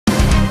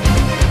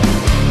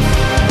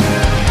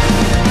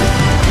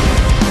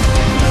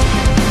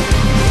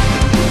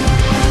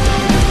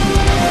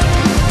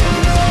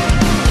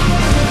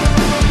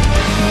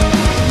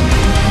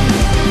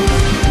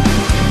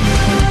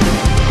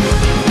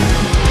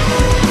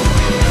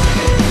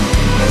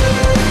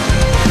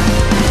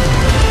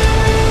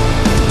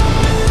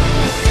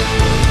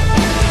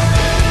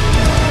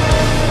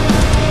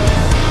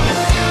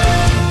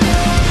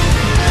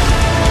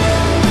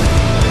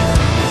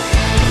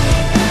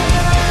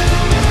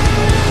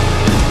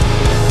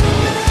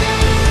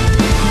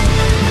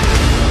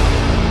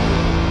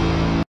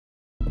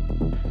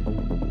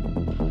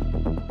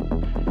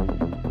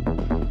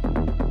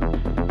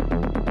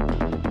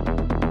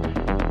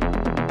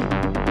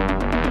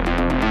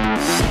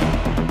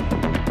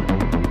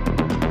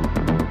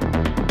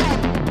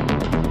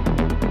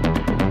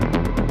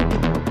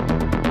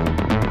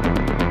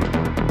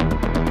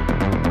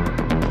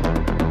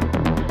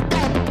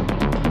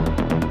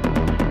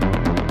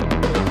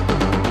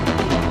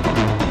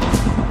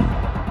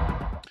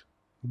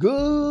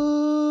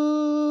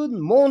Good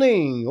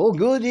morning or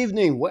good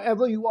evening,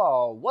 wherever you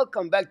are.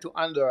 Welcome back to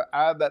Under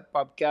Habs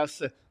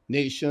Podcast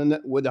Nation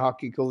with the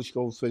hockey coach,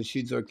 Coach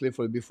Sheets directly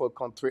for the before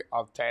country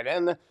of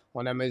Thailand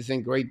on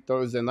amazing great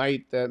Thursday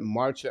night,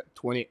 March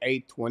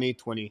 28,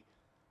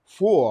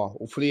 2024.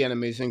 Hopefully, an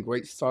amazing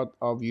great start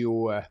of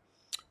your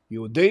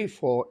day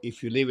for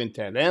if you live in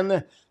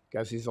Thailand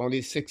because it's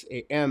only 6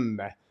 a.m.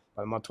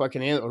 But Montreal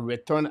Canadiens will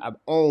return at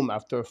home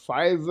after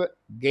 5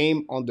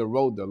 games on the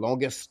road, the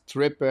longest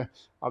trip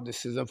of the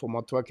season for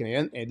Montreal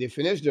Canadiens. And they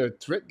finished their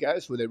trip,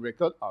 guys, with a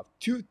record of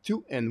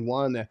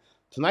 2-2-1.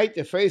 Tonight,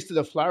 they face to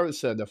the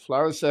Flyers. The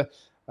Flyers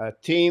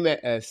team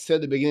said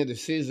at the beginning of the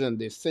season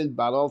they still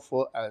battle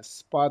for a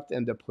spot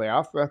in the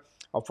playoff.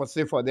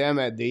 Unfortunately for them,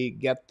 they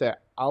get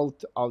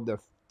out of the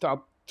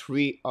top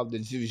three of the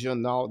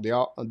division now. They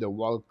are on the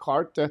wild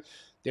card.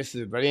 This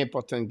is a very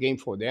important game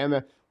for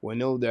them. We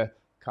know the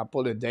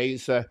couple of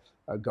days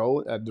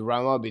ago, a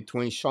drama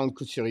between Sean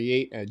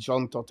Couturier and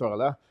John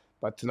Tortorella.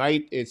 But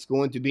tonight, it's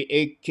going to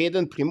be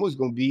Caden Primo is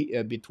going to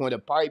be between the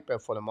pipe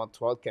for the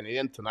Montreal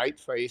Canadiens tonight,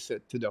 face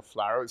to the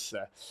Flyers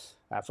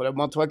for the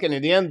Montreal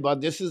Canadiens.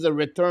 But this is a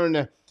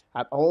return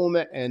at home,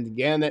 and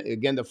again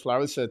the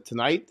Flyers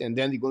tonight, and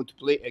then they're going to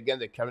play again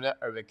the Carolina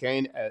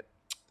Hurricane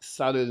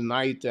Saturday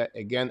night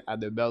again at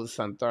the Bell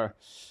Center.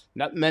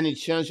 Not many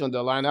change on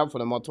the lineup for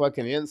the Montreal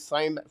Canadiens.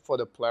 Same for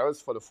the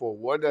players for the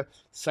forward.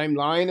 Same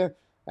line.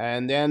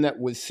 And then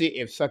we'll see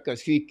if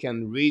Sakowski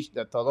can reach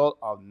the total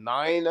of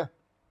 9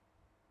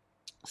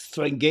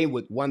 straight game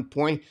with 1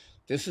 point.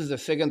 This is the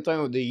second time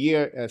of the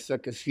year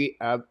Sakowski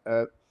have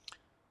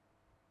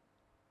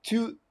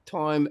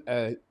 2-time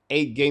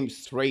 8 games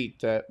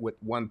straight with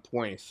 1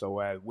 point. So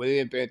really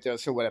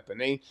interesting what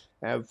happening.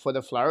 For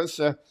the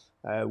Flyers,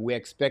 we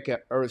expect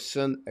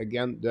Urson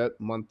again, the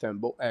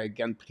Montembeault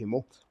again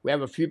Primo. We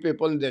have a few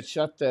people in the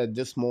chat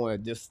this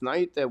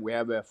night. We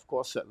have, of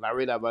course,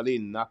 Larry Lavalley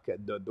knock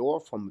at the door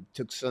from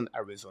Tucson,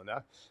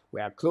 Arizona.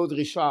 We have Claude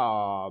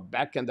Richard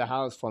back in the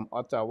house from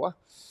Ottawa.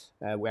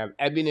 We have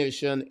Abby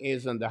Nation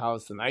is in the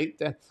house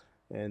tonight.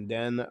 And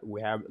then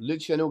we have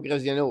Luciano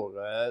Graziano,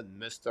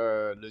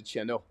 Mr.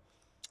 Luciano,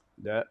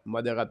 the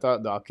moderator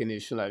of the Hockey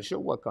Nation Live Show.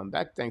 Welcome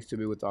back. Thanks to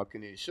be with Hockey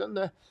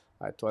Nation.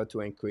 I try to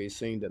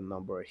increasing the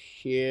number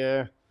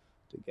here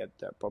to get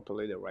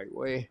properly the right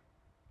way.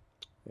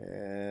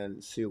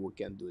 And see if we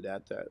can do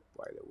that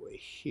right away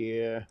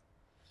here.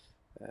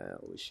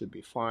 We should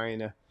be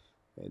fine.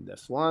 And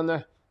this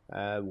one.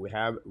 We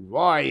have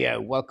Roy.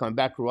 Welcome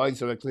back, Roy,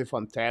 directly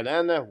from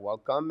Thailand.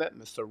 Welcome,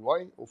 Mr.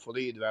 Roy.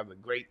 Hopefully you have a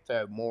great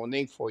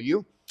morning for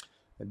you.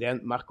 And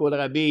then Marco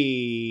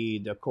Rabi,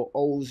 the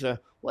co-host.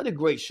 What a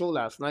great show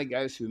last night,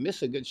 guys. You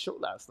missed a good show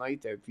last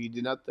night. If you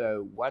did not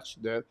watch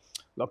the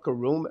locker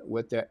room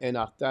with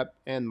Enartap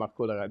and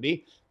Marco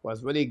Rabi,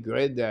 was really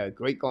good.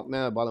 Great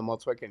content about the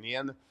Montreal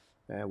Canadiens.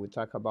 We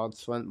talk about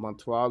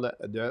Montreal,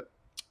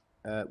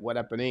 what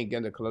happening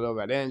again, the Colorado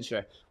Avalanche.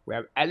 We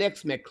have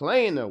Alex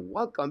McLean.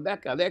 Welcome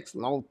back, Alex.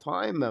 Long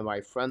time, my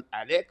friend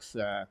Alex.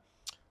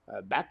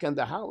 Back in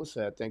the house.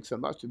 Thanks so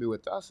much to be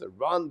with us.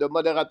 Ron, the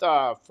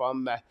moderator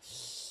from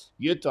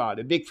Utah,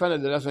 the big fan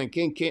of the Latin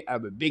King,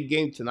 have a big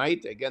game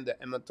tonight. Again, the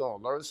Edmonton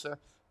Oilers.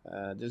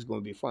 This is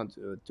going to be fun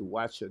to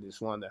watch this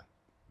one.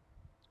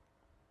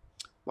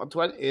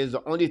 Montreal is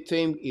the only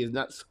team is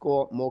not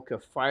scored more than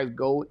 5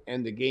 goals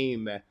in the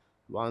game.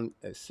 Ron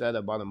said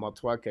about the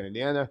Montreal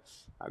Canadiens.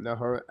 I've not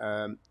heard.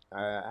 I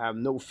have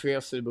no fear.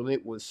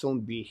 Celebrity will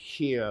soon be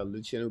here.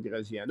 Luciano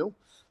Graziano.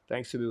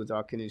 Thanks to be with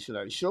our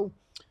Canadian show.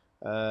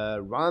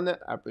 Ron, I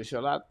appreciate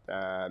a lot.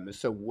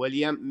 Mr.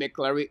 William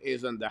McClary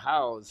is in the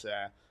house.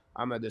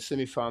 I'm at the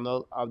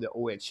semifinal of the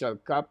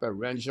OHL Cup.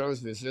 Rangers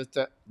visit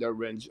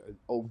the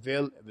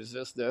Oakville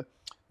visits the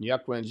New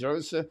York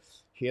Rangers.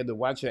 Here to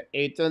watch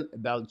Aiton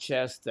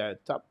Belchest,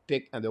 top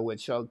pick, and the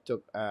OHL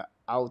took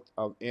out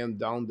of him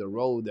down the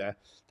road.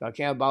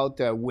 Talking about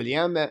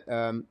William,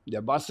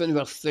 the Boston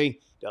University.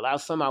 The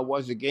last time I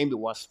watched the game, it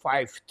was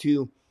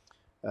 5-2.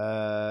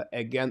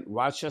 Again,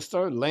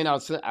 Rochester. Lane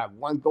Hudson have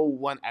 1 goal,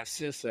 1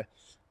 assist.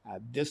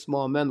 At this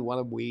moment,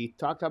 what we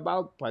talk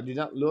about, but I did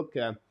not look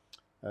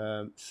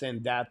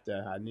saying that.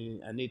 I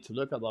need to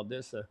look about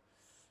this.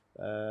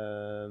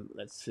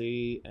 Let's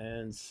see,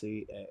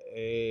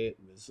 NCAA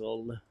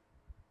result.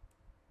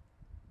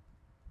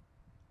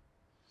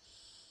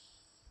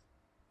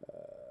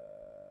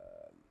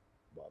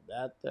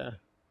 About that.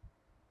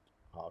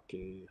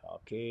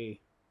 Hockey.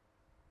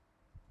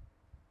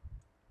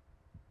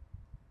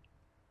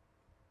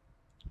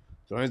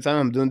 So anytime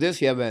I'm doing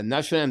this, you have a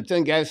national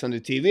anthem, guys, on the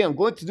TV. I'm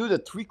going to do the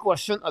 3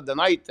 questions of the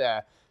night.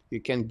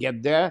 You can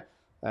get there.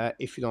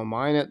 If you don't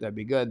mind it, that'd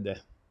be good.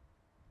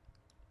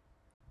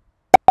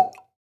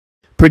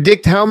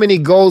 Predict how many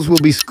goals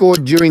will be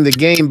scored during the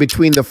game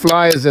between the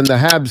Flyers and the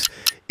Habs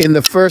in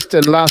the first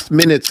and last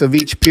minutes of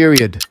each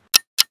period.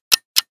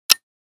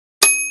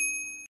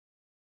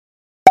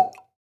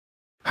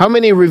 How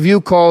many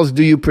review calls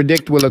do you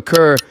predict will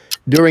occur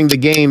during the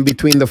game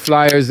between the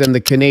Flyers and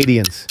the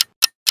Canadiens?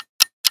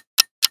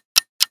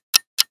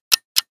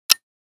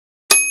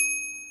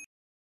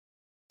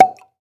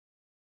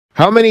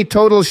 How many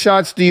total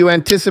shots do you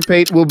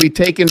anticipate will be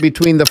taken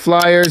between the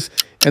Flyers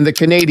and the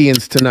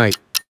Canadiens tonight?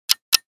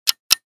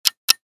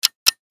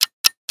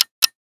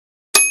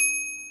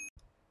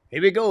 Here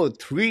we go.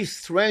 Three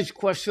strange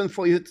questions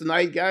for you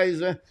tonight,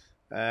 guys.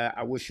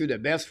 I wish you the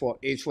best for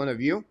each one of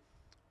you.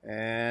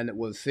 And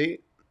we'll see.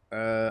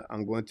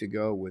 I'm going to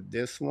go with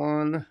this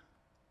one.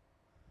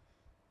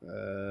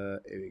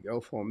 Here we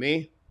go for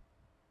me.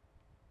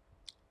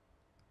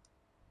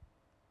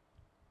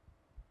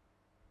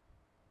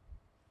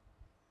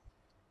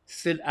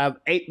 Still have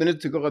 8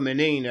 minutes to go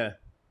remaining.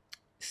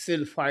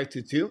 Still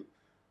 5-2.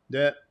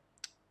 The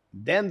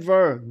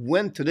Denver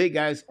win today,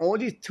 guys.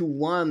 Only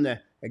 2-1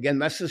 against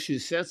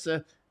Massachusetts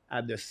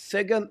at the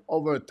second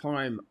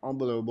overtime.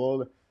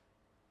 Unbelievable.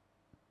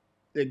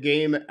 The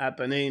game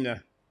happening.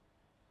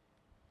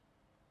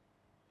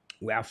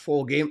 We have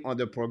 4 games on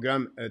the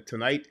program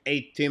tonight.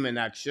 8 teams in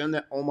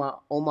action.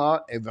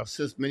 Omaha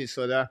versus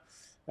Minnesota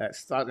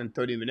start in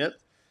 30 minutes.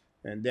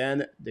 And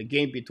then the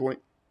game between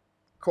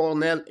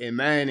Cornell and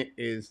Maine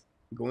is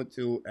going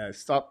to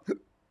stop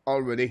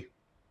already.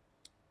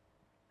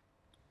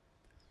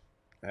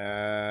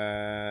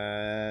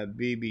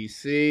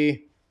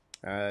 BBC,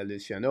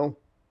 Luciano.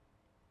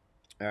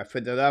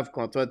 Fedorov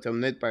contract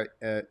terminated by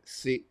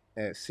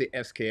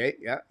CSKA.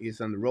 Yeah,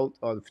 he's on the road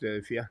of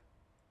Philadelphia.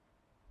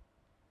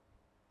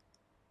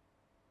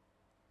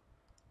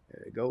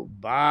 There we go.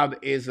 Bob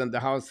is in the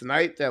house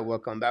tonight.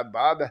 Welcome back,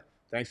 Bob.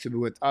 Thanks to be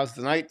with us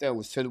tonight.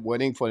 We're still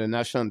waiting for the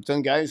national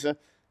anthem, guys.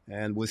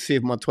 And we'll see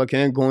if Montreal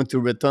Canadiens going to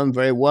return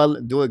very well,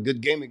 do a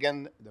good game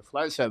again. The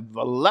Flyers have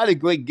a lot of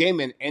great game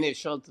in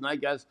NHL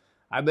tonight, guys.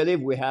 I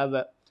believe we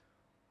have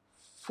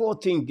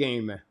 14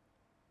 game.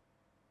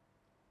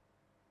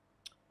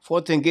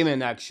 14 game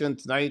in action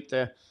tonight.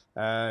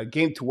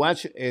 Game to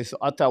watch is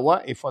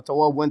Ottawa. If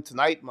Ottawa win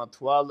tonight,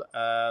 Montreal,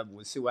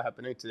 we'll see what's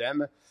happening to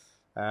them.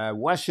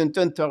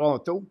 Washington,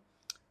 Toronto.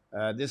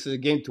 This is a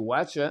game to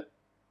watch.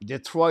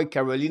 Detroit,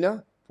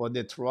 Carolina for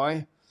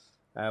Detroit.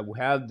 We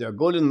have the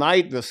Golden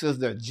Knights versus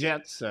the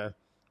Jets. The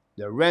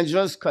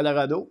Rangers,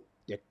 Colorado.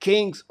 The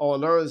Kings,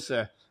 Oilers.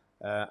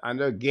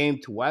 Another game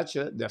to watch.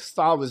 The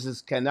Stars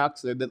versus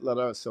Canucks a little bit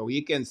later. So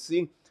you can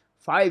see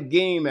 5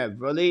 games,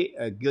 really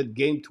a good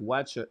game to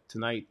watch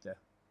tonight.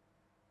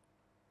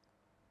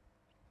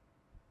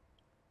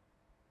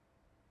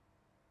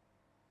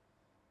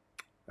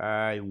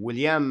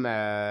 William,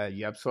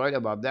 you're absolutely right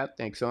about that.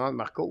 Thanks so much,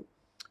 Marco.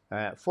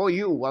 For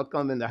you,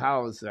 welcome in the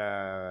house.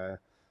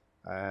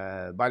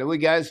 By the way,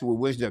 guys, we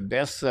wish the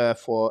best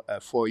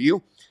for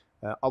you.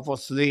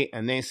 Obviously,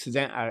 an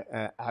incident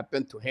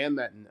happened to him,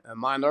 a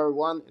minor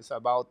one. It's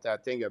about, I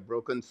think, a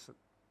broken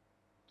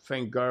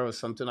finger or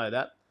something like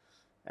that.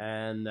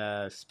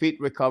 And speed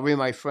recovery,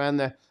 my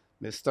friend.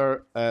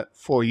 Mr.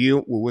 For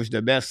you, we wish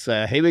the best.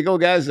 Here we go,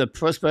 guys. The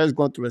first player is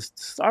going to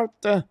start.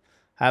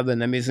 Have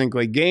an amazing,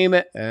 great game,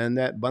 and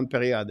bonne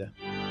période.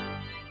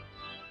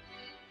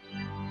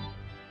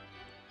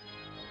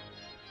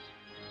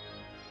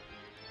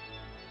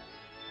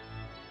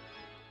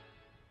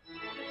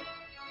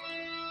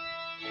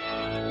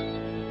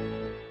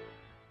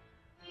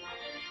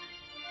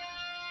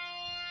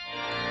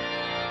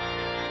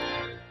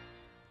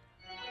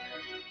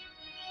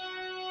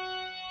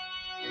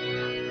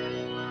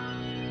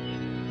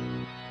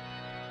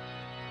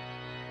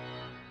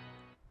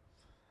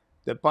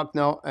 The puck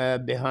now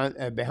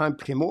behind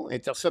Primo.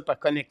 Intercept par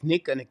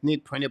Konechny. Konechny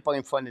prenait pas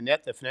une fois le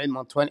net.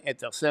 Finalement, Antoine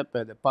intercept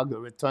the puck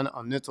return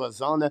on neutral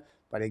zone.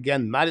 But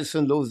again,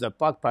 Madison loses the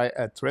puck by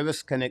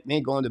Travis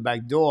Konechny going the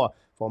back door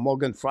for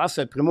Morgan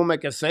Frost. Primo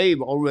make a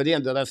save already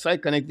on the left side.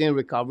 Konechny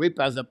recovery.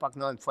 Pass the puck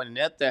now in front of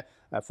net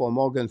for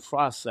Morgan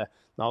Frost.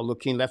 Now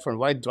looking left and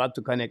right. Drop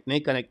to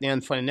Konechny. Konechny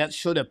in front of net.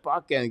 Shoot the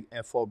puck and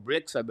for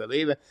Bricks, I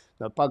believe.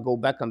 The puck go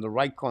back on the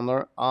right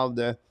corner of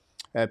the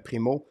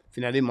Primo.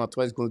 Finally,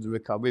 Montreal is going to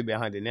recover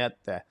behind the net.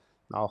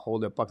 Now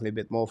hold the puck a little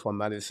bit more for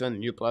Madison.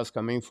 New plus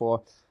coming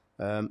for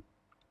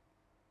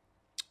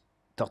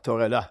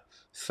Tortorella.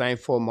 Same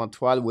for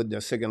Montreal with the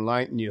second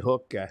line, new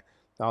hook.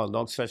 Now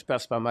long stretch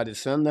pass by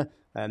Madison.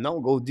 Now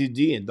go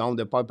DD and down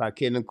the puck by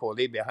Kaden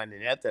Coley behind the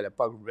net. The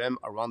puck rim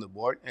around the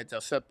board.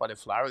 Intercept by the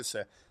Flyers.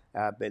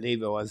 I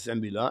believe it was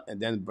Zembila. And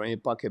then bring the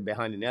puck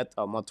behind the net.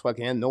 Montreal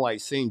again. No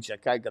icing.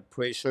 Jacky got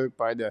pressured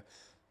by the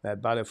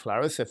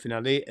Flyers.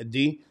 Finally,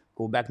 D.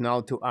 Go back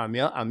now to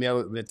Armia.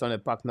 Armia return the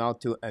puck now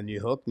to a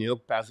New Hook. New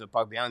Hook pass the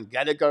puck behind.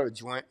 Gallagher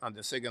joined on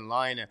the second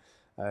line.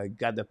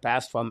 Got the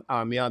pass from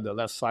Armia on the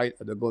left side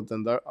of the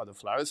goaltender of the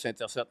Flyers.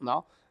 Intercept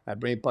now.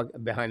 Bring puck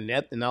behind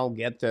net. And now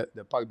get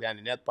the puck behind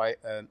the net by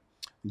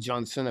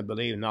Johnson, I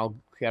believe. Now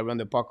carrying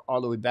the puck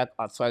all the way back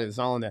outside the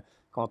zone.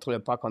 Control the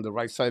puck on the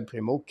right side.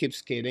 Primo keeps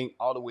skating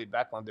all the way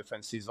back on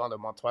defensive zone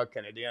of Montreal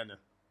Canadiens.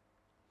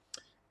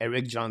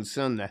 Eric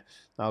Johnson.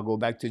 Now go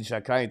back to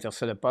Jacky,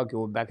 intercept the puck,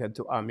 go back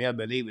to Armia, I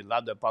believe. He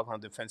lost the puck on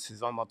defensive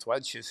zone.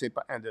 Montreal, chasé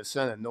par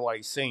Anderson, and no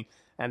icing.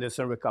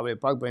 Anderson recover the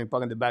puck, bring the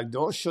puck in the back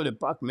door, shoot the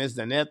puck, miss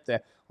the net.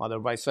 on the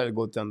right side of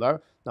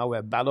goaltender. Now we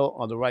have battle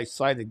on the right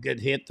side. A good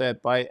hit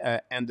by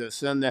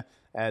Anderson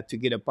to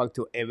get a puck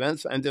to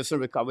Evans. Anderson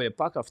recovered the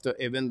puck after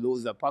Evans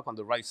lose the puck on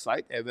the right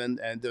side.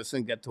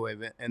 Anderson get to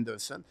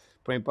Anderson.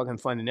 Playing puck in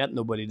front of the net.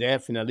 Nobody there.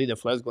 Finally, the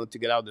Flyers going to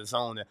get out of the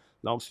zone.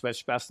 Long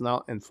stretch pass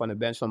now in front of the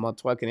bench on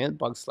Montreal Canadiens.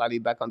 Puck slightly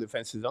back on the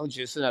defensive zone.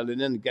 Jason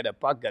Allen get a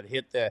puck. Got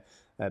hit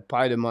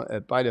by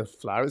the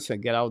Flyers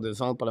and get out of the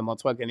zone for the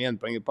Montreal Canadiens.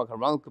 Bring the puck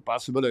around.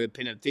 Possible a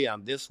penalty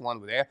on this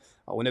one there.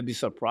 I wouldn't be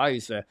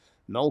surprised.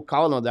 No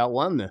call on that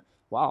one.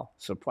 Wow,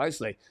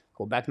 surprisingly.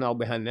 Go back now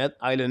behind net.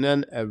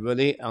 Ilonen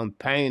really on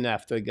pain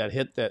after he got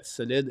hit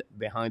solid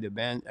behind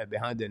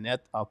the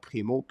net of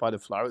Primo by the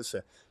Flyers.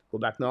 Go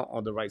back now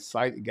on the right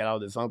side. Get out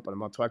of the zone for the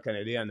Montreal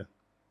Canadiens.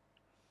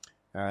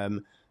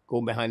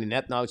 Go behind the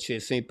net now,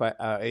 chasing by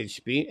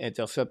HP.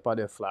 Intercept by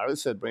the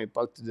Flyers. Bring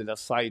puck to the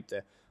left side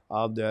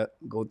of the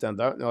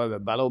goaltender. Now we have a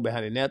battle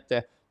behind the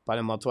net. By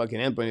the Montreal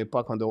Canadiens, bring the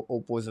puck on the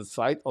opposite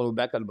side. All the way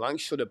back at the blank.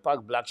 Shoot the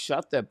puck, black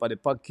shot. But the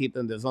puck keep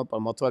in the zone by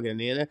Montreal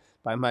Canadiens.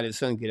 By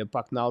Madison, get the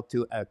puck now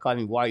to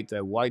Colin White.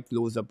 White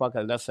lose the puck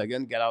at the last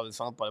second. Get out of the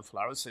zone by the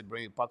Flyers.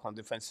 Bring the puck on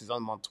defensive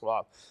zone,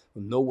 Montreal.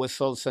 No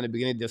whistles in the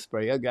beginning of this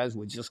period, guys.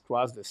 We just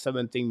crossed the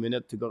 17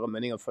 minutes to go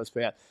remaining of first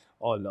period.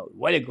 Oh, no.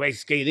 What a great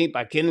skating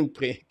by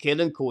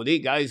Kaden Cody,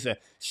 guys.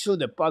 Shoot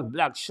the puck,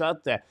 black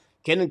shot.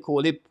 Kaden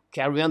Cody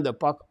carrying the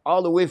puck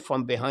all the way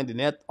from behind the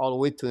net, all the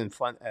way to in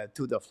front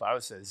to the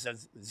Flyers.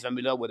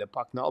 Zamila with the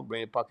puck now,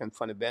 bring the puck in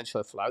front of the bench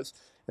of the Flyers,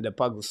 and the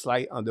puck will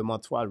slide on the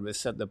Montreal.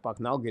 Reset the puck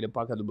now, get the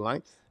puck at the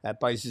blind.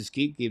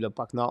 Paisiski give the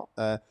puck now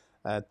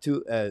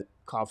to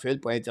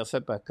Caulfield pour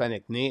intercept par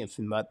Konechny. And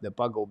finalement, the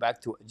puck go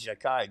back to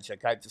Jacky.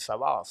 Jacky to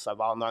Savard.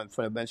 Savard now in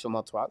front of the bench of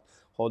Montreal.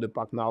 Hold the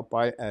puck now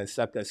by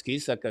Sakoski.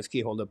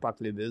 Sakoski hold the puck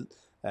a little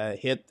bit.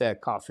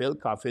 Hit Caulfield.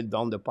 Caulfield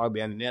down the puck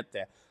behind the net.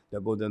 The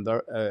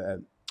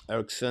goaltender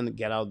Erickson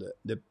get out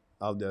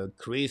of the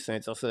crease and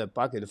intercept the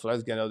puck, and the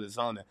Flyers get out of the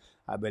zone.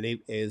 I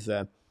believe is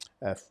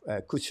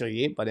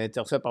Couturier, but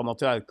intercept par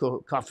Montreal.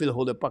 Caulfield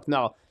hold the puck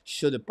now.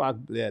 Shoot the puck,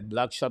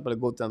 black shot by the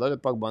goaltender. The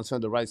puck bounces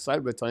on the right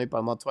side, returning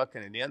by Montreal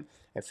Canadiens.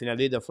 And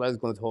finally, the Flyers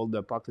going to hold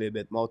the puck a little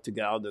bit more to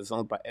get out of the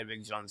zone by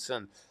Eric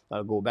Johnson.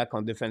 I'll go back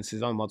on defensive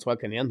zone. Montreal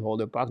Canadiens hold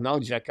the puck now.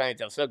 Jacka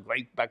intercept,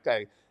 great back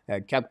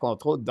cap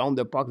control, down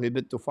the puck a little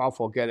bit too far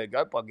for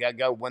Gallagher, but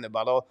Gallagher won the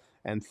battle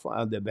and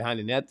behind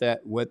the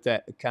net with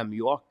Cam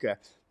York.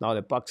 Now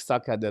the puck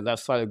stuck at the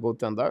left side of the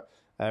goaltender.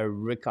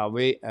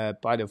 Recovery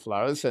by the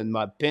Flyers and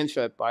my pinch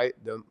by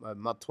the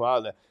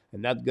Montreal.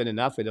 Not good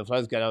enough. And the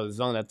Flyers get out of the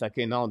zone,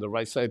 attacking now on the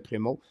right side.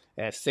 Primo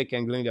stick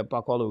angling the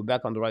puck all the way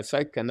back on the right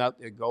side. Cannot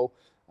go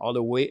all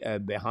the way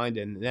behind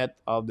the net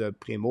of the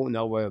Primo.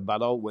 Now we're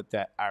battle with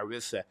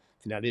Harris.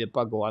 Finally, the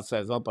puck go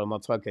outside zone. But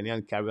Montreal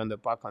Canadiens carrying the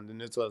puck on the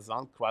neutral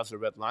zone, cross the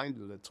red line.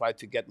 They try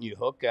to get new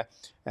hook.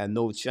 And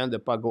no chance. The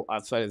puck go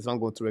outside the zone,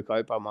 going to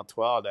recover by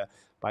Montreal.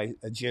 By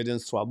Jaden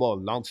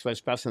Straubel. Long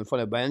stretch pass in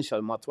front of the bench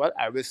of Montreal.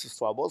 Harris to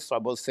Straubel.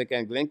 Straubel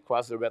second link.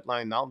 Cross the red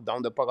line now.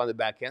 Down the puck on the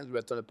back end.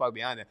 Return the puck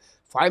behind it.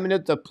 5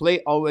 minutes to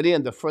play already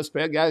in the first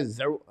period, guys.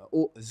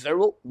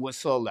 Zero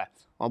whistle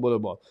left.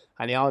 Unbelievable.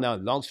 Anyhow, now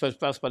long stretch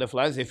pass by the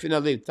Flyers. They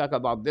finally talk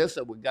about this.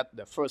 We got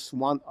the first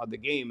one of the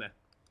game.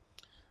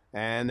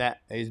 And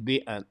it's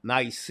be a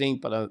nice thing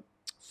for the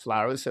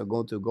Flyers. Are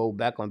going to go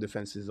back on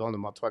defensive zone. The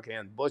Montreal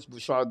Canadiens. Bush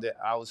Bouchard the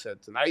house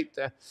tonight.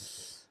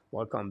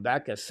 Welcome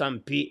back.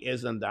 Sam P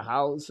is in the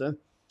house.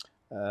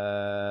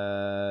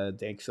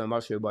 Thanks so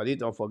much, everybody.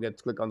 Don't forget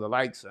to click on the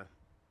likes.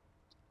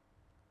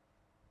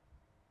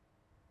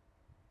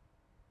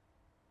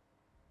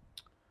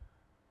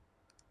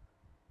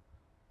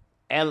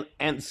 L.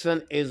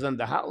 Anson is in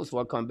the house.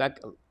 Welcome back,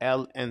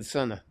 L.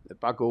 Anson. The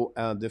Paco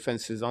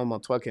defensive zone,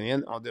 Montreal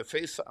Canadiens. On the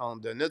face,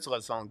 on the neutral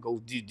zone, go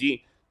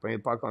DD. Bring the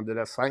puck on the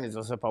left side. It's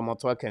also for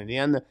Montreal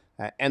Canadiens.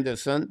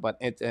 Anderson,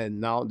 but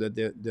now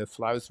the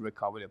Flyers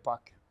recover the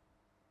puck.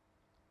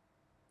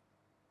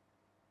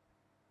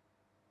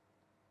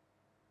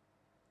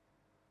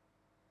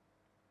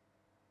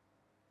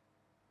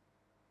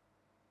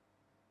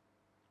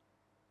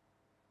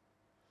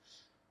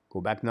 Go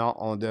back now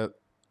on the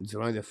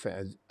during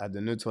at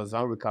the neutral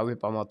zone, recovery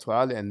by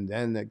Montreal, and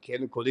then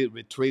Kaden Cody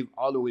retrieve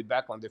all the way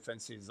back on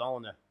defensive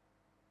zone.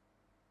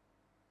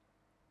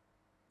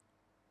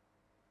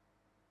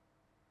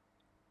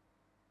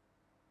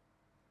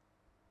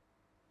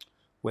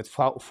 With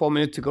 4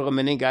 minutes to go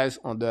remaining, guys,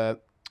 on the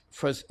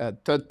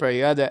third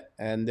period,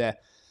 and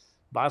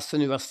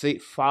Boston University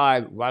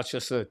 5,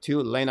 Rochester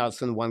 2, Lane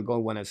Hudson 1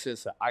 goal, 1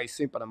 assist.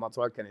 Icing for the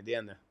Montreal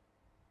Canadiens.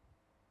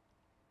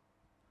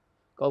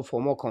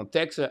 For more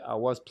context, I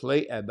was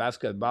playing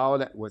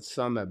basketball with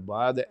some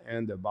bud,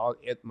 and the ball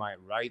hit my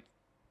right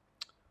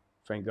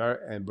finger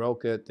and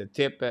broke it. The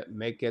tip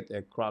make it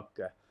a crock.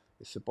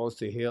 It's supposed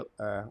to heal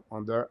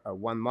under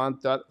 1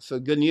 month. So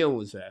good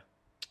news.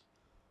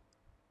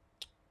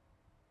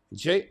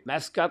 Jay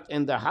Mascot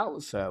in the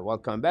house.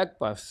 Welcome back.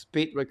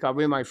 Speed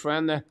recovery, my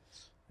friend.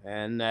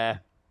 And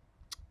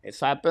it's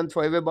happened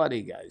for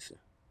everybody, guys.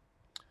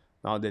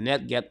 Now the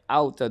net get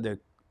out of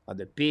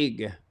the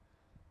pig.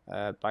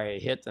 By a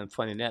hit in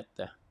front of net.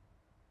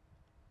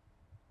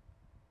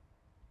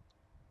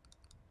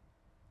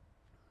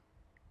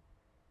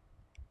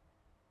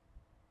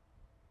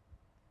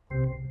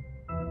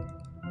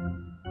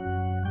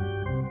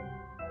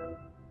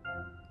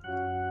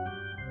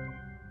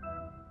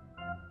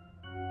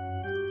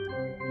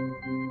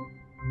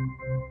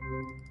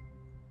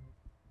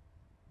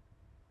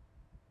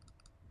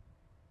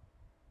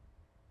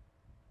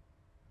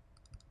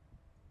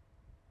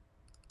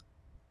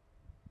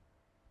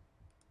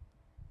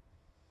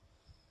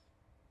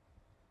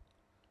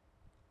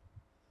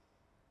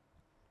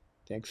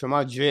 Thanks so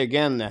much, Jay.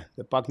 Again,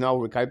 the puck now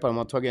recovered by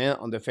Montreal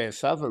Canadiens on the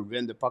face-off.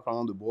 Win the puck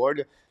around the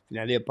board.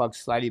 Finally, the puck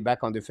slightly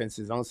back on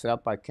defensive zone, set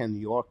up by Ken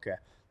York.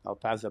 Now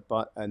pass the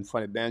puck in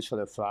front of the bench for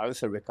the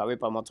Flyers. Recovered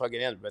by Montreal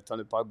Canadiens. Return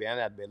the puck behind,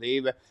 I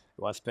believe. It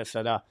was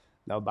Pesada.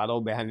 Now battle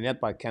behind the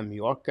net by Ken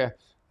York.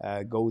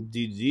 Go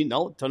DD.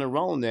 No, turn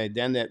around.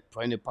 Then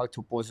putting the puck to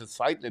opposite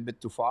side, a bit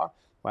too far.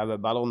 We have a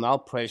battle now.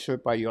 Pressure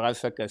by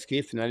Juraj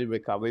Sakaski. Finally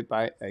recovered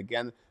by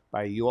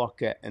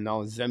York. And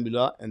now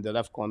Zembula in the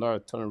left corner.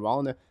 Turn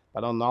around.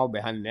 But now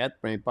behind the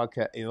net, bring puck,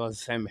 it was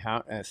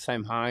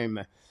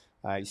Samheim.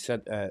 He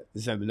said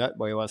Zembula,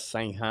 but it was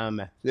Samheim.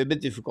 A little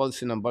bit difficult to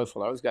see number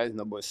for us guys,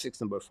 number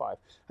 6, number 5.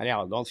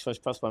 Anyhow, long stretch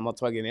pass by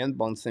Montreal Canadiens,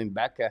 bouncing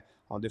back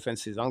on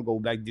defensive zone, go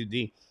back to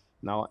D.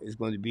 Now it's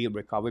going to be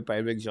recovered by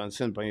Eric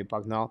Johnson, bringing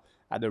puck now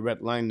at the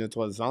red line,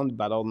 neutral zone,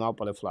 battle now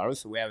for the Flyers.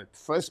 So we have a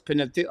first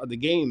penalty of the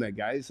game,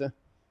 guys.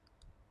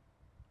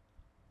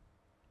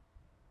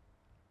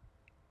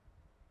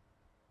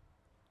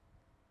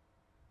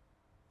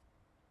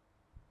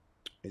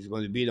 It's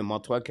going to be the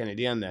Montreal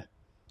Canadiens.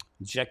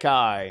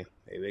 Jacky.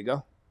 Here we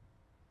go.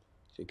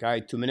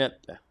 Jacky, 2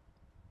 minutes.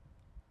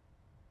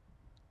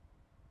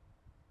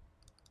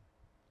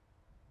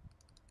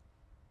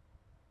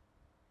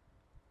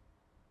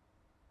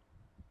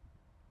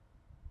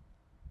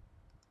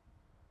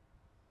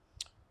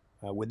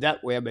 With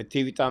that, we have a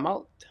TV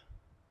timeout.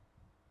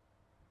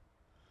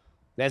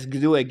 Let's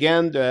do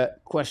again the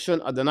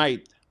question of the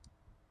night.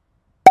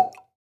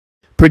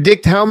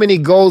 Predict how many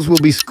goals will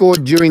be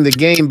scored during the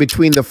game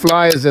between the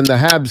Flyers and the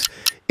Habs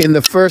in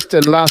the first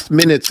and last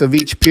minutes of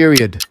each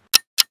period.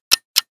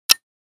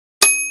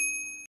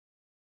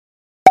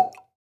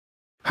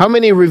 How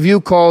many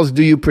review calls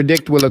do you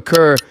predict will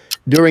occur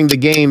during the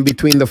game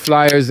between the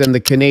Flyers and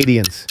the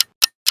Canadiens?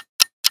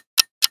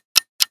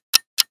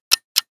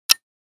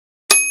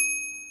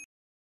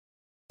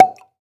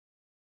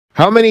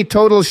 How many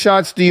total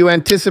shots do you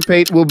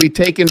anticipate will be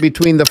taken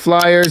between the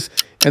Flyers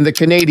and the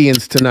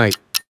Canadiens tonight?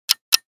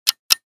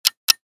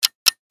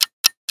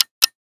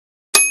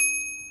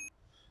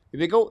 Here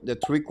we go. The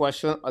 3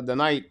 questions of the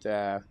night.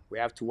 We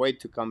have to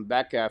wait to come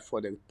back for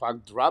the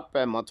puck drop.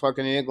 Montreal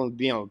Canadiens going to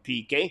be on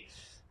PK.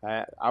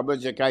 Albert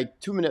Jacky,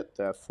 2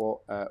 minutes for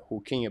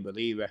hooking, I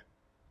believe.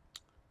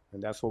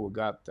 And that's what we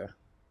got.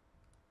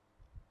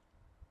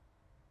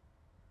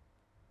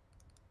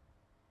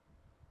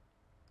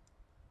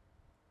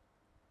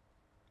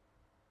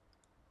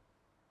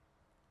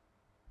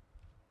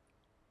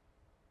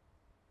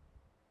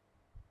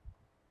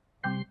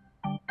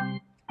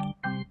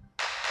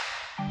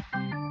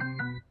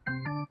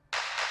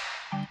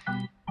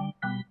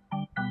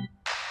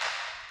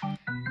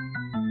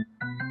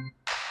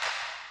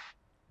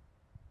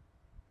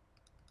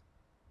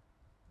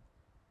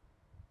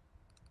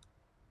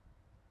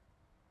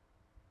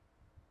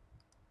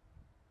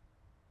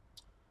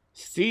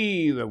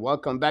 Steve,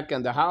 welcome back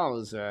in the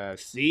house.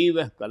 Steve,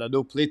 got a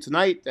new play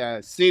tonight.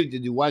 Steve,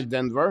 did you watch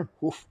Denver?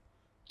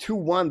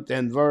 2-1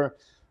 Denver.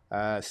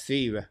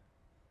 Steve,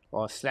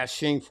 or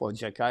slashing for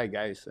Jacky,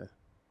 guys.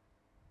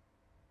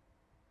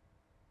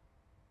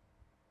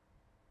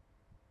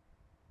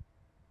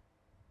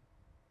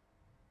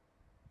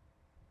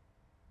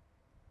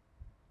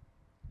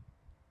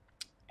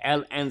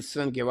 Al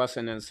Anson gave us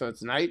an answer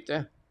tonight.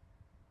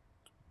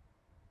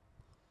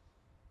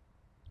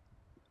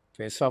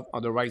 Face off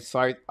on the right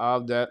side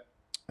of the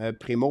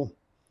Primo.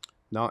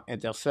 Now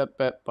intercept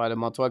by the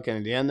Montreal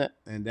Canadiens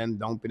and then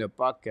dump in the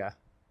puck.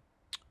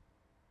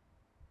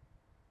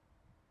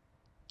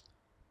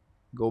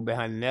 Go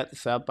behind net,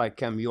 set up by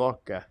Cam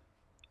York.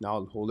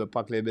 Now hold the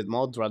puck a little bit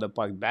more, draw the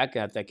puck back,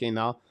 attacking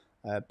now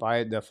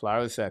by the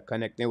Flyers,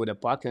 connecting with the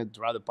puck and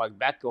draw the puck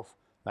back off.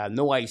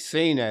 No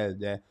icing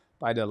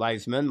by the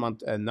linesman.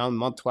 Now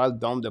Montreal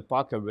dump the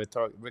puck,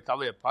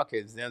 recover the puck,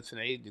 and then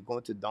finally they're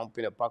going to dump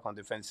in the puck on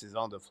defensive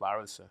zone, the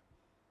Flyers.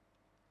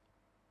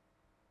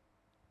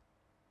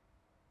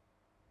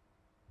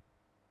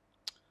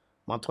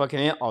 Montreal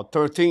Canadiens are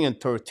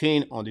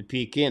 13-13 on the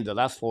PK in the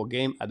last 4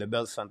 games at the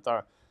Bell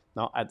Center.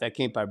 Now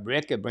attacking by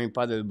break, bring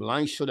part of the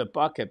blind, shoot the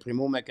puck,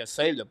 Primo make a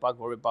save, the puck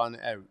will rebound,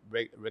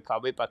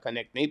 recovered by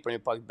connecting, bring the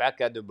puck back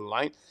at the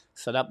blind,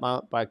 set up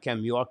by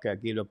Cam York,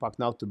 give the puck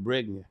now to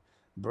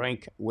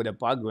Brink with the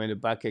puck, going the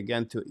back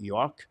again to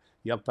York.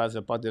 York pass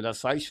the puck to the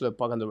side, shoot the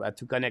puck on the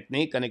to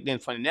connecting in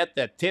front of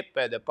net, tip,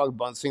 the puck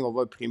bouncing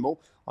over Primo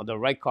on the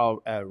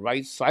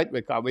right side,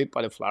 recovered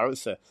by the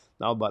Flyers.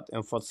 Now, but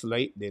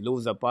unfortunately, they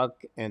lose the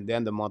puck, and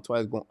then the Montreal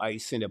is going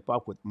icing the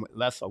puck with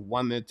less of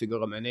 1 minute to go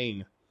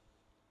remaining.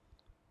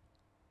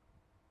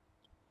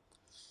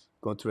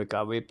 Going to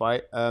recover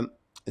by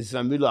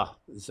Zamula.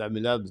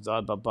 Zamula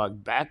draw the puck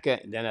back,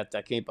 and then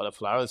attacking by the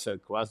Flyers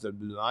across the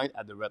blue line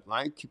at the red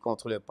line. Keep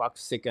control the puck,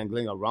 stick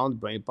angling around,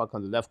 bring the puck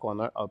on the left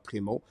corner of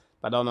Primo.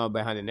 But on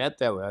behind the net,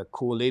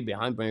 Cooley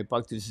behind, bring the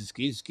puck to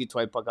Ski. Ski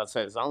try puck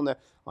outside zone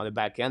on the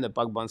back end. The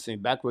puck bouncing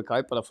back,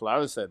 recovered by the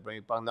Flyers.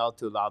 Bring the puck now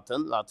to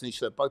Lawton. Lawton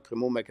shoot the puck,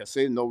 Primo make a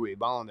save, no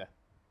rebound.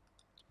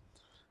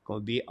 Going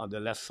to be on the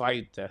left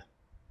side.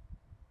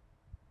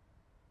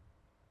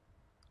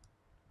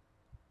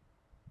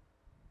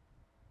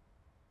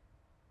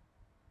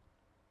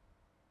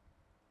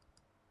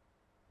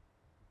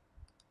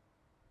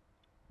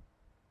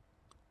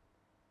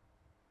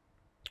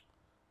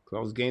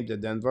 Close game to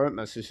Denver.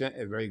 Massachusetts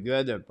is very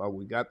good, but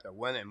we got a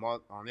win and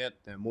more on it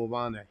and move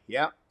on.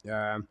 Yeah,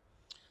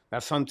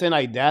 that's something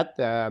like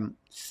that.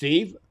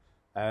 Steve,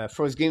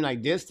 first game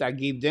like this, that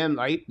gave them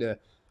like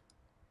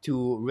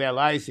to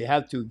realize they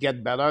have to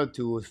get better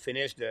to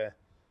finish the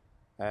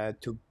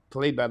to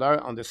play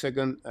better on the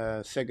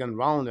second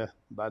round.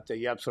 But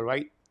you're absolutely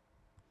right.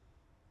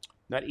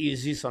 Not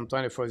easy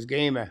sometimes the first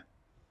game.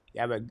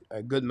 You have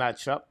a good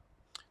matchup.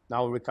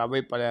 Now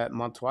recovery par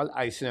Montreal.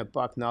 Ici le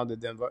puck now the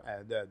Denver,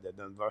 the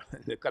Denver.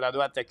 Le Colorado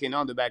attaqué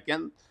now the back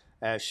end.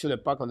 Sur le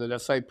puck on the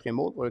left side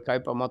Primo.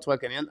 Recovery par Montreal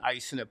Canadiens.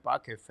 Ici le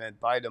puck. Fait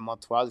by the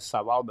Montreal.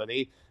 Savard,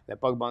 Belay. Le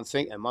puck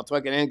bouncing. And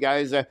Montreal Canadiens,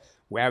 guys,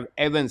 we have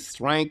Evan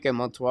Strink and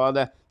Montreal.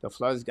 The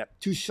Flyers got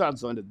 2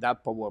 shots on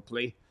that power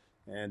play.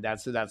 And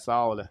that's it. That's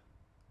all.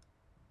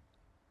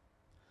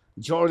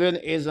 Jordan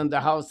is in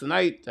the house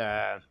tonight.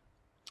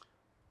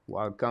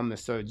 Welcome,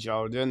 Mr.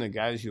 Jordan.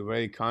 Guys, you're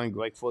very kind,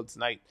 grateful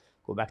tonight.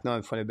 Go back now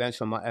in front of the bench,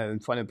 in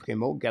front of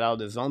Primo. Get out of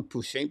the zone,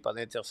 pushing par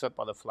l'intercept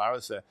par the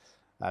Flyers.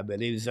 I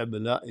believe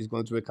Zabula is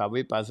going to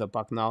recover, pass the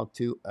puck now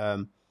to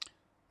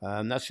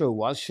I'm not sure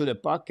what. Shoot the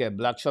puck.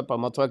 Black shot by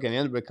Montreal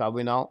Canadiens.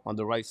 Recovery now on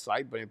the right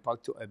side. Bring the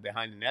puck to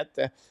behind the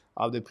net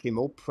of the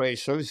Primo.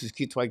 Pressure.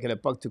 Suzuki trying to get the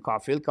puck to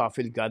Caulfield.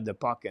 Caulfield got the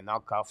puck. And now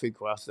Caulfield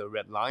crossed the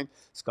red line.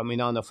 It's coming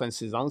down the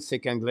offensive zone.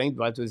 Second lane.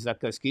 Right to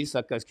Zakowski.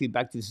 Zakowski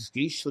back to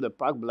Suzuki. Shoot the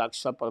puck. Black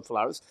shot by the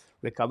Flyers.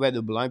 Recover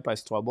the blind by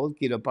Strobel.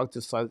 Give the puck to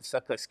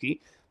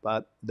Zakowski.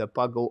 But the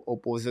puck go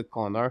opposite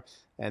corner.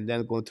 And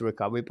then going to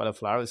recovery by the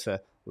Flyers.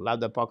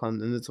 Lob the puck on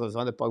the neutral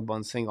zone, the puck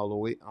bouncing all the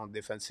way on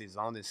defensive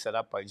zone. It's set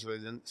up by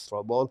Jordan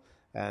Strobel.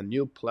 And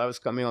new players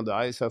coming on the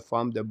ice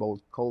from the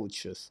both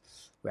coaches.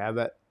 We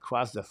have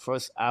crossed the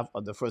first half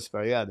of the first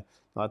period.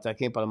 Now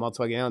attacking by the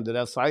Montreal again on the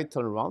left side,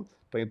 turn around,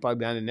 putting puck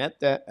behind the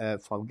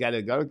net from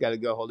Gallagher.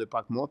 Gallagher hold the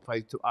puck more,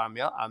 play to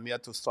Armia.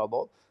 Armia to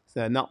Strobel.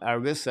 So now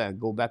Harris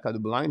go back at the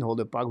blind, hold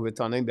the puck,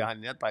 returning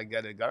behind the net by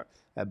Gallagher.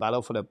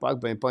 Battle for the puck,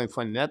 bring point in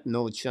front of the net,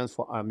 no chance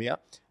for Armia.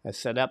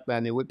 Set up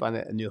anyway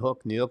by New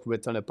Hook. New Hook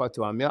return the puck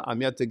to Armia.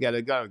 Armia to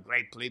Gallagher. A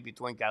great play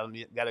between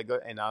Gallagher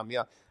and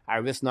Armia.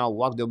 Harris now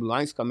walk the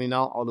lines, coming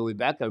now all the way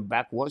back.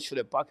 Backward shoot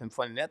the puck in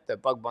front of the net. The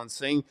puck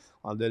bouncing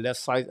on the left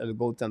side of the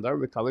goaltender.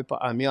 Recovery by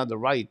Armia on the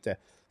right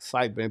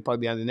side. Bring puck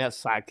behind the net.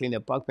 Cycling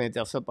the puck.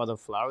 Intercept by the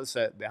Flowers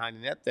behind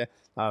the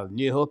net.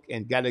 New Hook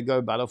and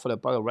Gallagher battle for the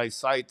puck on the right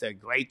side.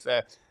 Great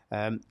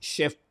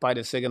shift by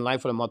the second line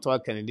for the Montreal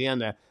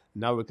Canadiens.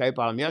 Now recovery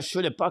by Armia.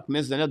 Shoot the puck.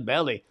 Miss the net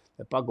barely.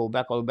 The puck go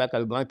back all the way back at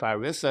the blind by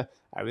Harris.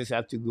 Harris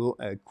have to go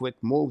a quick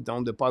move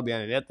down the puck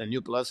behind the net. A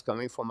new plus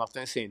coming from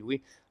Martin St.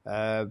 Louis.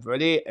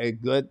 Really a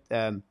good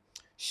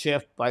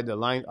shift by the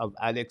line of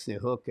Alex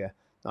Nehook.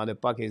 Now the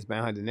puck is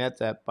behind the net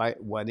by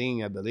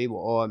Wadding, I believe,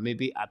 or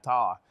maybe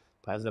Attar.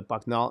 Pass the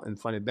puck now in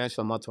front of the bench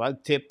on Montreal.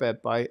 Tip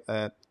by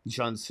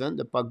Johnson.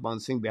 The puck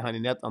bouncing behind the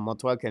net on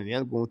Montreal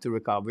Canadiens. Going to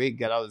recovery.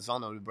 Get out of the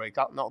zone on the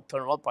breakout. Now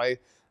turn around by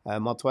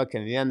Montreal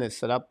Canadiens.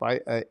 Set up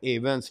by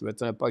Evans.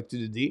 Return the puck to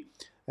the D.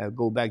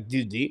 Go back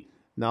to D.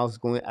 Now it's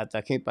going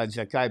attacking by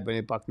Jacky. Bring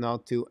the puck now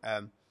to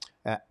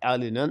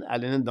Alinen.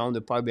 Alinen down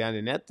the puck behind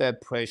the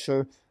net.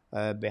 Pressure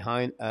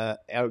behind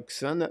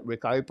Erickson.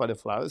 Recovery by the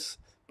Flyers.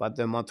 But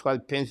Montreal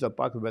pinch the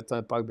puck. Return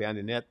the puck behind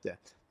the net.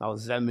 Now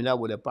Zelmina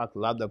with the puck,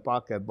 lob the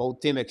puck.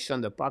 Both teams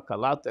exchange the puck a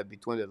lot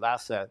between the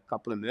last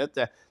couple of minutes.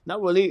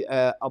 Not really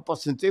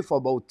opportunity for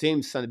both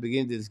teams at the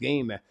beginning of this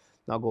game.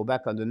 Now go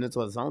back on the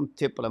neutral zone.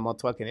 Tip of the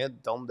Montreal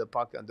Canadiens. Down the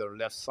puck on the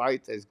left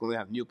side. It's going to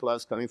have new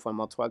players coming from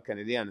Montreal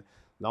Canadiens.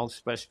 Long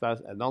stretch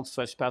pass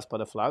for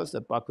the Flyers.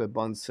 The puck will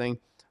bouncing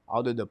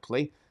out of the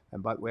play.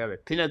 But we have a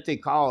penalty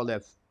call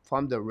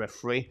from the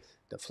referee.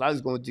 The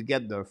Flyers going to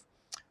get the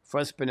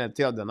first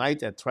penalty of the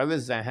night.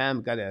 Travis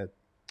Zaham got a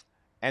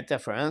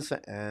interference,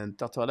 and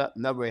Tortorella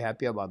not very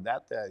happy about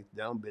that. They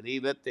don't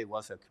believe it. It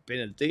was a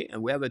penalty,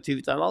 and we have a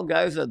TV timeout,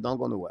 guys. Don't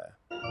go nowhere.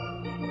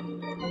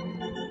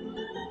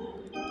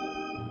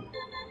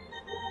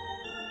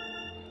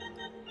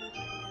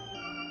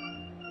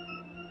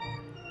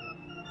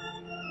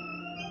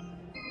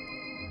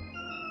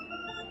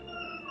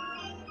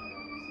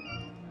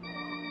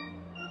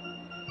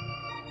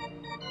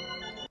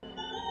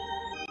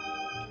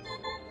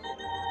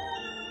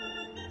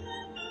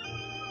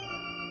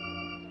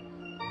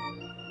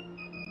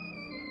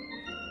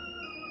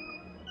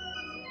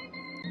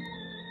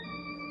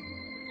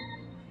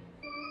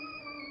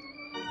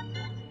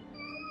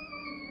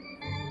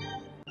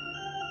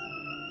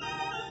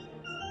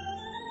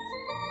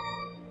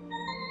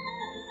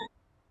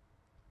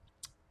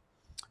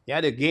 Yeah,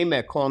 the game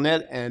at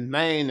Cornell and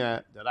Maine,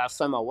 the last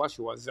time I watched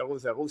it was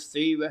 0-0,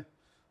 Steve.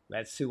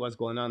 Let's see what's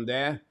going on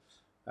there.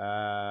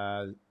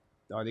 The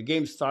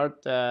game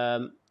start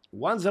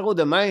 1-0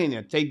 the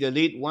Maine. Take the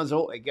lead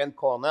 1-0 against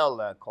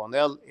Cornell.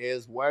 Cornell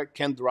is where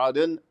Ken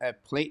Droughton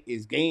played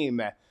his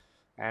game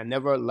and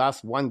never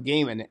lost one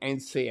game in the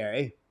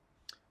NCAA.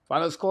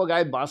 Final score,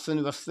 guy, Boston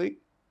University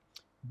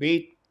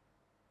beat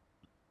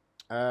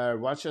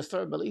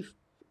Rochester, I believe.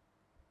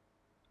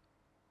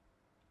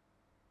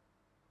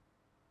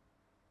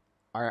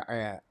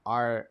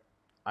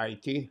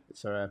 RIT.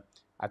 So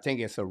I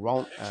think it's a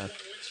Rhode.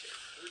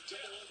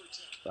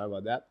 Sorry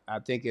about that. I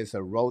think it's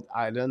a Rhode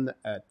Island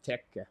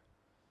Tech.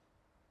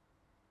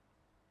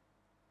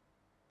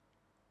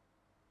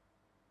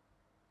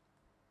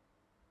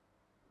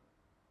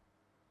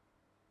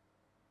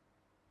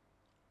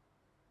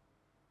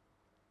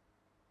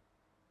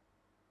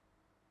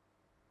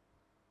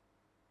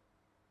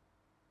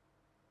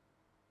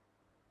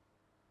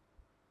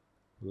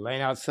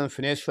 Lane Hudson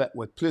finished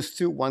with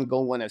 +2, 1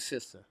 goal, 1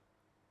 assist.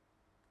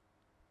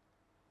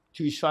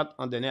 2 shots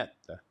on the net.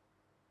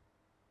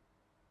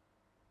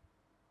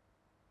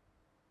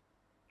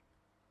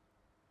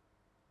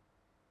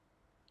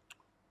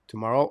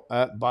 Tomorrow,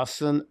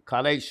 Boston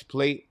College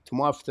play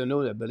tomorrow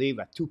afternoon, I believe,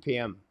 at 2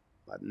 p.m.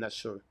 I'm not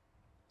sure.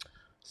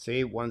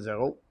 Say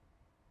 1-0.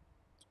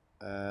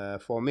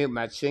 For me,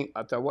 matching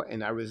Ottawa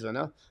and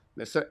Arizona.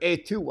 Mr.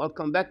 A2,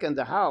 welcome back in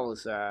the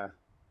house.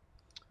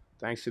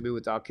 Thanks to be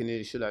with our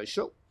Canadian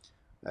show.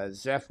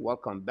 Zeph,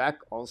 welcome back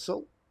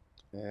also.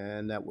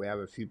 And we have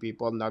a few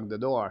people knock the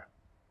door.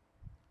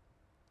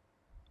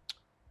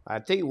 I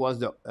think it was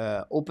the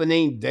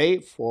opening day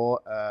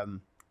for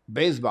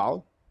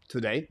baseball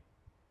today.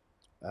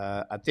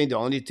 I think the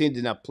only team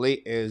did not play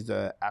is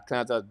the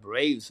Atlanta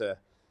Braves.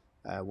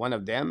 One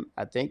of them,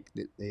 I think,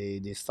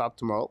 they start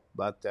tomorrow.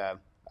 But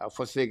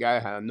unfortunately, I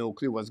have no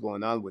clue what's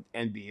going on with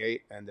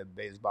NBA and the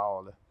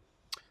baseball.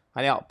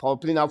 Alors, pour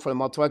plus now for the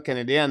Montreal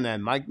Canadiens,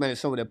 Mike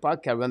Madison with the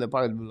puck, run the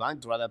puck at the blue line,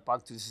 draw the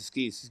puck to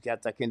Suzuki. Suzuki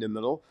attacking the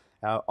middle,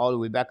 all the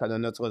way back at the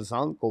neutral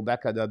zone, go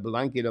back at the blue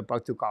line, get the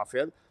puck to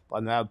Caulfield.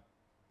 But now,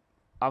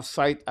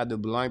 offside at the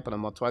blue line for the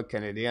Montreal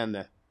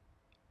Canadiens.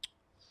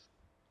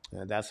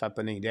 That's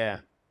happening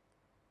there.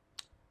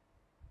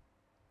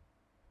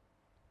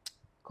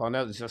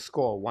 Cornell just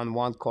scored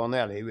 1-1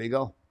 Cornell. Here we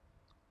go.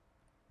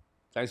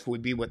 Thanks for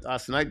being with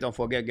us tonight. Don't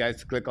forget, guys,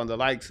 to click on the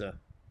likes.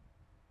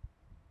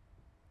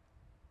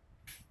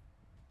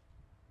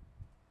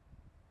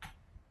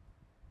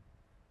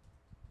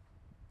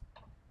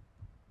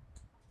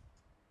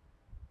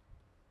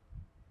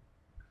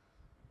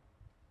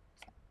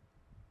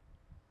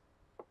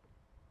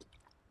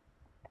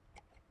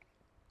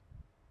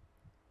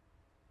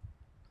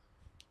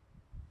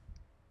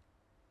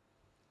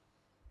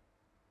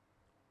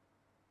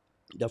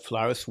 The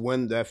Flyers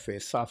win the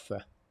face-off.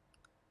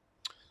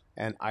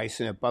 And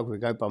icing the puck, we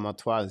got by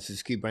Montreal.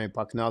 Suzuki bringing the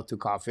puck now to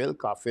Caulfield.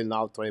 Caulfield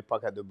now throwing the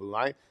puck at the blue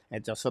line.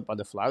 Intercept by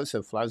the Flyers. So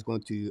the Flyers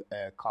going to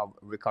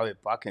recover the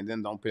puck and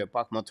then don't play the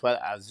puck. Montreal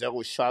has 0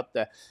 shot.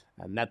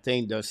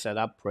 Nothing. The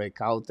setup,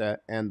 breakout,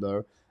 and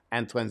the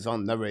entrance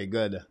zone. Not very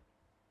good.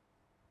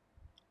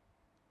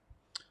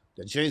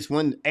 The Jays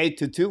win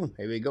 8-2.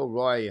 Here we go,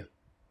 Roy.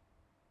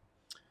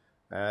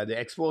 The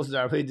Expos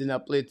already did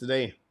not play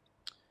today.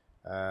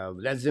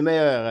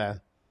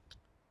 Vladimir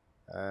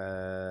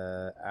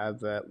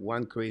have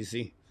one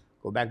crazy.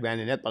 Go back behind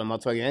the net,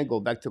 Montreal again. Go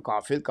back to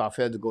Caulfield.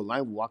 Caulfield to goal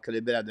line. Walk a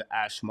little bit at the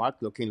hash mark,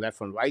 looking left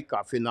and right.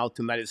 Caulfield now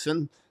to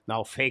Madison.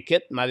 Now fake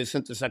it.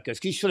 Madison to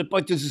Sakoski. Should have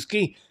put to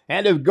Suzuki.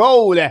 And a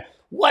goal.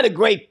 What a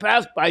great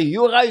pass by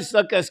Juraj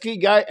Sakoski,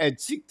 guy. A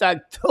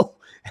tic-tac-toe.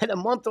 And the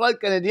Montreal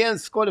Canadiens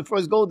scored the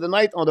first goal of the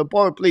night on the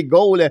power play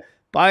goal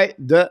by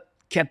the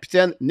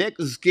captain Nick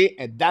Suzuki.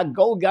 And that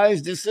goal,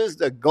 guys, this is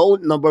the goal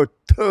number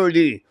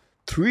 30.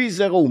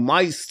 3-0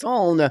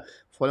 milestone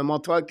for the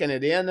Montreal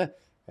Canadiens.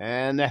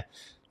 And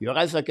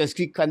Juraj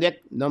Sakoski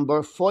connect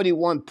number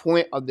 41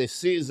 point of the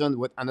season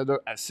with another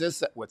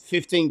assist with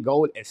 15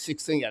 goals and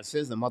 16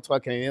 assists. The Montreal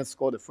Canadiens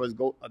scored the first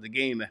goal of the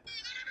game.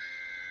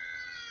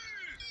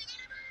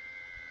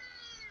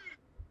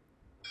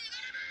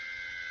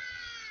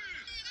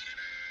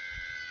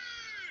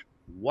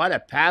 What a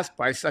pass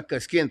by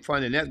Sakoski in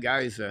front of the net,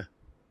 guys.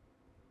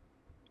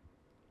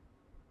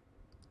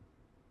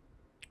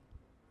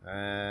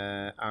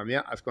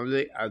 Armia has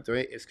completely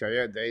altered his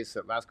career days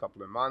the last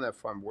couple of months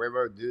from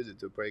waiver due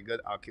to pretty good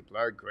hockey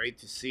player. Great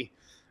to see.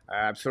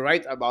 I'm so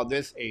right about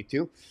this,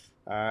 A2,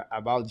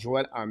 about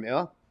Joel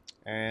Armia,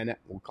 and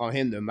we'll call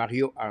him the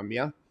Mario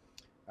Armia.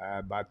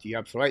 But you're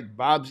absolutely right.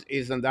 Bob's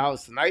is in the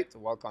house tonight.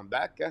 Welcome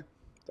back.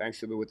 Thanks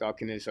to be with our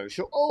Canadian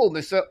show. Oh,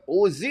 Mr.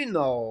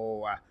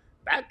 Ozino,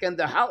 back in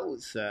the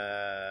house.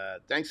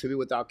 Thanks to be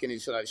with our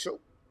Canadian show.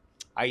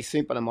 I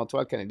think for the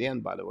Montreal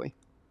Canadiens, by the way.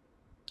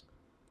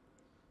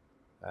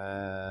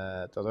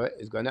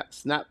 It's gonna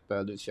snap,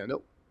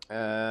 Luciano.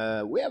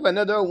 We have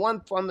another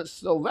one from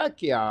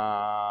Slovakia.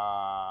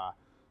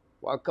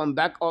 Welcome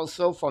back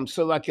also from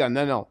Slovakia.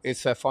 No,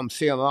 it's from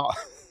CMR.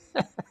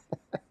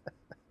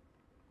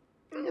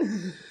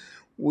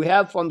 We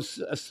have from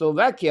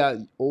Slovakia,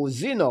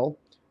 Ozino,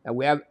 and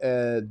we have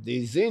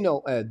D-Zone,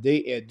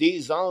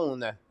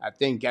 I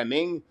think,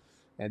 Gaming.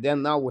 And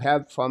then now we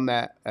have from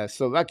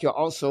Slovakia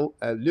also,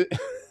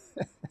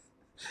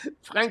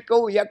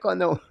 Franco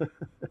Iacono.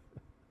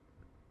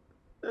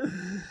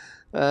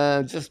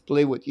 Just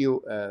play with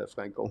you,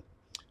 Franco.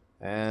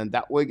 And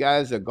that way,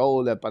 guys, a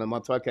goal for the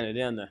Montreal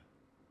Canadiens.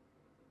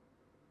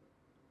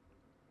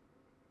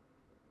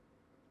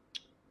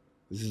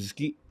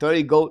 Suzuki,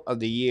 30 goal of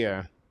the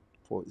year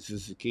for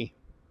Suzuki.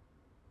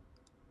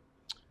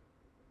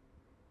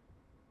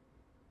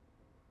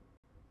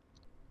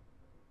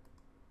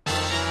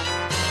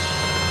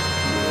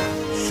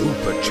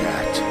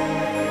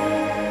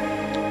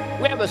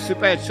 have a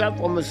super chat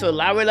from Mr.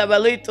 Larry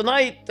Lavalley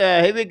tonight.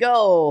 Here we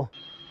go.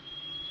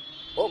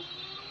 Oh,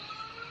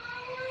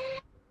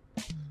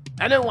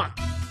 another one.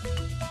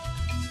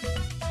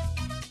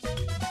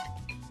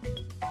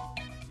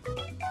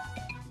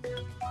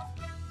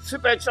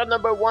 Super chat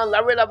number one,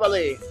 Larry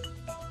Lavalley.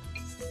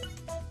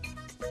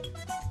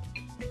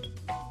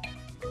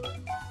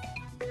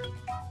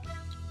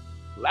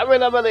 Larry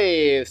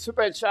Lavalley,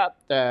 super chat,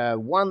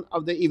 one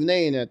of the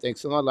evening.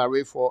 Thanks a lot,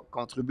 Larry, for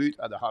contribute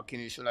at the Hockey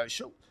Nation Live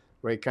show.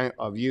 Very kind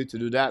of you to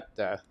do that.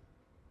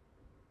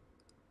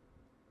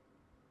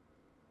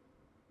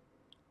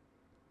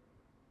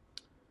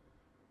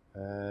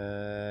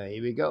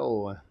 Here we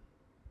go.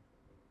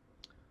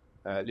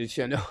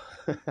 Luciano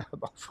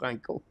about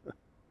Franco.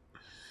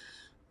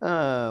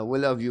 We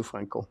love you,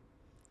 Franco.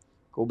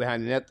 Go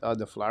behind the net of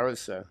the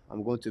Flowers.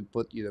 I'm going to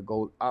put you the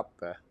goal up.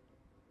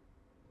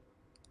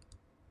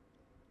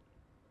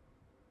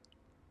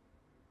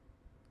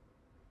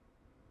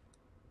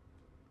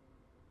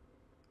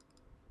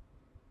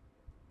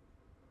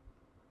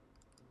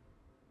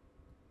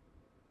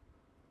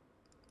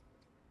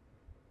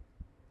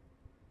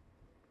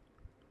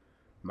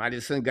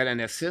 Madison got an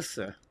assist.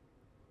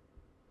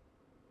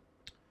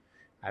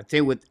 I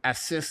think with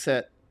assist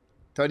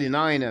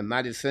 39,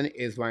 Madison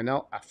is right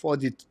now at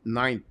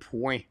 49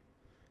 points.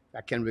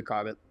 I can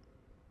recall it.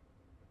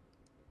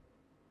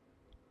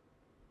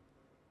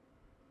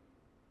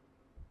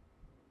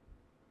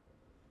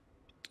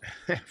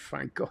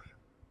 Franco.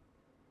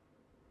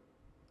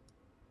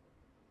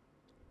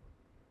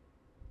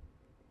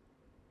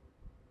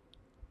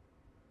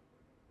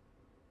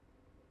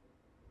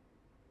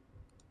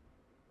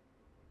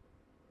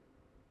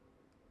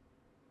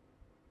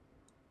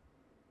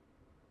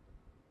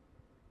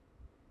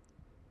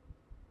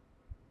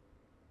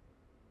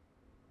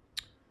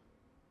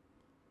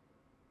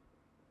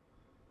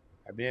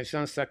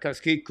 Abination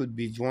Sarkowski could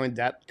be joined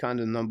that kind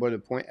of number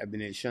of point.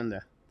 Abination.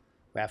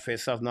 We have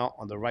face off now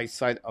on the right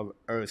side of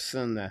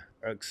Urson.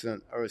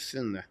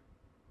 Urson.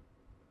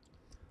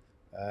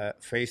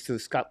 Face to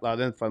Scott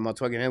Loudon for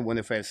Montreal Canadiens. When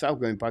the face off,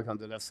 going back on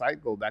the left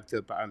side, go back to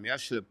the Paramia.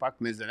 Should the puck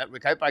miss the net?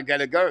 Recovered by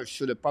Gallagher.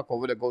 Should the puck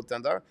over the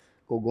goaltender.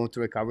 Going to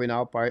recovery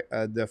now by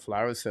the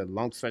Flyers.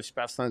 Long stretch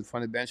pass in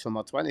front of the bench of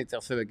Montreal.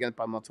 Intercepted again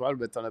by Montreal.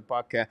 Return the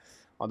puck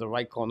on the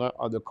right corner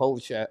of the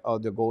coach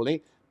of the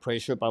goalie.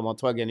 Pressure by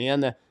Montreal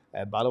Canadiens.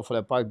 Battle for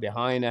the puck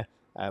behind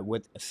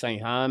with St.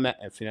 Ham.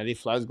 Finally,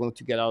 Flyers going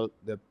to get out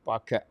the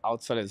puck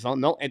outside the zone.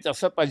 No,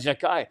 intercept by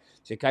Jacky.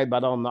 Jacky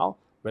battle now.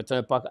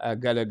 Return puck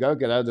Gallagher,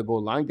 get out of the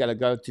goal line.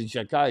 Gallagher to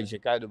Jacky.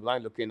 Jacky the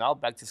blind looking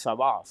out. Back to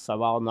Savard.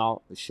 Savard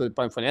now shoot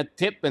point for net.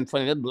 Tip in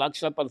front of net. Block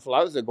shot by the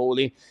Flyers. The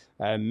goalie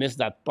missed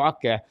that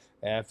puck.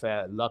 If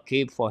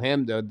lucky for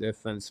him, the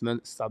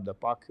defenseman stopped the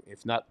puck.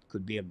 If not,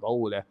 could be a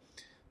goal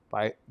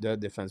by the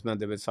defenseman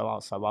David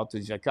Savard. Savard to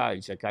Jacky.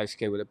 Jacky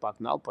skate with the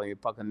puck now. Putting the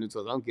puck in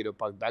neutral zone. Get the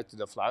puck back to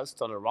the Flyers.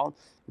 Turn around.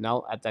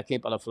 Now attacking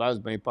by the Flyers.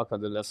 Bring the puck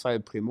on the left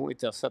side. Primo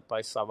intercept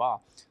by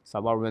Savard.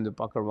 Savard ran the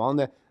puck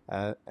around.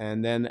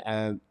 And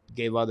then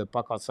gave out the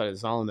puck outside the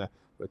zone.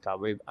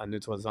 Recovery à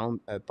neutral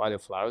zone by the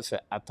Flyers.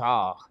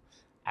 Attard.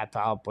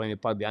 Attard putting the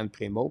puck behind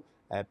Primo.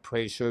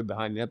 Pressure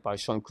behind net by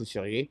Sean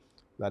Couturier.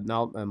 But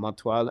now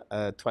Montreal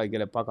try to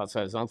get a puck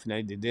outside the zone.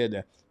 Finally, they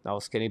did. Now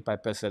skinning by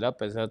Peseda.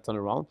 Peseda turn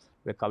around.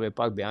 Recovery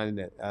puck behind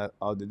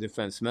of the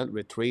defenseman.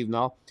 Retrieve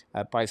now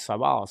by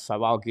Savard.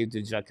 Savard give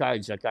to Jacky.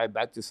 Jacky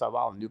back to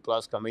Savard. New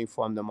plus coming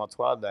from the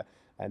Montreal.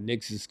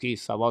 Nick Ziski.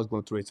 Savard's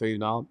going to retrieve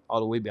now all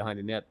the way behind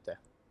the net.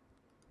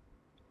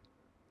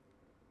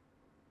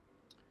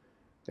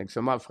 Thanks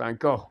so much,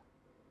 Franco.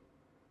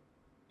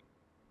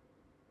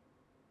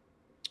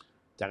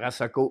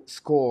 Tarasaco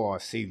score.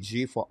 Save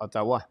G for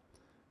Ottawa.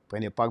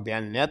 Prenez pas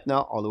behind the net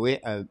now, all the way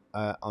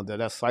on the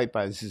left side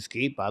by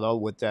Ziski, battle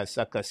with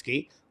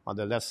Sarkowski on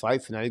the left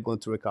side, finally going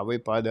to recover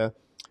by the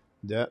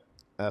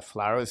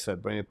Flyers,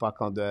 bring the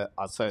puck on the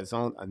outside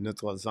zone, a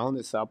neutral zone.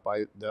 It's up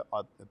by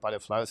the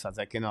Flyers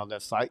attacking on the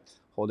left side.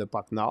 Hold the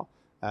puck now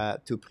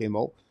to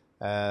Primo.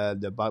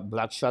 The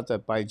black shot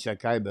by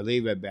Jacky, I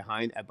believe,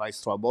 behind by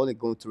Strouble. They're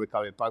going to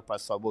recover the puck by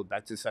Strouble.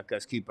 Back to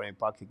Sarkowski, bring the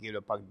puck, give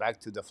the puck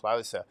back to the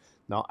Flyers.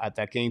 Now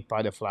attacking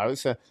by the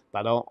Flyers.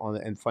 Battle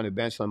in front of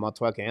the bench on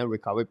Montreal Canadiens.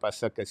 Recovered by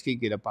Sarkowski.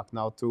 Get the puck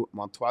now to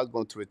Montreal.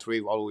 Going to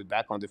retrieve all the way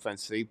back on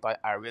defensive by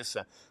Harris.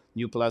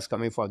 New plus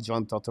coming for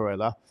John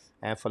Tortorella.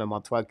 And for the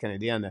Montreal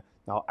Canadiens.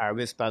 Now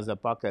Harris pass the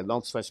puck. A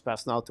long stretch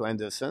pass now to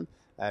Anderson.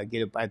 Get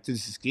it back to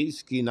Ski.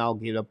 Ski now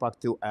give the puck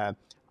to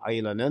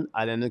Ilonen.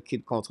 Ilonen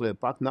keep control the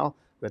puck now.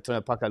 Return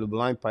the puck à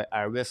blind by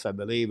Harris, I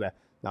believe.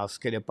 Now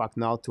skate the puck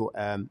now to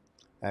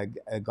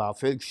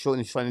Garfield.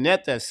 Shooting from the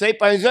net. Save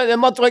by the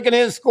Montreal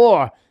Canadiens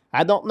score.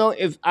 I don't know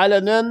if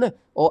Ilonen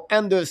or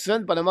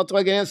Anderson, but the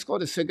Montreal Canadiens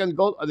scored the second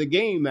goal of the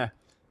game.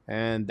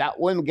 And that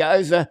one,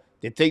 guys,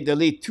 they take the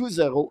lead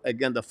 2-0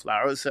 against the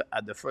Flyers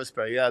at the first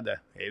period.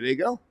 Here we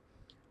go.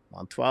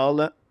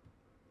 Montreal.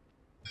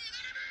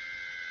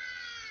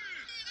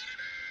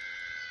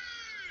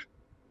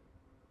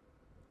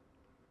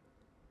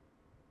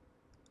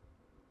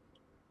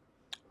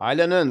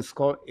 Ilonen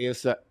score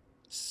is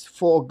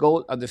four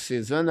goals of the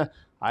season.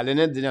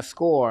 Islanders didn't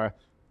score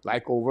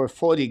like over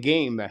 40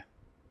 games.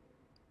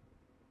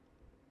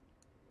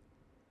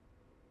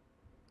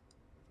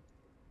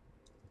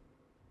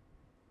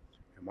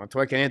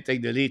 Montreal Canadiens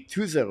take the lead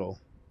 2-0.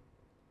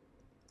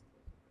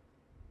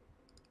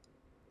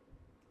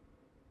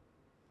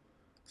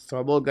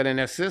 Starbull got an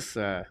assist.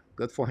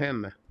 Good for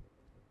him.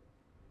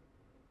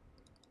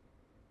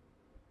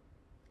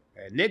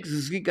 Nick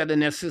Suzuki got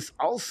an assist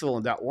also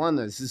on that one.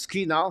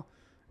 Suzuki now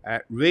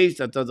raised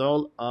a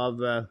total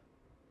of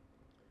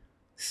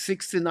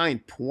 69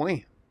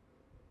 points.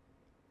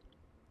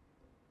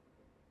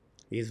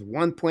 He's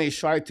 1 point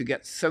shy to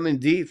get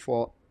 70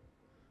 for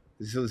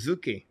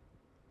Suzuki.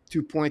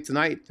 2 points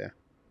tonight.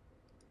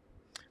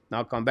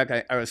 Now come back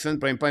at Harrison,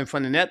 putting point in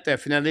front of the net.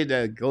 Finally,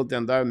 the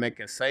goaltender make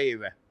a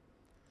save.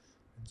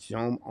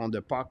 Jump on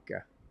the puck.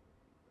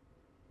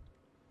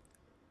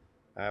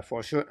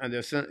 For sure,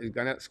 Anderson is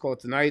going to score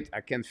tonight. I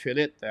can feel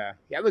it.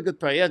 He have a good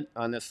period,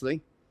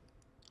 honestly.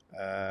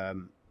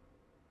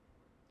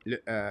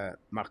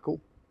 Marco.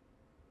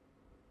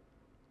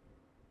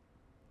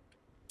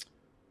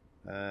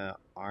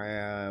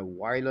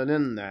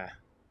 Wylonen.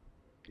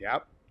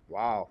 Yep.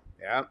 Wow.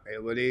 Yeah,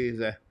 everybody is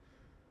a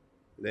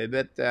little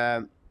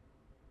bit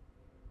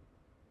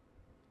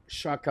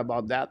shocked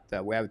about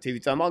that. We have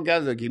TV time. On,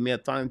 guys, give me a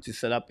time to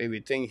set up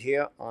everything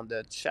here on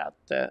the chat,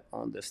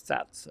 on the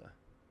stats.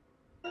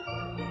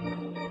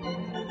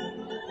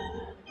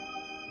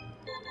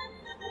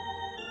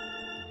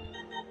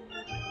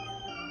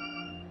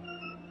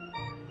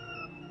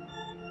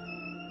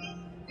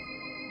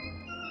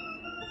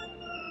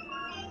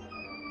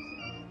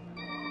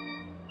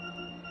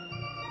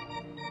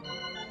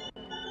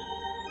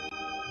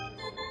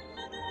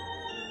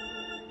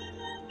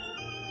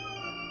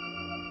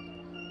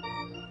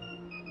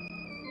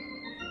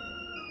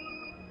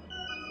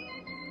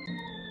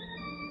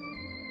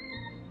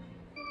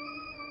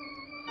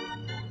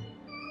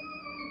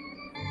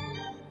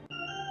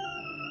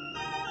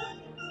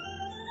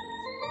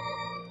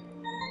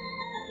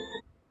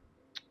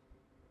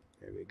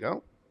 Here we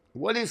go.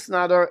 Woody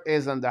Snyder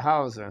is on the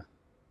house.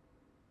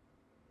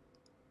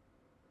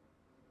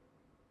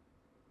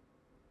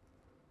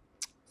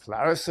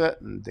 Flowers,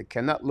 they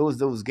cannot lose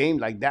those games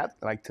like that,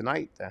 like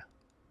tonight.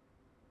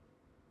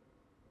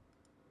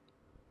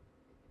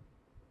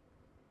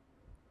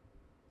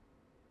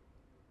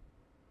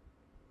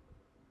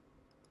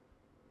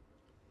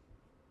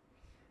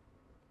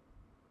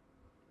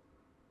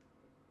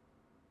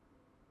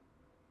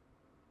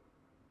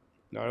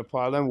 Not a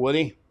problem,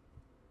 Woody.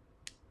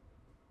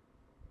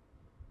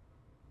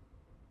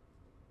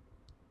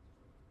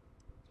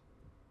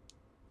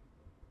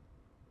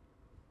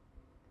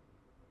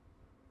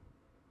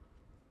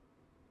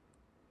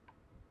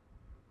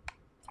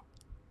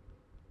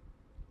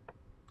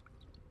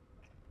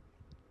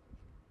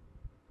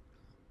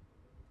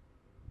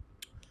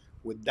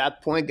 With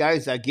that point,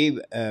 guys, I gave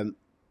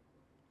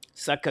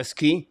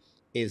Sakaski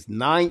his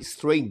ninth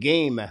straight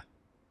game.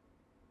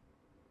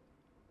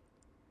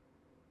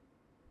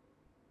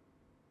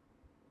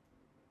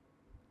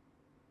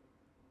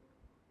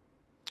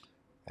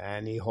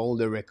 And he hold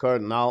the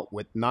record now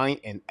with 9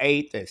 and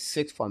 8,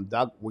 6 from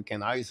Doug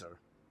Wickenheiser.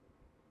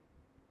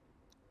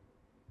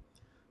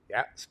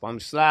 Yeah,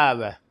 Sponge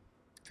Slab.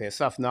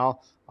 Face off now.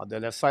 On the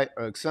left side,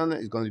 Eriksson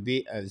is going to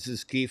be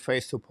Zuski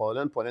face to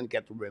Poland. Poland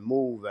get to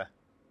remove.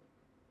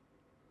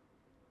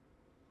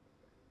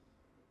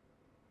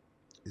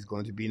 It's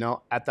going to be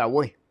now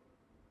Attaway.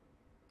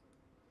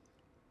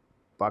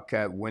 Puck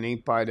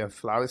winning by the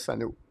Flowers.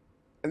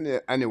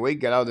 Anyway,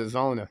 get out of the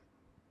zone.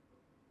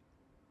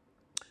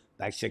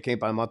 Like checking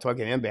by Montreal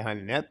Canadiens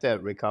behind the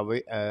net.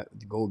 Recovery.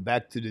 Go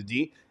back to the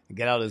D. And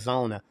get out of the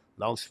zone.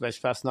 Long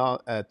stretch pass now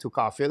to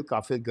Caulfield.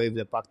 Caulfield gave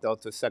the puck down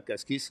to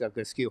Sakaski.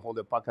 Sakaski hold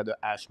the puck at the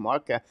hash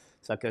mark.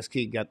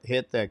 Sakaski got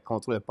hit,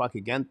 control the puck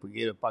again, put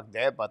the puck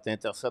there, but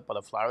intercept by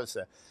the Flyers.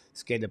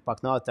 Skate the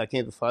puck now,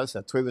 attacking the Flyers.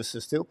 3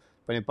 versus 2.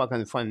 Putting the puck on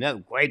the front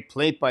net. Great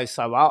play by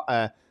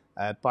Savard,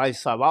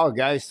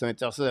 guys, to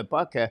intercept the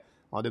puck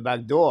on the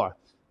back door.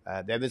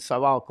 David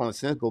Savard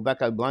continues, go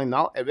back at blind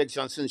now. Eric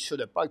Johnson shoot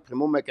the puck.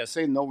 Primo make a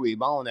save, no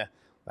rebound.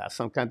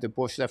 Some kind of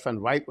push left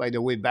and right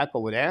away back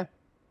over there.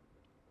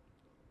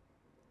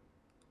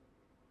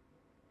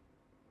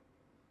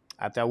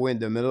 Ottawa in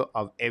the middle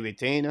of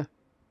everything.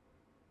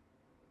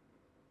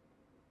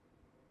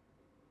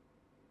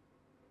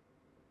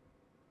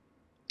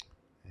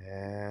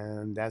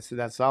 And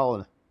that's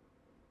all.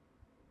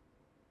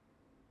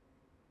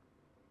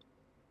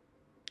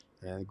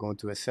 And going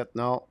to a set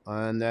now.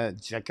 And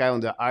Jacka on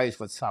the ice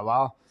with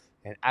Savard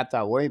and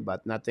Ottawa,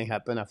 but nothing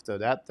happened after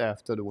that,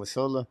 after the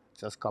whistle.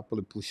 Just a couple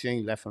of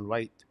pushing left and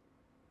right.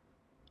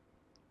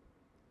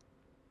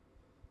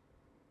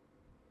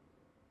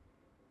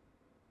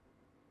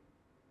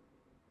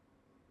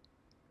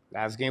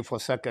 Last game for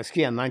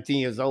Sakaski at 19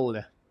 years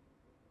old.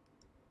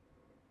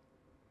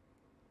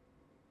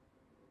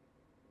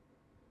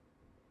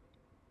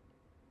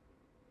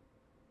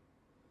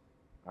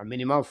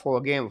 minimum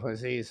 4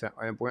 games. He's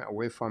un point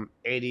away from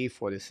 80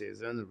 for the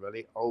season.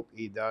 Really hope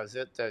he does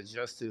it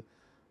just to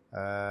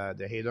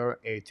the hitter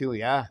A2.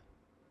 Yeah.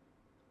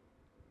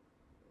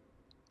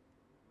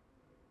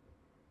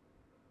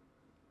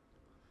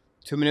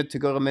 2 minutes to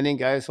go remaining,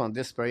 guys, on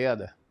this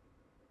period.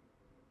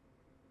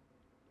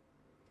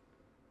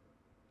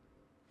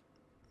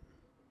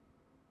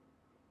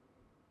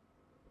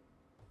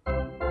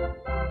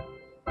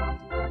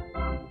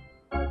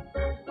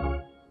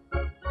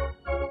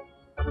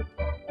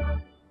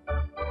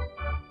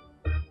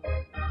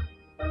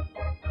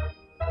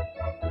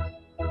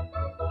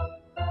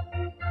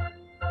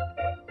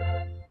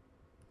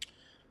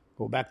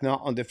 Go back now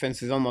on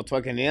defensive zone,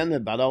 Montreal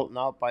Canadiens. Battle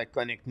now by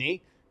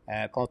Konechny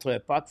contre le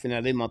puck.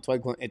 Finally, Montreal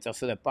going to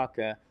intercept the puck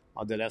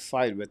on the left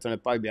side. Return the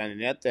puck behind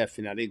the net.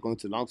 Finally, going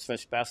to long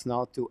stretch pass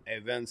now to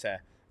Evans.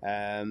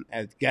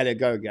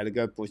 Gallagher.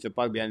 Gallagher push the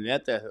puck behind the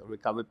net.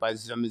 Recovered by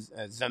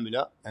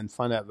Zamula in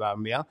front of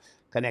Armia.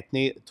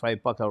 Konechny try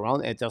puck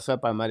around.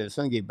 Intercept by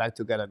Madison. Get back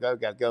to Gallagher.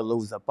 Gallagher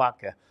lose the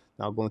puck.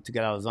 Now going to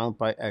get out of zone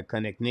by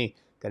Konechny.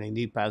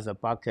 Konechny pass the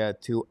puck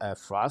to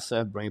Frost.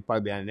 Bring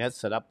puck behind the net.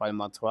 Set up by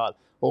Montreal.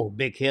 Oh,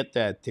 big hit,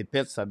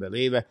 Tippett, I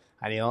believe.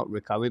 Allez,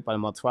 recovery par le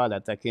Montreal,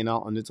 attaqué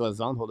now en neutral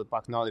zone, hold the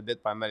puck now a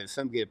bit by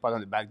Madison, get the puck on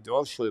the back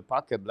door, show the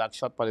puck, a black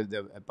shot by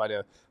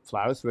the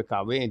Flyers,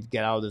 recovery, and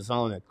get out of the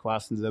zone,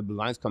 crossing the blue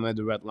lines, coming at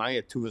the red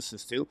line, 2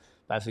 versus 2,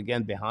 pass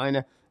again behind,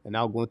 and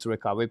now going to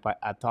recovery by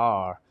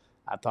Attar.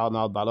 Attar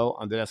now battle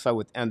on the left side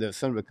with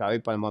Anderson, recovery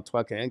by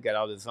Montreal, can get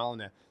out of the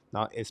zone,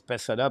 now it's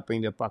passed up,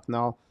 bring the puck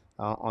now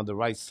on the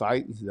right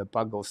side. The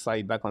puck goes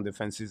side back on the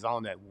defensive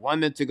zone. 1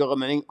 minute to go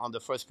remaining on the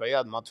first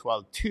period.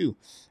 Montreal 2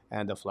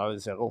 and the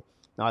Flyers 0.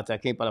 Now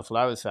attacking by the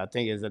Flyers, I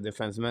think is the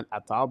defenseman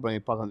Attar, bringing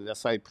puck on the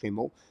left side,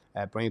 Primo.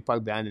 Bringing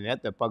puck behind the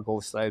net. The puck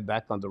goes side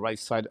back on the right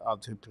side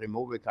of the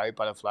Primo. Recovered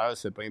by the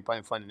Flyers. Bringing puck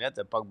in front of the net.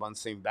 The puck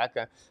bouncing back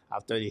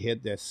after he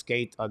hit the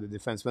skate of the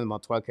defenseman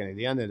Montreal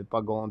Canadiens. And the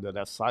puck go on the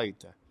left side.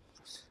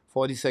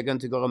 40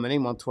 seconds to go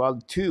remaining.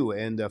 Montreal 2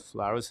 and the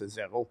Flyers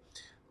 0.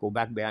 Go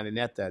back behind the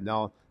net.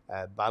 Now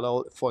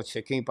battle for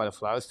checking by the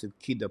Flyers to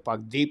keep the puck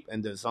deep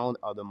in the zone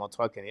of the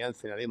Montreal Canadiens.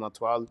 Finally,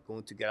 Montreal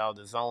going to get out of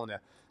the zone.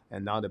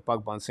 And now the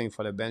puck bouncing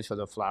for the bench of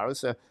the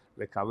Flyers.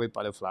 Recovered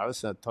by the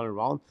Flyers. Turn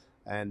around.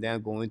 And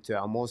then going to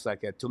almost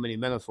like too many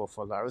minutes for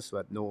Flyers,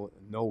 but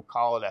no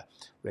call.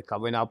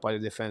 Recovering out by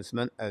the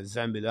defenseman,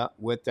 Zambida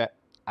with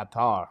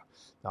Attar.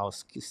 Now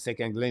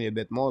second Glenn a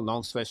bit more.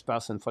 Long stretch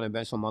pass in front of the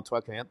bench of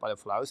Montreal Canadiens by the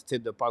Flyers.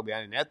 Tip the puck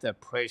behind the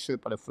net. Pressure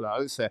by the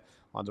Flyers.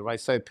 On the right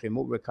side,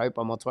 Primo recovered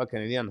by Montreal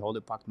Canadiens. Hold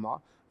the puck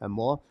more and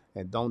more.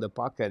 And down the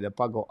puck. The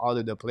puck go out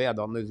of the play. I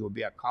don't know if it will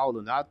be a call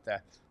or not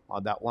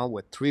on that one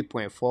with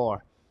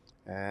 3.4.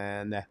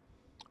 And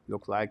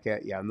look like,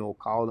 yeah, no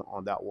call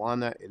on that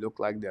one. It looked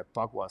like the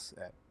puck was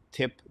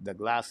tipped the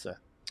glass.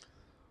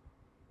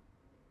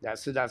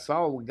 That's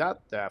all we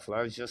got.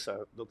 Flyers just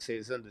look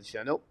season the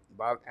channel.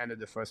 About end of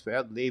the first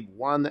period. Leave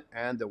 1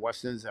 and the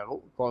Washington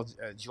 0. Called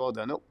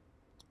Giordano.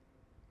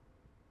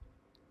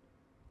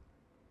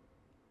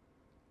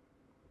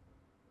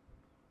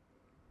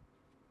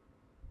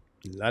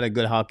 A lot of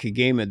good hockey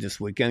game this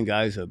weekend,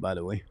 guys, by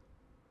the way.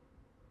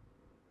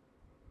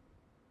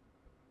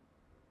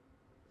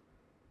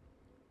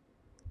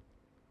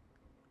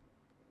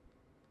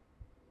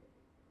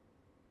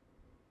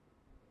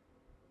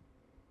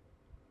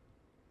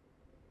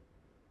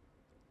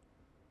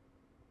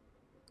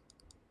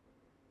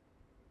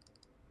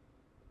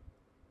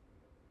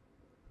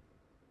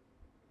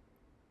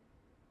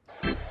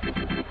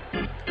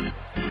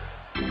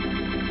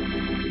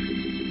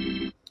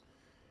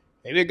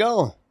 Here we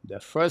go. The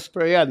first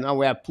period. Now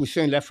we are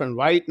pushing left and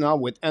right now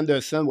with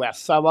Anderson. We have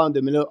Sava in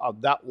the middle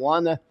of that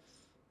one.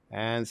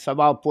 And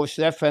Sava push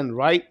left and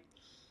right.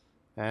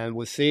 And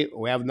we see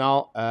we have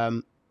now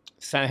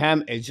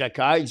Sanham and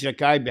Jacky.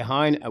 Jacky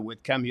behind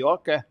with Cam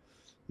York.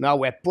 Now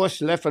we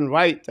push left and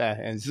right.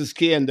 And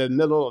Zuski in the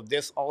middle of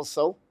this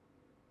also.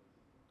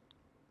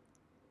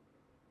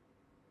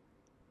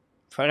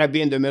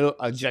 Farabi in the middle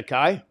of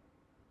Jacky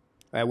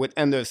with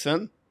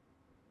Anderson.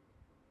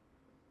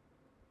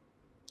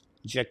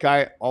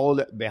 Jacky all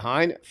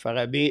behind.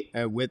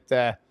 Farabi with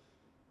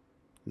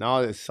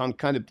now some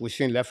kind of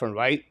pushing left and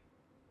right.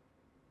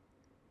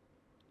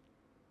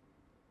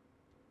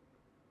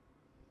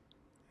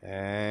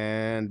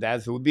 And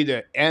that will be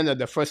the end of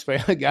the first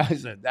period,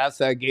 guys. That's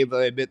gave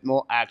a bit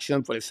more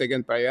action for the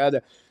second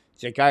period.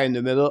 Jacky in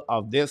the middle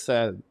of this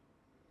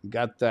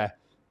got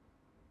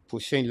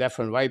pushing left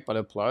and right by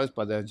the players,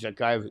 but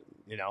Jacky,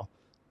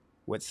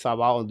 with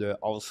Sava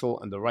also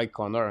on the right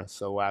corner.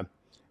 So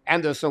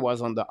Anderson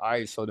was on the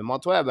ice. So the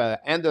Montreal have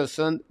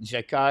Anderson,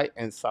 Jacky,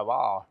 and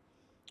Savard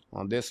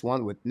on this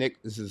one with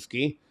Nick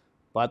Zuski.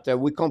 But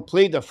we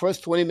complete the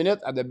first 20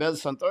 minutes at the Bell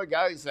Center,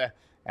 guys.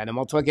 And the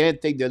Montreal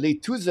Canadiens take the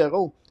lead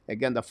 2-0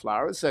 against the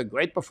Flyers.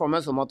 Great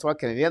performance of Montreal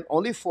Canadiens.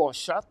 Only 4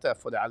 shots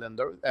for the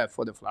Islanders,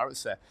 for the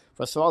Flyers.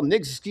 First of all,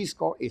 Nick Zuski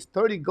scored his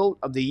 30 goal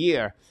of the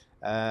year.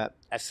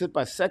 Assisted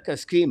by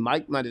Sekaski,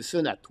 Mike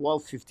Madison at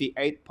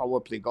 12:58 power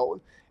play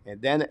goal.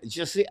 And then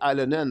Jesse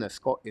Allen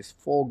scored his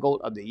 4th goal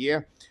of the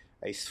year.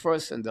 His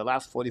first in the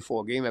last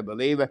 44 games, I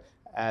believe,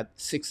 at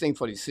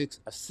 16:46,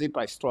 assisted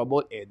by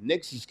Strobel. And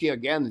Nick Suzuki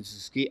again,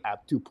 Suzuki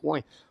at 2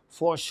 points.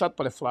 4 shots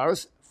for the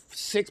Flyers,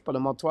 6 for the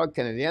Montreal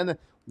Canadiens,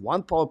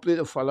 1 power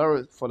play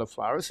for the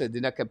Flyers. They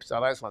did not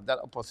capitalize on that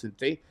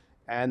opportunity.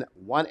 And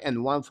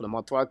 1-1 for the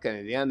Montreal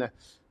Canadiens.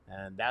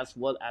 And that's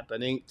what's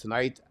happening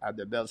tonight at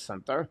the Bell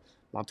Center.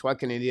 Montreal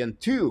Canadiens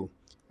 2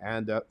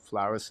 and the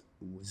Flyers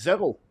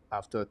 0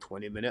 after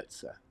 20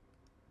 minutes.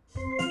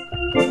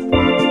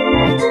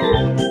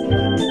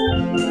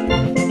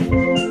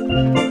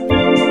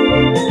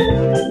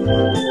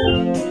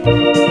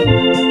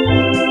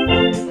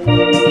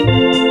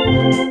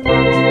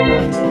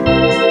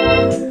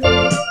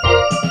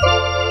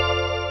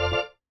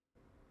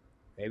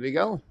 Here we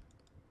go.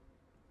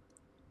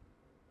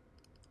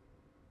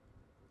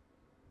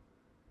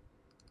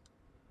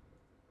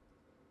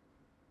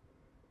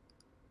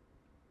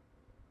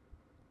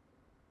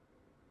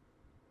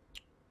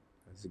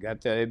 You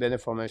got a little bit of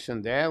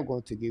information there. I'm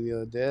going to give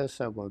you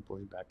this. I'm going to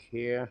put it back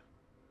here.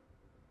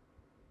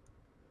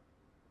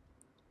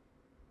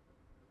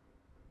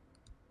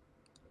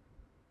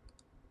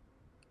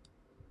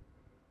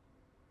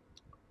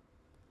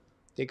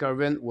 Take our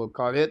we'll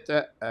call it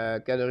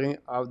Gathering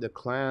of the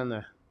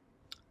Clan.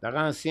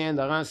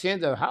 Laurentien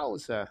de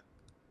House.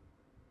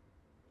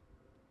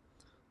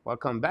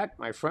 Welcome back,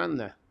 my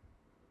friend.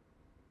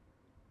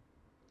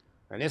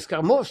 Un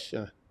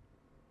escarmouche.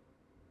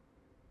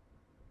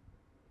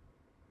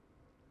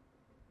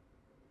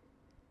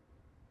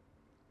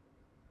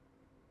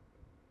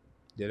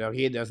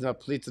 Delaurier does not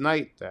play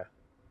tonight.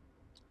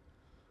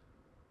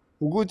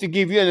 We're going to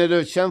give you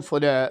another chance for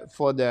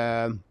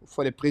the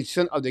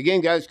prediction of the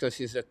game, guys, because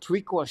it's a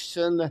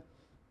 3-question,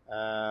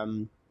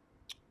 and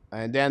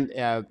then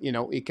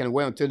it can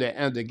wait until the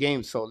end of the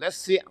game. So let's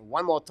see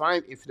one more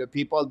time. If the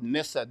people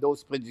miss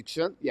those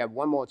predictions, you have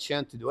one more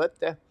chance to do it.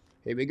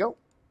 Here we go.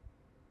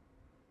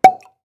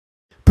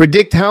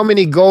 Predict how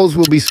many goals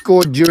will be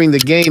scored during the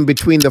game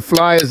between the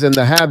Flyers and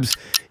the Habs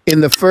in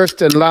the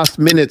first and last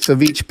minutes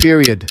of each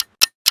period.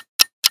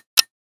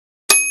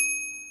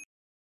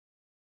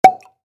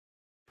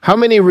 How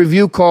many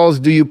review calls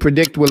do you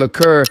predict will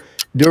occur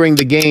during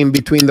the game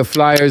between the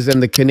Flyers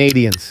and the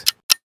Canadiens?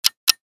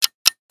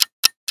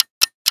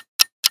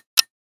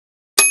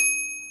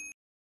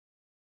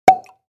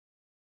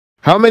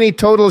 How many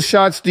total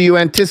shots do you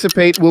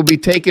anticipate will be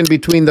taken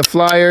between the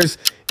Flyers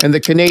and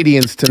the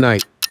Canadiens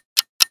tonight?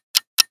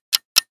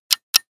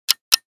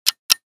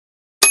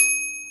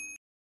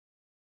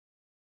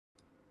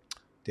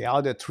 They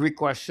are the 3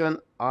 questions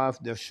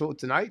of the show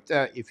tonight.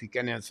 If you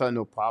can answer,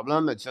 no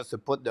problem. It's just to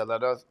put the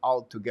letters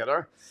all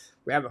together.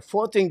 We have a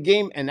 14th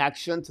game in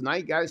action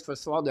tonight, guys.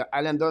 First of all, the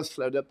Islanders,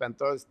 Florida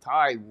Panthers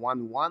tie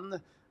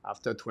 1-1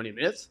 after 20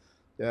 minutes.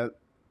 The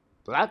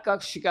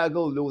Blackhawks,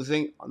 Chicago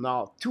losing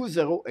now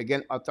 2-0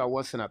 against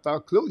Ottawa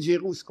Senators. Claude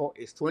Giroux scored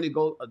his 20th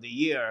goal of the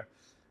year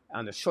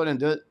on the short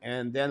ended.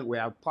 And then we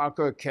have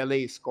Parker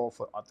Kelly score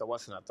for Ottawa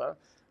Senators.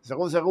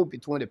 0-0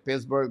 between the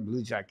Pittsburgh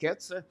Blue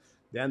Jackets.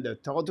 Then the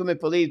Toronto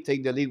Maple Leafs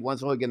take the lead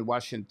 1-0 against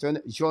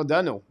Washington.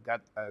 Giordano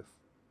got a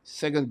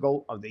 2nd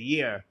goal of the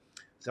year.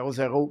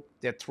 0-0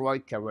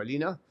 Detroit,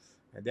 Carolina.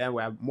 And then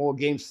we have more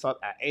games start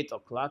at 8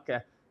 o'clock.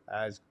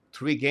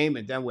 3 games.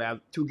 And then we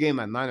have 2 games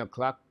at 9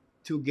 o'clock.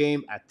 2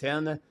 games at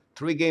 10.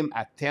 3 games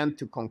at 10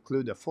 to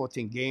conclude the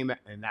 14th game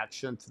in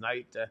action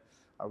tonight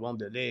around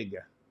the league.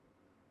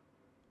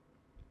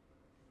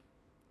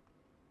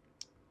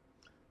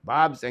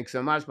 Bob, thanks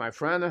so much, my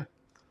friend.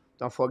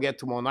 Don't forget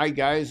tomorrow night,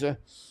 guys.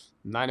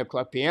 9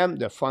 o'clock p.m.,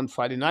 the fun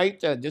Friday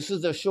night. This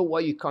is the show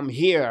where you come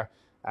here.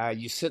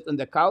 You sit on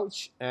the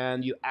couch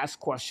and you ask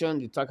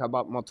questions. You talk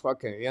about Montreal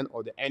Canadiens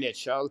or the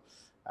NHL.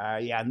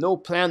 Yeah, no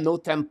plan, no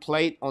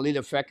template. Only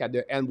the fact at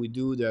the end we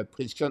do the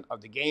prediction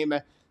of the game.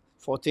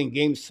 14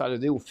 games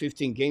Saturday or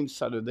 15 games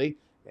Saturday.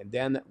 And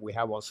then we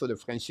have also the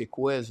Frenchie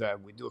quiz.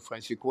 We do a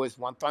Frenchie quiz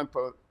 1 time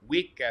per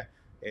week.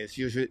 It's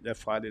usually the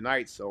Friday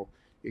night. So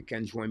you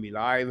can join me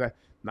live.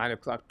 9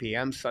 o'clock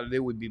p.m. Saturday,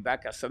 we'll be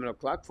back at 7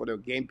 o'clock for the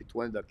game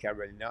between the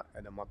Carolina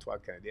and the Montreal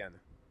Canadiens.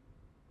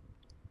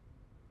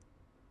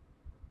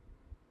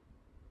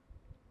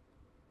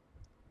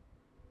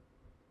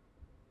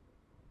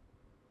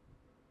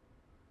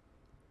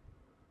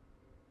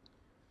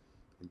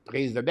 Une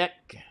prise de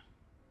bec.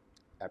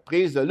 La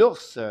prise de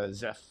l'ours,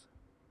 Zeph.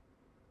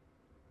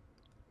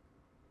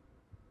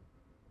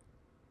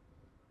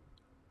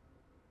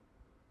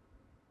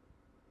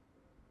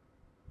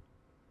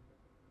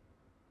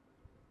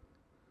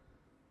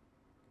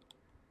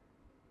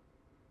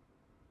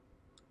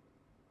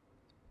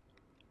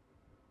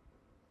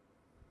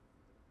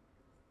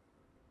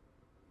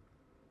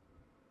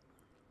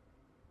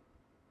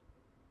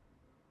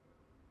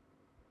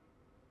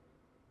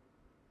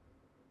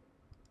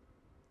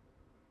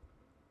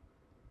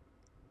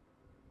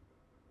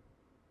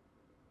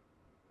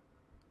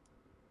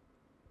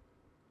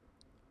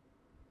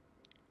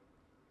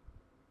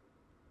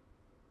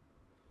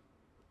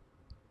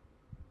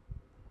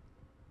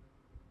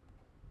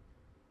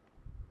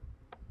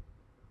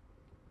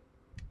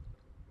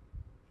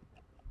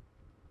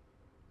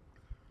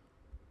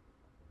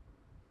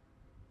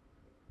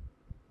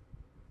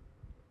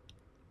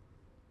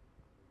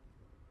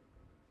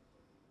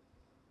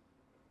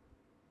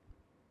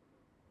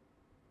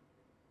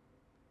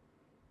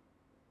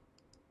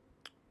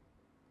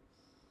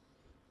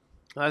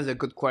 That's a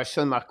good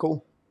question,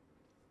 Marco.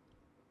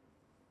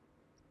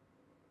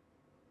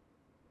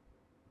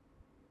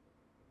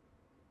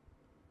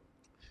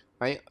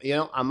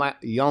 At my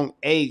young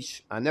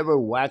age, I never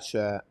watched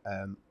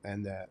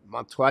and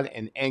Montreal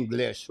in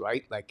English,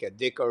 right? Like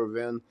Dick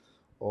Irvin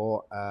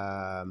or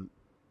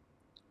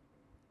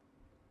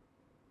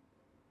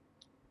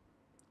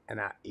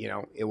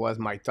it was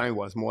my time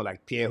was more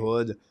like Pierre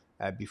Hood.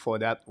 Before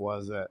that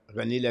was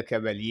René Le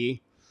Cavalier.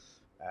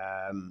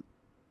 Um,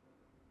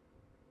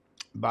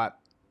 but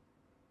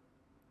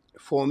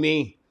for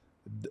me,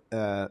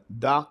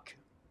 Doc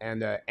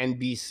and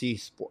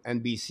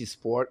NBC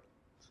Sport,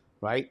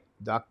 right?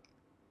 Doc,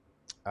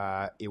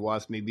 it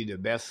was maybe the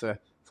best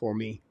for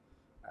me.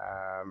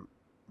 Um,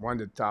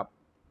 One of the top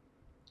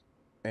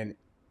and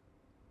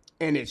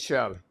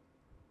NHL.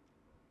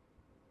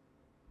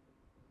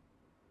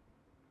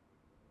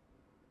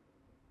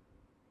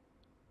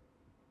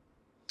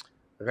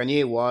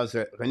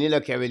 René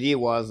Le Cavalier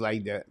was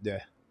like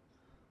the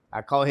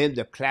I call him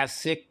the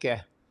classic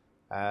the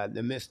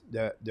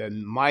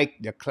Mike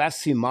the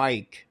classy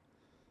Mike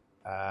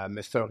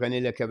Mr.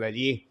 René Le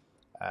Cavalier.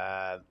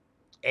 Uh,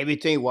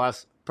 Everything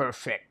was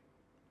perfect.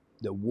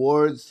 The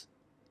words,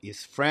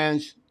 his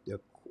French, the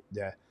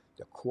the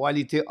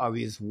quality of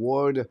his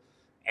word,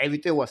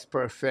 everything was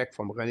perfect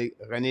from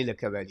René Le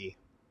Cavalier.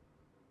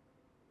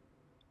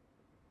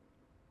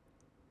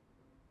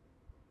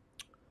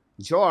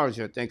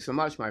 George, thanks so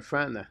much, my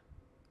friend.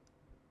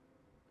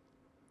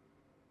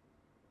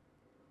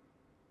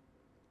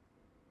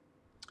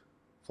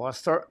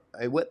 Foster,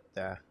 with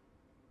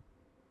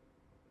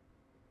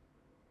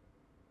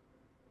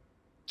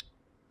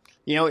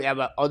you have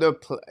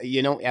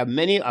you have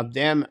many of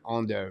them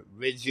on the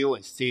radio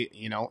and still,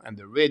 and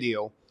the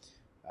radio.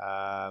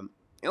 Um,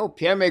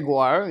 Pierre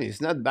Maguire is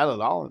not bad at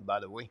all,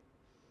 by the way.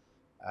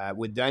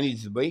 With Danny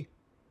Dubé,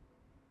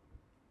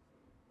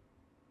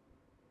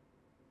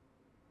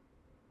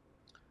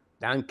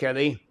 Dan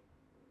Kelly,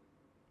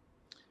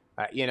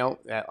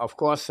 of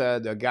course,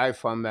 the guy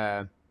from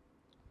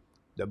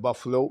the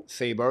Buffalo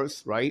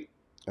Sabres, right?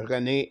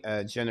 Rene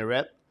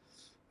Jeanneret.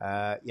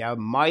 You have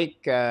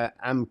Mike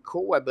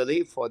Amco, I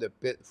believe, for the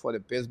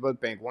Pittsburgh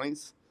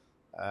Penguins.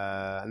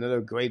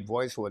 Another great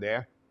voice over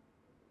there.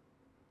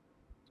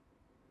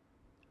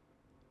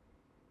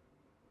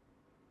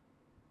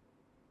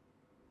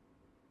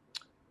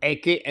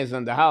 AK is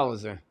in the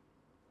house.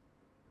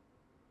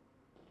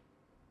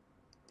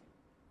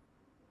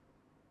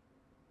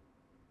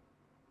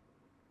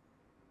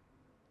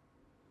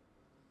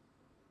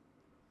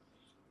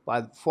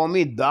 But for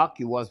me,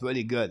 Doc, it was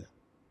really good.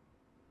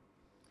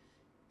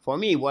 For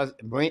me, it was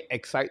bring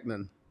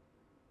excitement.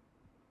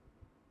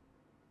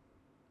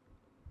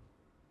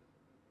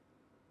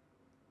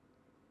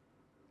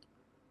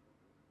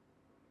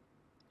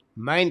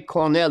 Maine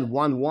Cornell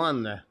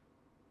 1-1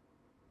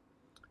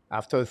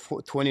 after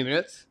 20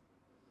 minutes.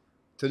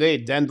 Today,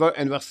 Denver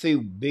University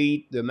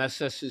beat the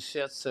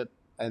Massachusetts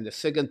in the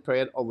second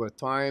period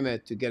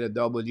overtime to get a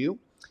W.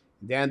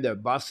 Then the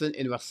Boston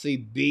University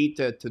beat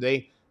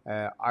today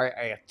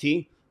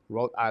RIT,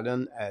 Rhode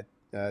Island, at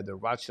the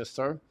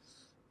Rochester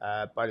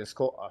by the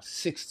score of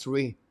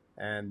 6-3.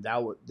 And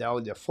that was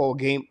the full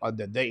game of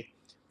the day.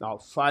 Now,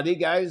 Friday,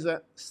 guys,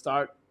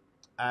 start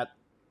at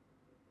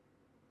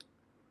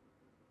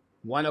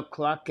 1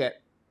 o'clock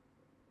at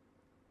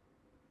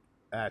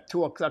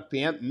 2 o'clock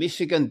p.m.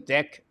 Michigan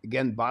Tech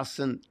against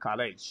Boston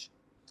College.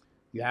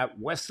 You have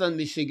Western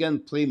Michigan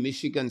play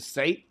Michigan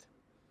State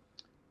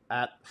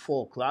at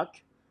 4 o'clock.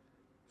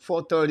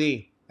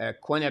 4:30,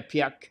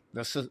 Quinnipiac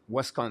versus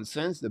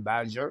Wisconsin, the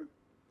Badger.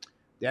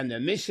 Then the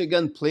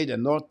Michigan play the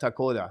North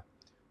Dakota.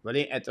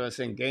 Very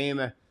interesting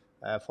game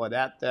for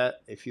that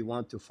if you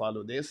want to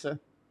follow this.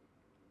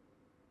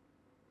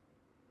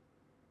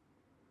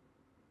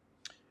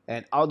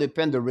 And all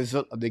depend the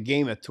result of the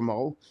game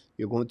tomorrow.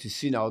 You're going to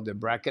see now the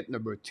bracket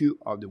number 2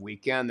 of the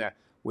weekend.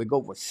 We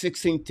go for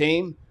 16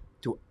 team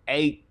to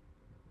 8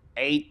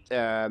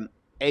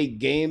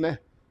 game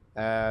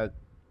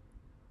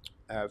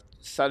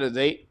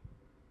Saturday,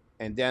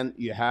 and then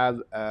you have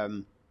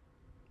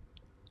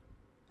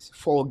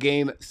 4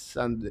 game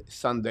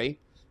Sunday,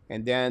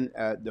 and then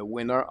the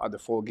winner of the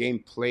 4 game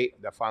play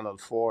the final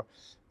 4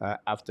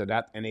 after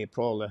that in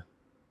April.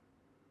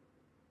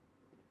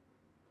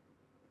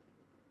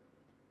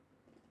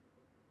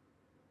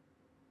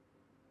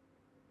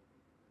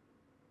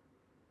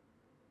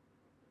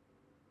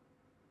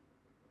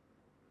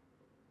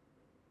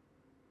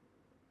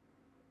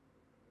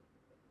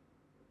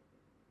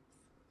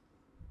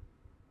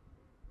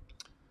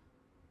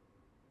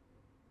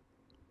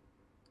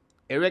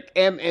 Eric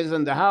M is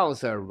in the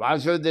house.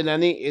 Roger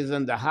Delaney is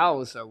in the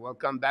house.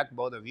 Welcome back,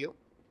 both of you.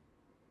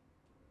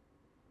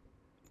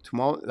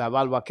 Tomorrow,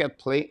 Laval Rocket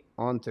play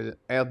on to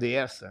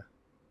RDS.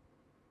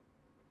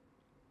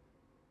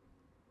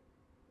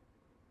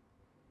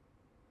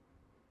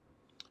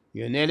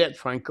 You nailed it,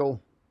 Franco.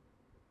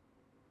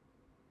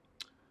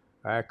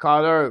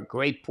 Carter,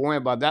 great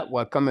point about that.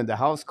 Welcome in the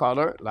house,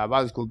 Carter.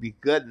 Laval is going to be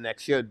good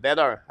next year,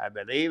 better, I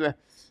believe.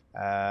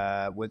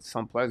 with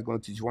some players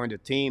going to join the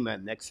team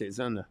next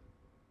season.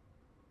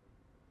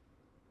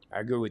 I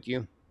agree with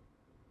you.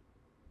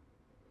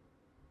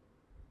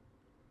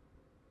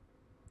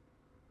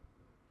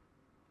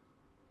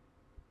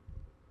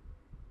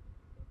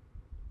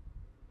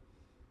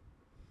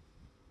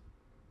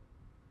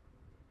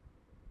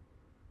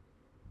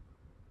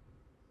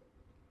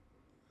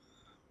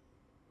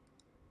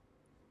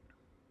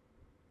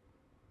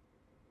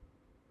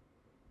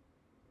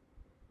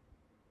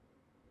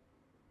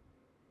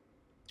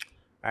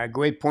 A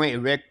great point,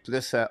 Eric.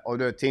 Plus,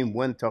 other team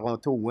win,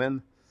 Toronto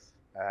win.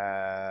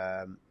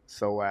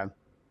 So,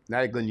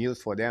 not good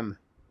news for them.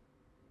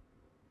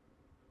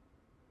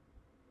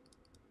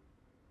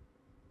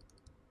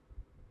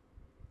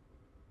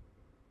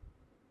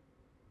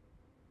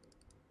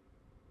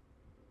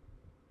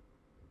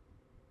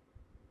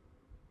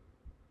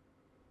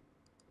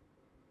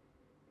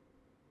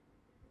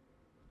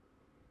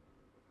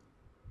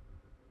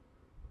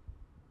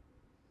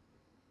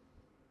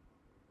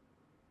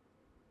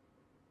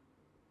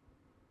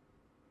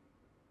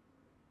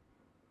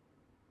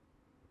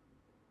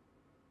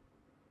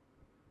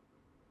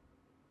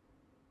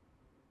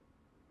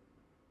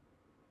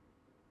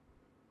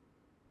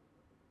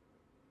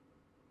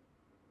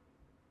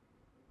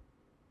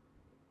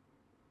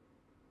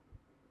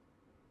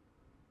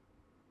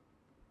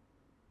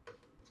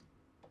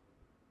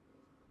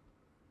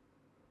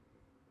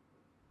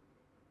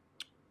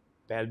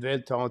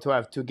 Belleville, Toronto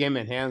have 2 games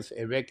in hands.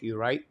 Eric, you're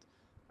right.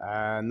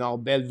 Now,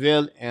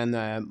 Belleville and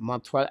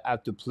Montreal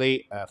have to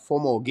play 4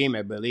 more games,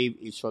 I believe,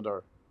 each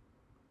other.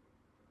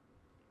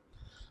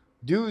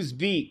 Deuce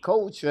B,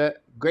 coach,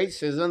 great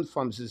season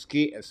from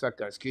Suzuki and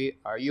Sakarski.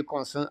 Are you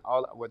concerned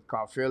all with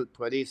Caulfield?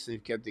 Pretty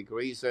significant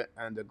degrees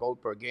and the goal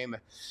per game.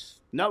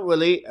 Not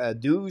really.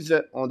 Deuce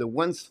on the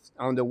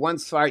one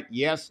side,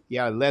 yes,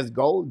 yeah, less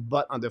goal,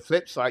 but on the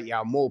flip side,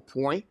 yeah, more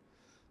point,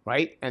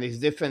 right? And his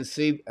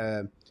defensive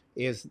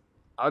is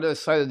other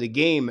side of the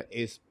game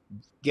is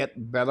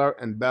get better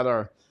and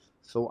better.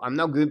 So I'm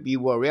not going to be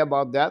worried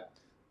about that.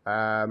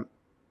 Um,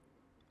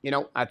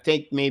 I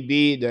think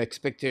maybe the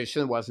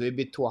expectation was a little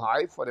bit too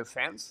high for the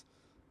fans.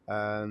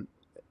 Um,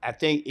 I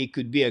think it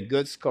could be a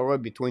good scorer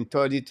between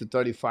 30 to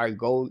 35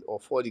 goals or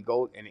 40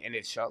 goals in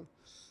NHL.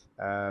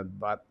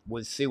 But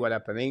we'll see what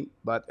happening.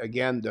 But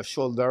again, the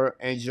shoulder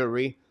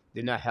injury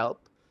did not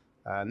help.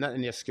 Not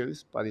an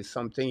excuse, but it's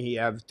something he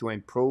have to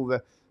improve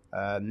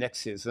next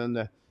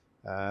season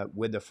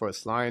with the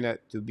first line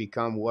to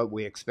become what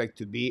we expect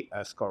to be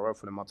a scorer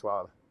for the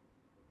Montreal.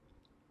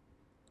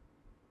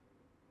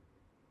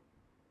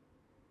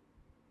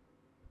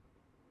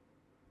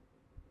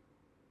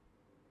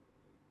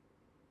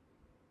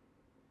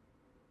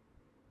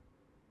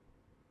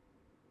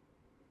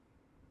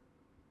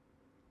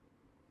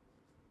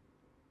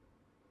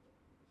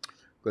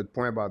 Good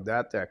point about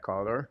that,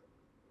 Carter.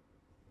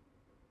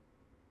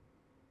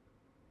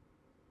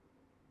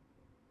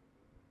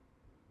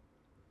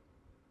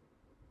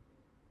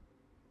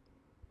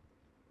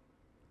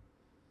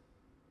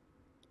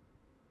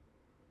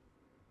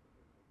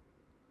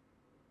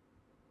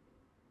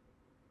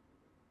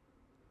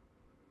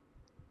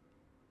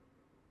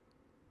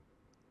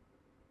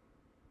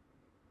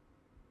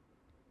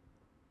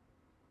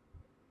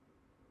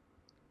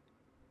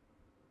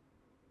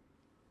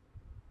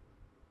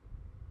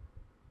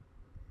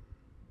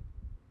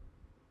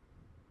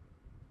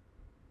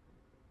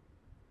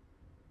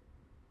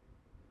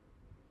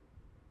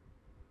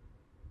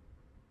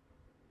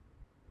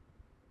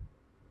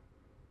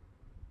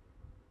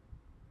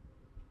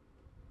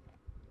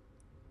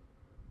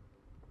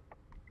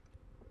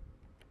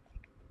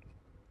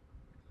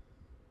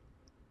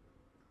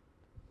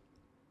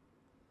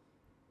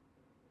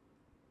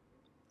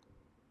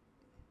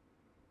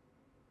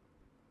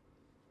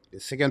 The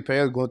second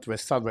period going to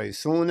start very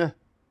soon.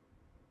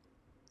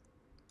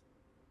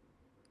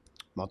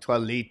 Montreal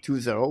lead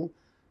 2-0.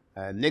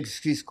 Nick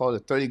Ski scored the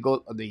 30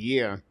 goal of the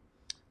year,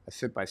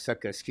 assisted by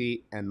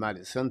Sakarski and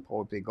Madison.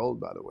 Power play goal,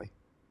 by the way.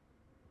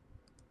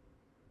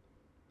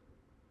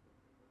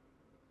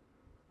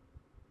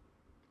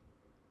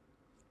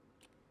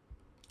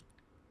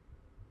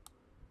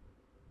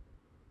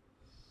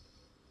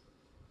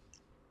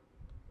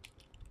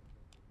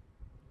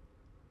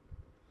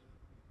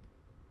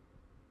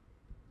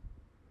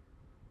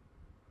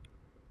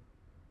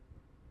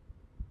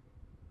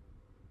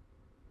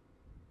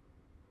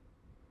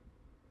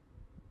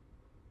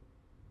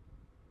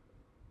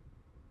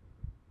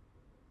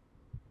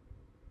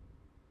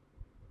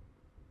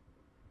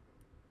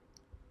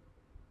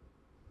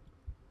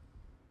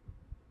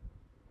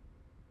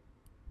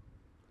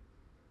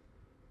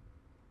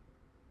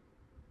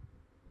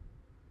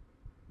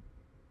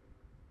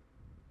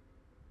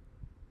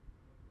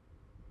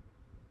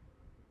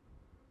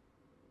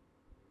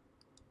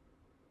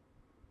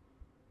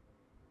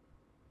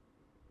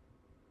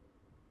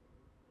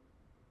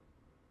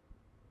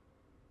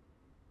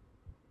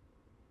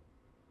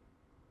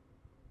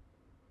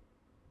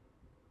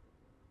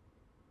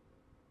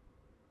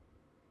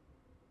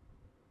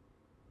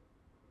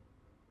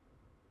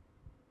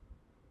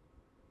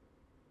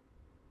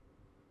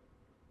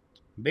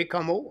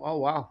 Bécamo? Oh,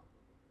 wow.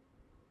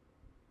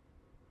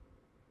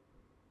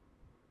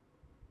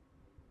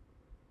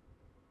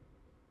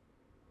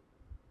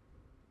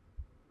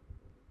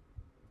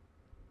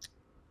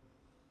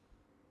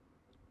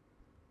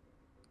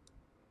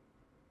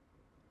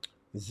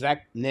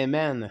 Zach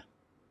Neyman.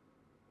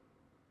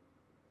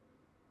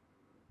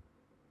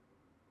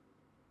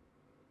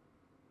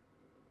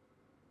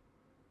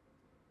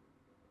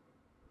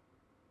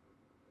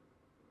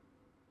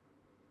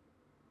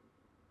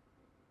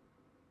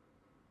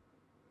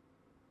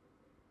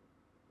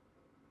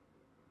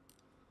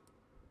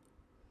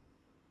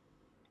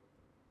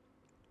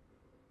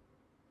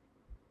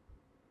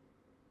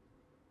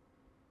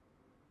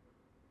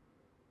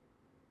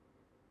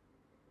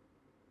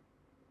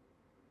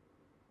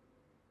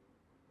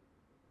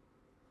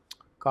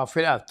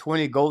 Caulfield have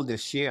 20 goals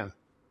this year.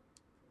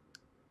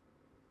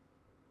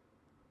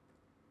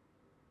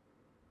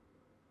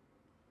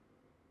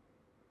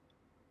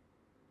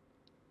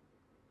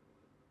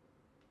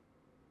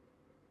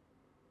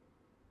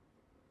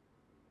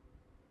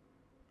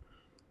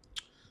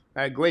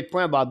 A great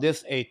point about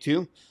this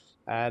A2.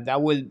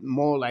 That will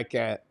more like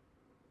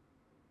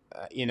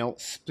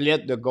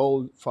split the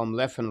goal from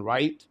left and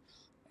right,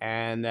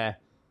 and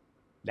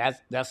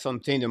that's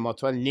something the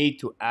Montreal need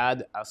to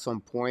add at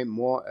some point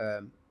more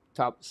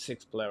top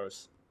six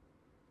players.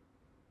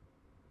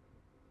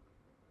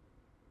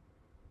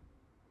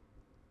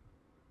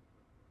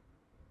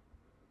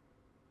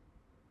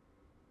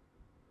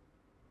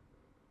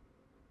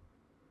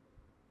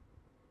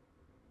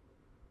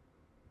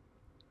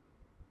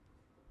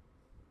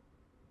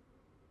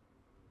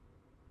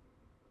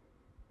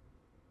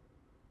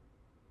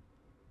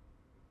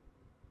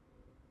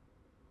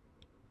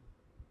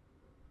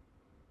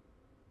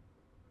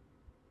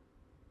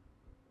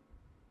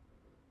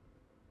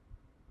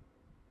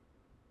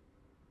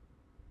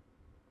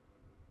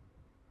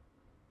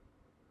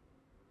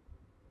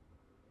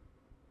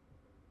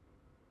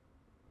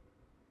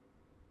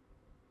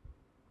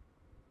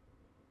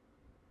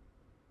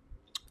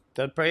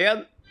 Third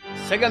period,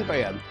 second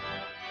period.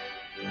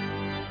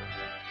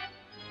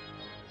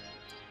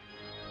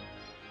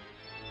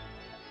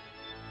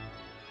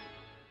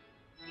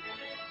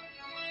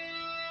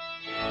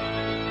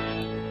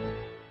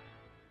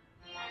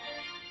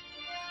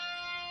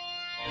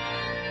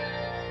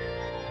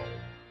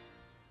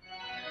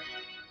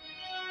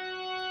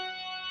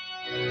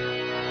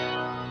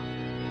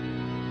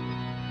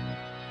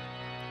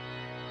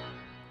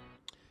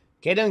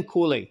 Caden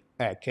Cooley,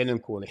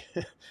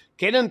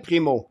 Caden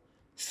Primo,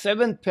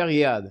 seventh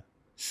period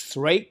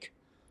straight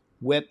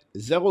with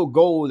zero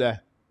goal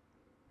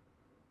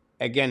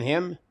against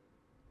him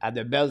at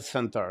the Bell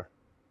Center.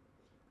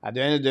 At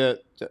the end of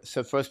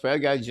the first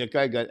period, guys,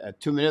 Jacques got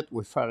 2 minutes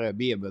with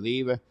Farabi, I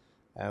believe.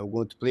 We're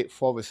going to play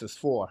 4 versus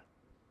 4.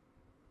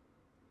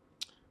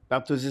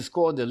 Back to the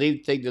score, the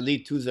lead take the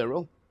lead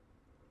 2-0.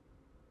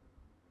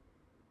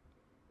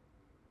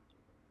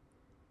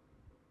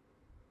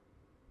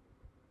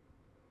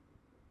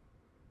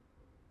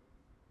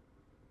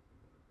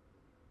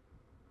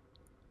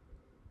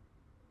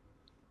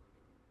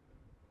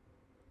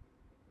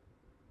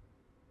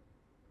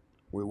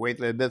 We wait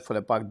a little bit for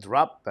the puck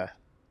drop.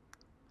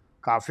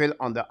 Caulfield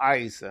on the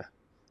ice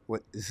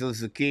with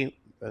Suzuki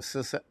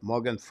versus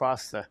Morgan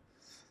Frost.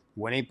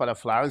 Winning par the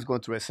Flyers,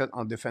 going to reset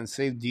en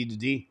défensive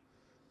D2D.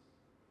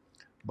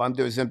 Bonne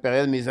deuxième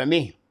période, mes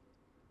amis.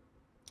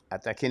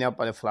 Attaqué now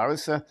par the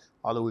Flyers.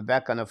 All the way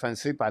back on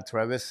offensive by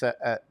Travis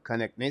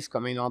Konechny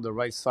coming on the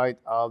right side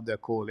of the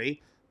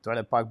goalie. Throw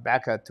the puck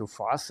back to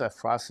Frost.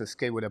 Frost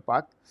skate with the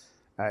puck.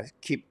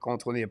 Keep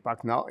controlling the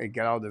puck now and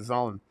get out of the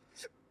zone.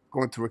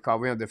 Going to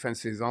recover in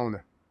defensive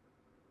zone.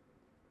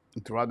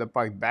 Throw the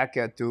puck back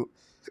to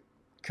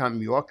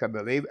Cam York, I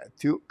believe,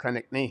 to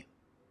Konechny.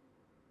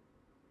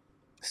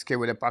 Skate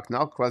with the puck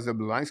now, cross the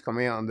blue lines,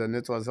 coming on the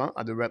neutral zone,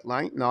 at the red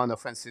line, now on the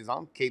offensive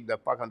zone, keep the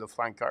puck on the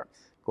flanker,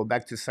 go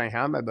back to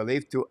Saint-Ham, I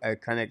believe, to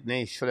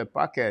Konechny, shoot the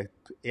puck,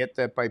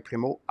 hit by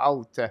Primo,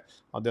 out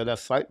on the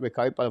left side,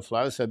 recovered by the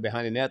Flyers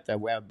behind the net.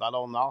 We have a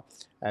battle now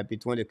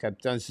between the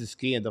captain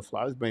Suzuki and the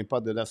Flyers, bring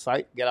puck to the left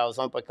side, get out of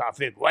zone by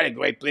Caulfield. What a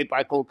great play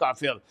by Cole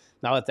Caulfield.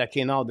 Now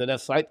attacking now the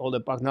left side, hold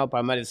the puck now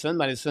by Madison.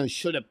 Madison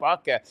shoot the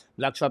puck,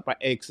 block shot by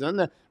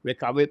Erickson,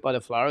 recovered by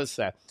the Flyers.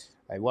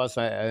 It was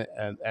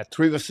a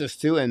 3 versus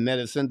 2, and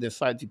Madison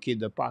decided to keep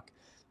the puck.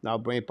 Now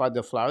bring puck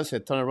the Flyers.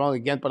 Turn around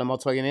again by the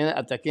Montreal Canadiens.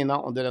 Attacking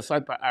now on the other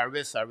side by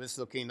Harris. Harris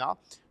looking now.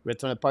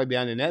 Return the puck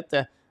behind the net.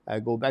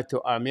 Go back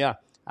to Armia.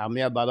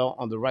 Armia battle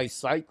on the right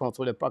side.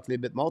 Control the puck a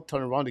little bit more.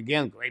 Turn around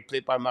again. Great play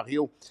by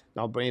Mario.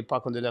 Now bring the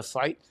puck on the left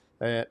side.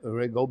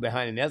 Go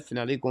behind the net.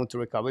 Finally going to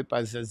recover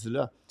by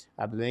Zezula.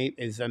 I believe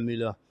is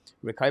Miller.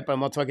 Recover by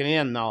Montreal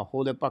Canadiens now.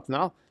 Hold the puck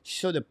now.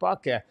 Show the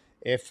puck.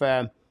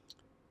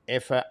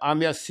 If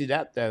Amir see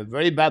that,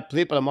 very bad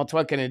play by the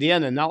Montreal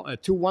Canadiens, and now a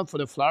 2-1 for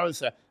the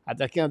Flyers,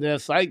 attacking on the other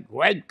side.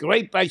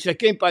 Great by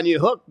checking by New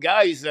Hook,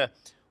 guys.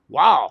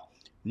 Wow.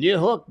 New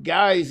Hook,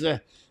 guys.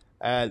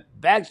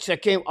 Back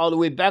checking all the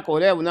way back over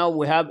there. Now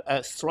we have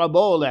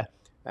Strabol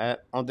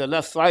on the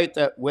left side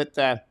with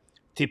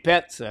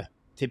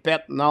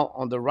Tippett now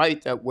on the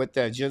right with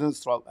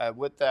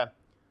with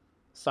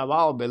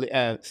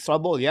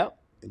Strobel, yeah.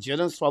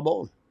 Jalen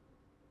Strobel.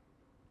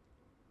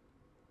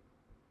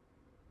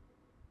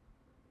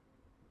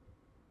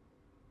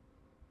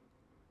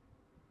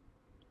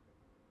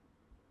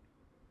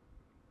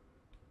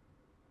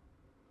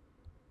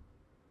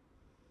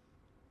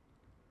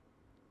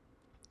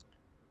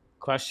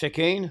 Cross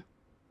checking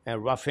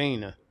and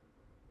roughing.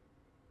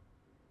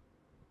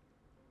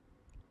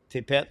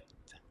 Tippett.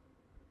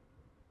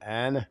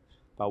 And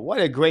but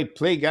what a great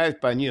play, guys,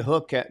 by New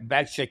Hook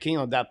back checking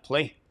on that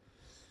play.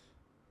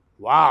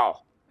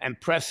 Wow.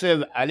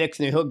 Impressive, Alex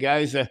Nehuk,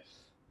 guys.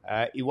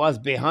 He was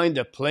behind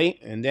the play,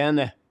 and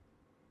then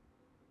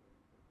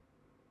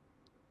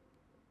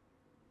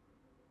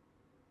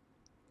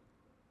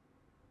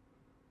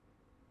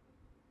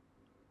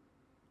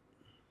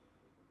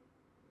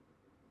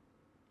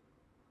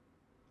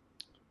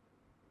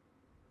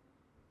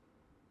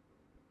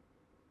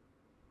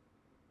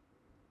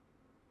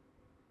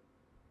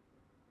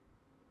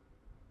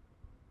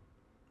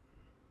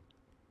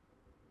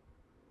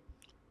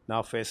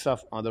now face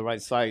off on the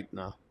right side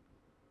now.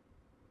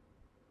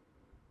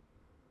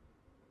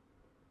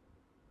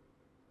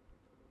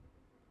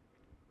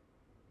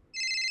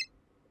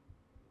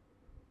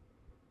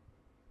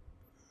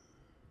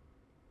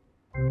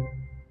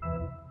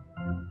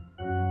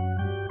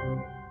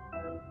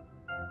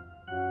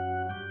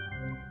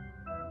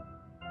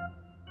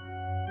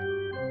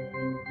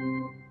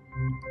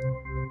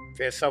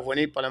 Face off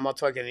winning par le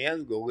Montreal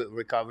Canadiens. Go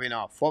recovery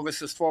now. 4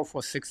 versus 4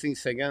 for 16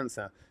 seconds.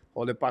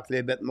 Hold the puck a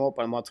little bit more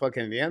par le Montreal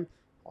Canadiens.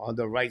 On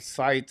the right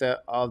side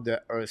of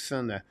the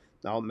Urson.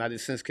 Now,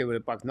 Madison's with the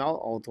puck now.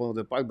 Autour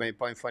the puck, ben,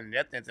 pas une fois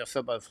net.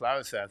 Intercept by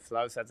Flowers.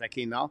 Flowers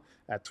attacking now.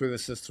 3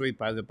 versus 3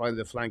 par the point of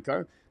the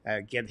flanker.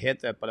 Get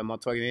hit par le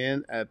Montreal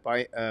Canadiens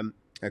by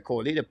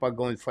Coley. The puck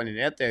going in front of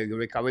net.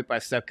 Recovery by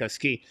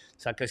Sarkoski.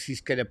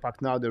 Sarkoski's get the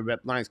puck now. The red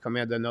lines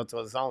coming out of the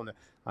neutral zone.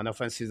 En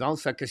offensive zone,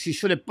 Sarkozy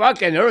shoot the puck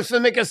and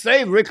Urson make a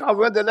save.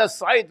 Recover on the left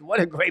side.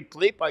 What a great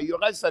play by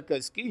Juraj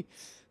Sarkozy.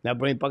 Now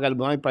bring puck at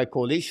blind by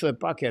Coley. Shoot the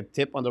puck and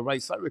tip on the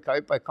right side.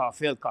 Recovered by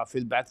Caulfield.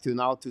 Caulfield back to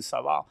now to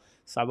Savard.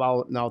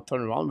 Savard now turn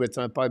around.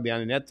 Return the puck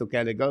behind the net to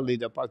Gallagher. Lead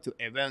the puck to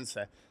Evans.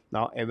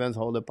 Now Evans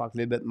hold the puck a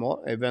little bit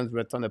more. Evans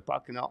return the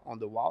puck now on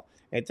the wall.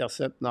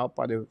 Intercept now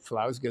by the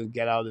Flowers.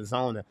 Get out of the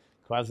zone.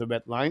 Cross the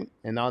red line.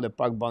 And now the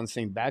puck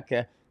bouncing back.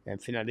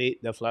 And finally,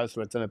 the Flowers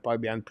return the puck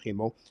behind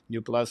Primo.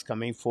 New plus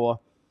coming for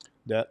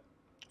the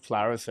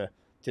Flowers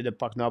to the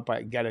puck now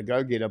by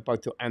Gallagher. Get the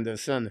puck to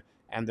Anderson.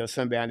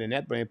 Anderson behind the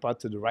net. Bring the puck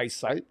to the right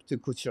side to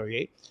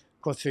Couturier.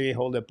 Couturier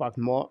hold the puck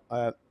more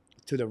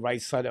to the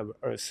right side of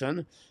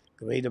Urson.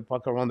 Great the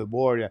puck around the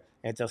board.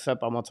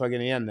 Intercept by Montreal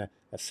Canadiens.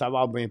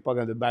 Savard bring the puck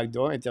on the back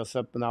door.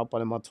 Intercept now by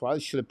the Montreal.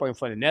 Shoot the puck in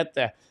front of the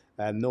net.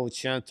 No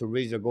chance to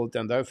reach the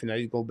goaltender.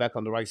 Finally, go back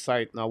on the right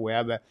side. Now we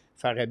have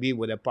Farabi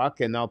with the puck.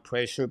 And now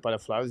pressure by the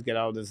Flowers. Get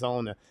out of the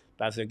zone.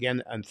 Pass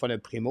again in front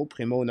of Primo.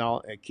 Primo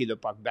now key the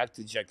puck back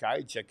to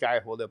Jacky. Jacky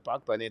hold the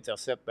puck by an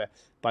intercept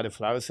by the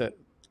Flowers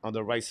on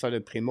the right side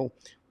of Primo.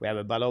 We have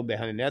a battle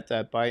behind the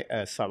net by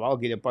Savard.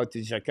 Get the puck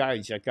to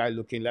Jacky. Jacky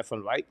looking left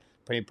and right.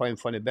 Putting point in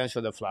front of the bench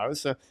of the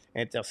Flowers.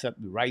 Intercept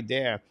right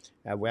there.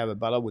 We have a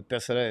battle with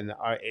Pessoa and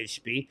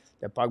RHP.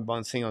 The puck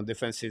bouncing on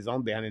defensive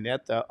zone behind the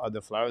net of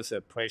the Flowers.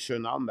 Pressure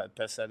now, but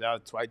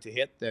Pessoa tried to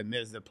hit,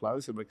 missed the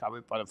Flowers.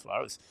 Recovered by the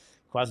Flowers.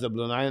 Cross the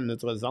blue line in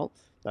neutral zone.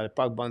 Dans le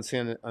puck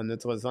bouncing en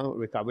neutral zone,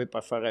 recovered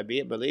by Farabi,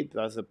 I believe.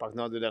 That's the puck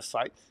now to the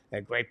side.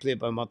 A great play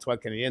by Montreal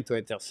Canadiens to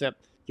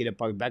intercept. Get the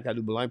puck back at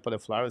the blue line for the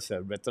Flowers.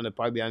 Return the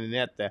puck behind the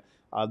net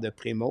of the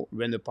Primo.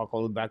 Run the puck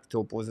all back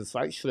to opposite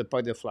side. Shoot the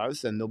puck the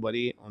Flowers and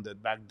nobody on the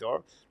back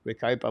door.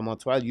 Recovered by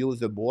Montreal. Use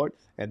the board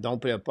and don't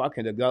play the puck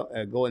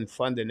and go in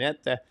front of the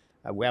net.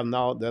 We have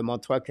now the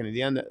Montreal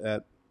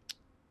Canadiens.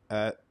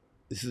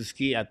 This is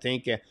key, I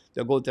think.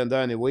 The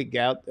goaltender anyway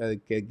get out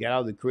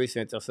of the crease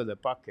and intercept the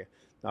puck.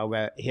 Now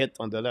we're hit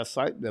on the left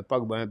side. The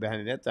puck behind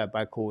the net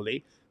by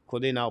Coley.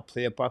 Coley now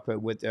play a puck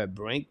with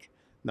Brink.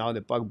 Now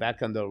the puck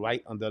back on the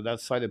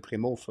left side of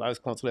Primo. Flowers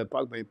control the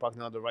puck, bring the puck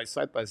now on the right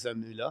side by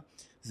Zemula.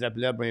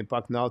 Zemula bring the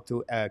puck now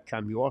to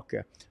Cam York.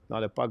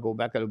 Now the puck go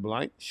back at the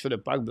blind. Shoot the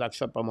puck, black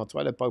shot by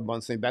Montreal. The puck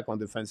bouncing back on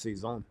defensive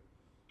zone.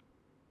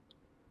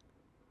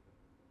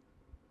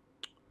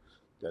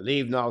 The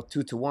lead now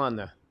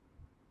 2-1.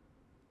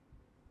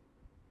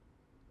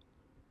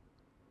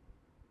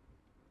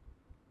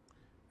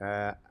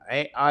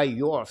 AI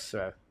yours.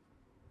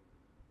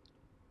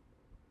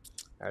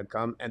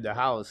 Come in the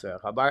house.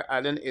 Robert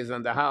Allen is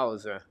in the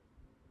house.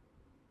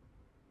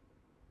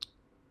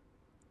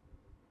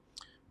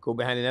 Go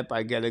behind the net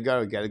by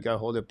Gallagher. Gallagher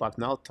hold the puck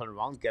now. Turn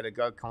around.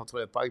 Gallagher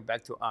control the puck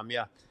back to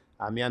Amia.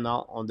 Amia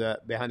now on the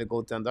behind the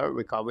goaltender.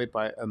 Recovered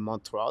by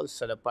Montreal.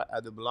 Set up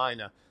at the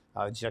blind.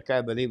 Jacka,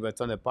 I believe,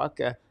 return the puck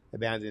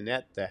behind the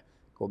net.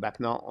 Go back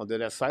now on the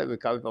left side.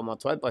 Recovered by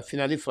Montreal. But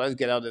finally, Flyers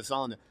get out of the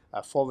zone.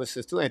 4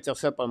 versus 2.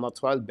 Intercept by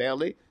Montreal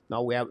barely.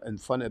 Now we have in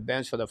front of the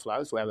bench for the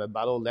Flyers. We have a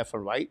battle left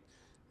and right.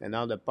 And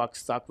now the puck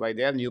stuck right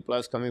there. New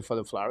players coming for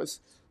the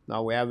Flowers.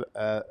 Now we have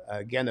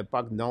again the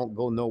puck don't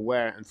go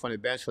nowhere in front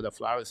of the bench for the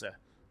Flyers.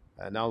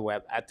 Now we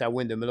have Ottawa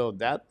in the middle of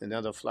that, and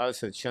then the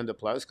Flyers change the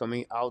players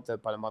coming out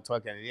by the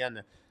Montreal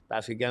Canadiens.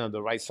 Pass again on the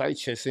right side,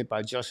 chasing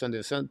by Josh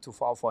Anderson. Too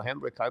far for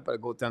him. Recovered by the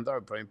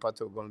goaltender. Bring puck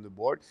to go on the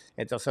board.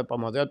 Intercept by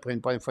Montreal. Bring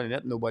puck in front of the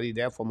net. Nobody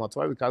there for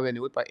Montreal. Recovered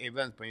anyway by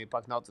Evans. Bring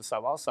puck now to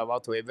Savard.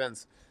 Savard to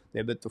Evans.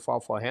 They're a bit too far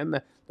for him.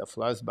 The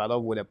Flyers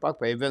battle with the puck,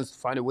 but Evans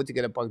find a way to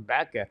get the puck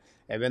back.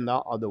 Evans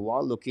now on the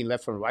wall, looking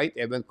left and right.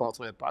 Evans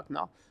control the puck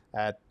now.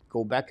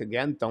 Go back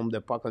again. Dump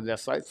the puck on their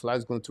side.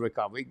 Flyers going to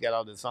recover. Get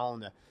out of the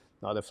zone.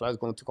 Now the Flyers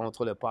going to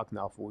control the puck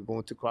now. We're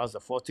going to cross the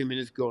 40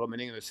 minutes go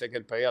remaining in the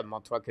second period.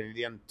 Montreal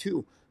Canadiens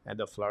 2 and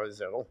the Flyers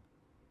 0.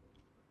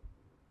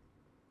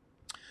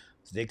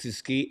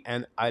 Zdekowski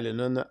and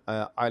Ilonen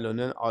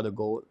are the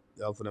goal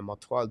of the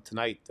Montreal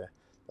tonight.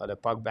 The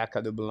puck back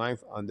at the blue line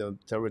on the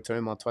territory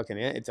Montreal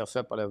Canadiens.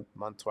 Intercept by the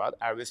Montreal.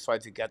 Harris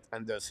tried to get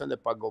Anderson. The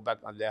puck go back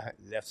on the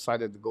left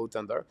side of the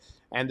goaltender.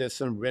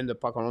 Anderson ran the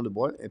puck around the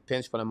board. A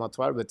pinch for the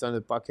Montreal. Return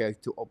the puck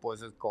to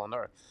opposite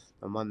corner.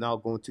 I'm now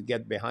going to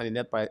get behind the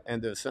net by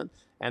Anderson.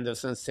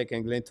 Anderson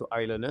second lane to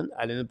Ilonen.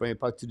 Ilonen bring it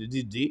back to the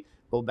DD.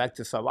 Go back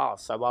to Savard.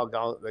 Savard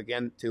go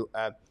again to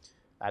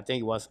I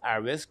think it was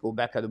Harris. Go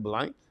back at the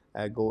blind.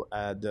 Go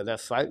the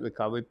left side.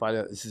 Recovered by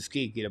the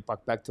Ziski. Get the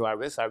puck back to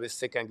Harris. Harris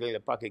second getting the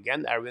puck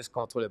again. Harris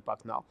control the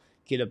puck now.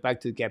 Get it back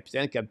to the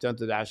captain. Captain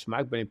to the hash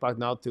mark. Bring the puck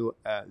now to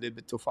a little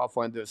bit too far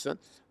for Anderson.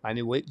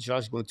 Anyway,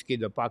 Josh going to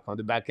keep the puck on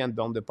the back end.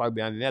 Down the puck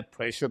behind the net.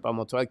 Pressure by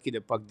Montreal. Keep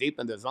the puck deep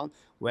in the zone.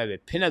 We have a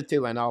penalty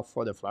right now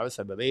for the Flyers,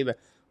 I believe,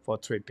 for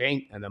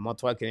tripping. And the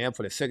Montreal Canadiens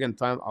for the second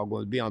time are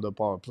going to be on the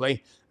power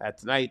play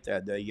tonight.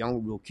 The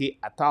young rookie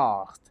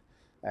Attard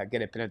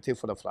get a penalty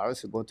for the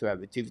Flyers. We're going to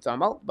have a TV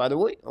timeout. By the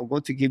way, I'm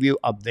going to give you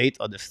update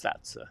on the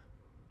stats.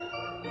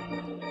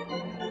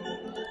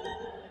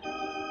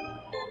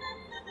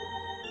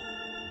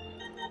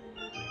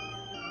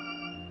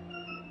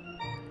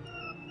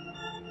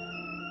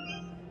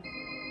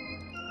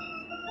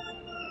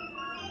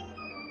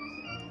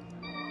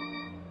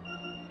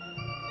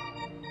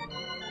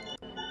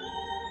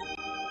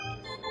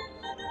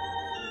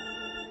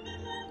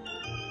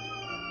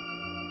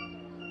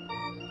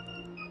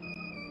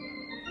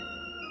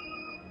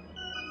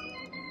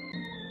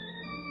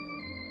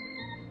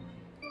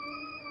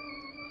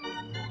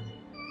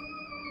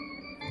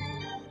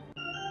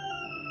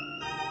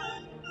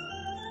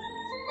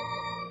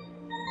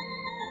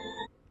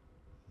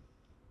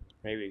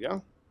 Here we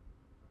go.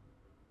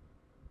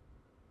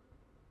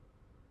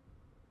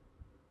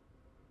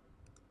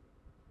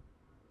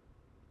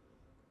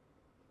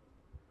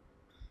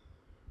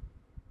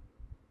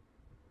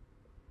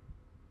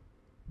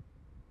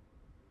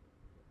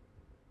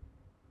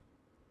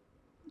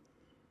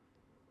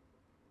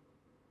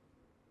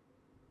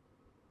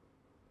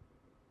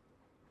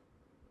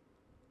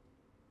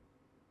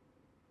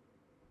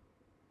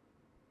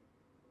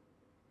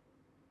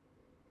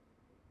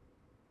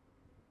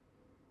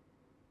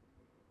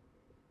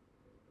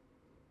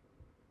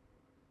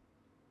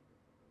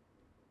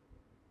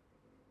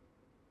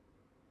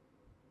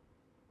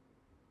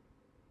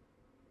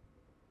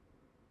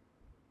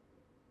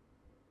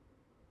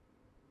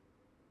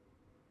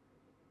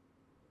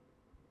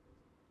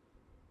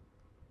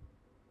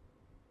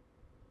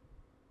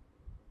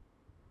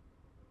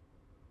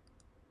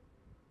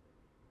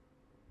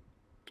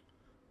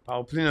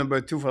 Power play number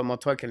 2 for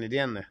Montreal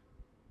Canadiens.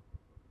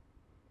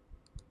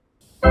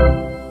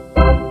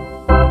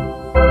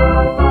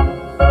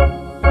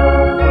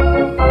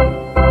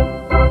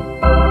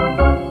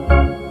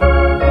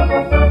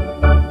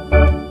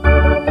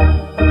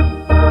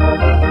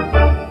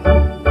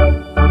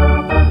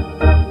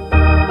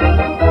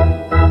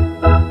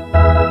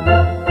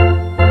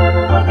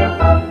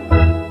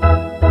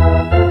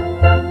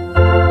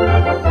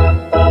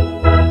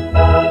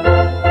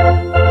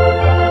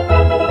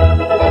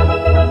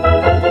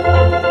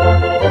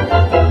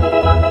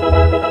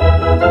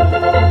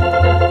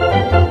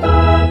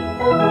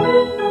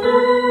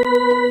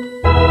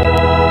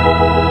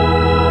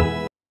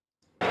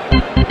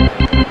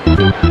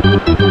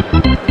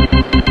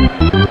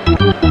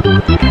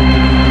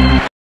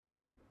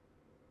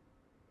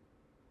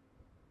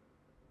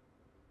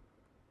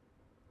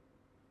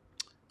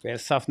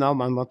 Face off now,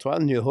 Montreal.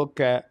 New Hook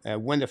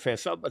win the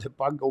face off, but the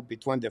puck go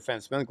between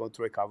defensemen. Going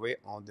to recover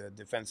on the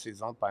defensive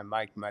zone by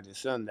Mike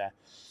Madison.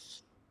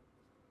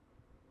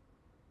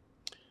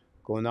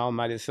 Go now,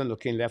 Madison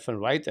looking left and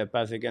right.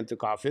 Pass again to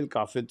Caulfield.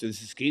 Caulfield to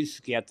Ziski.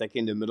 Ziski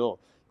attacking the middle.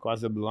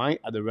 Cross the blue line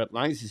at the red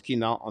line. Ziski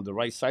now on the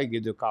right side.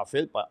 Give to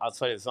Caulfield. But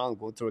outside the zone,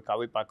 going to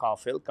recover by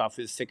Caulfield.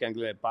 Caulfield second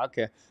the puck.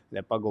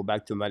 The puck go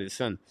back to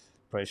Madison.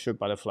 Pressure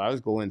by the Flyers.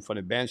 Go in for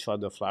the bench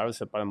of the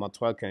Flyers by the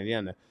Montreal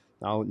Canadiens.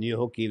 Now, New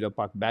York give the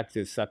puck back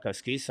to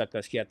Sakaski.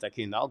 Sakaski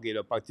attacking now. Give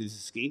the puck to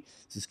Ziski.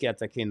 Ziski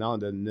attacking now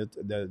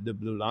the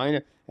blue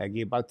line.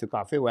 Give back to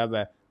Caulfield. We have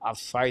a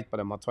offside by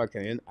the Montreal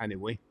Canadiens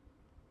anyway.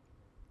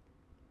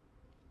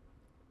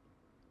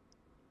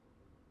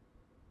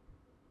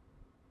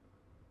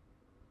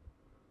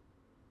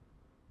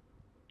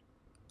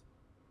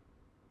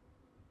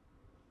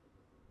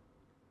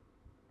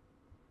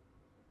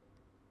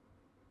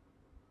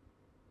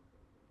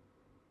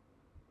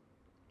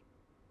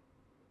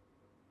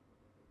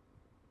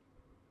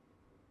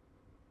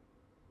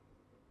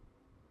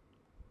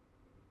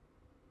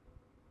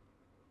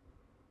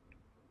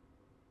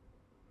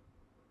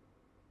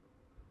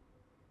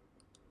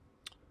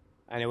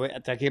 Anyway,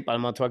 attaqué par le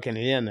Montreal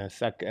Canadiens,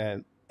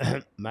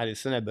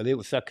 Madison, I believe,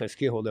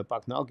 Sakowski hold the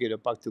puck now, give the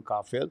puck to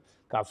Caulfield.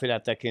 Caulfield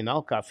attacking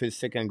now, Caulfield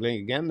second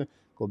going again,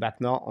 go back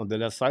now on the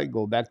left side,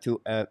 go back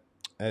to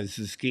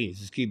Zuski.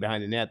 Zuski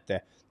behind the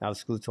net. Now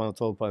school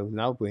Toronto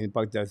now, bring the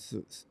puck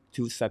to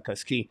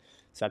Sakowski.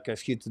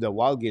 Sakowski to the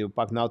wall, give the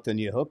puck now to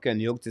New Hook, and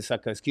New Hook to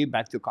Sakowski,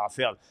 back to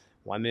Caulfield.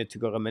 1 minute to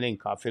go remaining.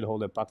 Caulfield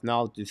hold the puck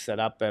now to set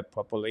up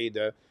properly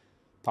the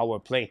power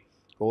play.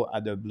 Go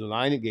at the blue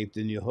line, gave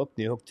to New Hook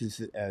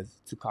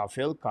to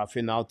Caulfield.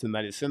 Caulfield now to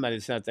Madison.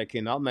 Madison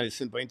attacking now.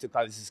 Madison bring to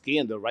Kalinski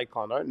in the right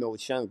corner. No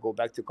chance. Go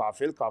back to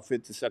Caulfield.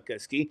 Caulfield to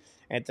Sakowski.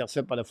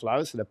 Intercept by the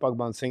Flyers. The puck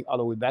bouncing all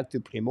the way back to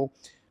Primo.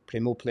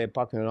 Primo play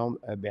puck around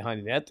behind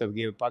the net.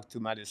 Give a puck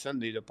to Madison.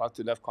 Lead the puck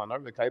to left corner.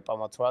 Recovered by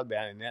Montreal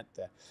behind the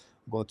net.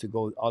 Going to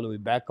go all the way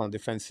back on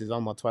defensive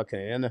zone. Montreal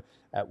Canadiens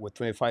with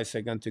 25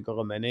 seconds to go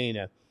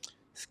remaining.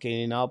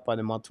 Scaling out by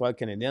the Montreal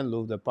Canadiens,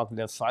 lose the puck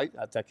left side,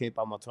 attacking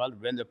by Montreal,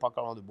 win the puck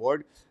around the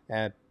board,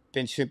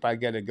 pinching by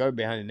Gallagher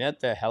behind the net,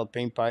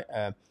 helping by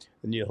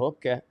New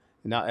Hook,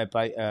 now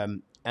by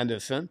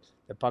Anderson.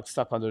 The puck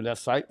stuck on the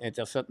left side,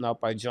 intercept now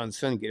by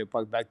Johnson, get the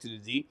puck back to the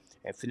D,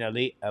 and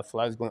finally,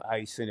 Flyers going to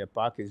ice in the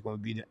puck. It's going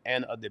to be the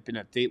end of the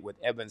penalty with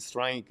Evans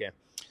trying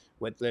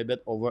with a little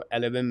bit over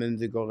 11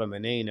 minutes to go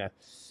remaining.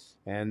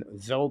 And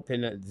zero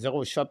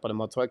shot for the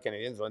Montreal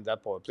Canadiens on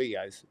that power play,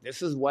 guys.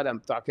 This is what I'm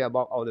talking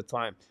about all the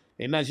time.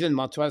 Imagine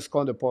Montreal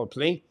scored the power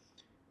play.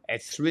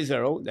 It's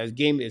 3-0. The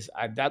game is,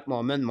 at that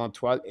moment,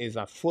 Montreal is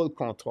in full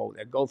control.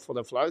 They go for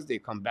the Flyers. They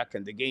come back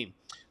in the game.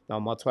 Now,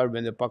 Montreal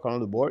win the puck around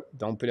the board.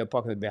 Don't put the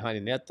puck behind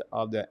the net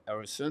of the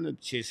Harrison.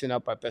 Chasing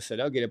up by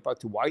Pesela. Get the puck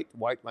to White.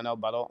 White went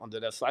out battle on the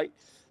left side.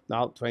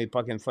 Now, 20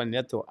 puck in front of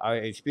net to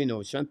RHP,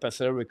 no chance.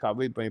 Pesela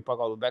recovery, bring puck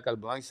all the way back at the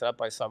blind, set up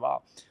by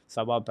Savard.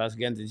 Savard pass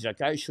again to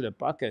Jacky, shoot the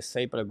puck,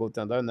 save by the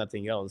goaltender,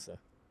 nothing else.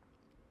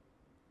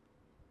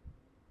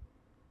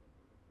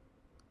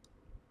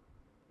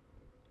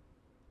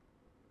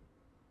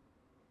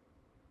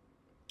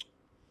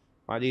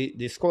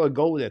 They score a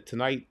goal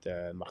tonight,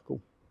 Marco.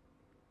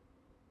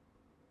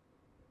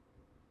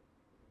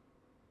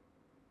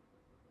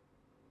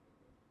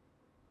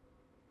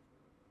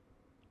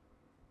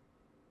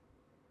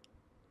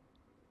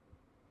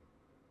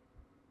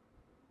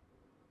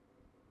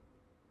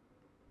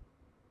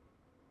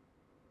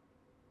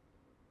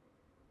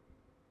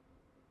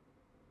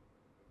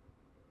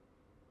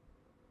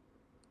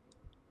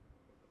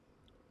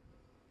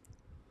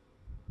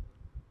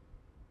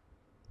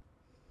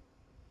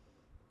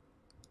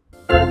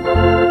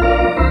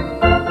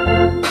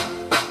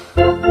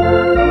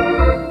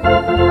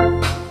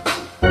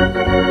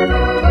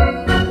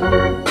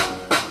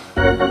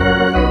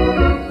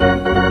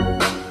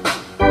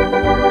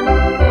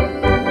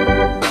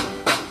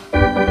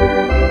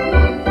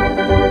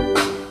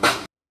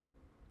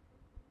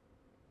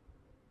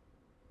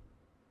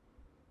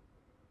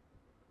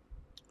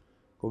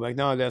 Go back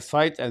now on the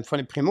side and for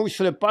the Primo,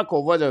 shoot the puck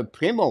over the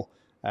Primo.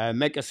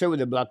 Make a save with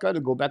the blocker to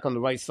go back on the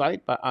right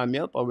side by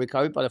Armiel, or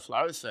recovery by the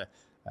Flyers.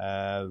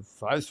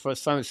 Flyers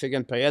first time in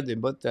second period, they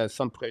put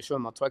some pressure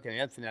on Montreal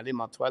Canadiens. Finally,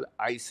 Montreal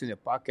icing the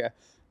puck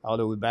all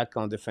the way back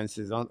on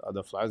defensive zone.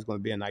 The Flyers going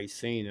to be an ice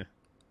scene.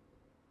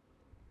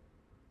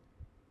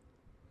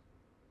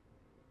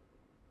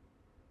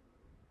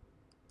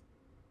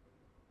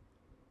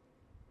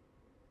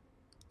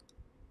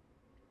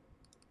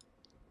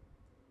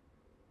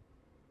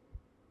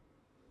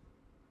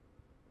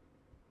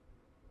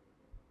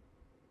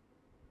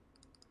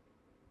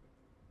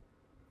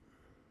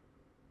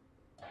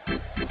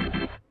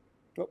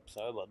 Oops,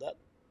 sorry about that.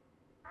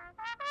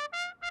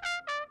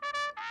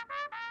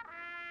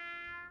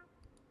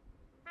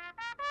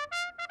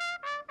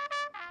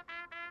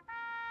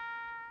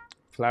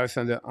 Flyers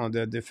on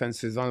the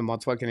defensive zone,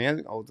 Montreal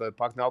Canadiens, out the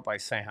puck now by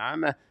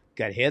Saint-Ham,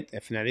 get hit,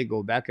 and finally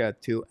go back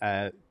to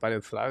by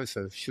the Flyers,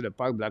 shoot the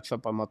puck, black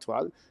shot by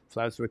Montreal.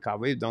 Flyers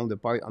recovery down the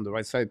puck on the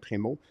right side,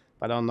 Primo.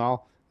 But on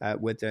now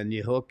with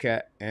New Hook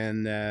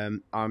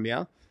and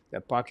Armia,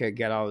 the puck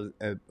get out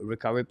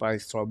recovered by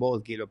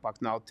Strobel, give the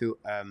puck now to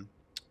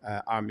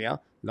Armia.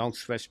 Long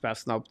stretch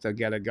pass now to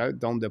Gallagher,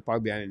 down the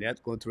puck behind the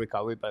net, going to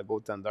recover by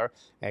goaltender,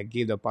 and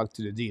give the puck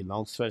to the D.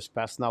 Long stretch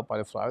pass now by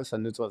the Flyers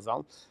and neutral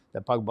zone.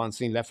 The puck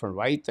bouncing left and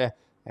right,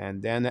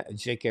 and then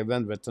Jake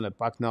Evans return the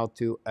puck now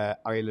to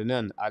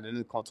Ireland.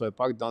 Ireland control the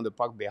puck, down the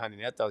puck behind the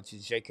net, out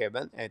is Jake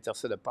Evans,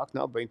 intercept the puck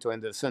now, bring to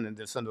Anderson.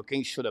 Anderson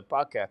looking, shoot the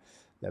puck,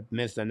 that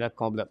missed the net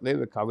completely,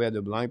 recovery at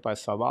the blind by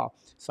Savard.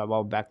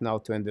 Savard back now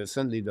to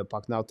Anderson, leave the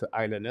puck now to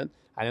Ireland.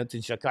 Ireland to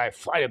Jackai,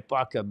 fire the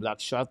puck, a black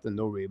shot, and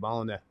no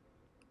rebound.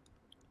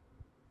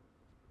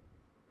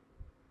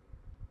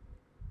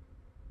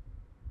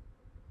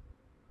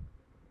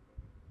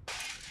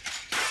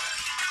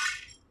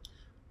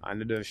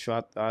 Another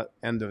shot at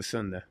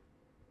Anderson.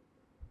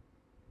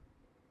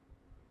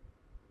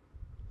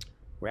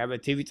 We have a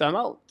TV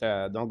timeout.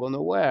 Don't go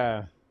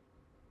nowhere.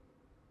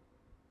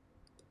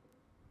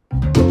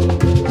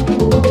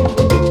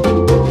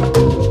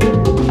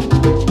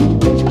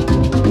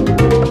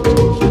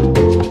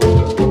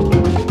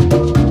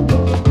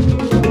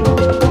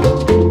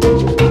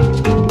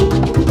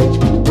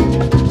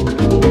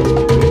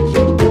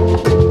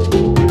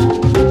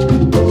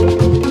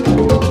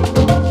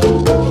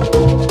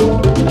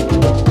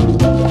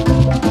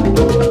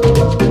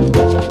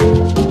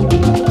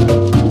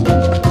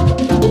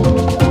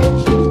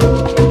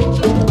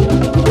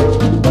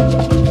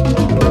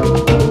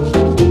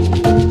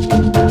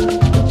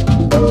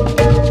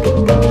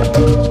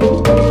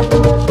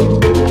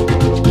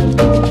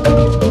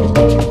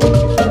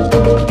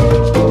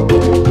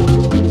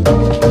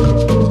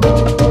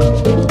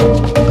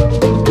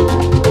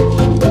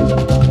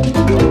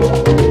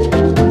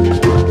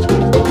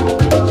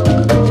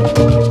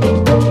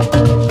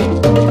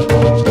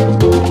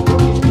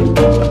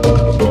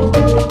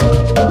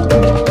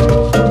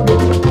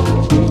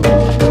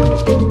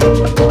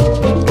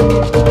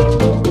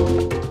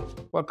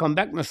 welcome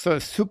back,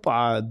 Mr.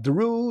 Super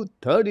Drew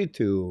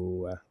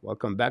 32.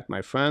 Welcome back,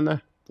 my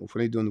friend.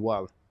 Hopefully doing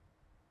well.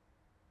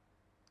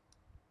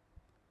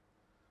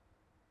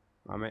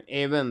 I'm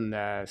even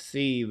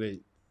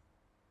see.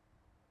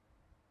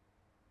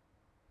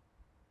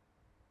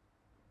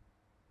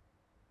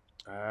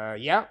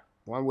 Yeah,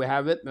 when we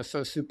have it,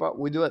 Mr. Super,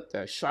 we do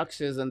it.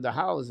 Sharks is in the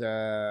house.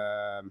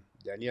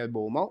 Daniel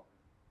Beaumont,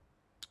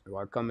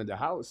 welcome in the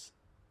house.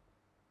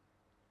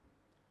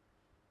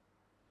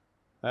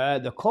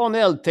 The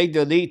Cornell take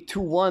the lead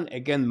 2-1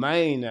 against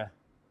Maine.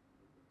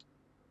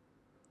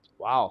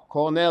 Wow,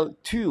 Cornell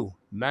 2,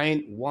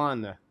 Maine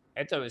 1.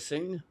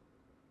 Interesting.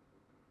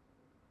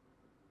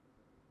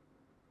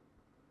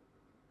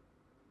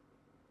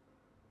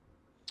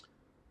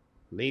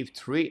 Leave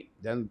 3,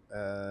 then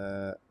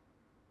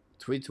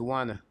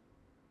 3-1.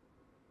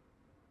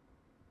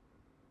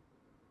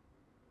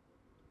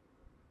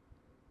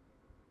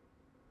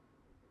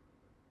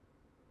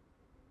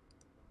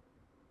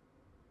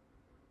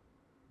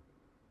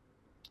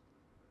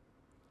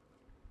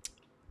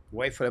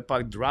 Wait for the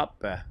puck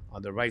drop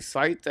on the right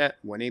side.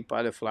 Winning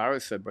by the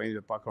Flowers, bring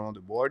the puck around the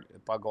board. The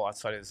puck go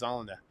outside the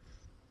zone.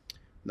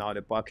 Now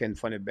the puck in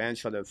front of the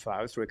bench of the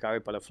Flowers,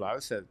 recovered by the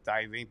Flowers,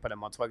 diving by the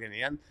Montreal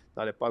Canadiens.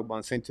 Now the puck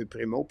bouncing to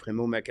Primo.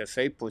 Primo make a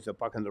save, puts the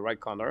puck in the right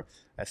corner.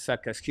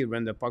 Sakaski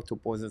ran the puck to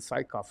opposite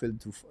side.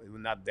 Caulfield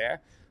not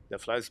there. The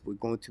Flowers were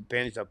going to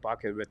pinch the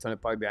puck and return the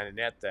puck behind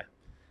the net.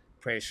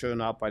 Pressure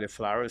now by the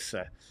Flowers,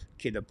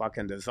 keep the puck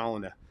in the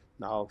zone.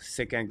 Now,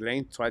 second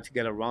lane, try to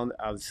get around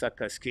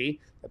Sakaski.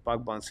 The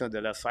puck bouncing on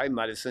the left side.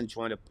 Madison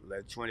joined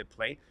the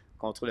play.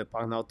 Control the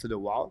puck now to the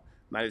wall.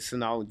 Madison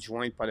now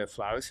joined by the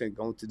Flowers and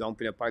going to dump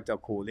in the puck to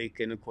Coley.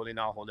 Can Coley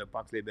now hold the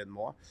puck a little bit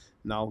more.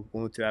 Now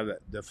going to have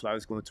the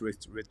Flowers going to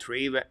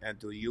retrieve and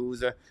to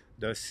use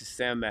the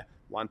system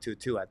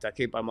 1-2-2.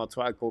 Attaqué by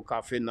Montreal. Cole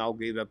Caulfield now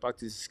gave the puck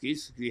to Suzuki.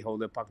 Suzuki hold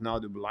the puck now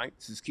to the blind.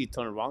 Suzuki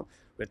turn around.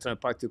 Return the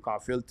puck to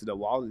Caulfield to the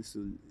wall.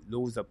 To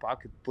lose the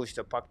puck. Push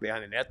the puck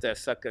behind the net.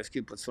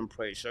 Sakaski put some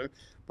pressure.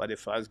 But the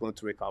Flowers going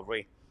to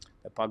recover.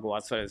 The puck go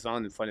outside the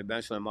zone in front of the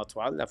bench on the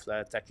Montreal. Left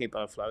attacking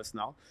by the Flowers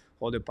now.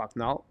 Hold the puck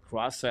now.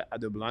 Cross at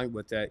the blind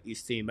with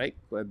his teammate.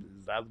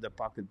 Grab the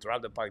puck and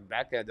drop the puck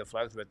back. The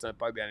Flowers return the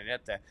puck behind the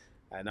net.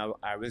 And now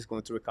Iris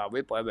going to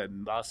recover. Probably a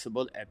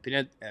possible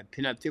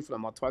penalty for the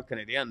Montreal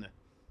Canadiens.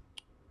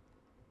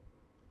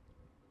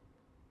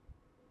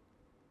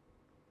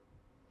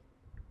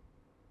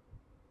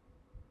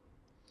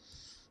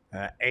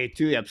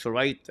 A2,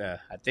 absolutely right.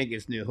 I think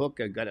his new hook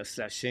got a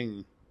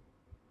slashing.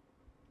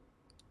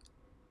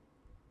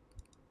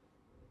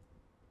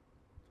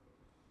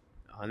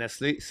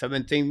 Honestly,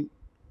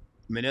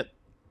 17-minute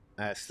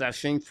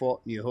slashing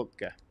for new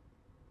hook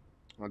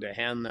on the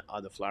hand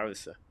of the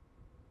Flowers.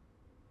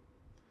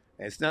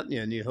 It's not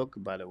a new hook,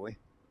 by the way.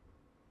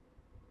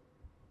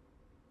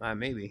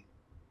 Maybe.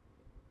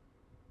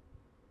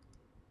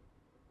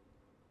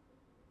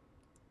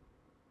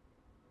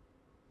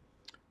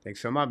 Thanks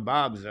so much,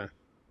 Bob's.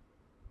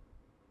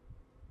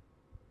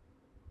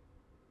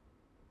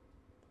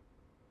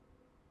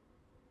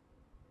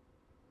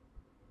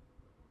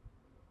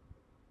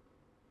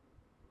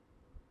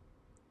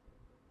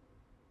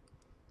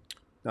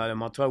 Now the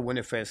Montreal win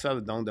the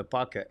face-off down the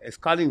puck. It's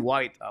Colin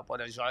White. I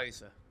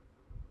apologize.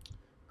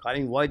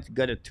 Colin White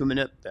got a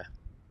 2-minute.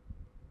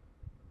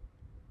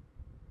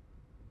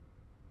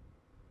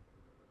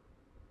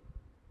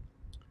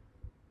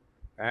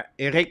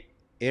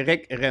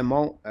 Eric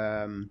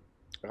Raymond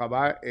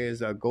Robert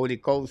is a goalie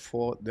coach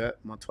for the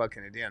Montreal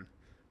Canadiens.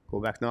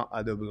 Go back now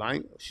at the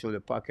line. Show the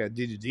puck at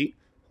DDD.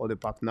 Hold the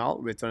puck now.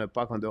 Return the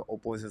puck on the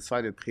opposite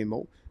side of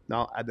Primo.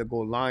 Now at the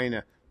goal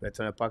line.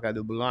 Return the puck at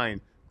the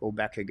line. Go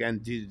back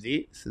again,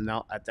 DDD. So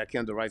now attacking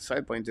on the right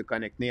side, point to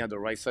connect knee on the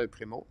right side,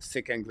 Primo.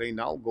 Second lane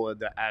now, go at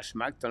the hash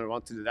mark, turn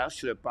around to the left,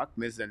 shoot the puck,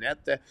 miss the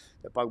net.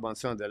 The puck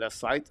bouncing on the left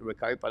side,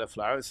 recovered by the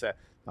Flyers.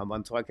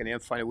 Montreal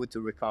Canadiens find a way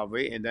to recover,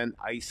 and then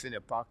icing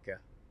the puck.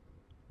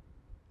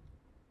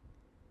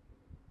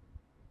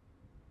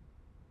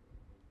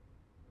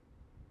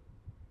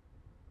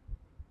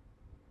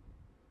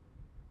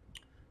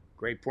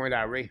 Great point,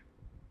 Harry.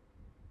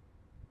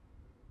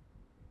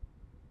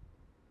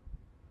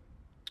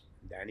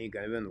 Danny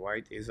Gavin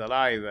White is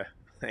alive.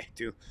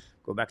 To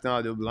go back now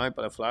to the line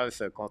for the Flyers,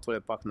 control the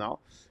puck now.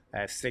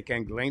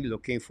 Second lane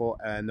looking for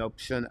an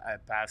option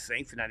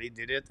passing. Finally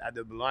did it at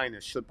the line.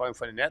 Shoot puck in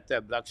front of the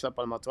net. Black shot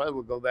by Montreal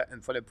will go back in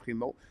front of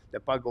Primo.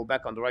 The puck go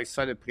back on the right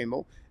side of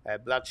Primo.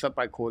 Black shot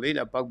by Coley.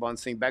 The puck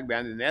bouncing back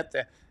behind the net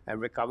and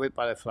recovered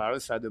by the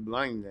Flyers at the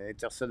blind.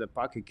 Intercept the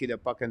puck and keep the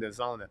puck in the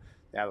zone.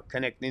 They are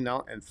connecting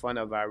now in front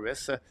of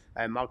Harris. It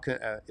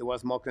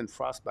was Morgan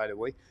Frost, by the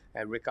way.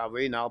 And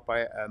recovery now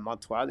by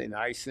Montreal. And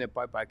icing the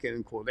puck by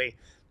Kevin Coley.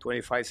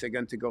 25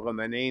 seconds to go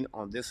remaining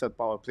on this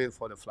power play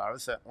for the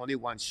Flowers. Only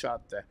one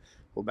shot.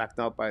 Go back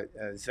now by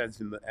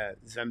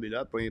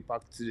Zambula. Bring it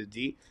back to the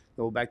D.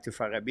 Go back to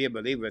Farabi, I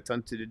believe.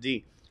 Return to the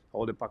D.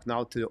 Hold the puck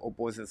now to the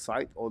opposite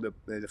side. Hold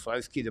the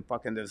Flyers keep the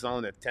puck in the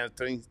zone at 10,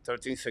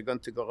 13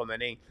 seconds to go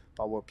remaining.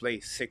 Power play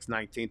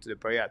 6:19 to the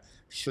period.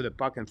 Shoot the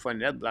puck in front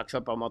of net. Black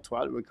shot by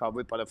Montreal.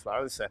 Recovery by the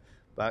Flyers.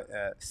 But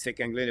stick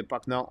angling the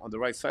puck now on the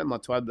right side.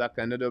 Montreal black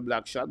another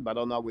black shot.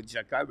 Battle now with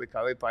Jacquard.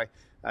 Recovery by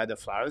the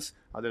Flyers.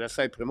 On the left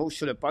side, Primo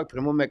shoot the puck.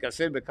 Primo make a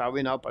save.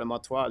 Recovery now by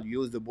Montreal.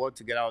 Use the board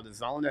to get out of the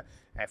zone.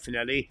 And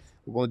finally,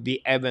 we're going to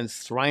be Evan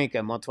Strike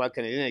and Montreal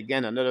Canadiens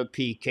again. Another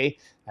PK.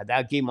 At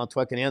that game,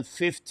 Montreal Canadiens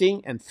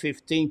 15 and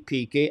 15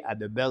 PK at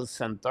the Bell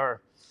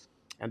Center.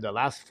 And the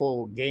last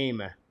full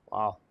game,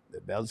 wow,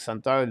 the Bell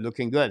Center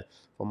looking good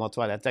for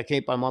Montreal.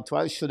 Attacking by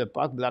Montreal, shoot the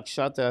puck, black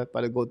shot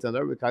by the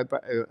goaltender, recovered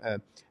by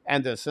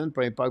Anderson,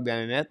 playing puck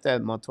behind the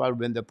net. Montreal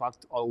win the puck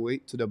all the way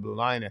to the blue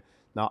line.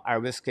 Now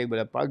Harris came with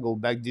the puck, go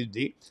back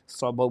deep.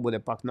 Strawball with the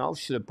puck now,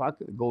 shoot the puck,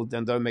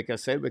 goaltender make a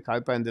save,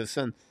 recovered by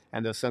Anderson.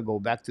 Anderson go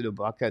back to the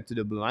block, to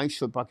the blue line,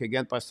 shoot puck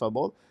again by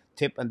Strawball.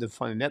 Tip and the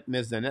front net,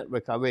 miss the net,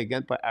 recovery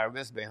again by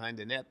Harris behind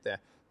the net.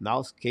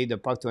 Now skate the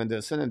puck to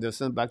Anderson,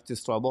 Anderson back to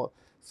Strawball.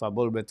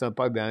 Strawball return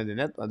puck behind the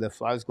net. The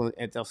Flyers going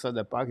to intercept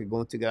the puck,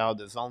 going to get out of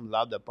the zone,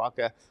 lob the puck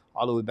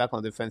all the way back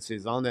on the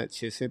defensive zone,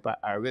 chasing by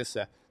Harris.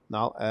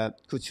 Now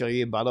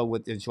Couturier battle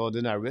with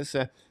Jordan Harris,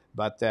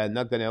 but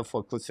not going to help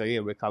for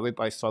Couturier. Recovery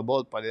by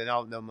Strawball, but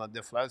now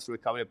the Flyers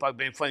recover the puck,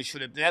 being front,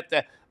 shoot the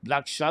net,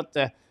 black shot.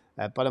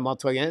 By the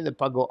Montreal, the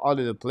puck go out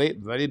of the plate.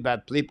 Very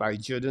bad play by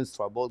Jordan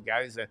Strawball,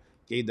 guys.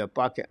 Gave the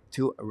puck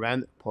to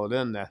Rand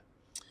Poland,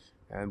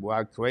 and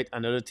we'll create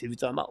another TV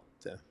timeout.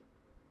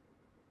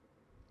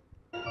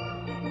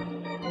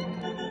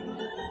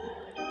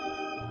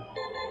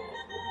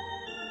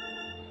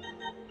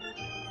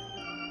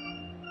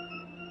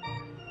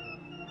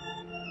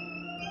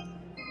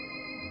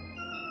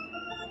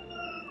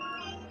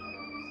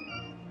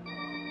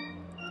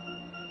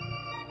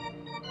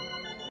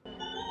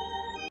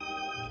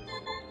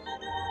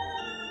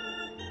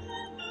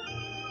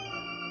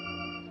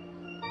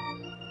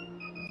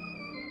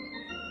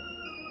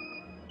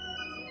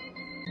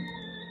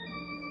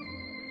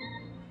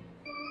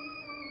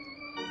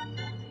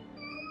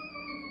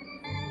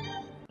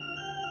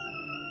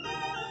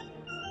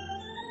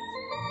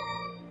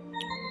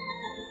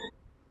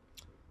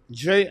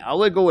 Jay, I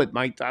will go with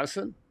Mike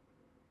Tyson.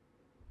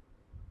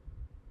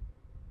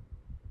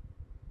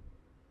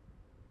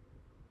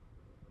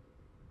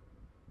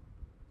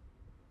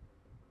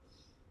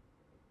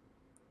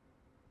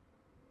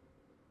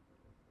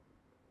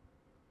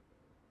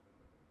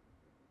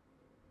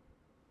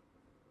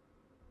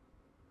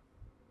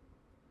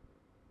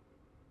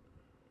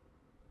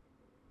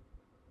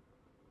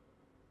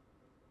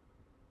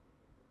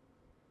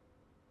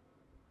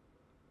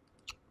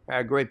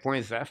 Great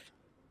point, Zeph.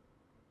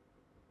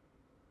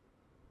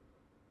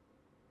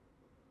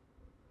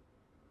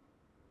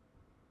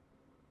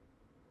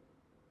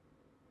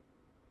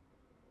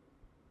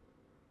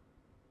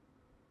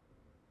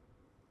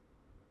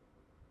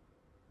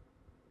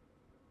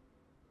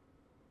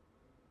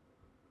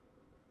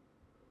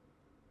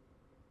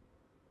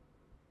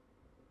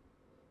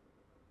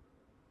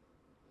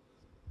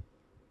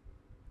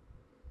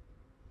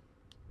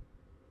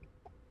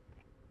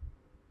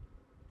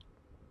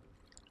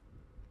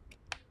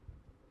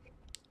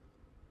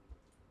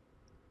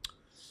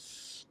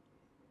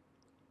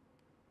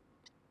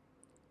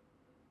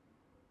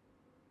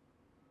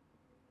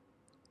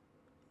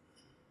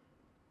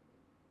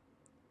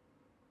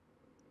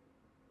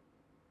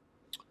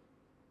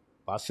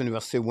 Boston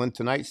University won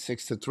tonight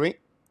 6-3.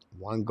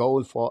 One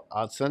goal for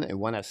Hudson and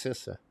one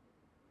assist.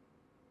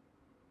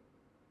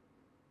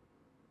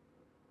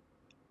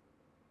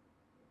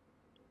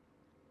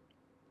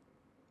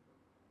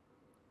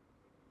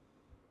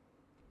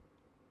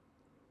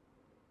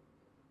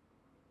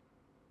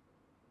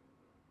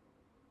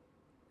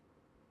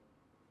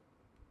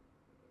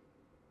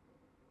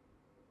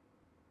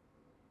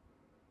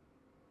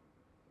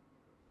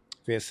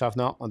 Face off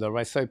now on the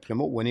right side.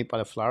 Primo winning by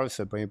the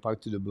Flyers, bringing puck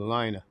to the blue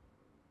line.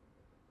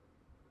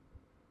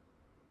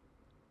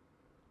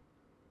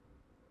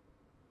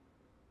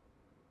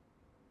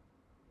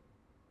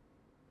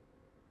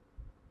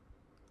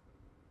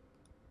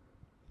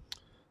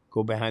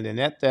 Go behind the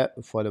net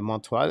for the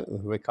Montreal.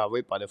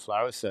 Recovery by the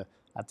Flyers.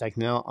 Attack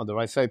now on the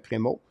right side.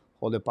 Primo.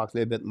 Hold the puck a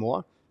little bit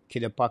more.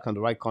 Keep the puck on the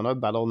right corner.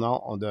 Battle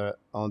now on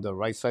the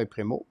right side.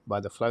 Primo.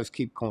 But the Flyers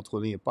keep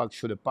controlling the puck.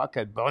 Shoot the puck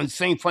at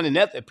Burns in front of the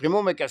net.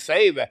 Primo make a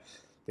save.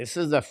 This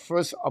is the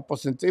first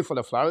opportunity for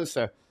the Flyers.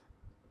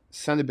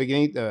 Since the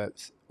beginning, a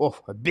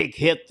big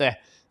hit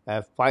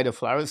by the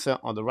Flyers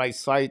on the right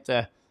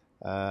side.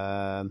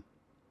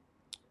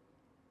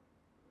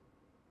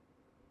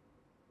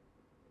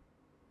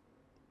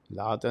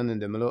 Lawton in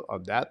the middle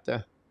of that.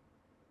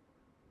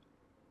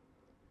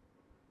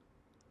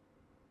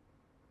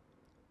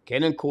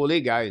 Kenan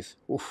Coley, guys.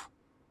 Oof.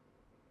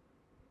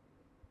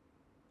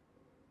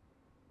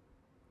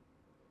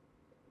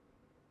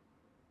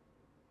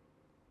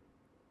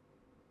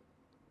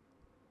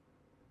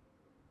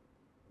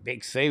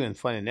 Big save in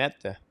front of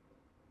net.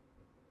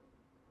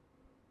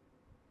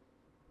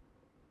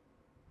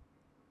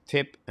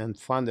 tip in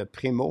front of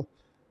Primo.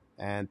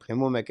 And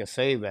Primo make a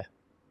save.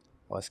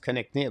 Was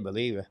connecting, I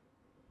believe.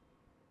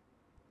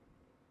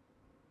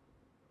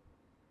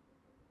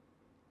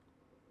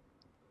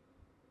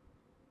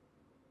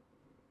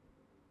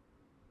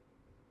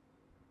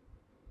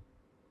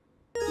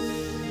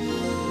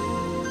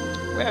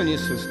 Well, new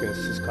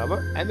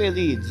subscriber,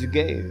 Emily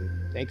Duguay.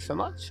 Thanks so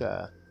much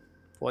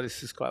for the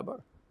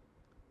subscriber.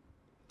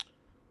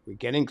 We're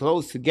getting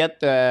close to get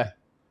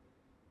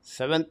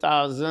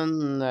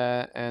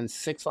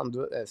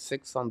 7,600,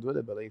 600,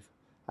 I believe.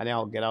 Allez,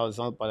 on get our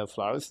zone by the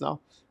flowers now.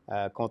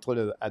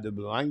 Control at the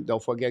blue line.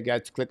 Don't forget,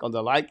 guys, to click on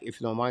the like. If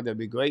you don't mind, that'd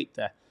be great.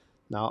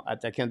 Now,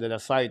 attacking to the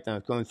side,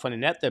 going for the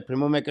net.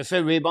 Primo make a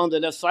save, rebound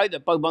to the side. The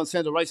puck bouncing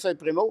to the right side,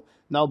 Primo.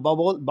 Now,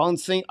 bubble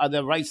bouncing at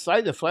the right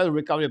side. The flyer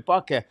recover the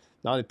puck.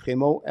 Now, the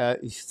Primo,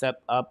 he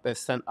step up,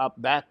 stand up,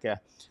 back.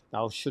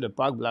 Now, shoot the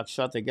puck, block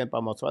shot again by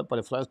Montreal. But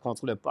the Flyers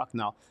control the puck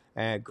now.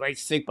 Great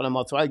stick by the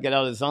Montreal, get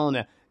out of the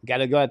zone.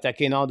 Gallagher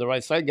attacking on the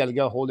right side.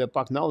 Gallagher hold the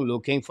puck now,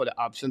 looking for the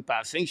option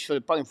passing. Shoot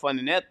the puck in front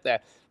of the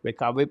net.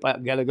 Recovery by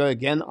Gallagher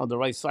again on the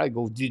right side.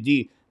 Go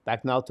DD.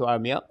 Back now to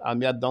Armia.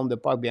 Armia down the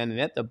puck behind the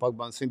net. The puck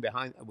bouncing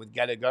behind with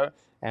Gallagher.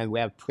 And we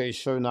have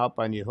pressure now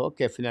on the hook.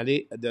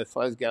 Finally, the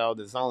Flyers get out of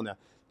the zone.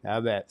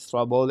 Have a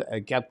trouble,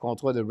 cap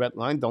control the red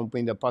line. Don't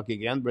bring the puck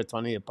again.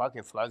 Returning the puck.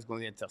 And Flyers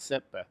going to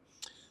intercept.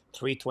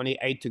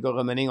 3:28 to go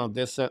remaining on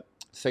this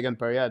second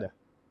period.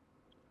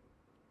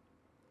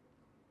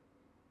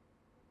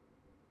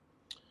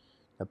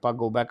 The puck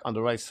go back on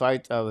the right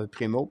side of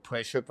Primo.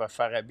 Pressure for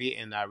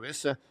Farabi and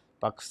Harris.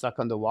 Puck stuck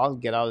on the wall.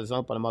 Get out of the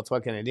zone for the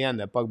Montreal Canadiens.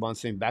 The puck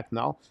bouncing back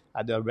now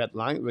at the red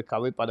line.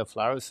 Recovered by the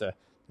Flyers.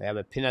 They have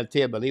a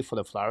penalty, I believe, for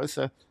the Flyers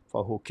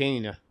for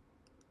hooking. The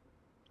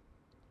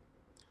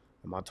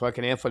Montreal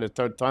Canadiens for the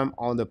third time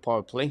on the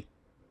power play.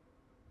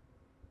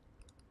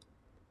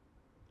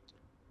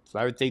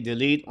 Flyers take the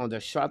lead on the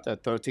shot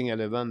at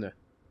 13-11.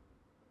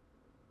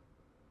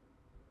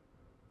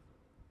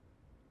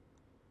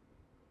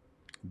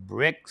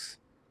 Bricks.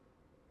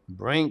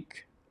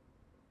 Brink.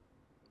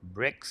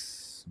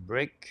 Bricks.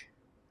 Brick.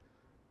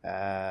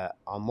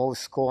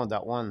 Almost score on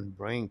that one.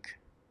 Brink.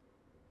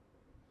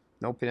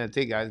 No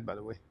penalty, guys, by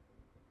the way.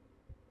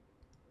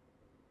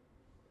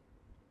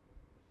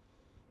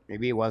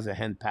 Maybe it was a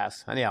hand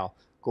pass. Anyhow,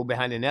 go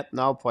behind the net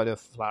now for the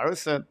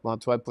Flyers.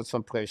 Montreal put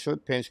some pressure.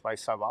 Pinch by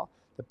Savard.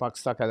 The puck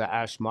stuck at the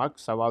hash mark.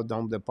 Savard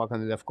dumped the puck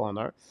on the left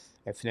corner.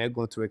 And finally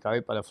going to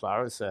recover by the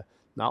Flyers.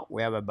 Now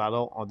we have a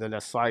battle on the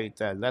left side.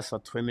 Less than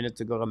 3 minutes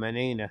to go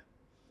remaining.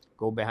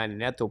 Go behind the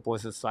net,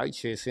 opposite side.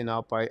 Chasing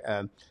out by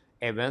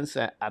Evans.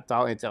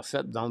 Attar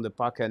intercept down the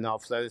puck. Now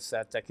Flyers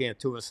attacking a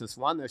 2 versus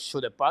 1.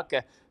 Shoot the puck.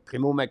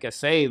 Primo make a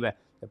save.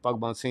 The puck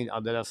bouncing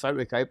on the left side.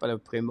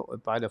 Recovered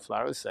by the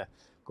Flyers.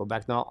 Go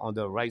back now on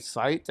the right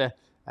side.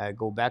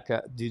 Go back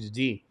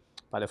DD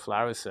by the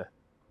Flyers.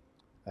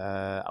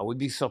 I would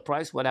be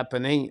surprised what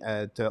happening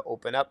to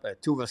open up a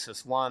 2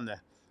 versus 1.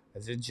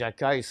 Is it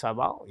Jacky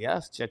Savard?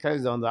 Yes, Jacky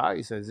is on the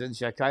ice. Is it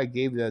Jacky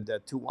gave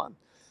the 2-1?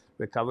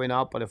 Recovering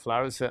now by the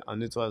Flyers on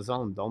neutral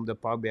zone. Dump the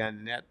puck behind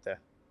the net.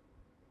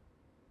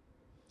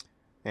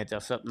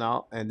 Intercept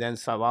now. And then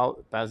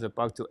Savard pass the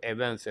puck to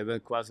Evans.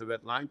 Evans cross the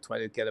red line. Try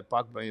to get the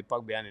puck, bring the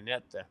puck behind the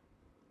net.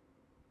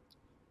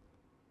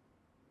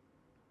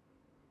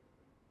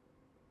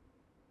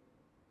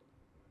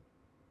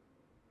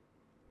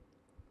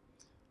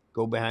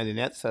 Go behind the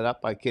net, set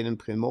up by Kaden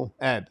Primo.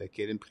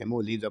 Kaden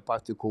Primo leave the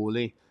puck to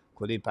Coley.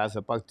 Coley pass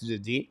the puck to the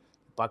D.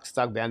 Puck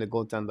stuck behind the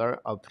goaltender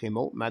of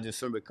Primo.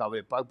 Madison recover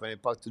the puck, bring the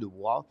puck to the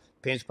wall.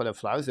 Pinch for the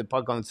Flyers. The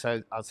puck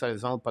outside the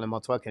zone for the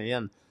Montreal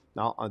Canadiens.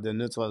 Now on the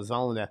neutral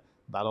zone.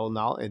 Battle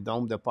now. And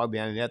dump the puck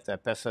behind the net.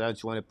 Pessala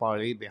join the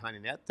party behind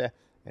the net.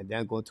 And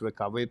then going to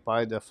recover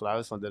by the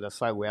Flyers on the other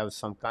side. We have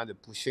some kind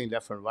of pushing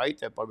left and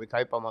right. But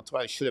recover by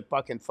Montreal. Shoot the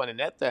puck in front of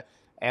the net.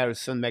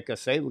 Harrison make a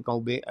save. We're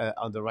going to be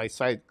on the right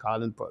side.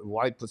 Colin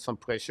White put some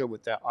pressure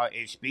with the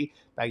RHP.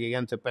 Back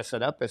again to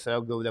Pessala.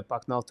 Pessala go with the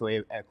puck now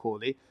to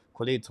Coley.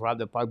 Coley trap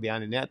the puck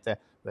behind the net.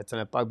 Return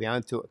the puck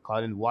behind to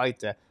Colin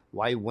White.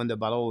 White won the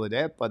battle over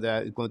there, but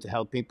it's going to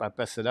help him by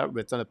Pessala.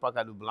 Return the puck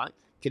at the blind.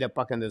 Keep the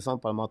puck in the zone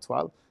for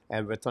Montreal.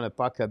 And return the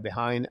puck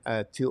behind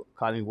to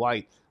Colin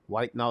White.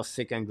 White now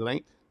sick and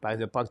glint. Pass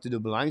the puck to the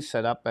blind,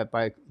 set up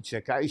by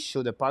Jacky.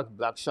 Shoot the puck,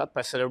 block shot,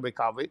 Pessala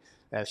recovery.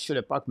 Shoot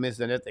the puck, miss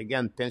the net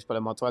again. Pinch by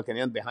the Montreal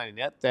Canadiens behind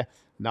the net.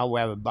 Now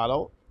we have a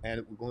battle,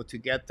 and we're going to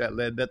get a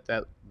little bit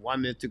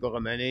 1 minute to go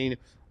remaining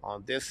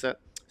on this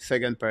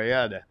second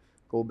period.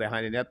 Go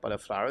behind the net by the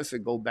Flyers.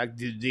 Go back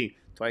DD.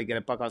 Try to get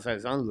a puck outside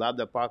the zone. Lob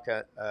the puck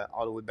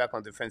all the way back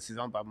on the defensive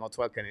zone by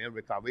Montreal Canadiens.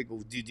 Recovery. Go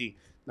DD.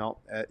 Now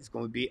it's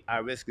going to be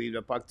Harris. Leave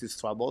the puck to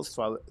Strabo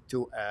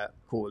to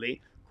Coley.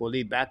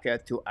 Coley back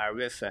to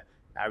Harris.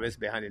 Harris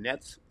behind the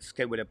net,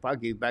 skate with the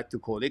puck, give back to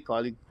Coley.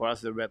 Coley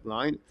cross the red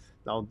line.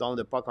 Now down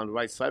the puck on the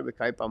right side,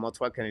 récupéré par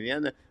Montreal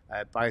Canadiens,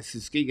 par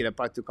Suzuki, get a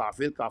puck to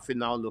Caulfield. Caulfield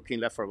now looking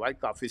left or right.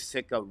 Caulfield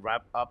sick of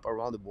wrap up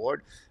around the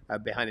board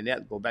behind the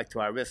net. Go back to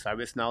Harris.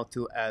 Harris now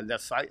to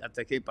left side,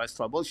 attaqué by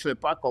Strubble. Shoot the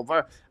puck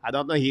over. I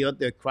don't know, he hit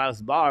the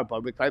crossbar,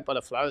 but récupéré par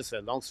the Flyers.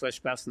 Long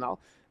stretch pass now.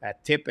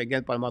 Tip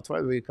again par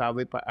Montreal,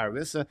 recovery par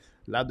Harris.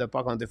 Là, de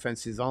puck en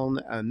defensive zone,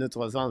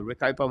 neutral zone.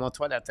 Recovery par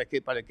Montreal,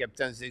 attaqué par le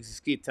capitaine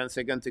Zizki. 10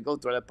 seconds to go.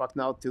 Throw the puck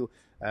now to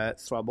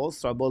Strubble.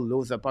 Strubble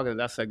lose the puck in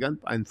the last second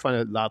in front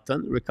of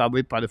Lawton.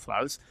 Recovery by the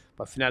Flyers.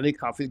 But finally,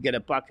 Caulfield get a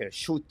puck,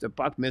 shoot the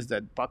puck, miss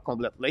the puck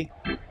completely.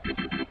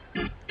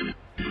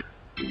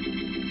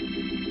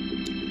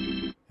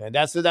 And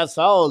that's it. That's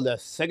all. The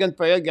second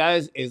period,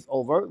 guys, is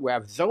over. We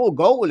have 0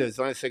 goals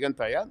on the second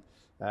period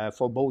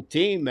for both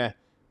teams.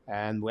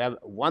 And we have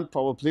one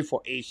power play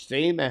for each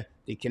team.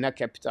 They cannot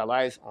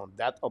capitalize on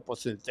that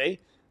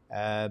opportunity.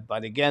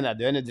 But again, at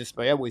the end of this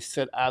period, we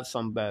still have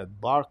some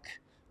bark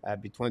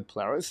between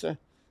players.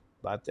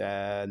 But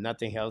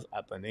nothing else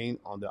happening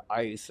on the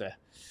ice.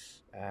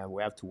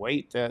 We have to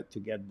wait to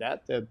get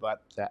that.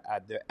 But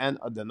at the end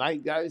of the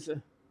night, guys,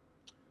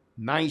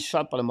 9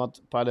 shots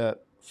by the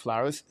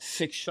Flyers,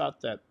 6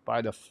 shots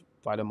by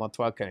the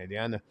Montreal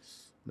Canadiens.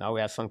 Now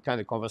we have some kind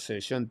of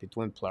conversation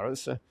between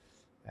players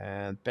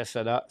and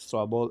Pesada,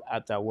 Strubble,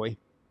 Attaway.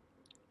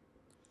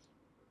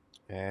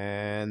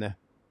 And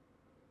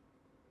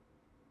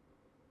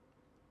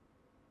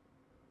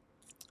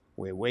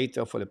we wait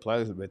for the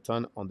players to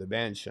return on the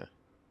bench,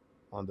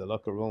 on the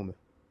locker room.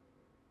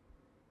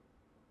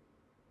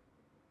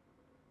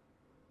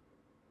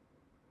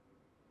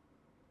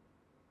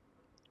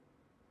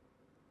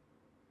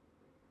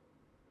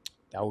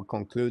 That will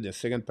conclude the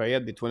second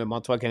period between the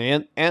Montreal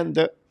Canadiens and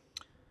the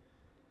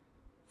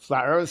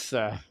Flyers.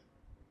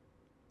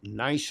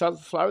 9 shots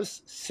for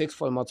Flyers, 6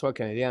 for the Montreal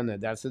Canadiens.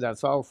 That's it.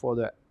 That's all for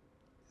the.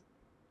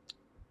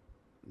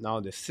 Now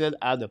they still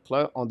have the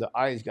player on the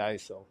ice,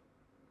 guys. So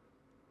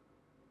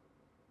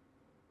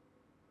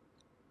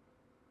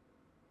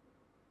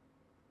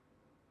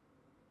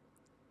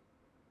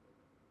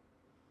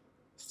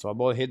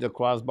Strubble hit the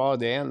crossbar at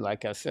the end,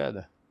 like I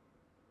said.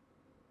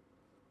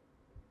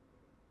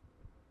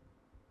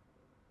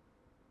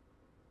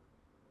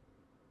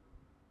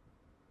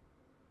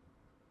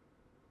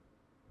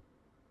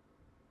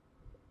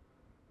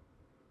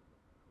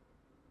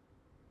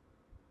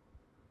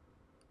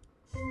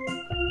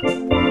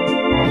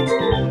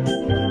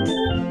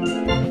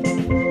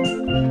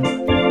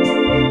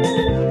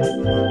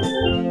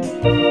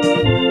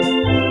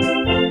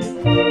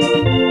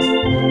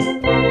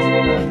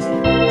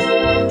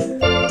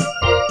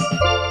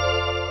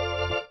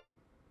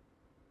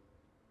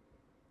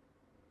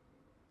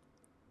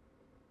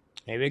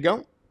 Here we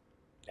go.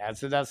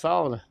 That's it. That's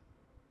all.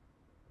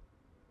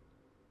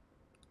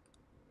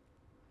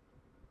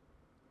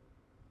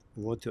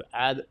 We want to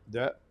add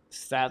the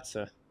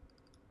stats.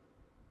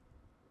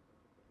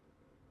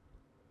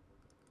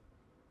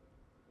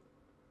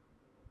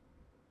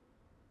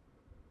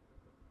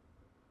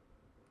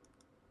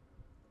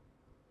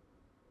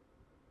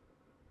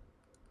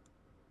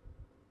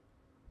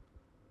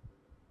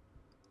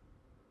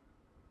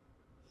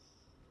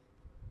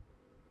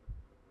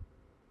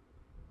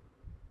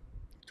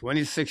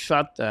 26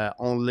 shots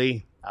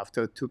only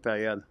after 2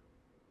 periods.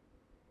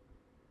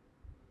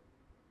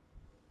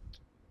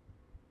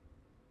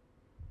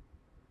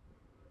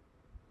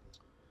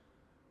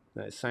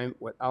 The same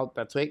without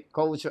Patrick.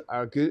 Coach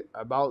argue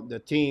about the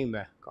team,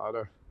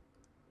 Carter.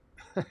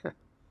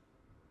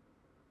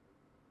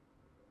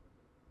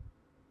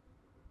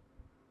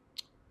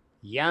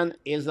 Jan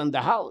is in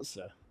the house.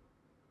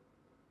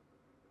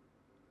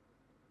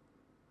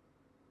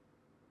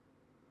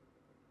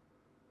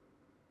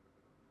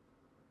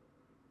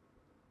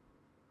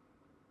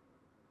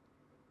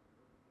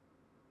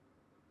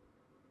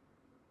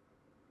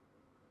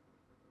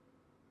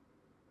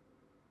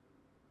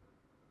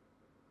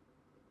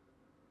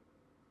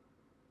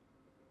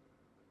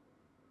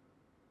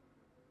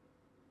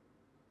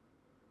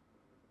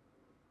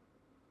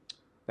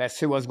 Let's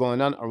see what's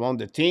going on around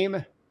the team.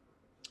 The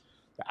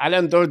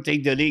Islanders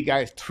take the lead,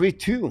 guys,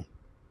 3-2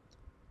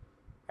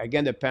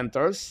 against the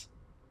Panthers.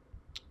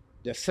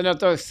 The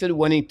Senators still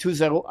winning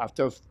 2-0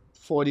 after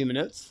 40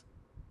 minutes.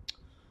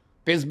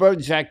 Pittsburgh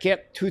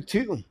Jacket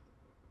 2-2.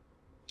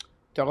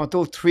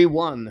 Toronto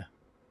 3-1.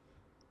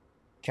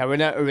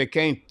 Carolina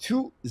Hurricane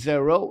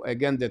 2-0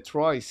 against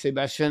Detroit.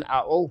 Sebastian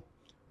Aho,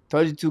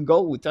 32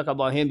 goals. We talked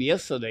about him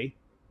yesterday.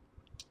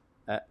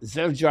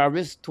 Zach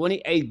Jarvis,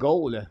 28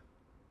 goals.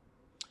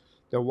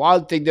 The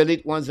Wild take the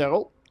lead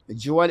 1-0.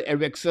 Joel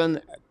Eriksson,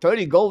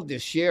 30 goals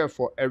this year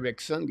for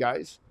Eriksson,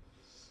 guys.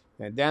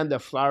 And then the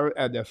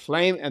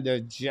Flame and the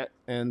Jet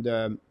and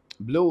the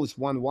Blues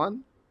 1-1.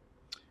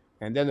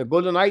 And then the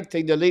Golden Knights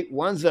take the lead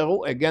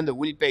 1-0 against the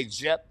Winnipeg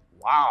Jet.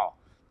 Wow.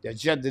 The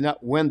Jet did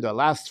not win the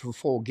last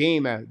 4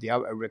 games. They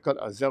have a record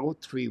of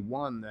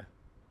 0-3-1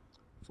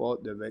 for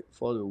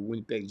the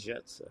Winnipeg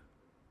Jets.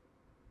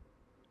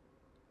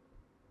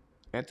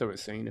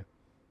 Interesting.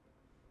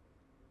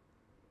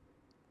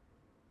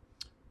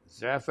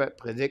 Jeff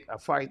predict a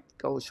fight.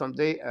 Coach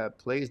someday.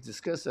 Please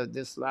discuss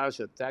this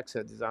large tax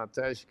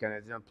disadvantage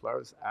Canadian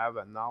players have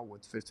now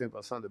with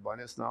 15% of the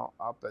bonus now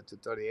up to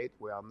 38.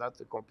 We are not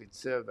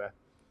competitive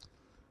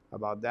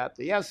about that.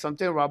 Yes,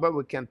 something, Robert.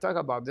 We can talk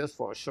about this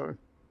for sure.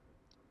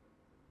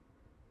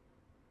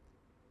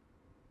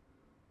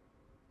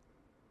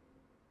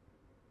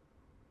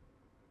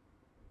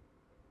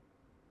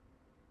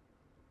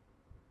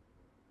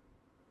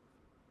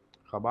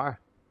 Robert.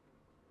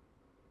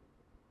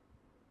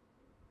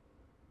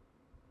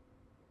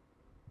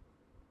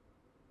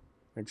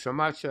 Thanks so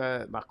much,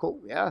 Marco.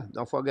 Yeah,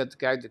 don't forget,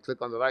 guys, to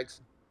click on the likes.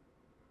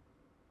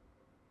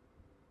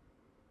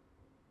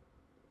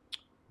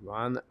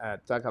 Ron,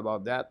 talk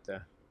about that.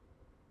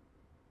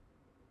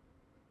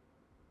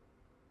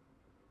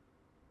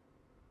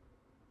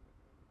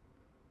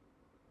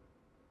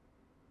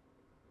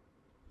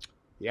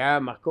 Yeah,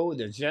 Marco,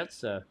 the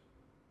Jets.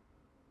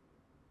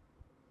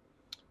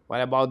 What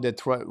about the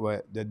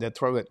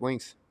Detroit Red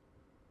Wings?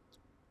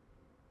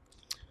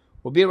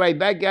 We'll be right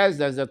back, guys.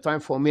 There's a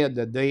time for me at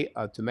the day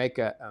to make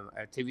a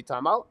TV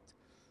timeout.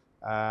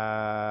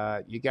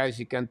 You guys,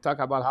 you can talk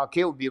about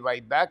hockey. We'll be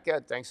right back.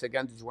 Thanks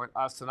again to join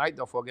us tonight.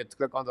 Don't forget to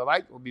click on the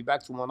like. We'll be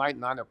back tomorrow night,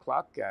 9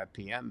 o'clock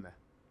p.m.,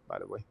 by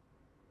the way.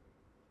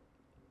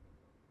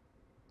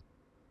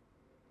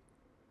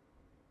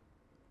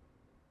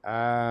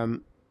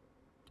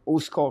 Who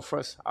scored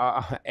first?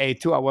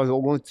 A2, I was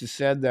going to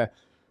say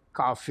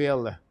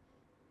Caulfield.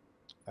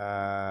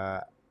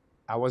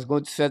 I was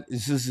going to say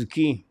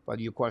Suzuki, but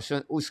your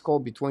question, who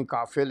scored between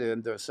Caulfield and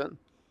Anderson?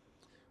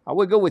 I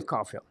will go with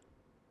Caulfield.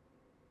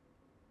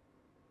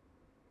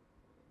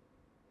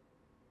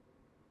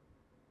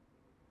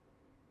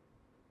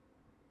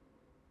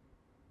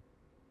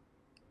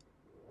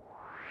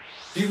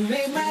 You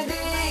made my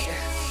day.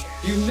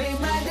 You made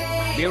my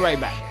day. Be right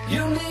back.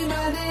 You made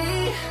my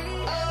day.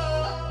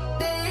 Oh,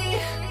 day.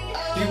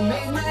 You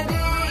made my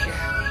day.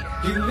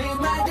 You made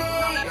my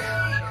day.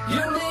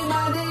 You made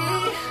my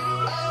day.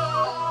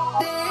 Oh,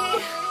 day.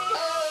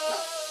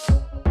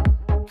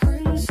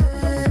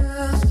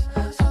 Princess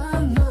of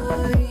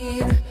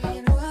mine,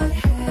 what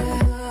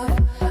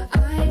have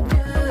I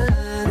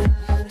done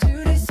to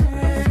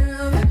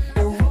deserve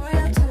your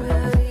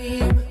royalty?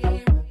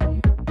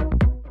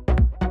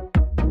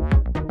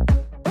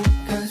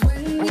 'Cause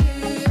when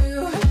you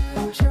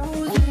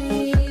chose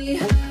me,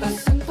 a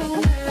simple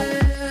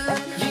man,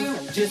 you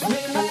just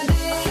made my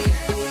day.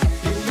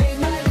 You made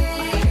my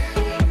day.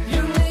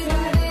 You made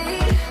my day.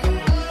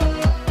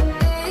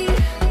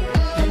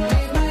 You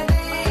made my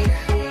day.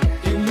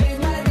 You made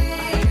my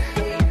day.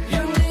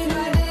 You made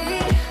my day.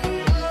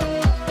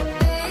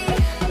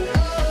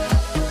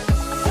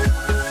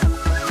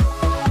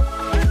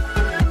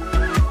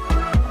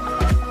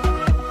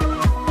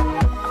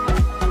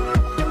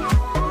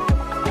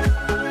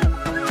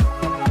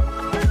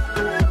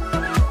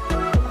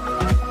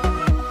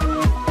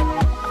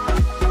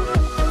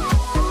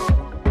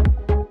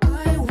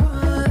 I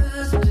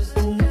was just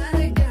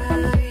another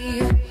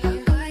guy. I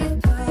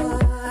thought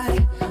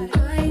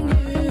I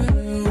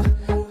knew,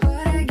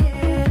 but I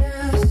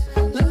guess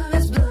love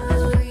is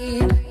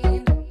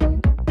blind.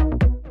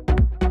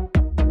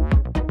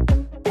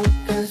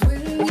 'Cause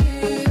when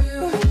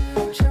you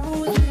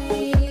chose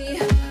me,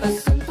 a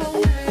simple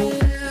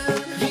man,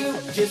 you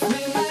just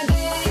made my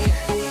day.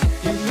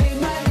 You made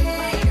my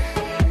day.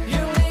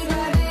 You made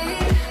my day.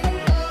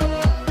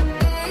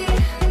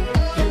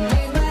 You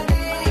made my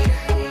day.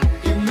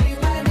 You made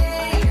my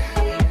day.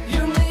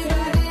 You made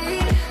my day.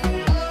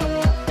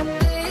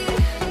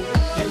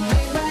 You made my day. You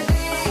made my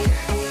day.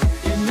 You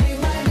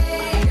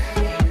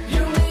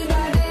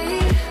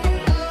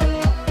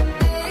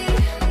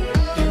made my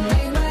day. You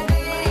made my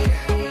day.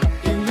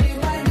 You made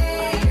my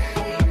day.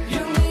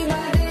 You made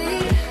my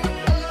day.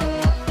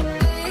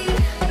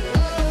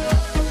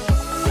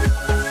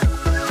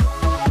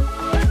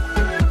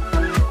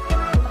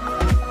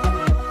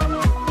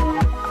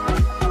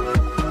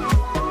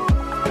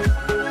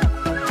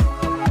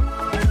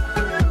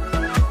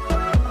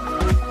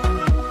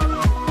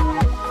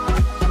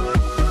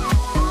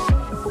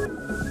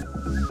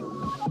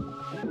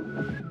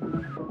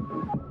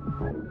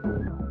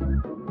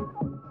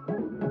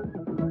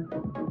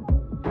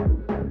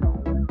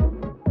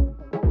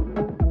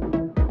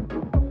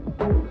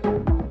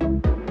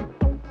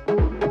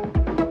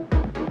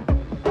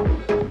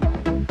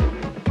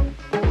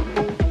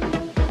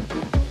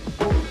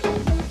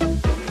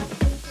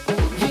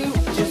 You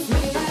just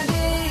made my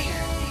day.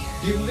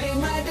 You made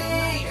my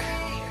day.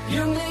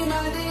 You made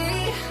my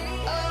day.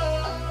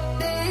 Oh,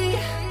 day.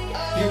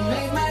 You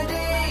made my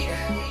day.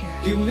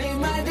 You made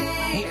my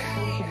day.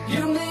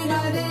 You made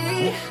my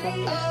day.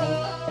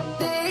 Oh,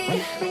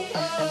 day.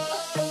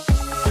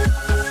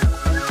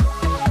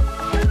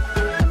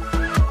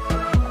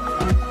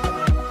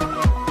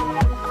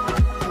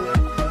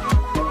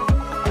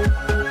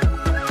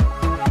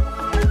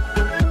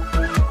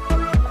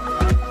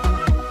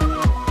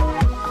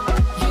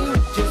 You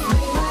just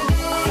made my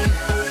day.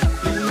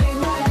 You made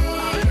my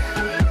day.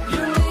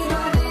 You made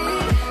my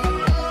day.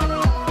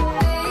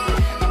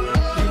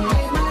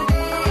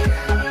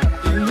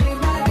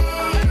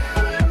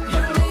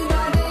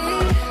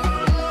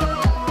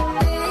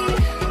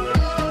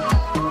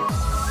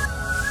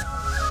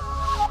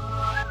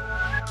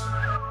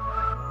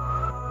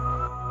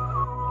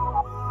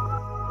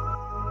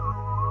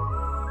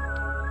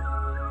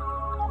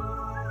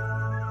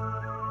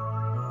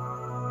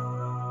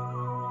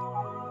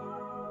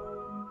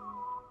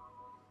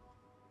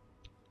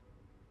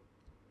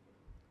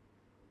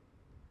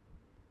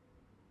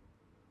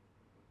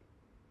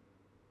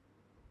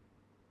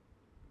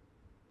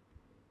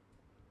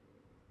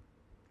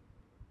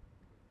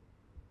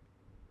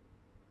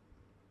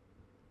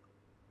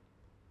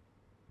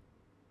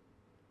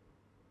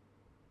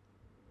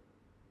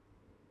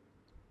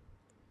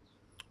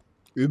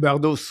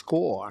 Huberdeau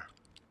score.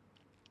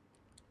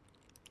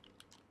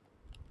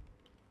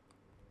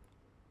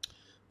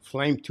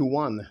 Flame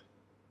 2-1.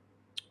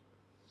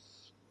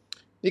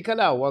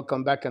 Nicolas,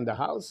 welcome back in the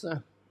house.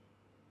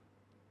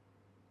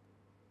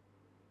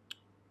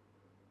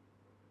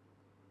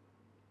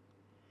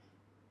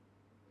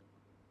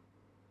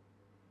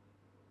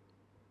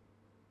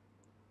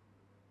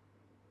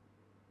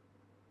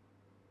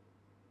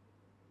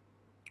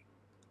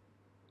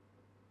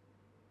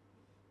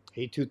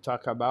 He to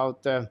talk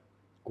about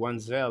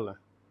Guanzel.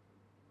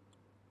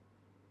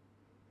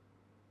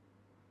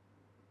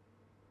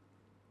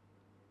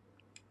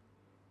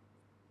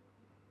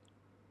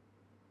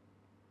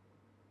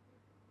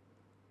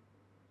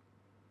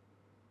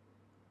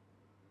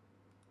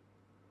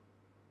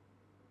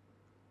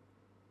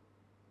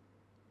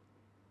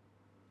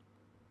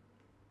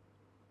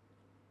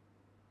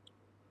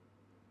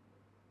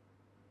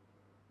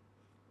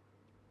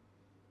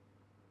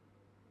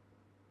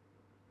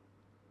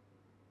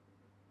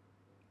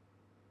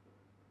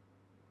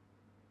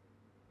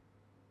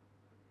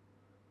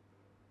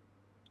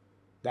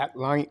 That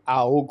line,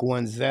 Ao,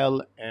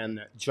 Guanzel,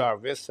 and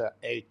Jarvis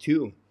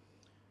A2.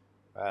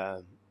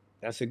 Uh,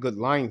 that's a good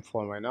line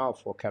for right now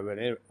for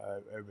Carolina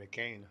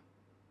Hurricane.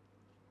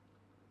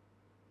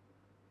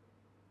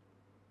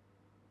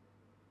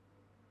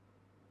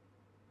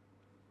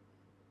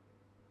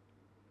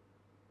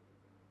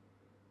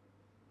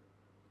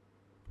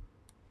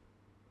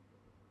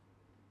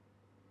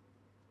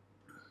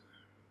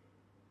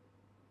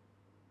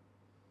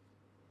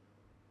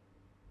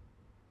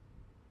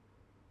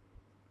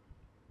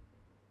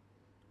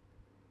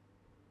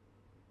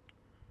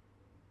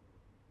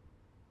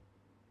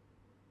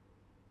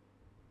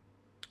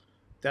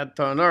 That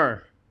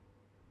Turner.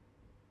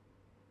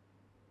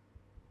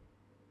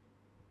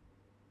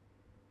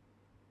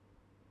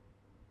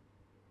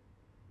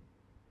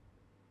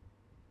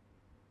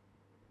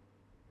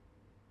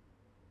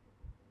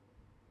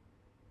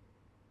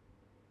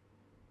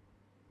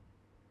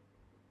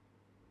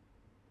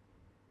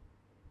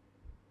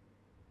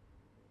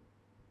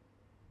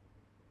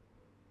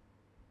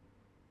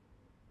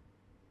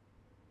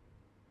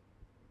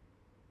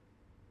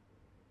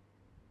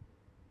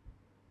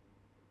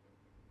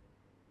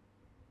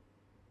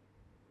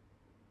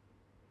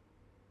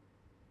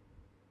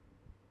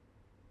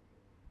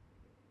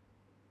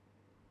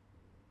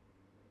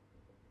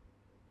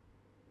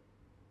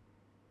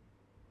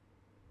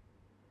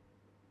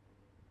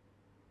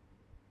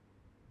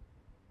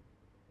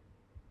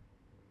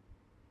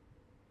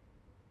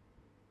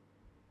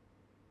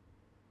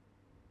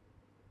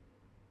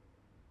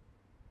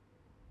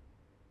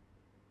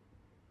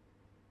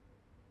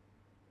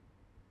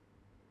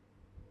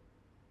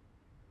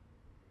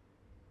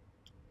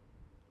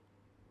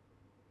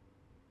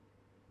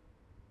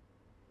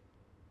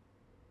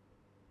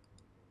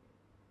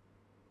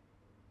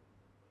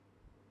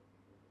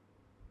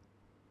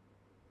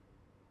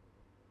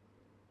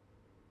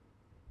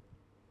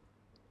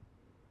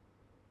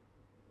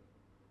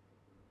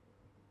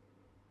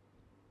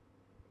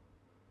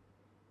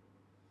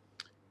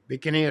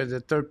 Beginning of the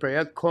third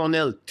period,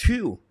 Cornell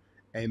 2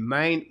 and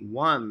Maine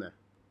 1.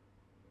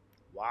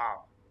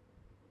 Wow.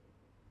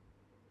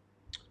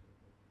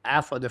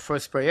 Half of the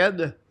first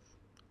period,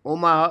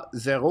 Omaha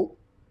 0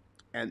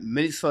 and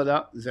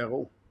Minnesota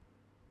 0.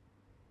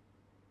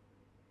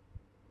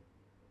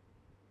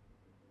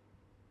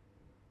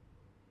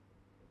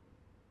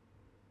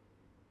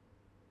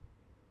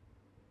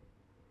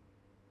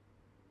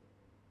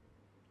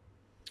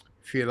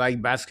 If you like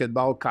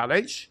basketball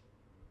college,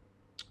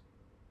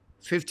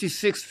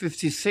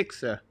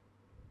 56-56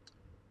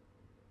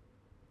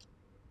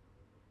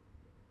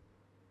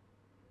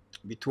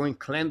 between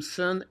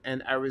Clemson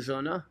and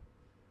Arizona.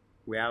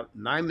 We have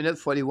 9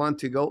 minutes 41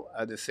 to go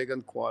at the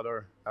second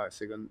quarter, at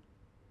the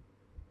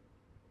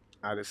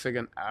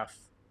second half.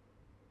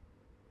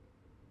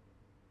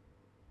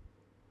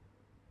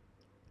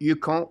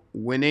 Yukon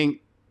winning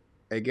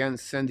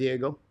against San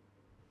Diego,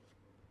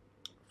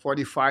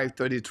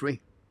 45-33.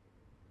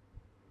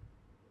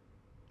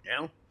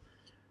 Yeah,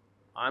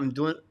 I'm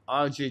doing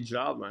RJ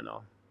job right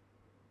now.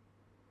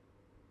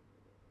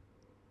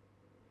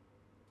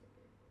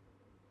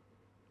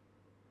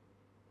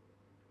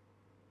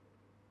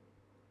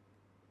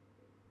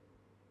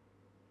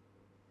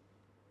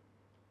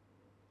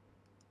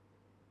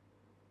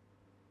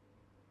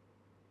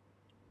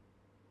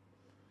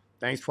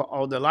 Thanks for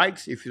all the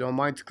likes. If you don't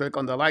mind to click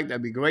on the like,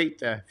 that'd be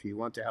great. If you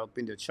want to help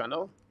in the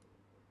channel.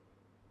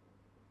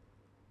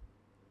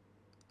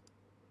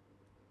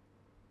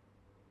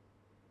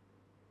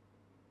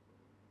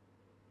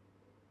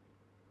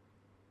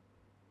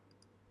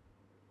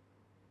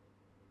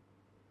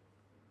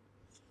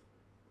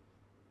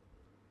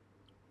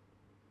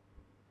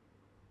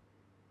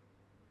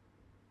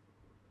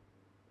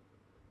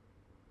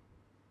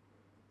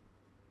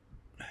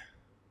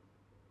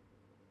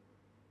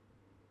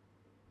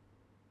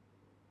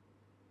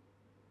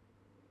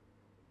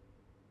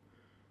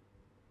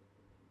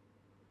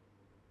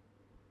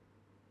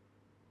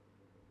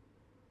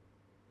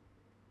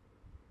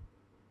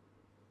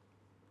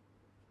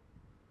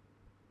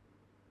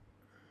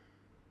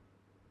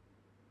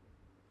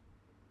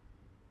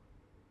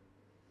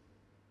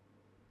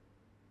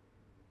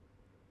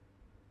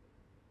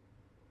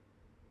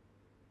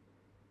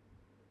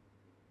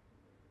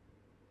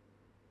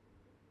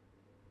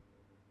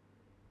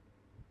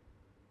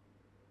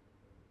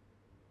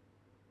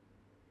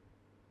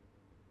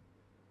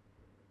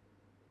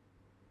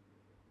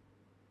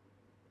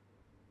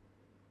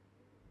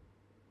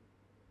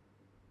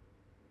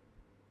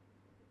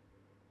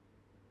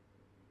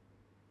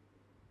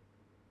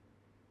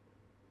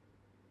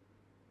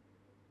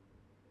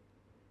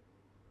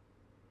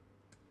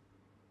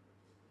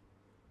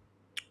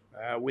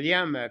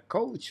 William,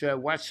 coach,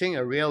 watching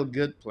a real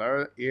good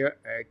player here,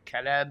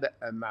 Caleb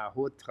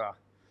Mahotra,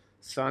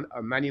 son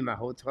of Manny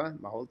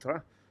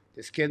Mahotra.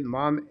 This kid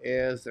mom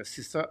is the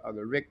sister of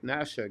the Rick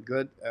Nash, a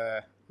good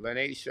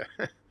lineage.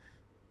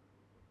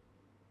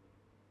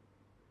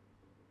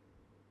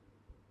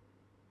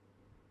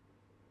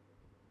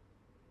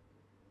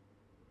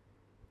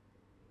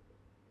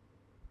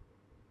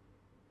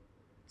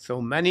 So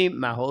Manny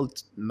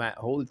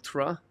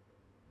Mahotra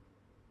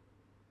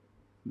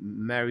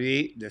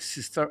married the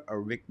sister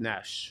of Rick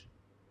Nash.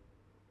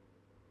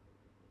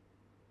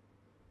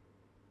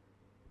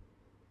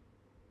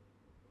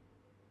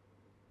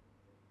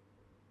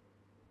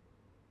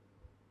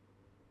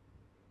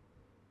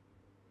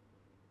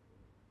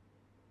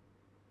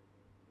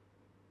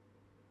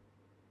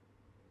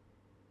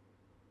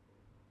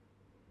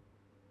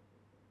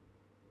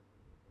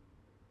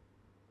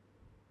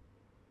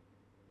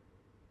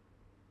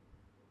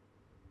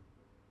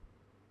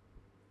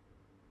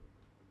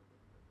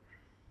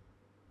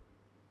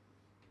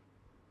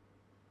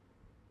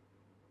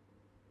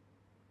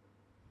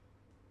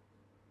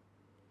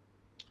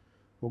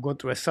 We're going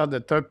to start the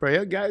third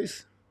period,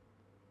 guys.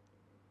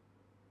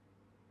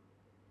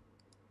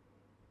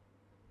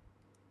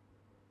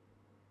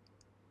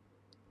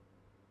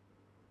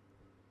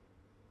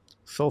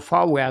 So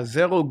far, we have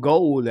 0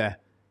 goal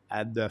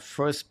at the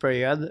first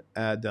period,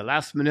 the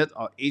last minute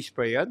of each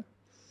period.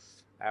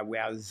 We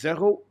have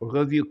 0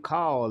 review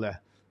call.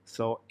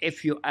 So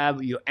if you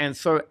have your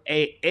answer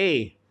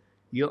AA,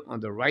 you're on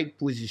the right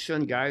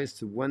position, guys,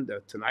 to win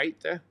the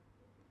tonight.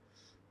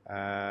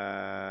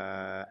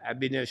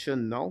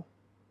 Abination, no.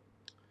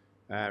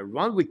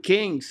 Run with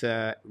Kings,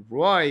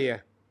 Roy,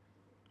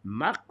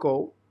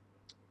 Marco,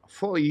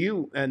 for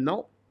you,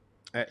 no.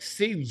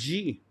 Steve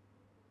G,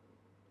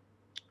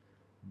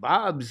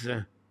 Bob's,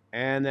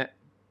 and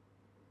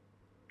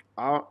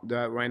are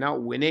right now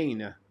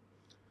winning.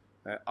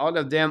 All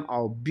of them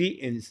are B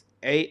and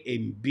A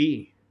and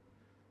B.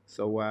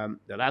 So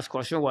the last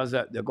question was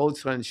the goal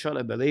differential,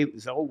 I believe,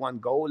 0-1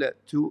 goal,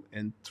 2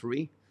 and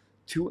 3,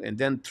 2 and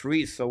then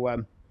 3.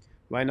 So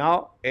right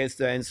now,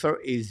 the answer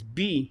is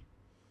B.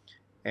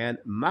 And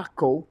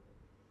Marco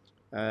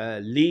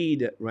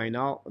lead right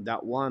now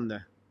that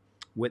one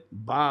with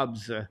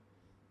Bob's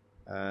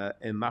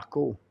and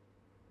Marco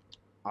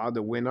are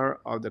the winner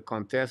of the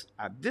contest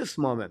at this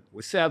moment.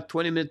 We still have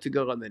 20 minutes to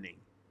go remaining.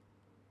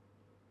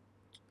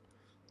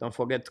 Don't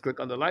forget to click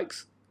on the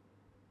likes.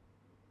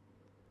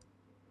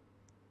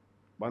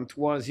 Bonne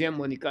troisième,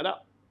 mon Nicolas.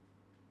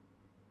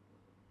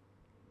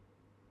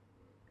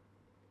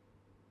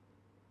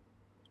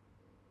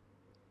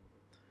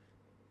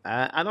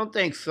 I don't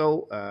think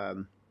so.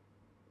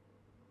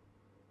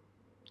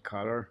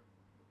 Color.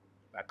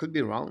 I could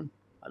be wrong.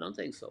 I don't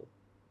think so.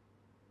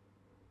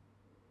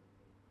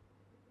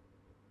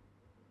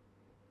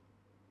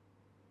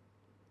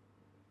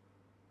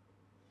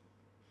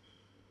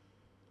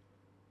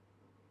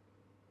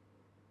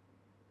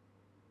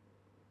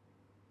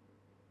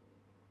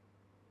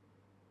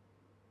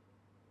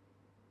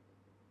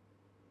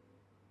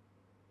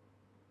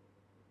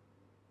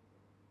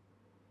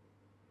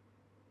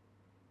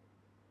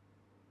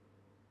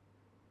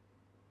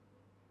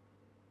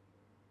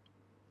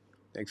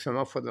 Thanks so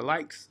much for the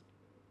likes.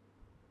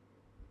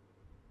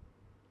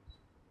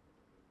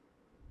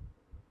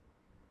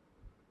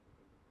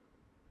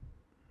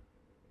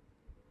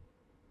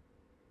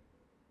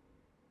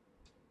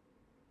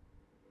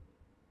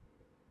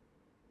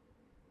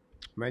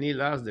 Many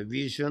lost the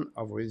vision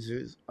of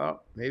results. Oh,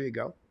 there we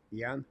go.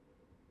 Jan.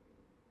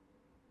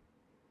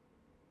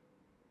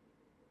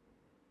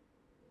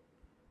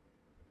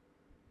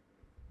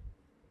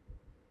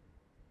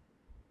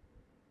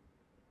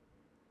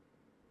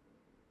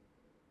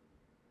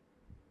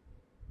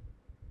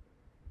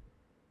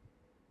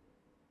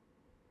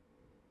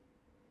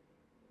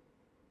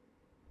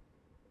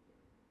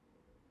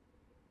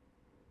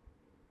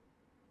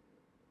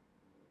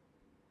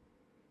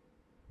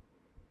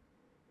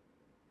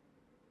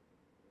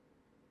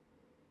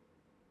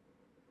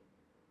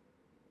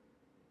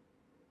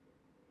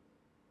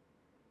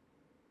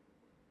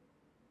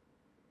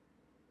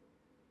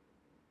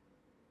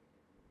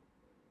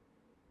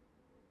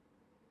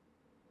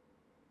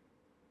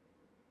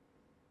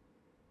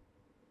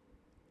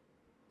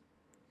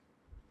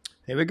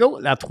 Here we go.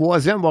 La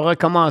troisième va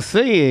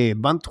recommencer.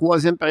 Bonne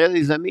troisième période,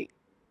 les amis.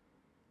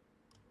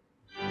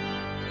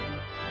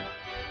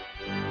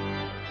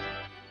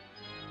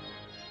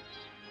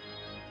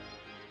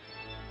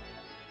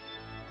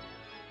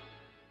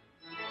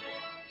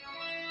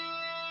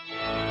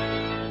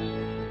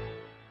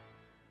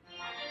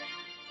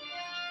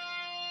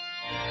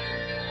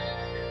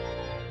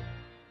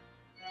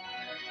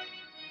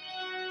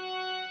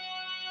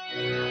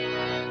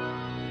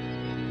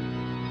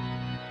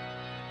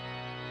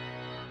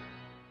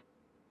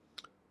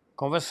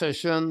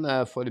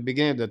 Conversation for the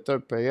beginning of the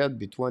third period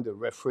between the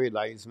referee and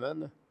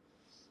linesman.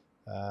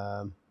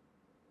 Um,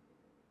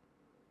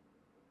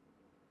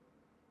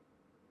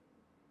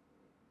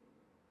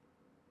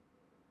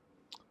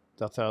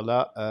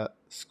 Tortorella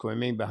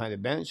screaming behind the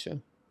bench.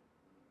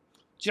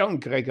 John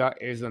Gregor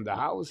is in the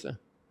house.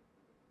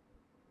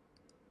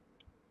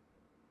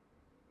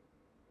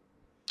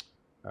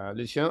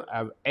 Lucien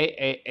have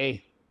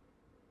AAA.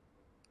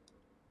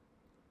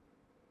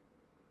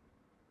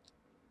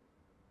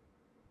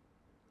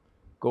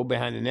 Go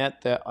behind the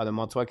net are the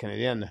Montreal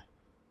Canadiens.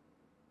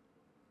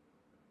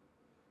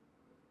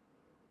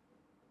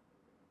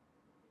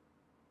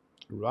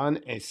 Run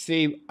and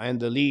save and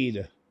the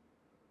lead.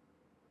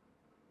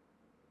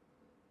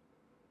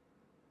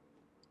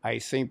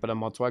 Icing pour le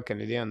Montreal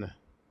Canadiens.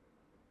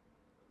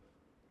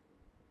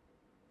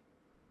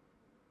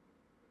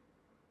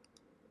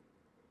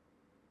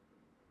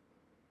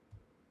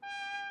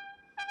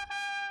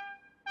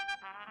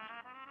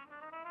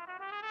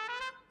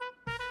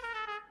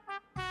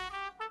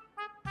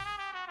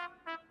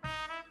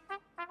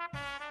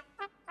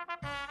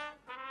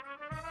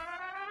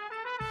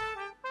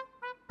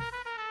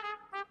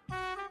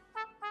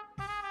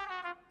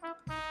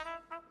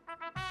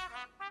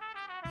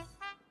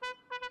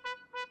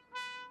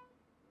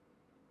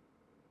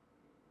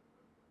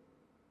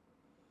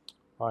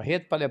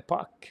 Hit par le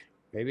puck.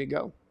 There we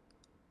go.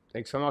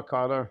 Take some more,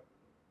 Carter.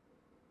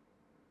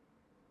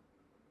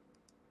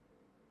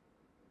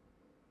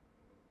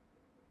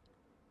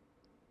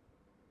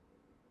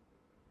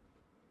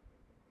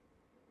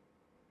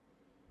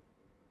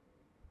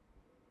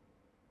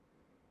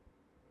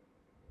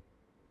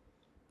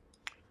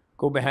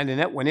 Go behind the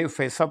net. Winner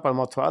face up par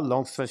Montreal.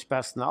 Long stretch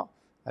pass now.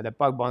 At the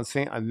puck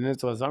bouncing en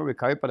neutral zone.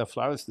 Recovered by the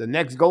Flyers. The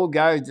next goal,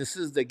 guys, this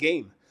is the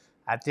game.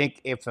 I think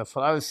if the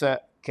Flyers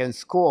can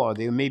score,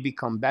 they maybe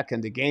come back in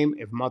the game.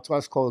 If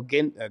Montreal score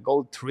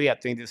goal 3, I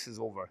think this is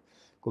over.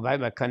 Go back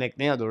by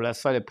connecting on the left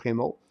side of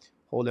Primo.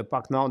 Hold the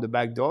puck now on the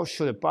back door.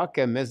 Shoot the puck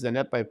and miss the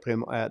net by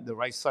Primo, the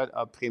right side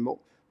of Primo.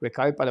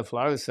 Recovered by the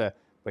Flyers.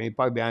 Bring the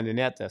puck behind the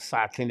net.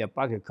 Cycling the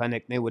puck and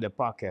connecting with the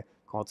puck.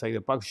 Contact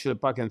the puck. Shoot the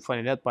puck in front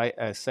of the net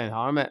by St.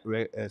 Harm.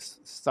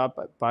 Stop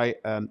by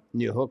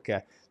New Hook.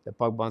 The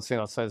puck bouncing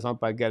outside zone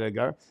by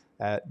Gallagher.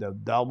 The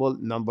double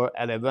number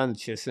 11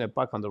 chasing the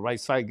puck on the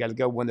right side.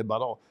 Gallagher win the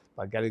battle.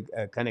 By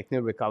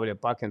connecting, recover the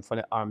puck in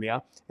front of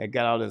Armia. And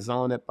get out of the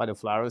zone by the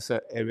Flyers.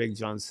 Eric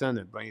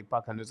Johnson. Bring the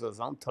puck into the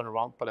zone. Turn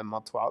around by the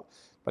Montreal.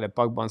 But the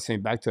puck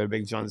bouncing back to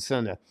Eric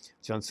Johnson.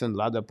 Johnson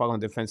load the puck on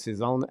defensive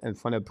zone in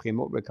front of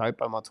Primo. Recovered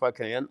by Montreal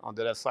Canadiens on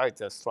the left side.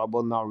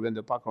 Strabo now win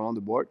the puck around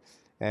the board.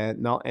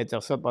 Now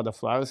intercept by the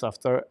Flyers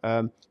after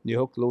New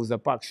Hook lose the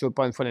puck. Shoot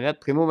puck in front of the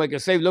net. Primo make a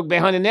save. Look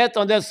behind the net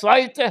on the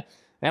side.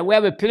 And we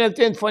have a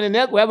penalty in front of the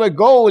net. We have a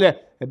goal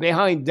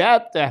behind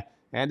that.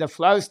 And the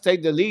Flyers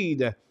take the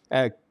lead.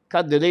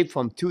 Cut the lead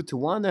from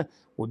 2-1.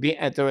 Would be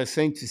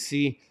interesting to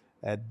see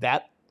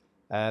that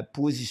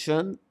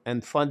position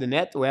in front of the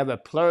net. We have a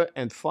player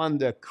in front of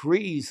the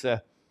crease.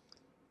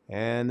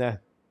 And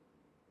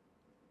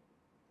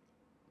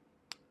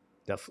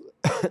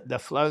the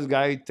Flyers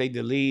guy take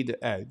the lead.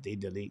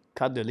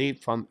 Cut the lead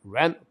from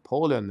Rand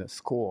Poland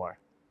score.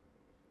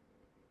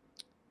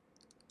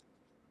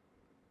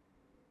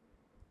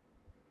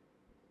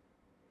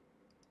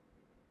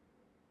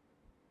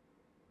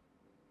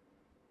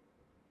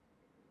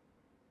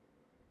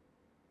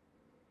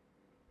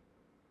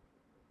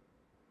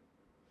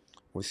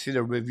 We see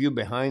the review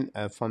behind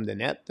from the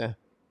net.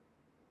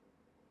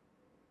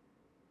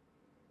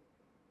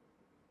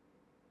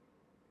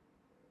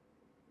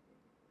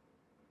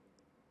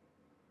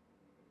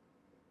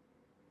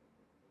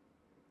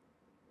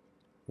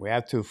 We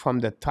have to from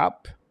the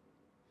top.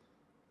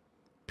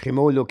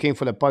 Primo looking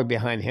for the puck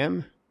behind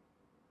him.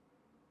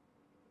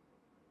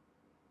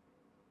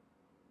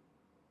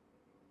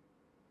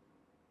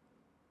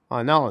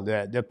 Oh no,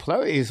 the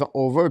player is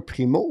over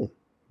Primo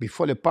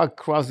before the puck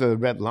crossed the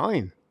red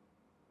line.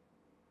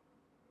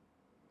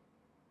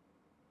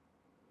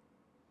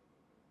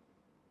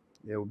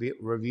 There will be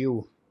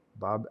review.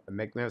 Bob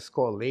McMahon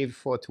score lead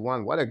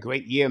 4-1. What a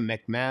great year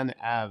McMahon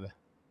have.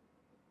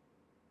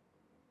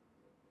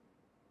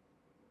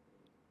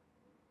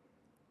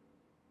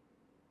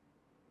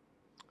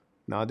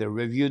 Now they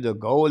review the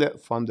goal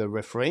from the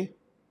referee.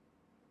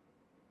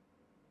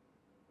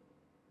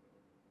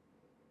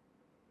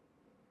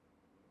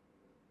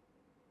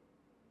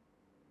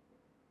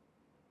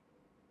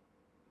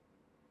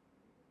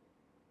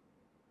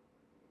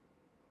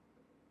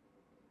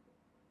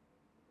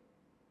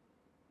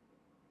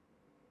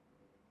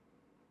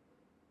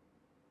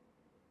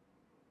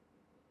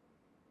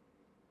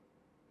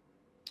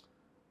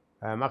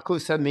 Marco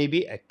said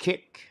maybe a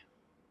kick.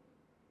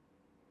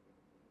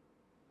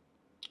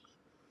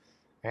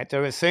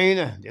 Interesting.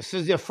 This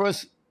is your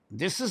first.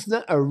 This is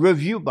not a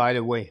review, by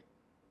the way.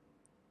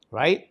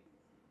 Right?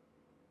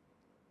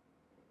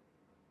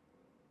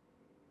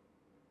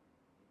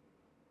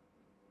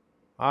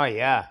 Oh,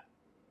 yeah.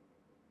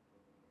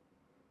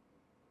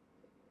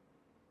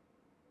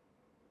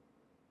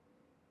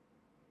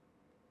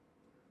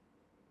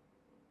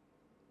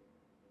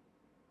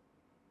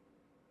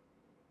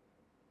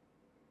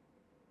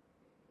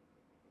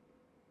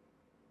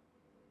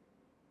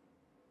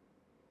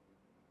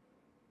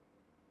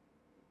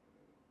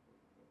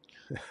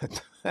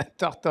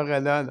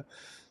 Tortorella.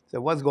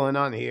 So what's going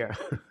on here?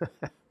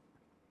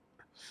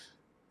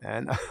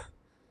 And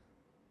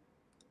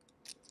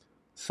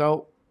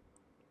so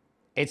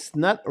it's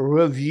not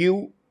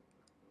review.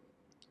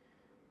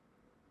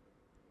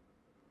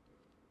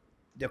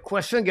 The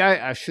question, guy,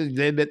 I should a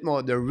little bit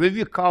more. The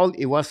review call,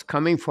 it was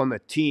coming from a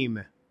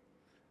team,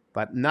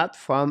 but not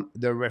from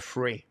the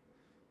referee.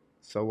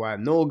 So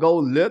no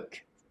goal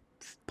look,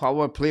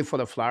 power play for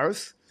the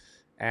Flyers.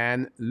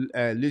 And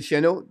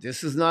Luciano,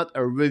 this is not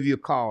a review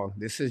call.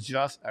 This is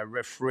just a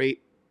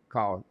referee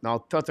call.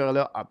 Now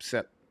Tortorella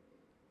upset.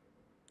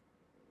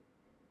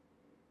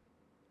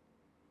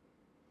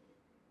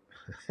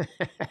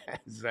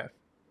 Zef.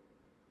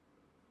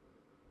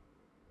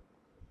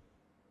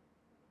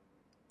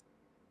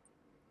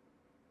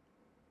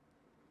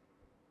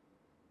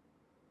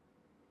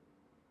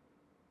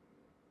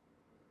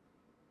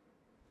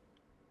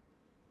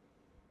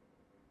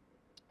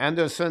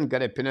 Anderson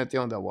got a penalty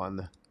on the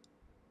one.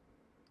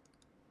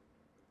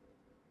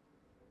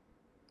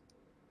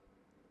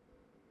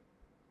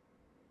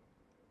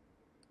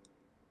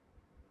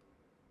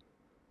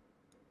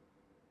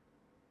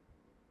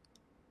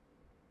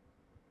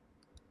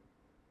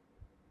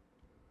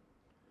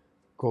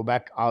 Go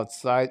back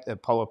outside, a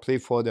power play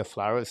for the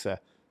Flyers.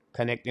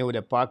 Connecting with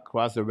the puck,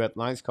 cross the red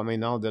lines, coming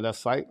down the left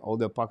side, hold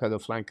the puck at the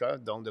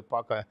flanker, down the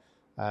puck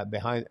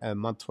behind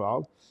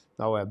Montreal.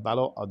 Now a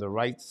battle on the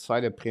right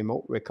side of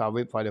Primo,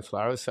 recovery by the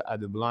Flyers at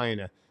the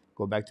blind.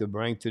 Go back to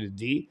bring to the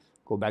D,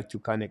 go back to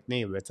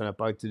connecting, return the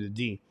puck to the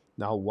D.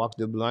 Now walk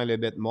the blind a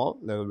little bit more,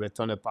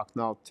 return the puck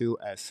now to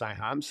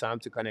Sam. Sam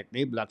to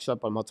connecting, black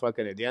shot by Montreal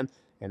Canadiens,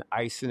 and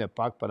icing the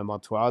puck by the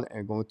Montreal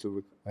and going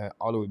to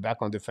all the way back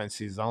on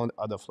defensive zone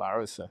of the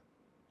Flyers.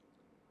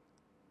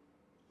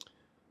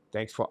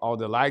 Thanks for all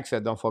the likes.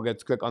 Don't forget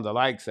to click on the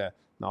likes.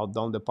 Now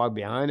down the puck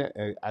behind,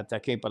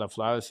 attacking by the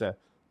Flyers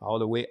all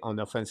the way on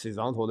the offensive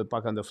zone. Hold the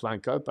puck on the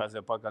flanker, pass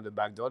the puck on the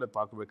back door. The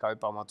puck recovered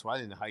by Montreal,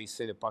 and how you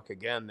see the puck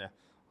again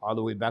all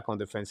the way back on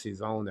the defensive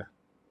zone.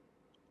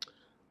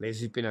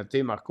 Lazy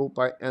penalty, Marco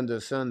by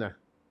Anderson.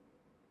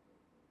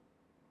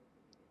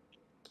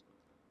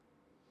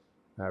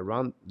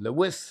 Ron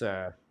Lewis.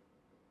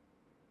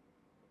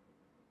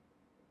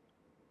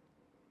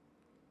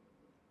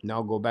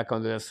 Now go back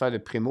on the left side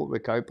of Primo,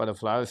 recovered by the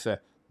Flyers.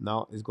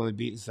 Now it's going to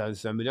be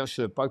Zamula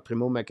should the puck.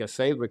 Primo make a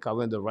save,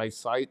 recovering the right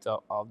side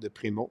of the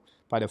Primo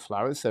by the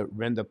Flyers.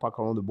 Ran the puck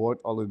around the board,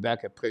 all the way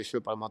back. A pressure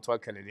by the Montreal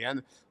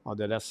Canadiens on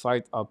the left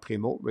side of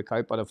Primo,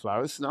 recovered by the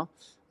Flyers now.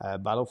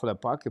 Battle for the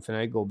puck. If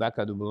I go back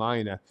at the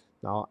line,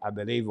 now I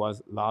believe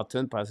was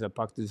Lawton pass the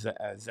puck to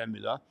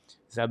Zamula.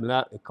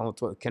 Zamula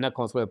cannot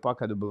control the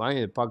puck at the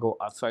line. The puck go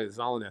outside the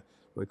zone.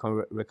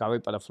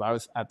 Recovered by the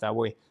Flyers at that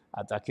way.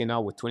 Attacking now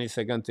with 20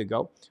 seconds to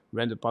go.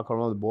 Ran the puck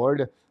around the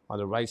board on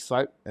the right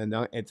side. And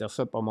now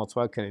intercept by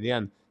Montreal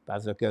Canadiens.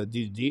 Pass the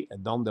DD.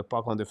 Down the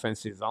puck on the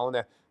defensive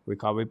zone.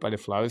 Recovered by the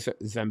Flyers.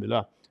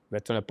 Zamula.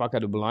 Return the puck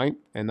at the blind.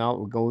 And now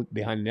we go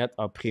behind the net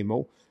of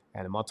Primo.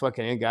 And the Montreal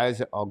Canadiens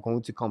guys are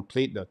going to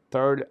complete the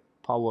third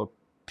power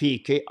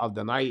PK of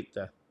the night.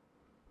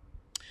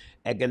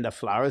 Again, the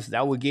Flyers.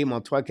 That will give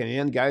Montreal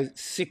Canadiens guys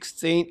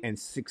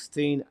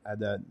 16-16 at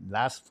the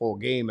last 4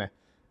 games.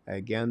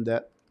 Again,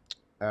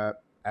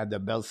 at the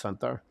Bell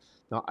Center.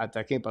 Now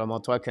attacking by the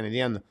Montreal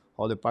Canadiens.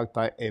 Hold the puck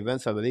by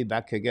Evans. I believe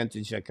back again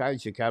to Jacky.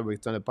 Jacky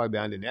return the puck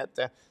behind the net.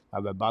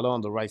 Have a battle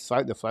on the right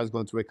side. The Flyers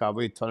going to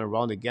recover. Turn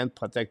around again.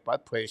 Protect by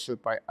pressure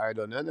by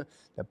Ardonen.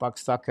 The puck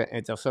stuck.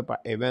 Intercept by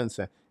Evans.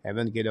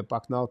 Evans get the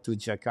puck now to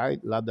Jacky.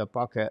 Lob the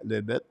puck a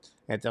little bit.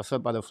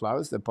 Intercept by the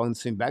Flyers. The puck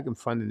seems back in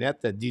front of the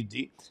net.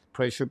 DD.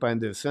 Pressure by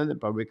Anderson.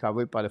 But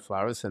recovery by the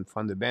Flyers in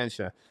front of the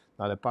bench.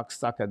 Now the puck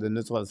stuck at the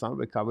neutral zone.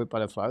 Recovery by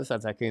the Flyers.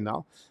 Attacking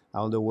now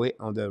on the way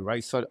on the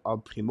right side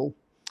of Primo.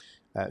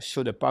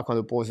 Show the puck on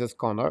the opposite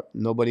corner.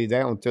 Nobody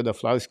there until the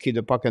Flyers keep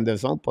the puck in the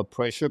zone. Put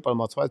pressure by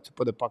Montreal to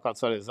put the puck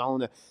outside the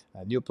zone.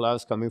 New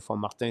players coming from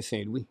Martin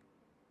Saint-Louis.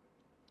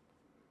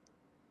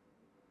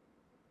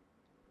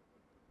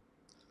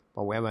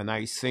 But we have a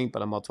nice thing by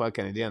the Montreal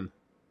Canadiens.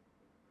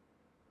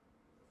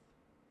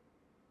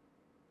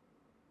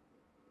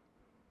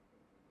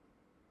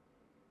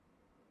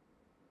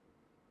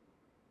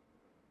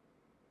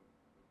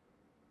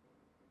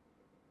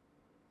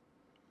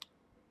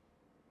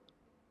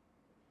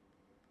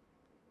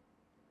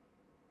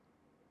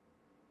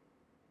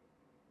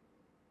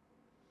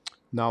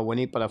 Now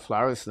winning for the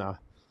Flyers now.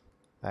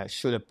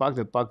 Shoot the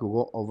puck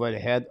will go over the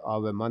head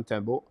of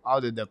Montembeault.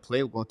 Out of the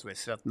play, we're going to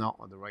reset now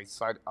on the right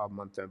side of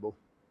Montembeault.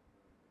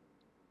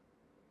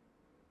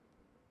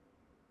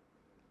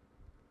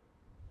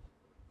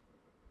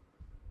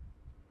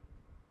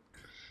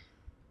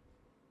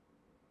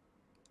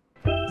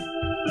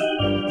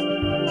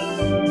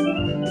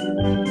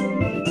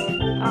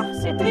 Ah,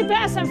 c'est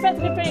trippant, ça me fait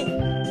tripper.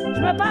 Je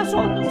me pense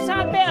au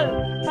Centre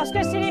Bell, parce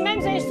que c'est les mêmes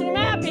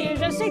instruments, puis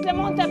je sais que le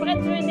monde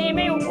t'apprête des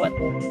mains au bout.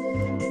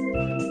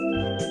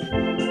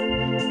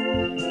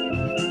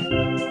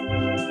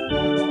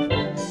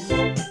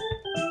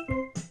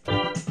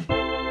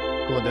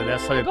 Go to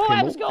left side Go, of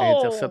Primo. Habs,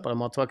 go! Intercept par le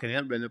Montreal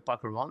Canadiens. Bring the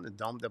puck around.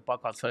 Dump the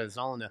puck outside the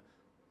zone.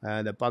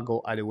 The puck go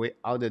all the way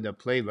out of the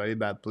play. Very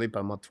bad play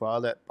by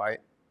Montreal by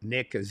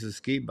Nick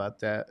Zuski, but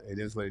it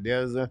is what it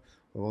is. We're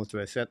going to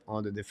reset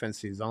on the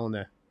defensive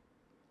zone.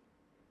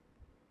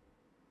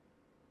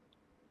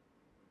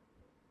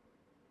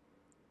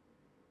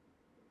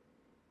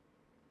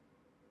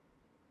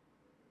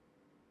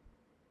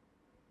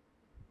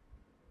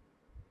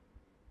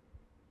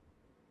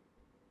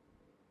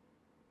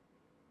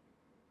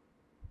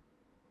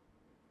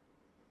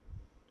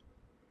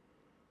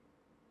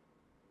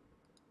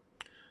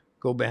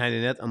 Go behind the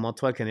net on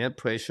Montreal Canadiens,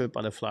 pressure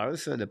par the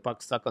Flyers. The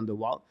puck stuck on the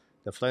wall.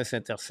 The Flyers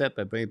intercept.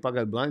 Bring the puck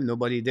at blind.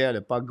 Nobody there.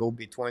 The puck go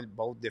between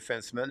both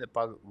defensemen. The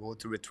puck go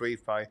to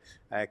retrieve by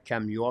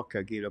Cam York.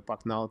 Give the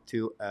puck now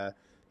to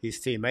his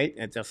teammate.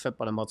 Intercept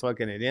par the Montreal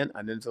Canadiens.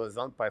 And into the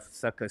zone by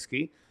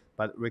Sakoski.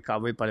 But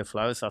recovery by the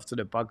Flyers after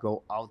the puck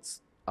go out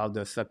of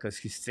the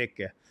Sakoski stick.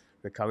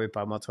 Recovery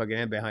by Montreal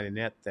Canadiens behind the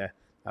net.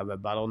 Have a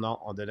battle now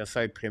on the left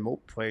side. Primo,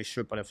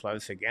 pressure by the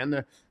Flyers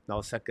again.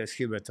 Now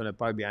Sakoski return the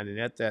puck behind the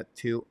net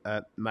to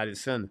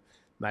Madison.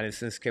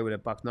 Madison skate with the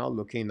puck now,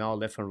 looking now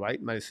left and right.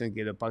 Madison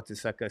give the puck to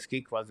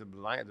Sakoski, cross the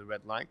blue line at the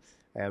red line.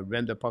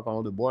 Ran the puck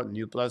on the board.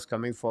 New plus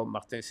coming for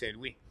Martin St.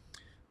 Louis.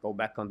 Go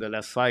back on the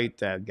left side.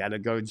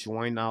 Gallagher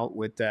join now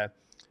with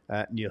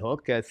New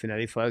Hook.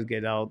 Finally, Flyers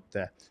get out.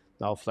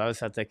 Now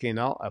Flyers attacking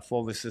now.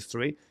 4 versus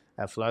 3.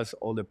 Flyers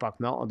hold the puck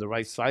now on the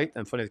right side.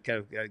 In front of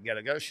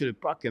Gallagher. Shoot the